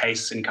 that's the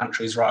case in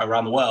countries right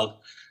around the world.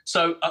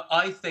 So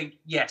I think,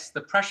 yes,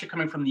 the pressure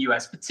coming from the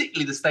US,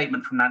 particularly the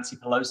statement from Nancy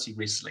Pelosi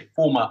recently,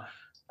 former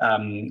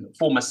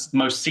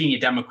most senior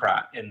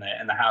Democrat in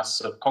the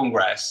House of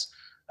Congress,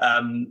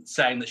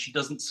 saying that she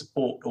doesn't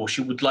support or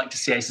she would like to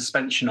see a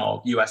suspension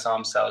of US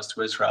arms sales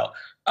to Israel.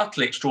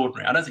 Utterly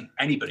extraordinary. I don't think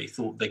anybody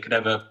thought they could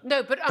ever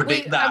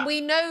predict that. And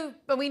we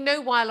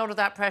know why a lot of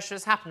that pressure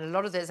has happened. A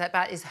lot of this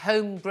about is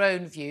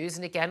homegrown views,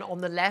 and again on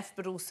the left,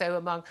 but also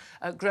among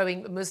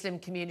growing Muslim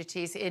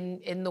communities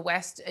in the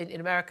West, in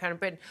America and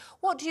Britain.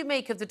 What do you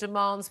make of the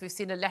demands? We've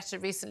seen a letter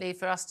recently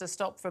for us to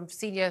stop from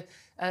senior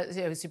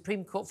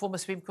former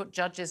Supreme Court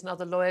judges and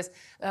other lawyers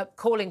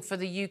calling for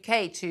the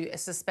UK to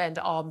suspend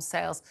arms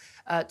sales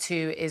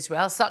to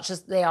Israel, such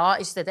as they are. As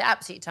you said, they're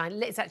absolutely tiny.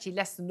 It's actually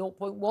less than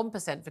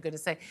 0.1%, for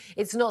goodness sake.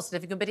 It's not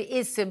significant, but it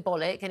is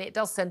symbolic, and it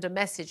does send a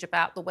message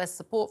about the West's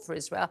support for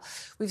Israel.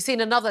 We've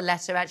seen another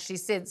letter actually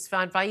since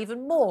found by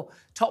even more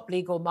top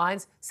legal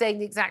minds saying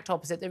the exact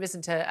opposite. There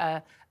isn't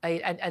a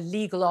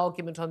legal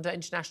argument under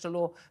international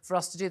law for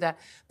us to do that.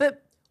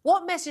 But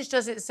what message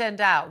does it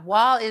send out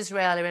while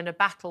Israel are in a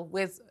battle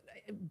with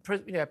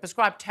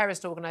prescribed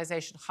terrorist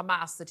organisation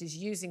Hamas that is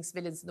using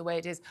civilians in the way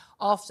it is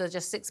after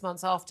just 6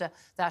 months after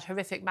that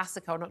horrific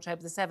massacre on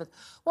October the 7th?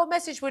 What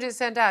message would it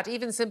send out,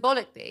 even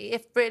symbolically,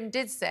 if Britain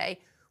did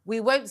say,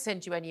 we won't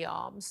send you any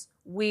arms,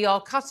 we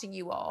are cutting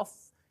you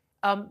off,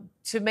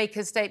 to make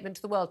a statement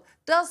to the world?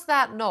 Does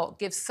that not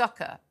give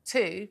succour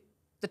to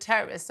the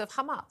terrorists of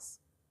Hamas?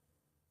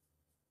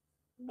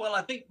 Well,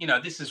 I think,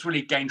 this has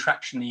really gained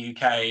traction in the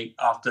UK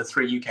after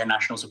 3 UK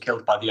nationals were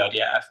killed by the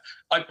IDF.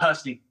 I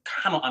personally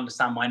cannot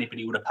understand why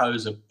anybody would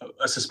oppose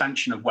a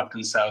suspension of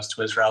weapons sales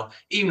to Israel,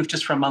 even if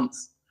just for a month.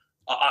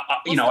 I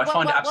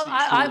find it absolutely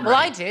extraordinary. Well,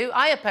 I do.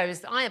 I oppose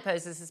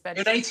the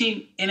suspension.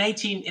 In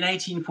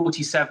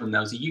 1847,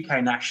 there was a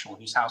UK national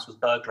whose house was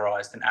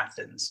burglarised in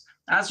Athens.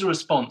 As a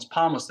response,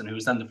 Palmerston, who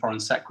was then the Foreign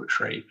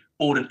Secretary,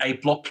 ordered a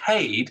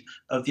blockade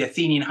of the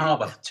Athenian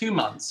harbour for 2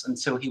 months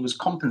until he was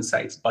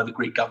compensated by the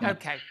Greek government.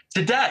 Okay.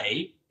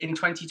 Today, in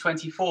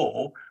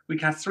 2024, we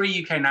can have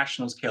 3 UK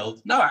nationals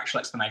killed, no actual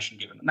explanation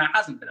given. And there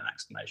hasn't been an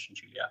explanation,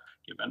 Julia,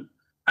 given.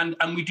 And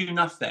we do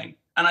nothing.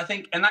 And I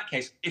think in that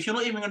case, if you're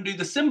not even going to do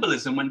the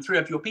symbolism when 3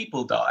 of your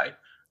people die,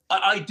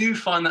 I do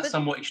find that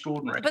somewhat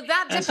extraordinary. But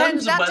that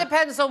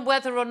depends on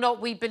whether or not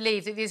we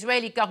believe that the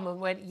Israeli government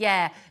went,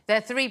 yeah, there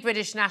are 3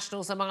 British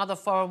nationals among other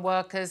foreign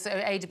workers,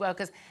 aid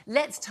workers.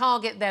 Let's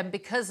target them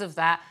because of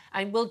that,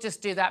 and we'll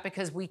just do that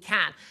because we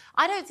can.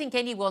 I don't think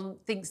anyone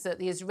thinks that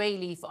the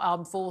Israeli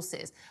armed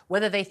forces,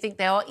 whether they think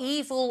they are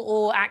evil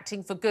or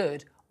acting for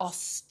good, are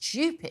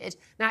stupid.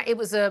 Now,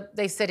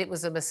 they said it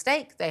was a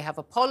mistake. They have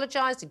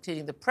apologised,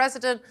 including the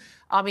president.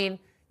 I mean,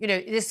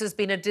 this has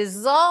been a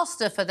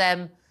disaster for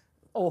them.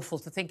 Awful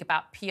to think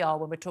about PR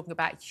when we're talking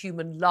about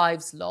human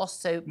lives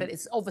lost. But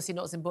it's obviously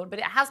not as important. But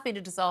it has been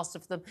a disaster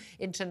for them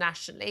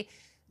internationally.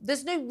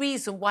 There's no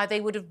reason why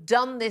they would have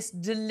done this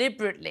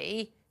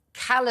deliberately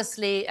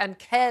callously and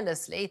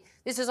carelessly,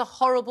 this is a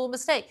horrible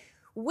mistake.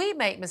 We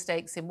make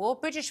mistakes in war.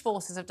 British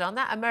forces have done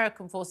that.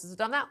 American forces have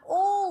done that.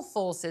 All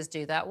forces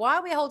do that. Why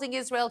are we holding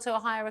Israel to a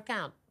higher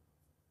account?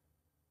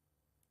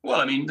 Well,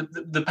 I mean,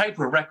 the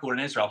paper of record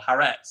in Israel,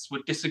 Haaretz,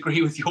 would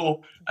disagree with your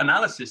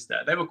analysis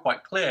there. They were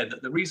quite clear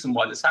that the reason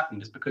why this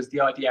happened is because the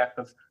IDF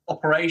have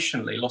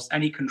operationally lost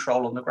any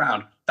control on the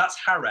ground. That's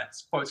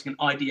Haaretz quoting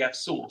an IDF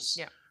source.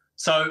 Yeah.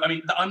 So, I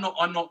mean, I'm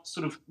not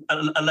sort of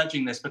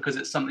alleging this because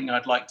it's something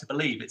I'd like to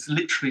believe. It's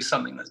literally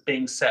something that's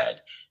being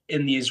said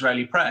in the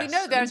Israeli press. We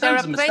know there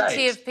are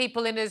plenty of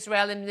people in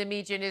Israel, in the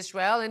media in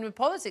Israel, and in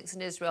politics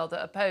in Israel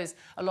that oppose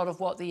a lot of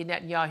what the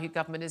Netanyahu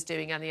government is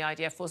doing and the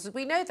IDF forces.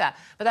 We know that,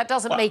 but that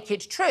doesn't make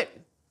it true.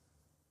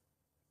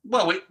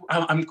 Well,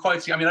 I'm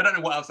quoting. I mean, I don't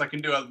know what else I can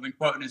do other than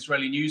quote an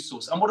Israeli news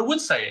source. And what I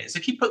would say is,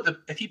 if you put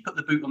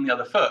the boot on the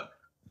other foot,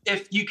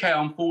 if UK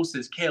armed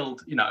forces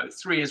killed,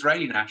 3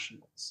 Israeli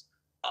nationals,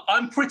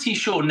 I'm pretty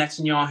sure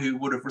Netanyahu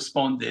would have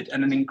responded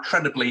in an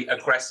incredibly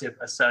aggressive,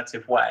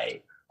 assertive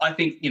way. I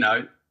think,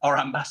 our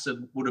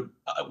ambassador would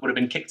have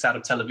been kicked out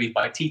of Tel Aviv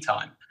by tea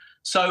time.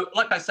 So,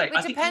 like I say,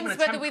 it depends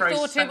whether we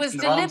thought it was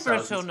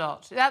deliberate or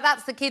not.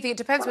 That's the key thing. It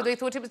depends whether we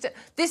thought it was.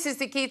 This is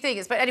the key thing.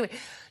 But anyway,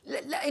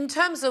 in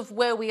terms of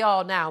where we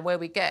are now, where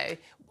we go,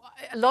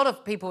 a lot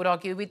of people would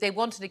argue they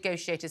want a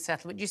negotiated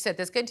settlement. You said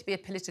there's going to be a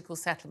political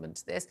settlement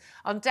to this.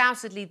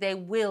 Undoubtedly, there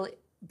will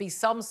be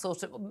some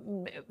sort of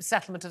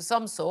settlement of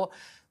some sort.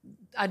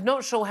 I'm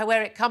not sure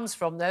where it comes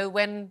from, though,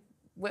 when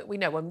we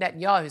know, well,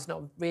 Netanyahu's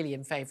not really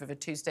in favour of a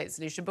two-state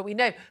solution, but we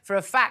know for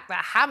a fact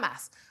that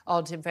Hamas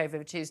aren't in favour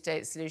of a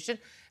two-state solution.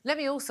 Let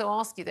me also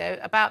ask you, though,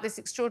 about this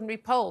extraordinary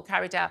poll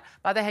carried out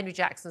by the Henry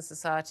Jackson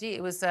Society.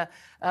 It was a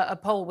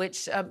poll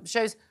which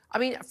shows, I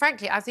mean,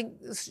 frankly, I think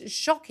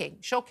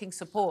shocking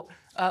support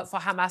for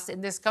Hamas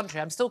in this country.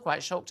 I'm still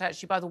quite shocked,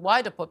 actually, by the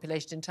wider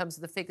population in terms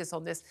of the figures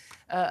on this,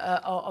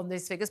 on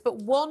these figures. But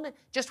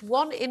just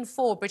 1 in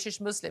 4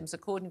 British Muslims,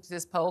 according to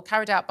this poll,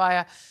 carried out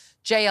by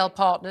JL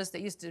Partners,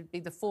 that used to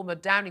be the former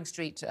Downing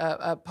Street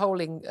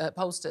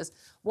pollsters,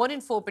 1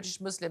 in 4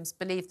 British Muslims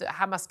believe that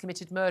Hamas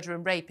committed murder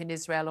and rape in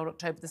Israel on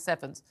October the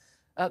 7th.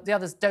 The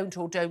others don't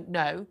or don't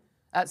know.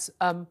 That's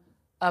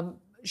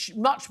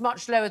much,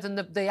 much lower than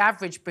the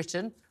average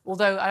Briton,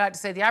 although I like to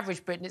say the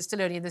average Briton, it's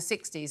still only in the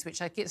 60s,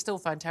 which I still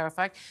find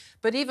terrifying.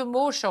 But even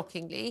more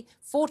shockingly,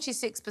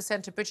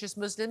 46% of British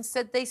Muslims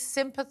said they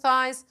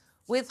sympathise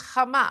with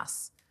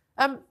Hamas.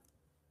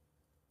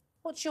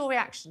 What's your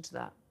reaction to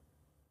that?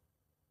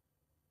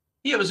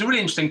 Yeah, it was a really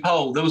interesting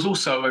poll. There was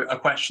also a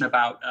question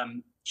about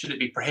should it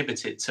be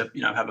prohibited to,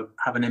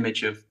 have an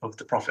image of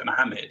the Prophet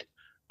Muhammad.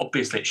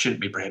 Obviously, it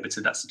shouldn't be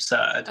prohibited. That's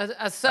absurd.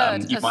 A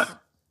third?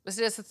 Was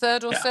it a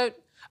third or so?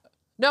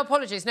 No,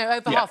 apologies. No,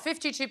 over half.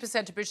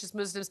 52% of British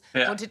Muslims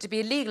want it to be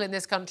illegal in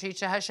this country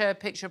to show a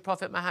picture of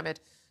Prophet Muhammad.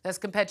 That's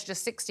compared to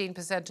just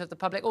 16% of the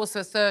public.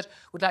 Also, a third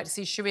would like to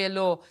see Sharia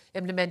law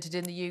implemented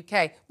in the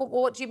UK.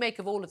 What do you make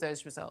of all of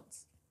those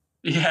results?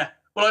 Yeah.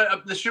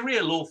 Well, the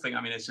Sharia law thing,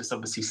 I mean, it's just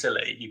obviously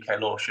silly. UK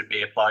law should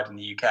be applied in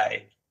the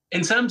UK.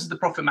 In terms of the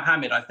Prophet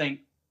Muhammad, I think,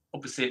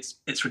 obviously,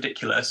 it's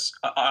ridiculous.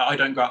 I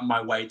don't go out of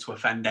my way to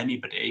offend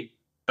anybody,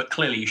 but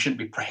clearly you shouldn't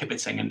be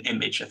prohibiting an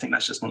image. I think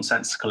that's just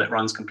nonsensical. It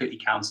runs completely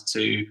counter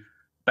to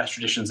best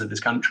traditions of this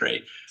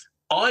country.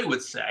 I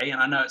would say, and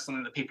I know it's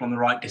something that people on the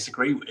right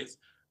disagree with,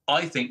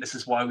 I think this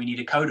is why we need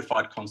a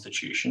codified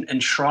constitution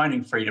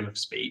enshrining freedom of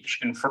speech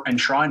and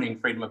enshrining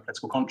freedom of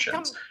political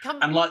conscience.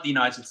 And like the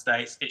United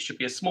States, it should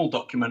be a small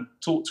document,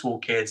 taught to all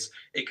kids.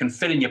 It can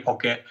fit in your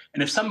pocket.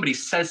 And if somebody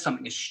says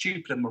something as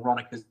stupid and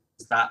moronic as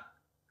that,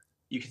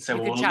 you can say,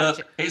 well,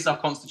 look, here's our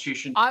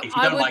constitution. If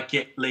you don't like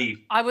it,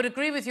 leave. I would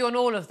agree with you on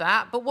all of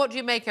that. But what do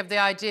you make of the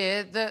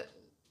idea that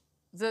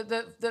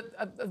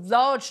a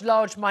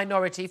large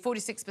minority,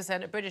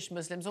 46% of British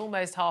Muslims,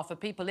 almost half of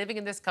people living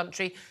in this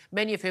country,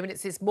 many of whom, and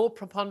it's more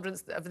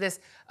preponderance of this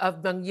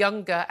among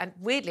younger and,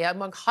 weirdly,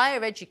 among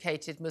higher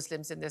educated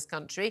Muslims in this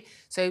country,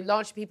 so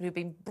largely people who've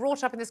been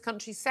brought up in this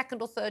country, second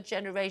or third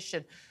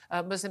generation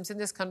Muslims in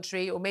this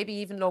country, or maybe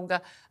even longer,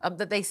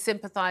 that they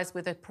sympathise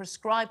with a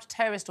proscribed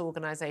terrorist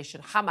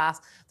organisation, Hamas,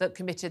 that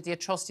committed the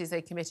atrocities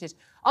they committed,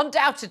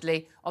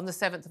 undoubtedly, on the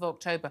 7th of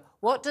October.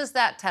 What does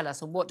that tell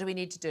us, and what do we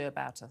need to do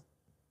about it?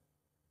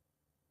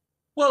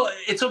 Well,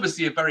 it's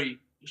obviously a very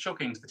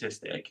shocking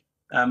statistic.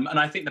 And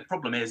I think the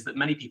problem is that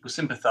many people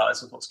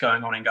sympathise with what's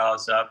going on in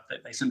Gaza.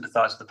 They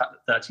sympathise with the fact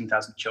that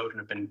 13,000 children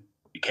have been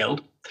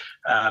killed.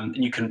 And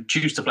you can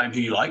choose to blame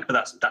who you like, but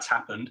that's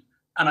happened.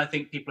 And I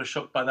think people are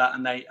shocked by that,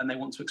 and they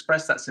want to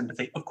express that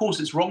sympathy. Of course,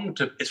 it's wrong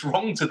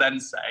to then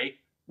say,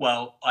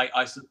 well,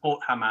 I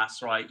support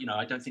Hamas, right?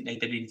 I don't think they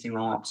did anything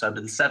wrong on October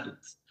the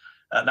 7th.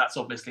 That's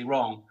obviously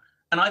wrong.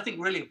 And I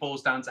think really it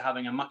boils down to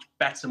having a much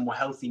better, more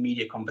healthy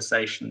media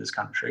conversation in this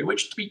country,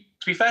 which, to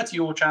be fair to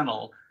your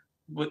channel,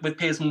 with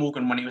Piers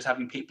Morgan, when he was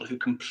having people who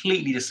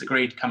completely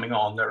disagreed coming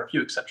on, there are a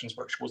few exceptions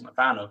which I wasn't a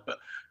fan of, but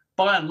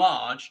by and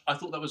large, I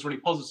thought that was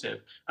really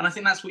positive. And I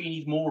think that's what you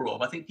need more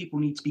of. I think people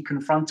need to be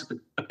confronted with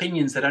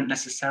opinions they don't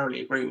necessarily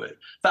agree with.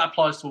 That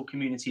applies to all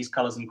communities,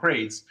 colours and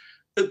creeds.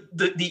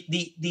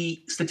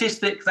 the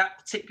statistic, that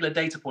particular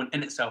data point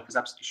in itself is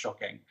absolutely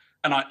shocking.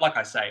 And like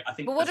I say, I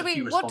think but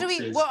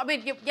I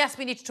mean, yes,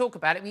 we need to talk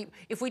about it.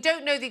 If we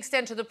don't know the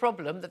extent of the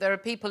problem, that there are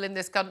people in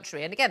this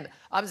country, and again,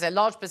 I would say a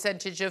large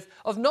percentage of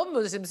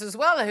non-Muslims as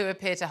well who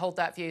appear to hold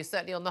that view,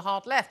 certainly on the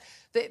hard left,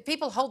 that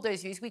people hold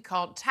those views, we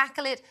can't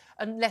tackle it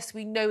unless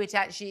we know it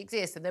actually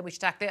exists, and then we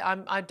should tackle it.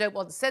 I don't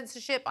want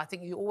censorship. I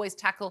think you always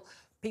tackle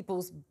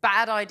people's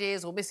bad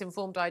ideas or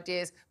misinformed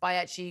ideas by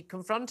actually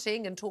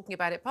confronting and talking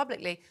about it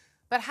publicly.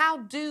 But how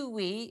do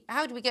we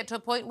get to a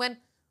point when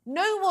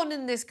no one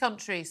in this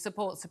country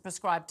supports a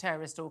prescribed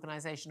terrorist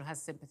organisation or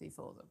has sympathy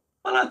for them?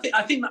 Well,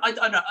 I think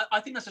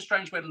that's a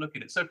strange way to look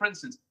at it. So, for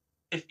instance,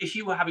 if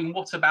you were having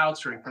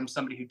whataboutery from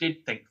somebody who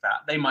did think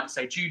that, they might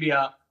say,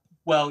 Julia,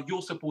 well,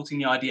 you're supporting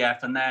the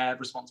IDF and they're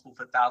responsible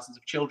for thousands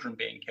of children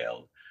being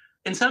killed.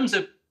 In terms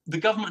of the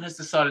government has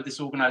decided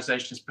this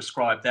organisation is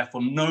prescribed,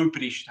 therefore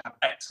nobody should have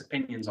X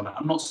opinions on it.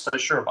 I'm not so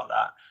sure about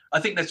that. I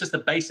think there's just a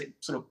basic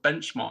sort of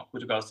benchmark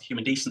with regards to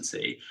human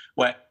decency,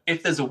 where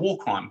if there's a war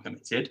crime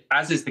committed,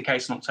 as is the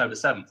case on October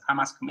 7th,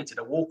 Hamas committed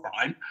a war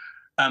crime,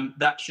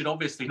 that should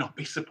obviously not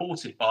be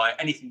supported by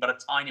anything but a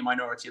tiny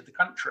minority of the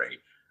country.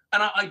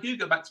 And I do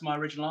go back to my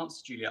original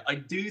answer, Julia. I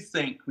do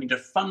think we need a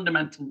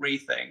fundamental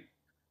rethink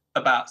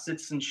about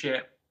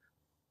citizenship,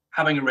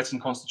 having a written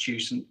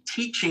constitution,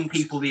 teaching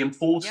people the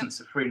importance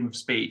of freedom of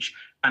speech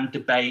and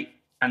debate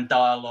and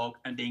dialogue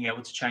and being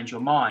able to change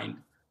your mind.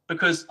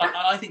 Because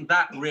I think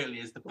that really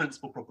is the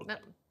principal problem.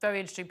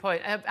 Very interesting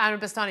point. Aaron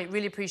Bastani,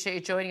 really appreciate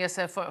you joining us,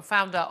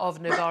 founder of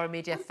Novara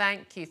Media.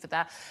 Thank you for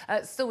that.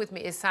 Still with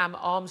me is Sam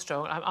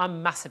Armstrong.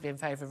 I'm massively in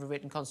favour of a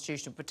written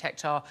constitution to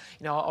protect our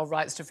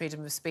rights to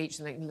freedom of speech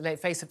in the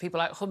face of people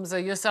like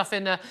Humza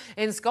Yousaf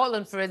in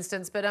Scotland, for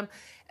instance. But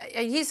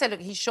he said,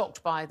 look, he's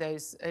shocked by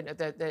those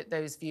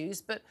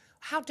views, but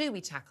how do we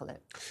tackle it?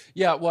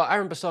 Yeah, well,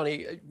 Aaron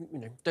Bastani,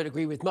 don't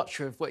agree with much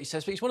of what he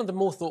says, but he's one of the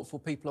more thoughtful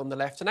people on the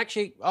left. And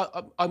actually,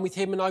 I'm with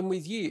him and I'm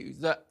with you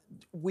that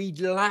we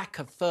lack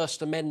a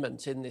First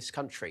Amendment in this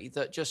country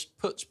that just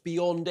puts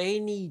beyond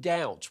any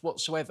doubt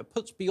whatsoever,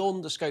 puts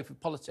beyond the scope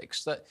of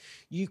politics, that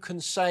you can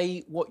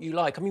say what you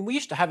like. I mean, we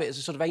used to have it as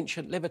a sort of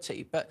ancient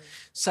liberty, but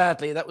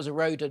sadly that was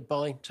eroded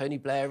by Tony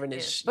Blair and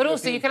his... But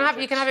also, you can have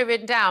it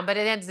written down, but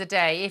at the end of the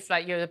day, if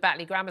like you're a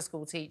Batley Grammar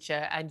School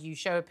teacher and you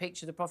show a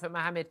picture of the Prophet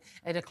Muhammad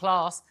in a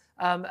class,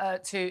 and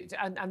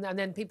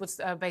then people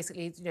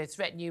basically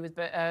threaten you with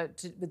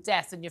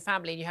death and your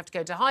family, and you have to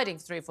go to hiding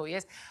for 3 or 4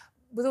 years.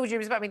 With all due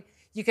respect, I mean,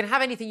 you can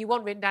have anything you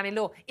want written down in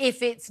law.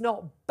 If it's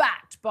not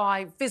backed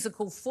by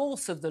physical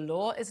force of the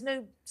law, it's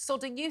no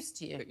sodding use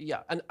to you.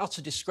 Yeah, an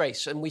utter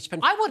disgrace. And we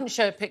spend... I wouldn't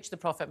show a picture of the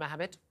Prophet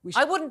Muhammad.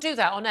 I wouldn't do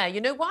that on air.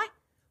 You know why?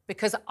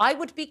 Because I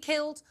would be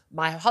killed,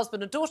 my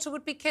husband and daughter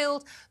would be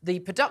killed, the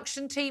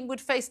production team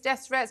would face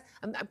death threats,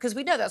 and because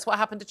we know that's what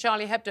happened to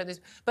Charlie Hebdo.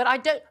 But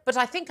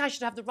I think I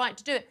should have the right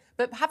to do it.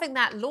 But having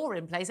that law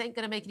in place ain't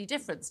going to make any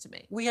difference to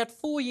me. We had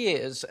 4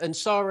 years, and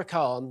Sarah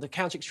Khan, the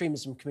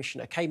Counter-Extremism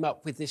Commissioner, came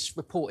up with this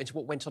report into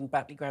what went on at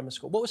Batley Grammar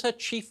School. What was her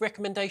chief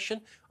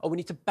recommendation? Oh, we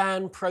need to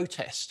ban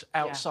protest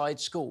outside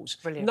schools.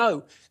 Brilliant.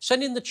 No,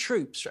 send in the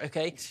troops,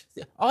 OK?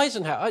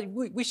 Eisenhower,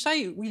 we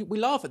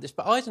laugh at this,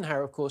 but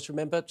Eisenhower, of course,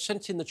 remember,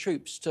 sent in the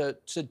troops to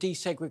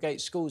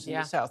desegregate schools in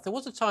the South. There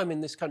was a time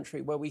in this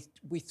country where we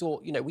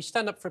thought, we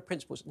stand up for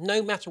principles.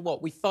 No matter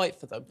what, we fight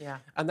for them. Yeah.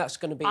 And that's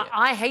going to be it.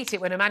 I hate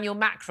it when Emmanuel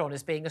Macron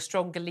is being a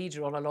stronger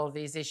leader on a lot of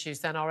these issues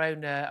than our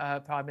own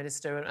Prime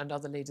Minister and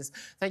other leaders.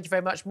 Thank you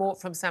very much. More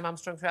from Sam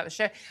Armstrong throughout the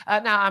show.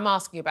 Now, I'm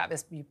asking about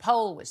this new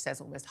poll, which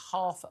says almost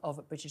half of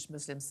British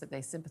Muslims said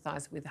they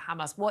sympathise with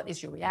Hamas. What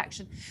is your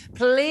reaction?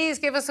 Please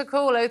give us a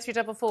call,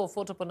 0344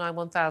 499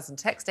 1000.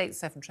 Text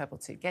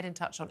 87222. Get in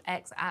touch on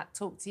X at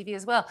Talk TV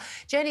as well.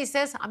 Jenny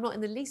says, I'm not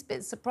in the least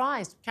bit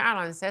surprised.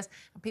 Caroline says,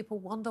 and people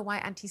wonder why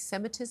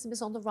anti-Semitism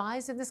is on the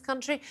rise in this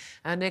country.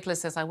 And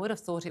Nicholas says, I would have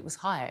thought it was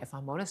higher, if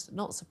I'm honest.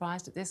 Not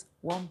surprised at this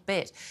one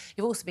bit.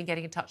 You've also been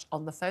getting in touch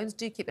on the phones.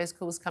 Do keep those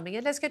calls coming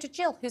in. Let's go to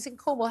Jill, who's in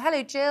Cornwall.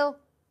 Hello, Jill.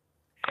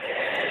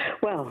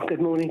 Well, good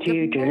morning to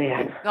you,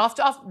 Julia.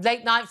 After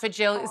late night for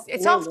Jill.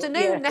 It's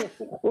afternoon.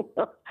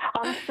 Yeah.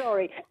 I'm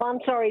sorry.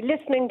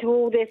 Listening to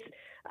all this,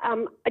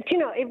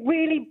 it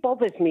really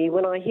bothers me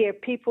when I hear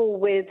people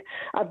with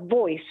a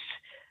voice,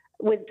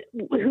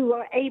 who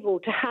are able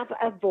to have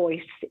a voice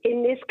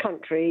in this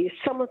country,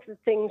 some of the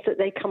things that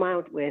they come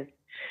out with.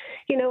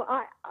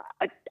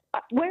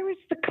 Where is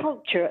the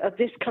culture of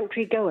this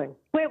country going?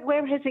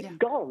 Where has it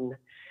gone?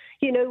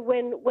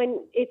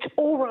 When it's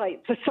all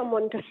right for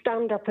someone to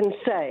stand up and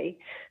say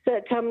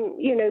that,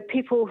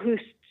 people who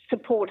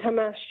support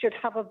Hamas should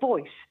have a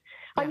voice.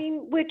 Yeah. I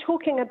mean, we're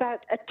talking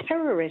about a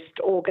terrorist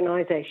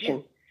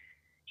organisation.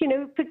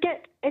 Yeah.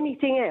 Forget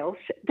anything else.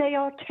 They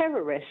are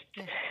terrorists.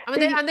 Yeah. I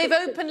mean, and they've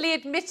openly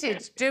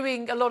admitted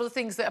doing a lot of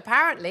things that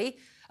apparently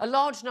a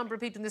large number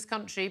of people in this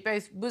country,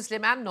 both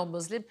Muslim and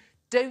non-Muslim,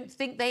 don't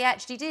think they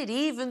actually did,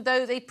 even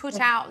though they put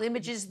out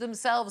images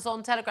themselves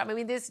on Telegram. I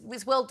mean,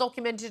 it's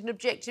well-documented and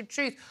objective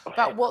truth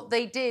about what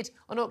they did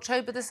on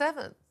October the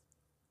 7th.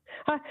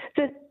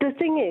 The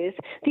thing is,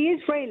 the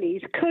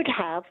Israelis could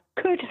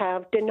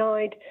have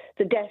denied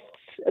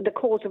the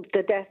cause of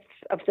the deaths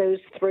of those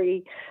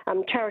 3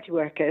 charity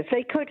workers.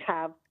 They could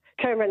have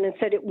turned around and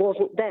said it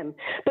wasn't them.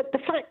 But the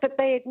fact that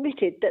they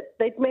admitted that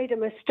they'd made a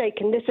mistake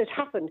and this had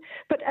happened.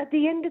 But at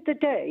the end of the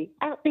day,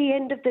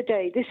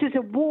 this is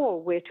a war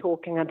we're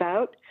talking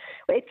about.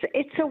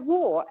 It's a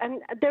war,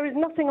 and there is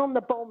nothing on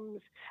the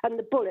bombs and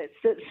the bullets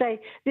that say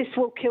this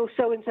will kill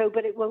so-and-so,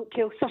 but it won't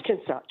kill such and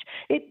such.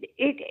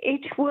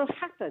 It will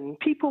happen.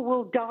 People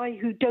will die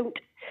who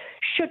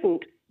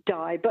shouldn't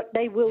die, but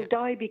they will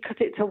die because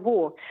it's a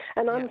war.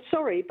 And I'm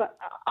sorry, but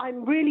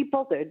I'm really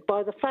bothered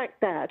by the fact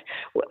that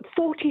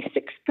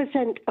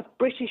 46% of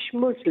British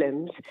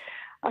Muslims,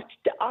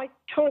 I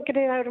can't get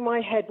it out of my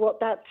head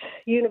what that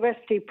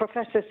university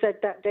professor said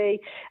that day.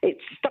 It's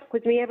stuck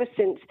with me ever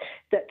since,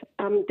 that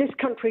this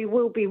country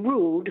will be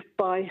ruled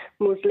by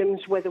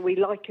Muslims whether we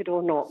like it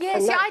or not.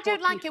 Yes, I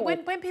don't like it.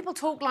 When people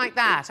talk like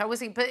that, I always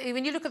think, but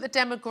when you look at the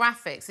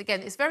demographics,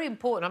 again, it's very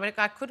important. I mean,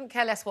 I couldn't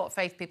care less what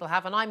faith people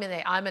have, and I'm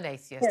an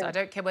atheist. Yeah. I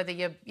don't care whether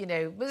you're,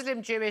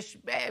 Muslim, Jewish,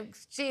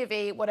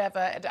 CFE,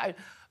 whatever.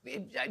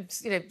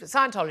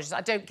 Scientologists, I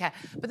don't care.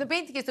 But the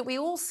main thing is that we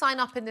all sign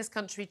up in this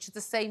country to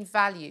the same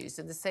values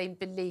and the same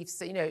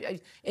beliefs, in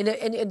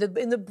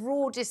the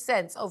broadest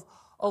sense of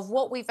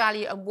what we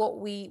value and what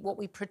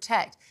we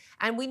protect.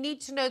 And we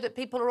need to know that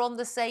people are on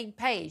the same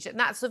page, and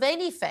that's of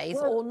any faith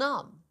or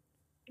none.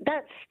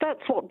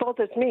 That's what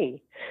bothers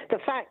me. The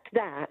fact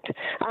that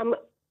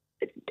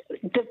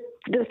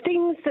the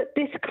things that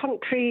this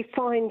country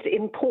finds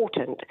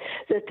important,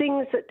 the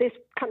things that this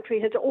country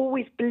has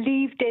always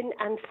believed in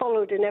and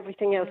followed and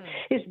everything else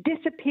is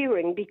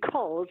disappearing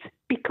because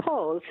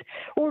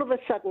all of a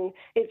sudden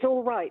it's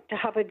all right to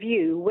have a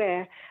view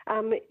where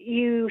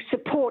you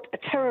support a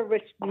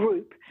terrorist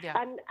group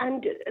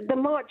and the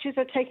marches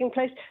are taking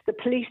place. The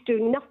police do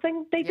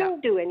nothing. They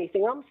don't do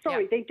anything. I'm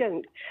sorry, they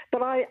don't.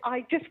 But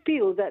I just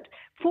feel that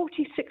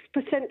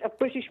 46% of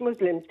British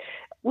Muslims,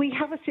 we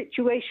have a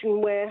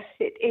situation where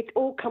it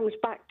all comes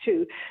back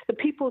to the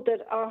people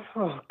that are,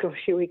 oh gosh,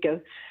 here we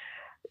go.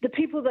 The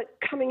people that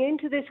are coming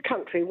into this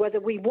country, whether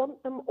we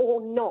want them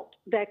or not,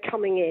 they're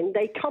coming in.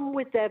 They come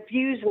with their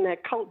views and their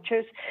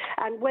cultures,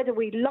 and whether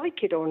we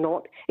like it or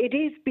not, it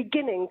is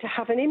beginning to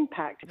have an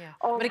impact.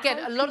 But again,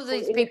 a lot of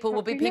these people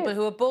will be people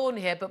who are born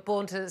here, but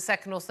born to the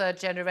second or third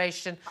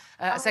generation,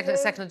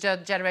 second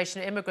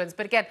generation immigrants.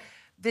 But again,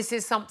 this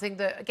is something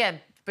that, again,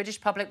 the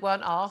British public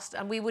weren't asked,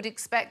 and we would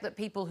expect that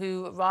people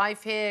who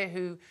arrive here,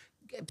 who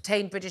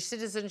obtain British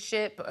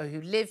citizenship, or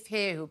who live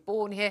here, who are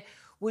born here,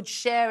 would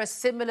share a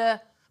similar...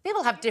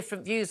 People have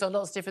different views on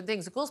lots of different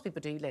things. Of course,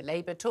 people do, like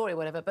Labour, Tory,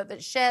 whatever, but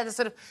that share the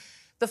sort of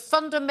the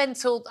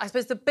fundamental, I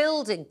suppose, the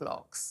building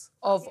blocks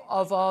of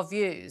our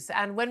views.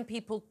 And when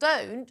people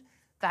don't,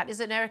 that is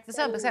an area of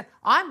concern. Because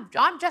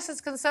I'm just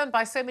as concerned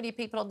by so many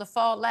people on the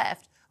far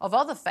left of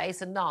other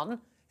faiths and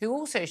none who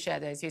also share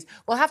those views.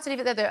 We'll have to leave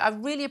it there, though. I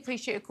really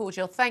appreciate your call,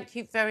 Jill. Thank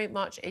you very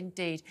much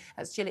indeed.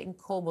 That's Jill in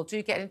Cornwall.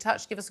 Do get in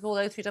touch. Give us a call,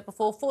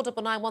 0344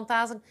 499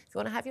 1000, if you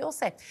want to have your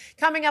say.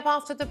 Coming up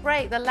after the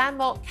break, the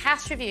landmark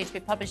cash review to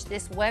be published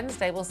this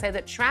Wednesday will say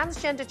that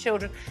transgender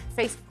children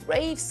face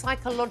grave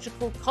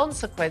psychological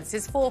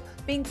consequences for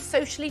being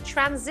socially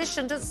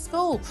transitioned at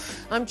school.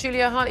 I'm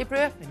Julia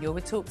Hartley-Brewer, and you're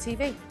with Talk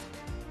TV.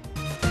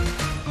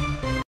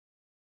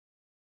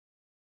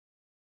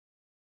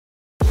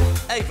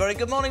 Hey, very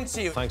good morning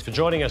to you. Thanks for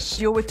joining us.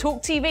 You're with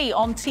Talk TV,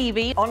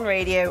 on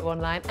radio,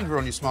 online. And we're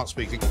on your smart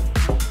speaker.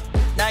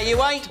 Now,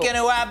 you ain't going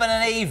to have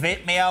an Eve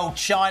it, me old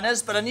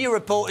Chinas, but a new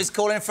report is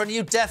calling for a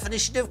new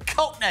definition of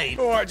cockney.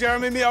 All right,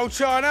 Jeremy, me old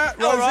China.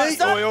 All Rosie,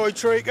 right, oi, oi,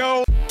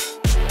 treacle.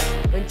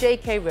 When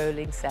J.K.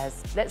 Rowling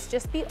says, let's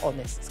just be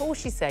honest, that's all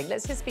she's saying,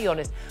 let's just be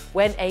honest.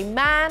 When a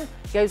man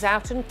goes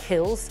out and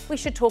kills, we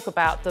should talk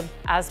about them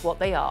as what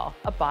they are,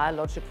 a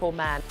biological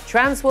man.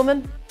 Trans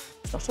woman,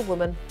 it's not a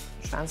woman.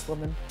 Trans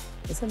woman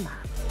is a man.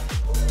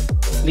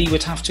 Lee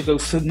would have to go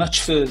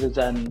much further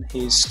than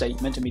his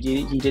statement. I mean,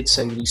 he did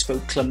say that he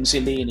spoke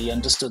clumsily and he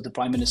understood the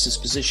Prime Minister's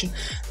position,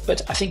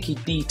 but I think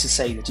he'd need to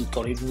say that he'd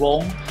got it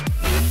wrong.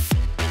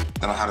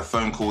 Then I had a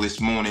phone call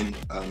this morning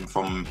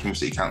from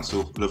City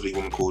Council, a lovely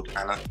woman called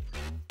Anna.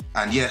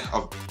 And yeah,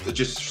 I've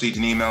just received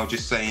an email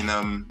just saying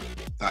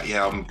that,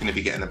 yeah, I'm going to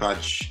be getting a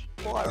badge.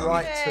 Quite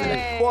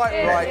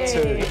right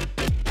too.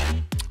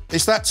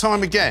 It's that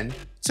time again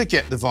to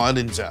get the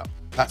violins out.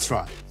 That's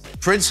right.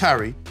 Prince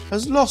Harry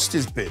has lost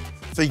his bid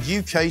for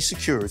UK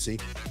security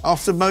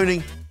after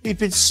moaning he'd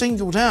been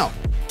singled out.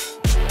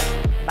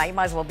 You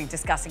might as well be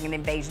discussing an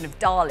invasion of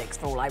Daleks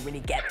for all I really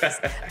get this.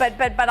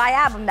 but I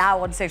am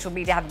now on social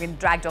media, having been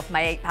dragged off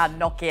my £8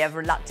 Nokia,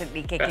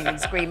 reluctantly kicking and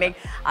screaming.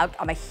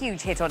 I'm a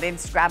huge hit on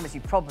Instagram, as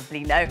you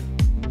probably know.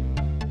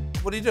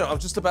 What are you doing? I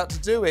was just about to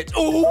do it.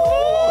 Ooh!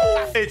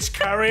 It's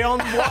Carry On.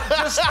 What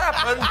just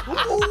happened?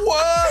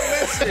 Whoa,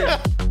 listen.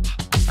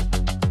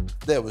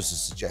 There was a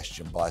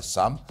suggestion by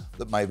some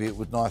that maybe it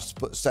would be nice to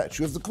put a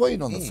statue of the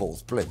Queen on the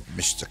fourth blimp.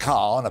 Mr.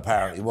 Khan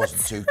apparently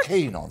wasn't too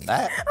keen on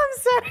that. I'm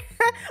sorry.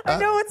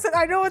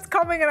 I know it's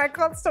coming and I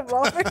can't stop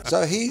laughing.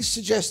 So he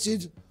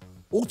suggested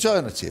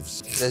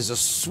alternatives. There's a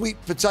sweet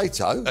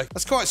potato.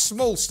 That's quite a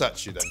small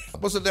statue then.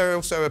 Wasn't there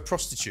also a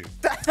prostitute?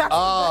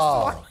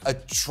 A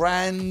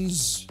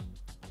trans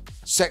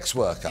sex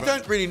worker. You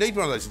don't really need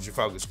one of those in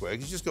Trafalgar Square.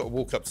 You just got to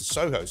walk up to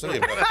Soho. It's only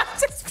about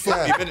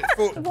 40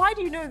 minutes. Why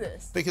do you know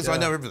this? Because I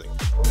know everything.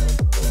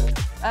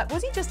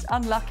 Was he just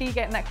unlucky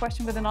getting that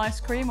question with an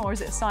ice cream, or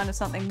is it a sign of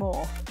something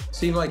more?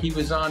 Seemed like he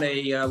was on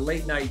a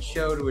late-night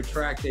show to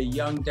attract a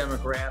young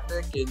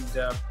demographic,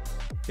 and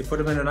they put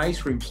him in an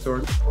ice cream store.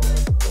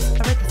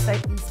 I read the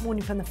statement this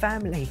morning from the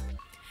family,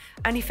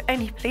 and if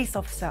any police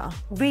officer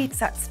reads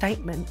that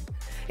statement,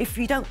 if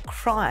you don't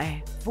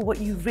cry for what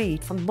you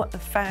read from what the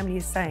family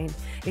is saying,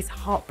 it's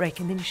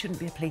heartbreaking, then you shouldn't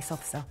be a police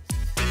officer.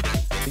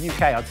 The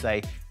UK, I'd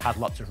say, has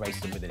lots of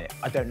racism within it.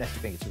 I don't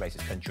necessarily think it's a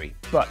racist country,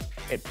 but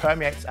it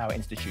permeates our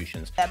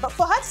institutions. Yeah, but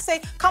for her to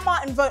say, come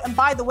out and vote, and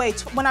by the way,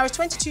 when I was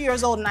 22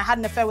 years old and I had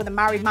an affair with a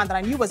married man that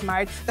I knew was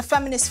married, the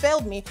feminists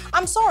failed me.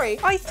 I'm sorry.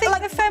 I think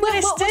the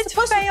feminists did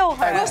fail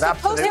her.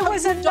 It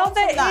was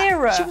another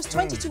era. She was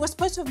 22. We're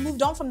supposed to have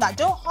moved on from that.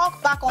 Don't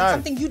hark back on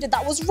something you did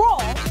that was wrong.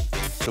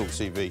 Talk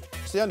TV.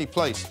 It's the only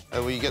place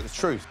where you get the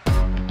truth.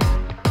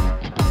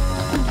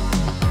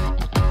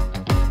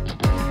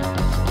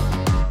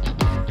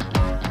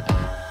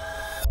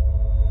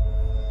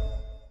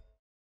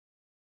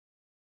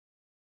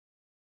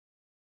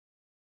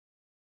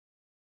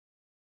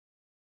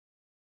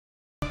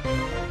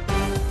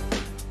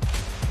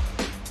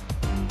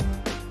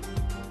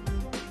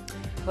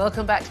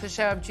 Welcome back to the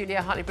show. I'm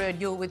Julia Hartley-Brewer and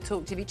you're with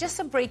Talk TV. Just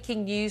some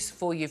breaking news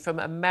for you from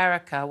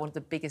America. One of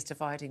the biggest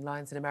dividing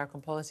lines in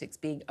American politics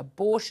being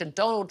abortion.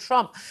 Donald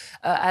Trump,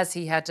 as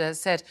he had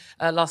said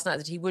last night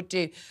that he would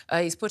do,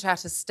 he's put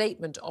out a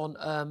statement on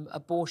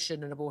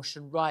abortion and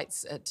abortion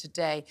rights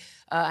today.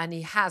 And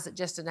he has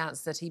just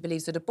announced that he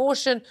believes that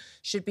abortion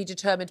should be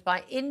determined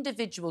by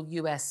individual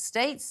US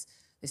states.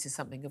 This is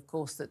something, of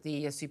course, that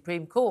the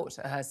Supreme Court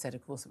has said,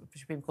 of course, the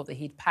Supreme Court that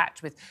he'd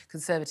packed with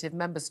Conservative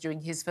members during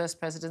his first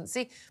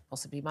presidency.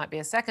 Possibly might be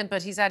a second,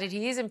 but he's added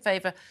he is in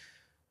favour,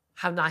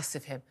 how nice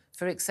of him,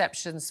 for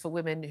exceptions for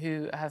women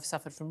who have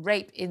suffered from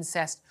rape,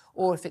 incest,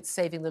 or if it's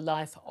saving the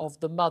life of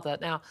the mother.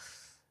 Now,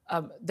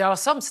 there are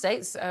some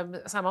states,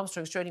 Sam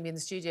Armstrong's joining me in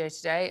the studio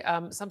today,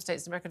 some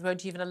states in America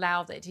won't even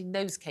allow that in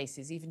those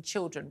cases, even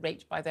children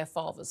raped by their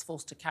fathers,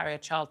 forced to carry a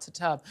child to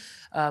term,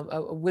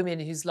 women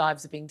whose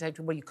lives are being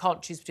taken, well, you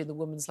can't choose between the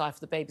woman's life or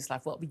the baby's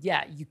life. Well,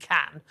 yeah, you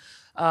can.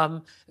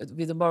 It would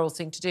be the moral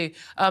thing to do.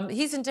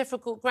 He's in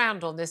difficult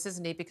ground on this,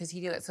 isn't he? Because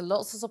he gets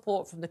lots of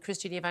support from the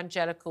Christian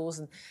evangelicals,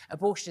 and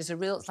abortion is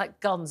it's like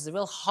guns, a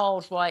real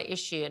hard right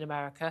issue in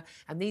America.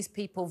 And these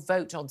people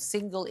vote on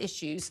single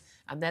issues,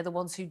 and they're the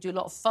ones who do a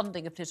lot of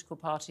funding of political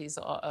parties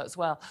as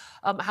well.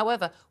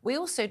 However, we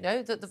also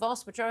know that the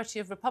vast majority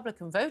of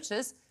Republican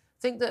voters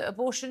think that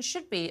abortion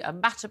should be a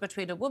matter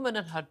between a woman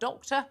and her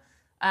doctor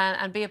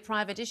and be a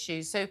private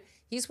issue. So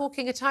he's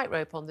walking a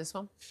tightrope on this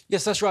one.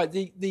 Yes, that's right.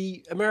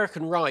 The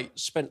American right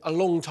spent a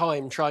long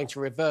time trying to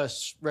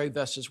reverse Roe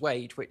versus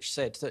Wade, which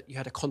said that you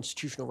had a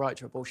constitutional right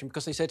to abortion,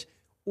 because they said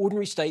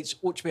ordinary states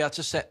ought to be able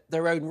to set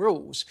their own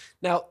rules.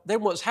 Now, then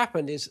what's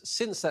happened is,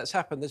 since that's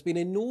happened, there's been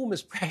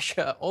enormous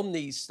pressure on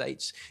these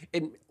states,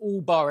 in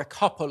all bar a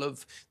couple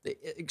of the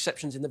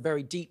exceptions in the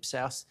very deep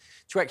south,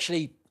 to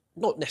actually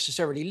not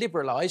necessarily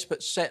liberalise,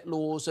 but set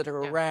laws that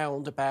are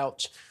around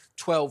about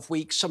 12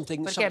 weeks,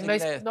 something. But again,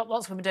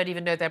 lots of women don't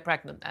even know they're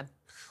pregnant then.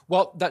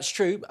 Well, that's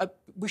true.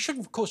 We should,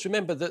 of course,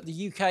 remember that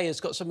the UK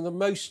has got some of the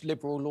most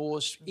liberal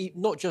laws,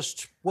 not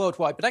just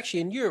worldwide, but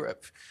actually in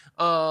Europe.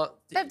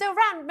 They're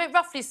around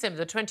roughly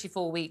similar,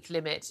 24-week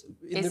limit.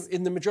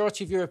 In the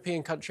majority of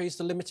European countries,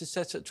 the limit is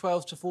set at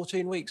 12 to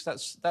 14 weeks.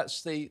 That's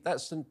the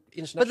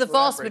international But the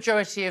vast average.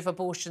 majority of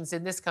abortions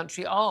in this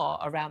country are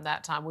around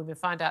that time. Women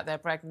find out they're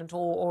pregnant,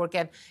 or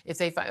again, if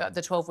they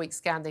the 12-week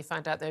scan, they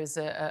find out there's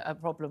a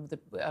problem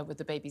with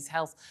the baby's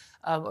health,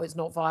 or it's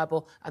not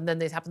viable, and then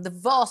they happen. The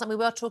vast, I mean,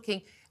 we are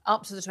talking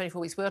up to the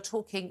 24 weeks. We are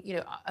talking, you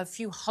know, a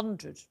few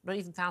hundred, not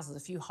even thousands, a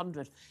few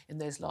hundred in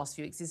those last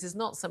few weeks. This is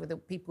not something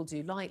that people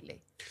do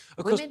lightly.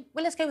 Women,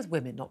 well, let's go with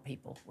women, not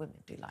people. Women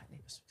do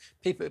lightly.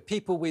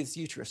 People with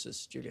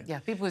uteruses, Julia. Yeah,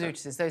 people with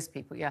uteruses, those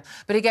people, yeah.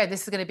 But again,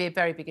 this is going to be a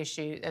very big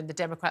issue, and the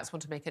Democrats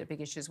want to make it a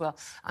big issue as well.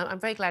 I'm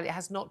very glad it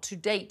has not to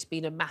date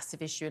been a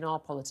massive issue in our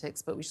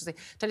politics, but we should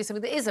tell you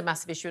something that is a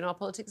massive issue in our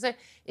politics, though,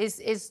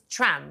 is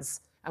trans.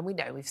 And we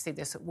know, we've seen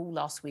this all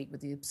last week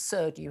with the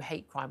absurd new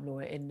hate crime law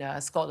in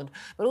Scotland.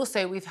 But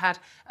also we've had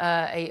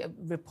a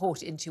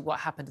report into what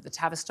happened at the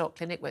Tavistock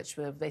Clinic, which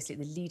were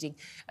basically the leading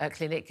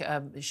clinic.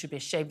 It should be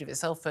ashamed of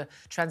itself for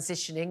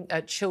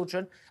transitioning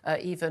children,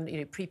 even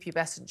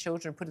prepubescent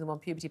children, putting them on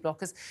puberty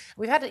blockers.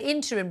 We've had an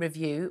interim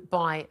review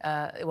by,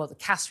 the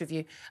CAS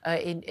review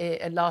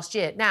in last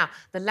year. Now,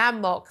 the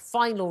landmark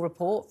final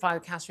report,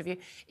 final CAS review,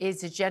 is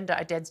the Gender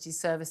Identity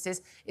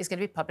Services, is going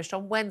to be published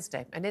on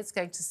Wednesday. And it's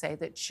going to say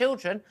that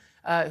children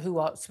children who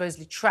are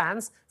supposedly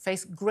trans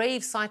face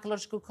grave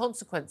psychological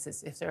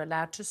consequences if they're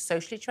allowed to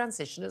socially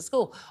transition at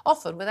school,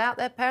 often without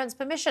their parents'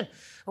 permission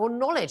or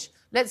knowledge.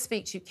 Let's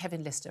speak to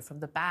Kevin Lister from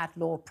the Bad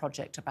Law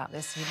Project about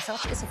this. He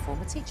himself is a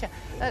former teacher.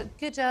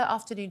 Good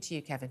afternoon to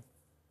you, Kevin.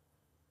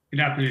 Good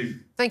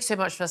afternoon. Thanks so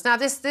much for us. Now,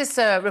 this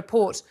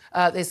report,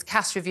 this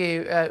CAS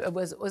review,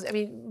 was I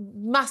mean,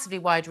 massively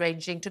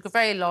wide-ranging, took a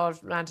very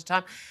large amount of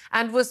time,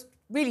 and was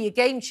really a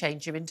game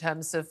changer in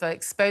terms of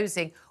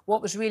exposing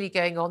what was really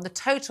going on, the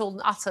total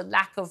and utter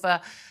lack of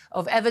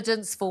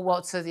evidence for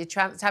what the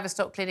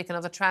Tavistock Clinic and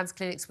other trans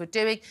clinics were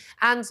doing,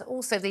 and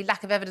also the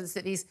lack of evidence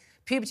that these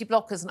puberty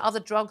blockers and other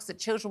drugs that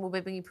children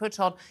were being put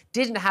on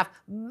didn't have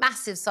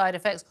massive side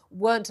effects,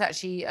 weren't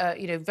actually,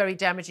 very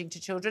damaging to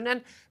children,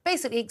 and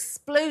basically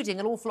exploding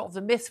an awful lot of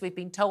the myths we've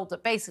been told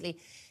that basically,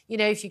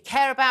 if you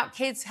care about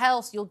kids'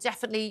 health, you'll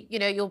definitely,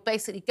 you'll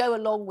basically go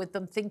along with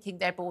them thinking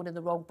they're born in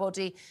the wrong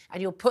body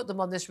and you'll put them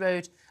on this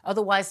road.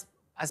 Otherwise,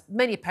 as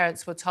many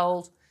parents were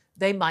told,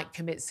 they might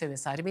commit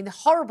suicide. I mean, the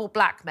horrible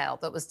blackmail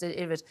that was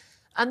delivered.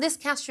 And this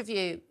CAS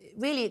review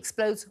really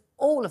explodes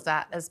all of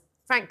that as,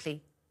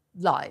 frankly,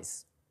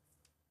 lies.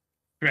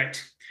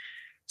 Correct.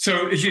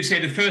 So, as you say,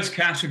 the first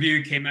CAS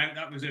review came out.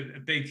 That was a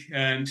big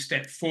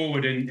step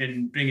forward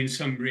in bringing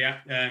some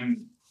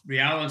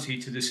reality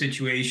to the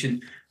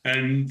situation.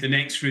 And the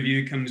next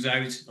review comes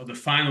out, or the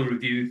final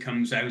review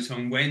comes out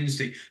on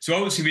Wednesday. So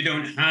obviously we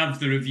don't have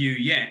the review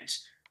yet,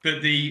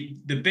 but the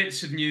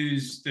bits of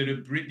news that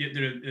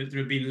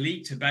have been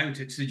leaked about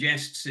it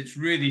suggests it's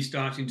really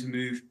starting to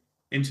move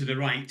into the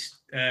right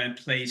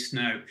place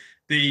now.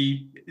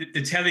 The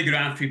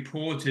Telegraph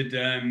reported,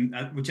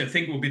 which I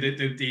think will be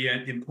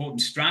the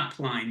important strap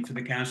line for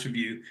the CAS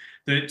review,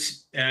 that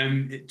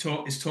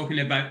is talking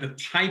about the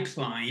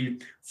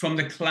pipeline from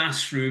the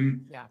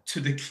classroom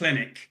to the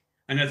clinic.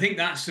 And I think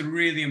that's a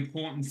really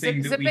important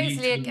thing that we need to understand.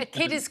 So basically, a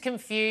kid is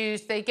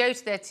confused. They go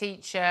to their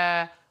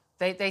teacher.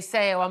 They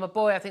say, oh, I'm a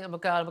boy, I think I'm a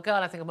girl. I'm a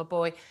girl, I think I'm a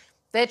boy.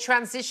 They're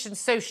transitioned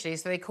socially,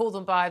 so they call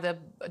them by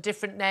a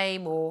different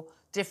name or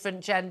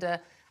different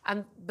gender.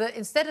 But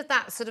instead of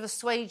that sort of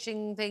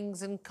assuaging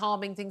things and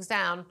calming things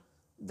down,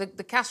 the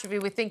CAS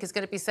review, we think, is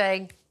going to be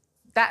saying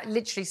that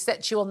literally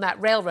sets you on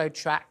that railroad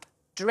track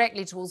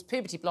directly towards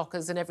puberty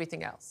blockers and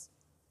everything else.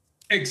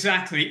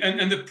 Exactly,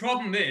 and the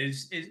problem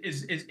is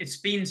it's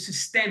been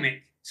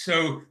systemic.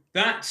 So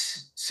that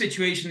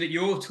situation that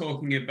you're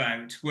talking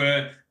about,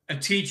 where a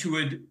teacher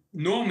would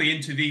normally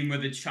intervene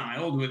with a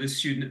child, with a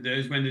student of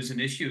theirs when there's an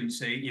issue and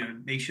say,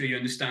 make sure you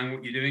understand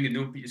what you're doing and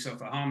don't put yourself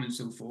at harm and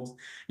so forth.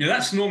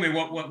 That's normally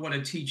what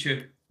a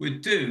teacher would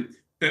do.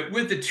 But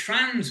with the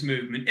trans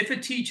movement, if a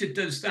teacher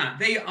does that,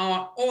 they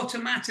are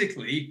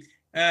automatically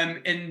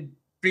in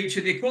breach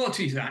of the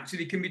Equalities Act. So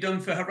it can be done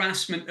for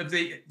harassment of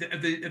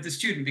the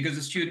student, because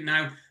the student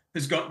now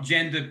has got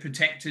gender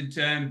protected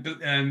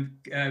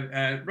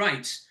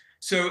rights.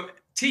 So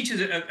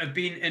teachers have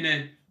been in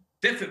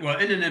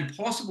an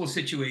impossible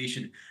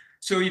situation.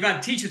 So you've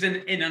had teachers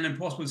in an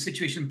impossible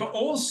situation, but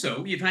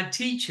also you've had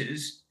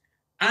teachers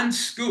and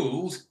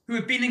schools who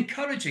have been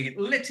encouraging it,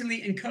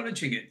 literally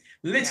encouraging it,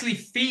 literally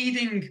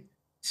feeding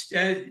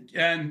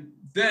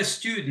their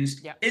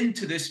students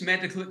into this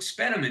medical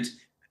experiment.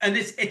 And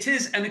it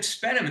is an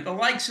experiment, the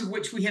likes of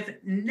which we have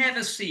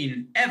never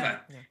seen ever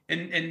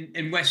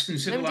in Western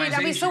civilization. Indeed,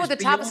 and we saw with the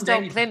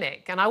Tavistock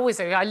Clinic, and I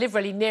live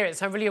really near it,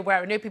 so I'm really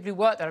aware. I know people who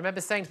work there. I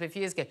remember saying to me a few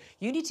years ago,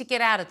 you need to get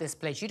out of this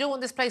place. You don't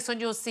want this place on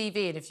your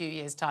CV in a few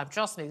years' time.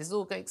 Trust me, this is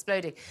all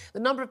exploding. The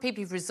number of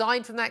people who've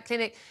resigned from that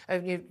clinic,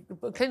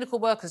 clinical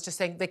workers just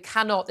saying they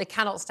cannot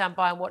stand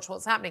by and watch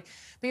what's happening.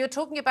 But you're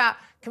talking about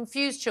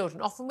confused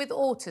children, often with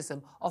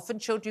autism, often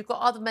children who've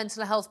got other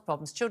mental health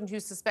problems, children who are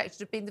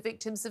suspected of being the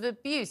victims of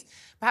abuse.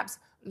 Perhaps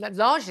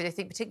largely, I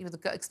think, particularly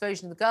with the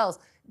explosion of the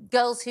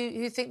girls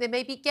who think they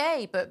may be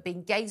gay, but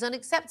being gay is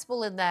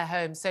unacceptable in their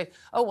home. So,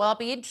 oh, well, I'll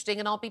be interesting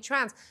and I'll be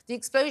trans. The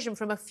explosion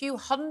from a few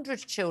hundred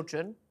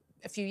children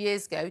a few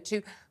years ago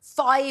to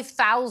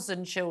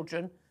 5,000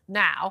 children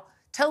now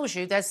tells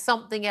you there's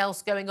something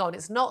else going on.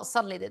 It's not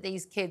suddenly that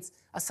these kids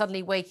are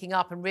suddenly waking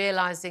up and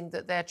realising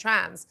that they're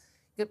trans.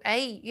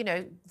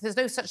 A, there's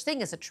no such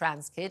thing as a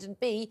trans kid, and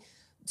B,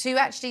 to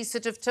actually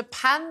to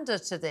pander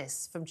to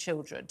this from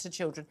children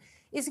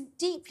is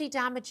deeply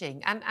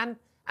damaging. And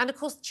of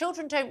course,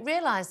 children don't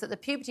realise that the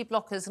puberty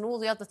blockers and all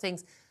the other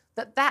things,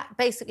 that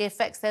basically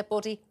affects their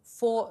body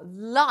for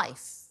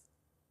life.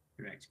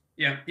 Correct.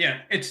 Yeah.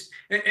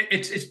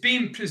 It's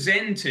being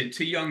presented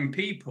to young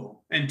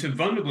people and to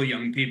vulnerable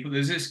young people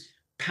as this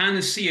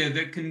panacea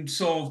that can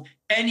solve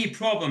any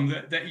problem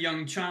that a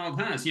young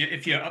child has.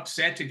 If you're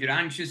upset, if you're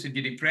anxious, if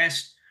you're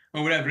depressed,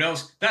 or whatever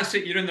else, that's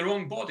it. You're in the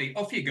wrong body.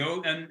 Off you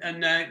go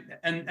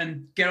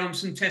and get on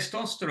some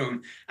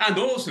testosterone. And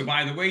also,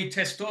 by the way,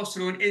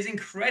 testosterone is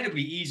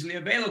incredibly easily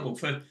available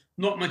for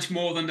not much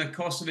more than the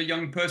cost of a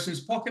young person's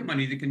pocket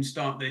money that can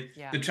start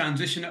the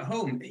transition at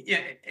home.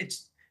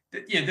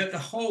 The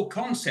whole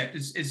concept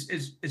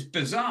is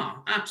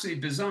bizarre,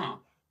 absolutely bizarre.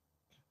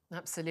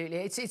 Absolutely.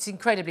 It's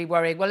incredibly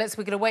worrying. Well,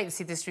 we're going to wait and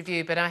see this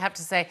review, but I have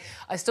to say,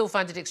 I still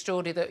find it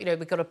extraordinary that,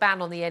 we've got a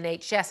ban on the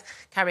NHS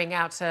carrying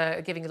out,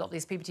 giving a lot of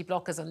these puberty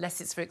blockers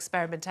unless it's for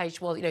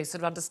experimentation, well, sort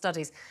of under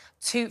studies.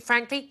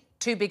 Frankly,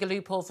 too big a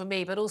loophole for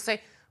me, but also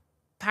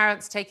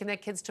parents taking their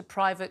kids to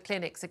private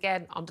clinics,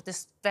 again, under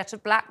this threat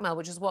of blackmail,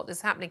 which is what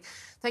is happening.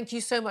 Thank you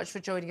so much for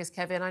joining us,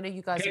 Kevin. I know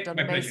you guys have done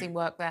amazing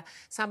work there.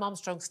 Sam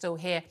Armstrong's still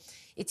here.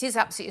 It is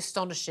absolutely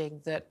astonishing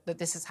that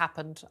this has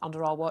happened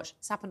under our watch.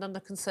 It's happened under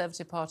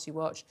Conservative Party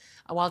watch,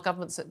 and while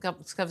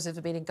Conservatives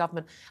have been in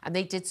government, and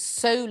they did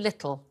so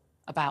little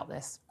about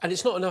this. And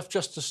it's not enough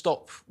just to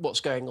stop what's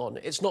going on.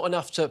 It's not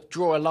enough to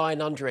draw a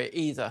line under it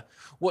either.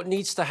 What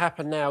needs to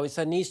happen now is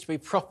there needs to be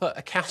proper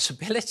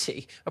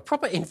accountability, a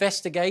proper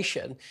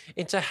investigation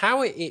into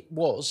how it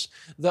was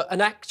that an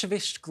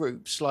activist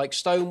groups like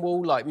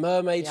Stonewall, like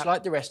Mermaids,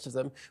 like the rest of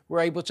them, were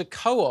able to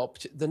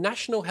co-opt the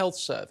National Health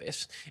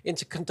Service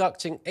into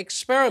conducting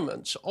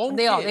experiments on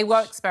kids. They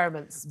were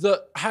experiments.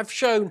 That have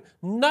shown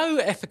no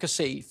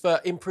efficacy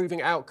for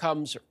improving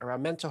outcomes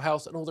around mental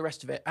health and all the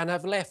rest of it, and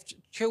have left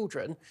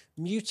children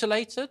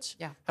mutilated,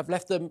 have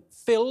left them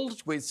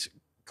filled with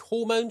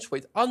hormones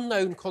with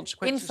unknown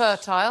consequences.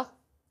 Infertile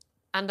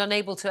and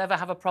unable to ever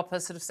have a proper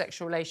sort of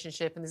sexual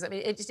relationship. And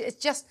it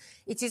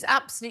is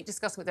absolutely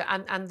disgusting with it.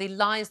 And the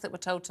lies that were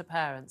told to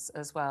parents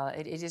as well.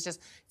 It is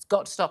just, it's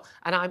got to stop.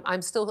 And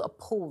I'm still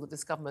appalled that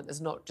this government has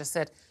not just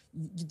said,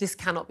 this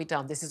cannot be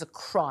done. This is a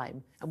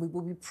crime, and we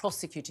will be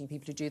prosecuting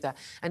people who do that.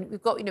 And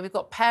we've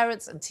got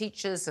parents and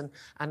teachers and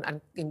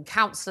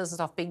counsellors and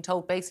stuff being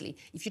told basically,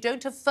 if you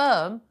don't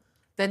affirm,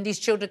 then these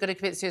children are going to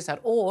commit suicide,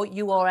 or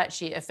you are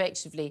actually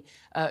effectively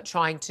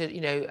trying to,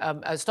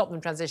 stop them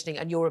transitioning,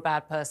 and you're a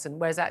bad person.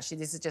 Whereas actually,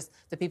 this is just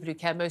the people who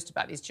care most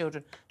about these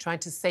children trying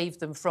to save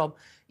them from,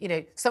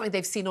 something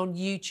they've seen on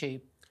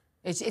YouTube.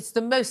 It's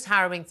the most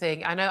harrowing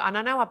thing. I know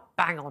I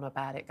bang on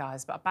about it,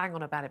 guys, but I bang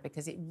on about it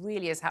because it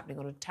really is happening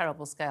on a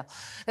terrible scale.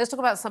 Let's talk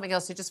about something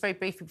else, just very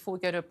briefly before we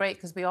go to a break,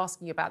 because we're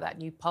asking you about that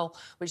new poll,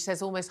 which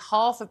says almost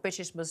half of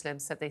British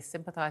Muslims said they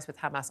sympathise with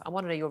Hamas. I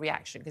want to know your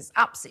reaction, because it's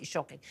absolutely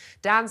shocking.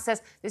 Dan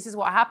says this is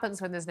what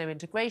happens when there's no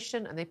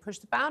integration and they push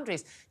the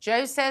boundaries.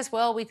 Joe says,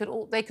 well,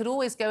 they could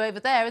always go over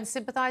there and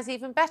sympathise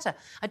even better.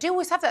 I do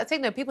always have that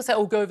thing, though. People say,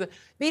 oh, go over.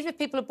 Even if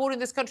people are born in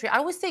this country, I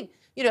always think,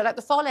 like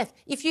the far left,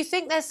 if you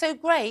think they're so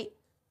great,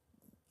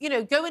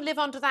 go and live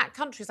under that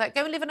country. It's like,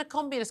 go and live in a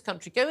communist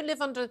country. Go and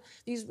live under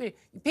these...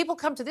 People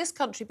come to this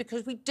country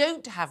because we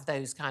don't have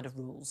those kind of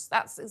rules.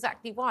 That's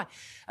exactly why.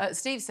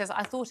 Steve says,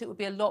 I thought it would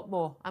be a lot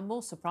more. I'm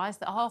more surprised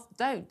that half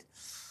don't.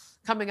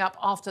 Coming up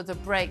after the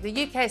break,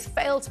 the UK has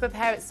failed to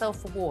prepare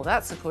itself for war.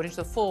 That's according to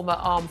the former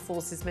Armed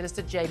Forces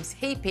Minister James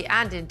Heappey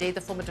and indeed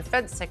the former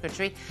Defence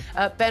Secretary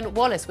Ben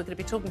Wallace. We're going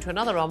to be talking to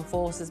another Armed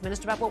Forces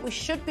Minister about what we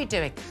should be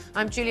doing.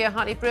 I'm Julia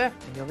Hartley-Brewer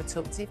and you're with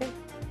Talk TV.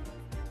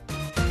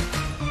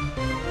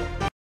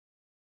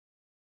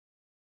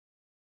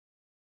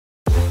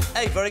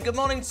 Hey, very good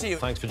morning to you.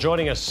 Thanks for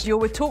joining us. You're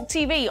with Talk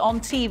TV,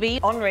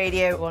 on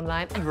radio,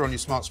 online. And we're on your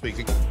smart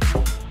speaker.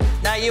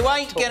 Now, you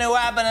ain't going to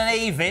have an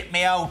Evit,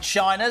 me old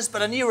Chinas,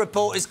 but a new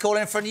report is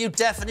calling for a new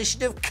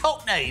definition of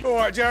cockney. All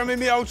right, Jeremy,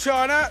 me old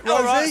China. Rosie,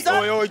 all right,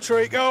 oi, oi,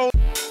 treacle.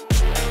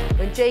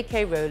 When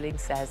J.K. Rowling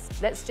says,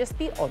 let's just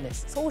be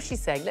honest, that's all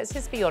she's saying, let's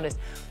just be honest.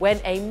 When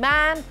a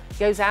man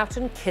goes out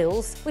and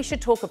kills, we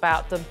should talk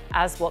about them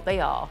as what they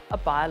are, a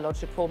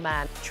biological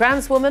man.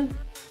 Trans woman,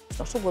 it's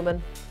not a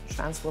woman.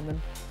 Trans woman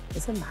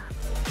is a man.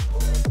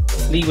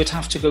 Lee would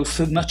have to go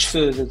much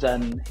further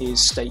than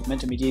his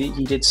statement. I mean,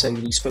 he did say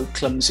that he spoke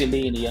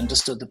clumsily and he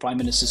understood the Prime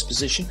Minister's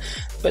position,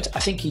 but I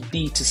think he'd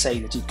need to say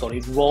that he'd got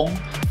it wrong.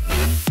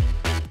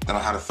 Then I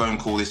had a phone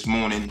call this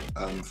morning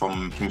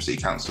from City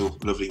Council,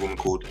 a lovely woman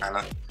called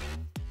Anna.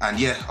 And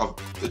yeah,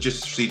 I've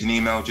just received an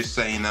email just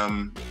saying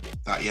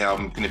that, yeah,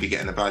 I'm going to be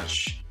getting a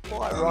badge.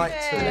 Quite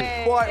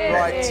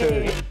right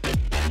too.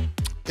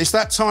 It's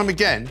that time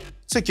again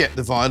to get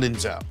the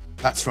violins out.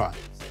 That's right.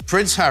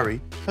 Prince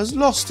Harry has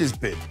lost his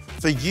bid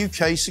for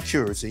UK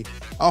security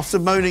after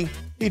moaning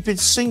he'd been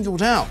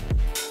singled out.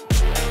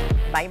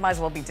 You might as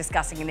well be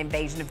discussing an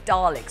invasion of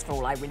Daleks for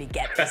all I really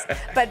get this.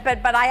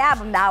 but I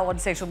am now on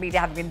social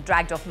media, having been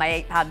dragged off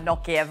my £8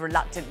 Nokia,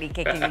 reluctantly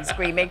kicking and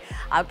screaming.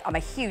 I'm a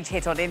huge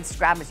hit on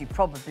Instagram, as you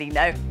probably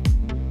know.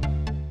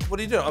 What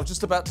are you doing? I'm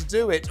just about to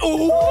do it.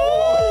 Ooh!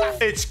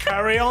 It's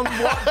carry on.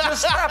 What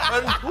just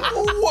happened?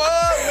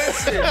 Whoa,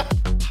 listen.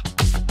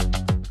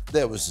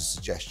 There was a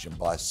suggestion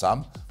by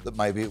some that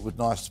maybe it would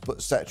be nice to put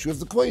a statue of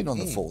the Queen on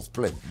the fourth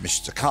plinth.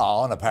 Mr.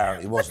 Khan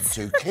apparently wasn't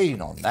too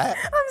keen on that.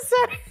 I'm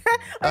sorry.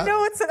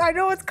 I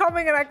know what's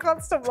coming and I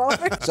can't stop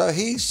laughing. So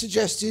he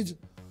suggested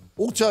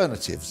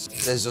alternatives.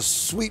 There's a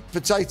sweet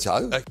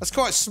potato. That's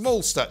quite a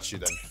small statue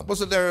then.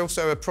 Wasn't there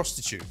also a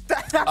prostitute?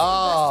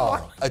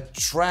 A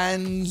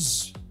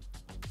trans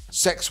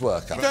sex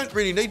worker. You don't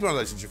really need one of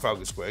those in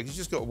Trafalgar Square. You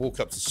just got to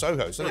walk up to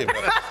Soho. It's only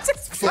about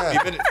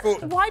 40 minutes.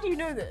 Why do you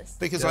know this?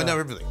 Because I know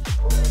everything.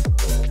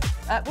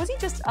 Was he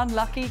just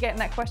unlucky getting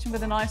that question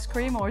with an ice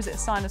cream, or is it a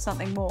sign of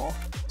something more?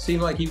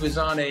 Seemed like he was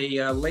on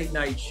a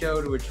late-night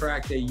show to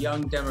attract a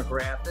young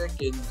demographic,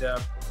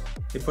 and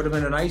they put him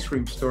in an ice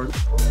cream store. I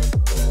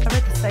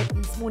read the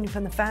statement this morning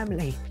from the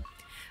family,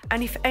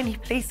 and if any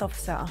police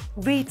officer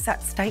reads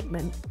that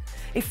statement,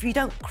 if you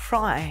don't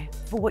cry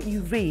for what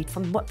you read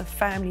from what the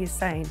family is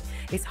saying,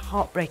 it's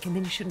heartbreaking,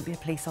 then you shouldn't be a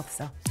police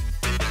officer.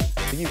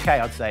 The UK,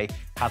 I'd say,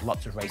 has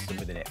lots of racism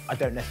within it. I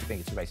don't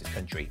necessarily think it's a racist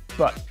country,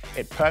 but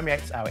it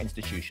permeates our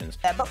institutions.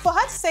 Yeah, but for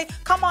her to say,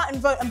 come out and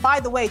vote, and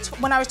by the way,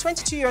 when I was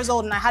 22 years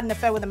old and I had an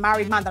affair with a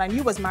married man that I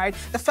knew was married,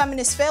 the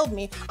feminists failed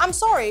me. I'm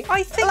sorry.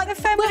 I think the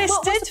feminists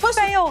did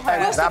fail her.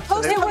 We're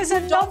supposed to it was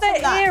another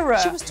era.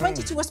 She was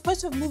 22. We're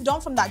supposed to have moved on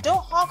from that.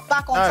 Don't hark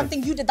back on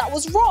something you did that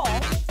was wrong.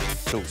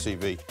 Talk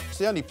TV. It's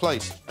the only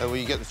place where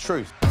you get the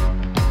truth.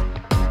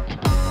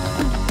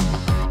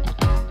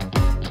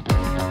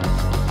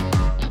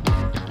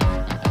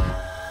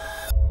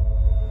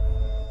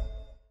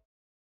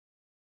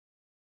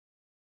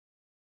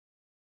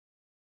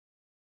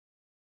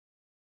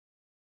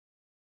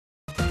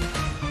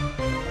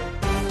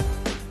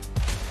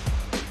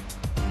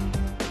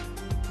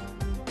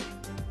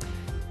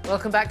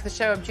 Welcome back to the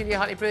show. I'm Julia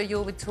Hartley-Brewer.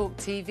 You're with Talk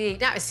TV.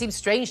 Now, it seems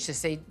strange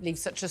to leave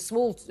such a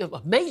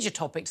major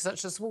topic to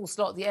such a small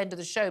slot at the end of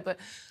the show, but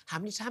how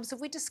many times have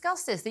we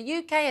discussed this? The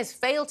UK has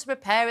failed to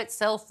prepare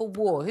itself for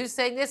war. Who's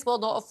saying this? Well,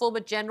 not a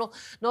former general,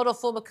 not a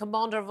former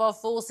commander of our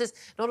forces,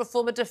 not a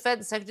former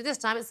defence secretary. This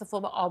time it's the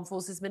former Armed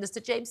Forces Minister,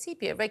 James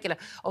Heappey, a regular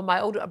on my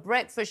old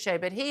breakfast show.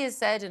 But he has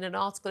said in an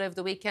article over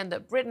the weekend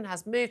that Britain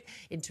has moved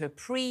into a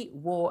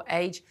pre-war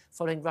age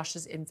following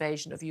Russia's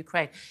invasion of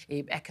Ukraine.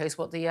 He echoes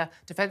what the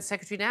Defence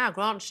Secretary now,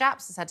 Grant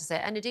Shapps, has had to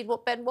say, and indeed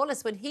what Ben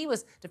Wallace, when he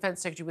was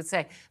Defence Secretary, would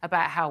say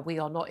about how we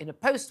are not in a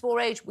post-war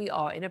age, we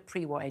are in a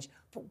pre-war age.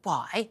 But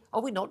why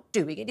are we not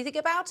doing anything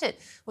about it?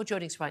 Well,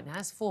 joining us right now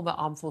is former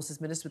Armed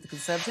Forces Minister with the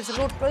Conservatives,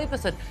 Lord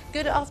Robertson.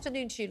 Good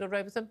afternoon to you, Lord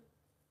Robertson.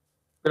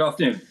 Good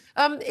afternoon.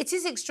 It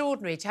is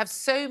extraordinary to have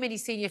so many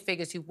senior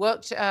figures who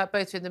worked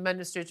both in the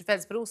Ministry of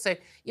Defence, but also,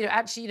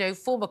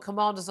 former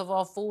commanders of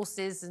our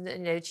forces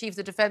and, chiefs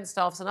of defence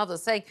staffs and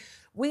others saying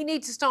we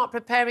need to start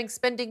preparing,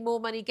 spending more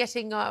money,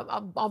 getting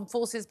armed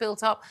forces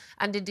built up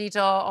and indeed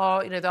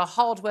our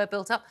hardware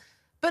built up.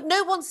 But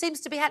no one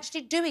seems to be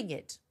actually doing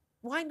it.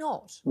 Why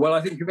not? Well, I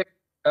think,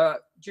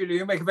 Julia,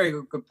 you make a very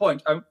good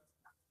point.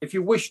 If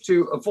you wish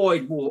to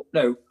avoid war,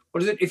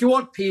 what is it? If you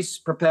want peace,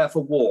 prepare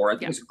for war. I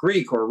think it's a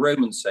Greek or a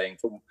Roman saying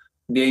from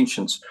the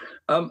ancients.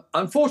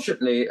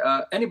 Unfortunately,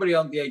 anybody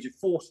under the age of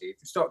 40, if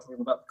you start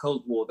talking about the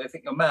Cold War, they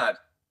think you're mad.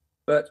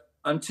 But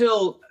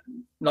until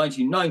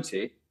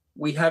 1990,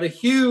 we had a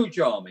huge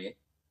army.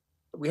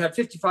 We had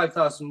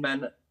 55,000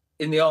 men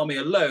in the army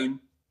alone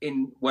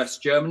in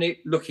West Germany,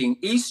 looking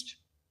east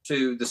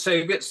to the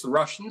Soviets, the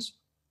Russians,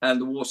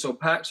 and the Warsaw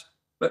Pact.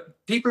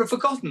 But people have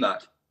forgotten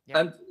that. Yeah.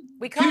 And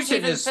we can't Putin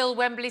even fill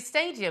Wembley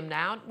Stadium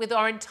now with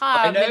our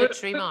entire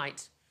military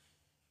might.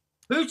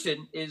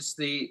 Putin is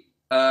the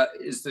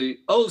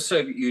old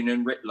Soviet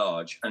Union writ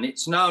large, and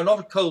it's now not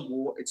a Cold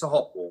War, it's a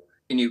hot war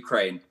in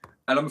Ukraine.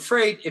 And I'm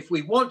afraid if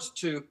we want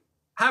to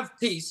have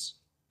peace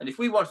and if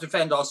we want to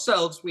defend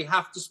ourselves, we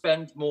have to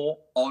spend more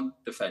on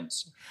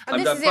defence.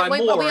 And this is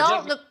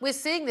it. We're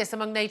seeing this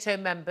among NATO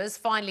members,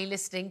 finally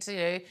listening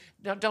to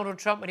Donald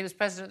Trump when he was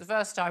president the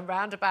first time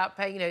round about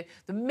paying the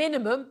bare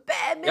minimum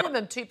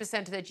 2%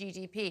 of their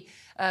GDP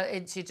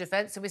into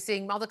defence. And we're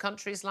seeing other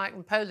countries like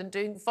Poland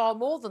doing far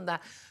more than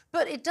that.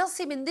 But it does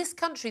seem in this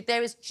country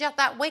there is just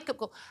that wake-up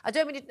call. I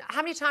don't mean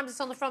how many times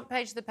it's on the front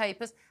page of the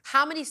papers,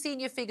 how many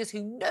senior figures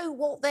who know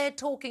what they're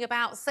talking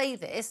about say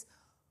this.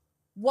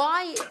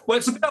 Why? Well,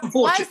 it's a bit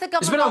unfortunate. Why is the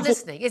government not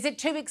listening? Is it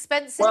too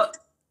expensive? Well,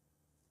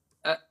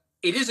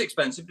 it is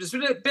expensive, but it's a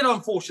bit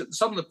unfortunate that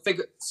some of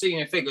the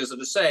senior figures that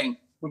are saying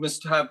we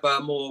must have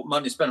more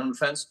money spent on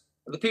defence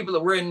are the people that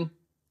were in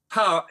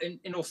power,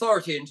 in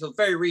authority until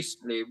very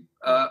recently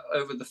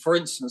over for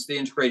instance, the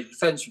Integrated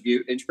Defence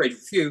Review, Integrated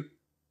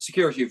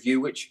Security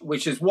Review,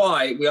 which is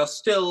why we are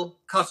still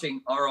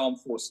cutting our armed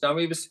forces. Now,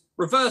 we must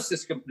reverse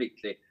this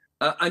completely.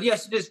 And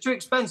yes, it is too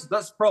expensive.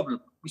 That's the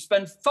problem. We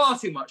spend far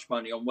too much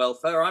money on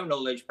welfare. I'm an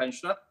old age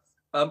pensioner.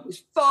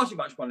 It's far too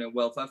much money on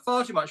welfare.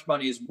 Far too much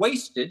money is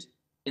wasted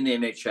in the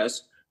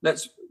NHS.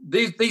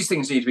 These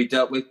things need to be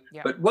dealt with.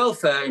 Yeah. But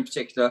welfare in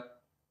particular,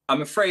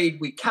 I'm afraid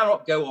we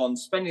cannot go on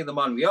spending the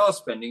money we are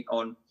spending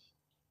on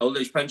old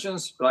age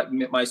pensions, like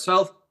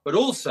myself, but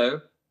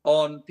also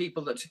on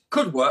people that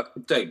could work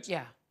but don't.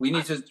 Yeah. We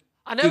need to.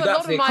 I know a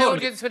lot of my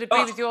audience would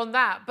agree with you on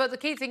that, but the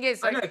key thing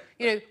is,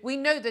 we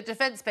know that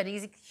defence spending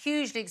is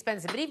hugely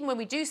expensive, but even when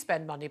we do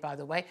spend money, by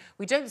the way,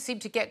 we don't seem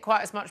to get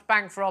quite as much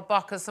bang for our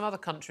buck as some other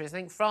countries. I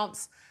think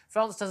France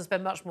doesn't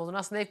spend much more than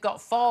us, and they've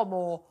got far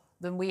more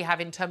than we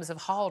have in terms of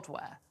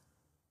hardware.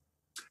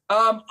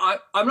 I'm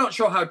not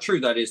sure how true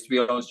that is, to be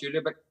honest,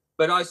 Julia,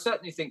 but I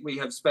certainly think we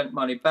have spent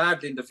money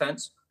badly in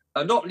defence,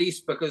 not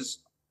least because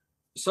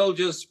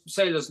sailors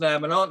and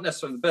airmen aren't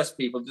necessarily the best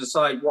people to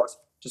decide what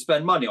to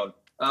spend money on.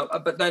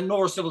 but they're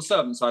nor civil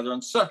servants either,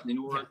 and certainly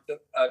nor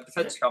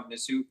defence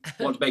companies who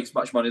want to make as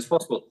much money as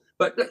possible.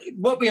 But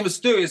what we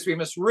must do is we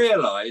must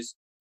realise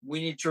we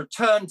need to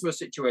return to a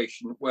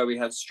situation where we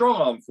have strong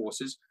armed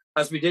forces,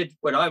 as we did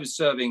when I was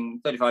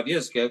serving 35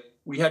 years ago.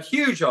 We had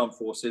huge armed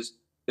forces.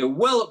 They were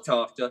well looked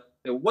after.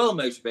 They were well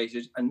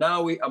motivated. And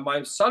now and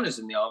my son is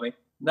in the army.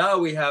 Now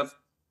we have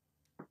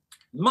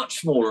much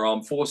smaller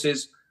armed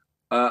forces.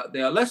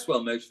 They are less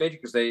well motivated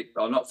because they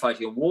are not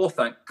fighting a war,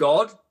 thank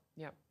God.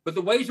 Yep. But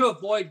the way to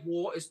avoid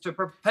war is to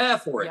prepare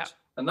for it. Yep.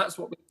 And that's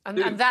what we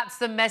do. And that's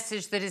the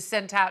message that is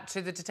sent out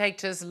to the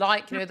dictators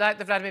like, like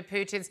the Vladimir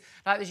Putins,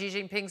 like the Xi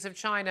Jinpings of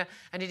China,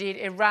 and indeed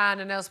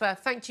Iran and elsewhere.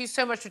 Thank you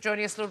so much for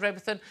joining us, Lord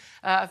Robertson.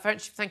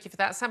 Thank you for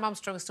that. Sam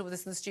Armstrong is still with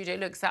us in the studio.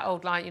 Look, it's that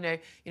old line,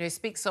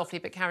 speak softly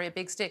but carry a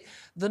big stick.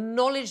 The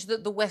knowledge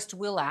that the West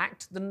will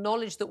act, the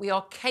knowledge that we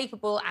are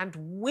capable and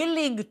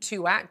willing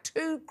to act,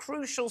 two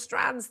crucial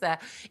strands there,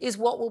 is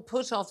what will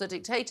put off the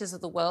dictators of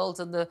the world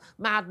and the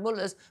mad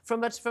mullahs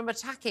from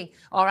attacking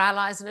our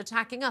allies and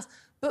attacking us.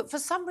 But for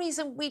some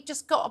reason, we've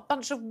just got a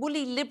bunch of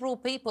woolly liberal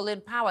people in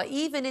power,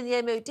 even in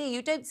the MOD,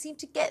 who don't seem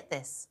to get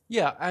this.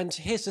 Yeah, and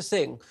here's the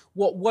thing.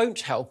 What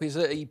won't help is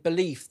a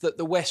belief that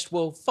the West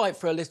will fight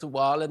for a little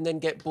while and then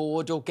get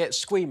bored or get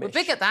squeamish.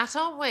 We're big at that,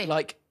 aren't we?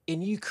 Like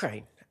in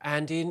Ukraine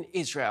and in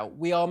Israel,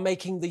 we are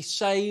making the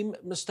same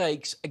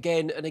mistakes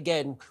again and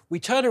again.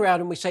 We turn around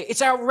and we say,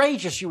 it's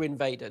outrageous you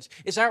invaded.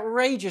 It's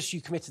outrageous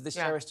you committed this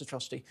terrorist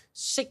atrocity.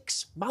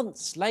 6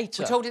 months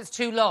later... We're told it's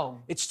too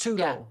long. It's too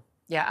long.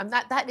 Yeah, and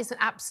that is an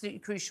absolutely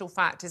crucial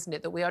fact, isn't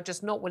it? That we are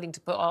just not willing to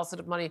put our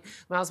sort of money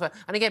elsewhere.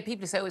 And again,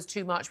 people say, oh, it's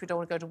too much, we don't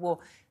want to go to war.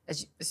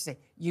 As you say,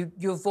 you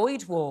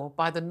avoid war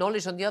by the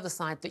knowledge on the other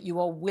side that you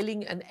are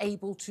willing and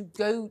able to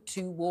go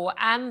to war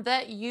and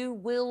that you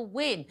will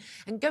win.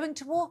 And going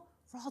to war,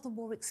 rather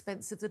more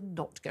expensive than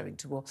not going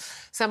to war.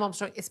 Sam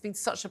Armstrong, it's been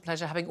such a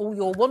pleasure having all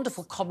your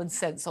wonderful common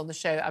sense on the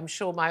show. I'm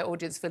sure my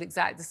audience feel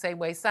exactly the same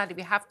way. Sadly,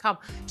 we have come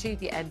to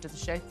the end of the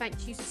show.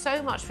 Thank you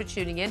so much for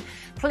tuning in.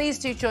 Please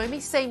do join me,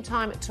 same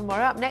time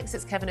tomorrow. Up next,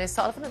 it's Kevin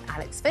O'Sullivan and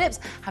Alex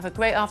Phillips. Have a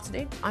great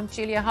afternoon. I'm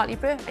Julia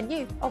Hartley-Brewer, and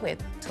you are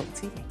with Talk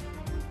TV.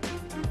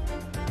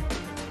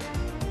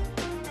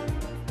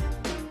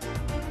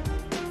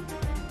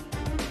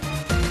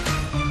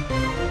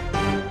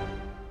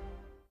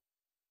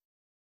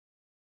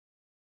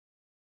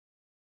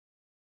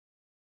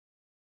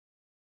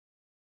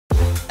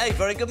 Hey,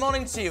 very good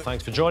morning to you.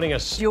 Thanks for joining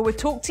us. You're with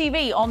Talk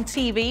TV,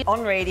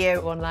 on radio,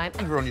 online.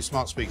 And we're on your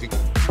smart speaker.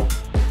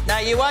 Now,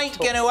 you ain't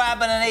going to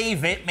have an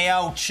Eve it, me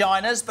old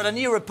Chinas, but a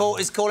new report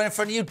is calling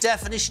for a new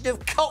definition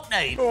of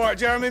cockney. All right,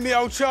 Jeremy, me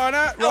old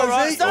China. All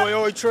Rosie, right,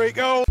 oi, oi,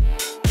 treacle.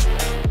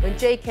 When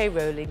J.K.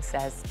 Rowling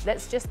says,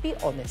 let's just be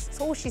honest,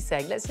 that's all she's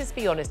saying, let's just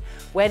be honest.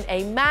 When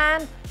a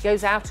man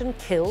goes out and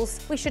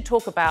kills, we should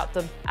talk about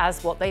them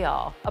as what they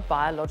are, a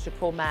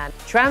biological man.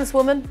 Trans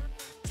woman,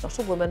 it's not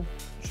a woman.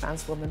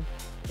 Trans woman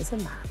is a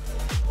man.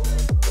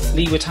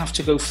 Lee would have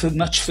to go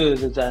much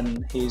further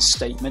than his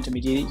statement. I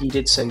mean, he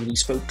did say that he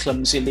spoke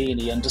clumsily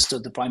and he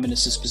understood the Prime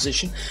Minister's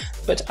position,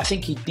 but I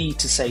think he'd need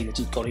to say that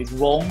he'd got it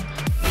wrong.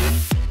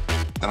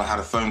 Then I had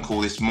a phone call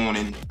this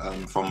morning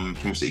from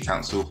City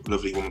Council, a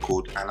lovely woman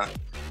called Anna.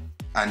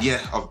 And yeah,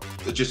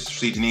 I've just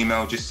received an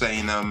email just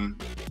saying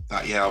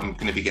that, yeah, I'm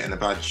going to be getting a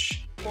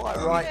badge. Quite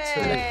right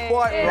too.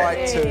 Quite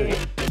right too.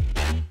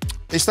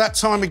 It's that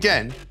time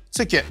again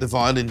to get the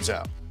violins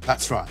out.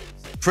 That's right.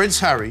 Prince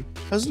Harry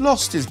has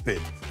lost his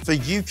bid for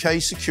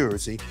UK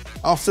security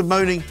after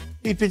moaning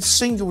he'd been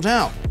singled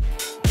out.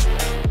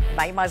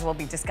 You might as well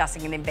be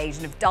discussing an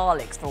invasion of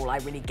Daleks for all I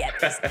really get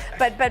this.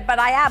 but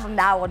I am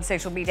now on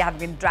social media, having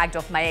been dragged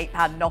off my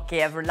 £8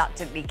 Nokia,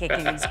 reluctantly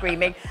kicking and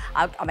screaming.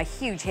 I'm a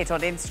huge hit on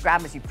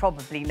Instagram, as you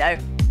probably know.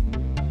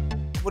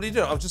 What are you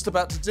doing? I was just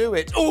about to do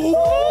it. Ooh!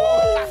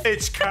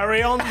 It's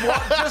carry on.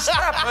 What just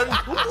happened?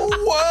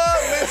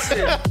 What?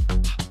 Listen.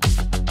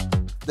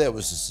 There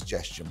was a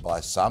suggestion by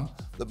some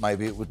that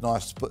maybe it would be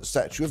nice to put a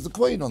statue of the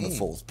Queen on the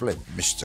fourth blimp. Mr.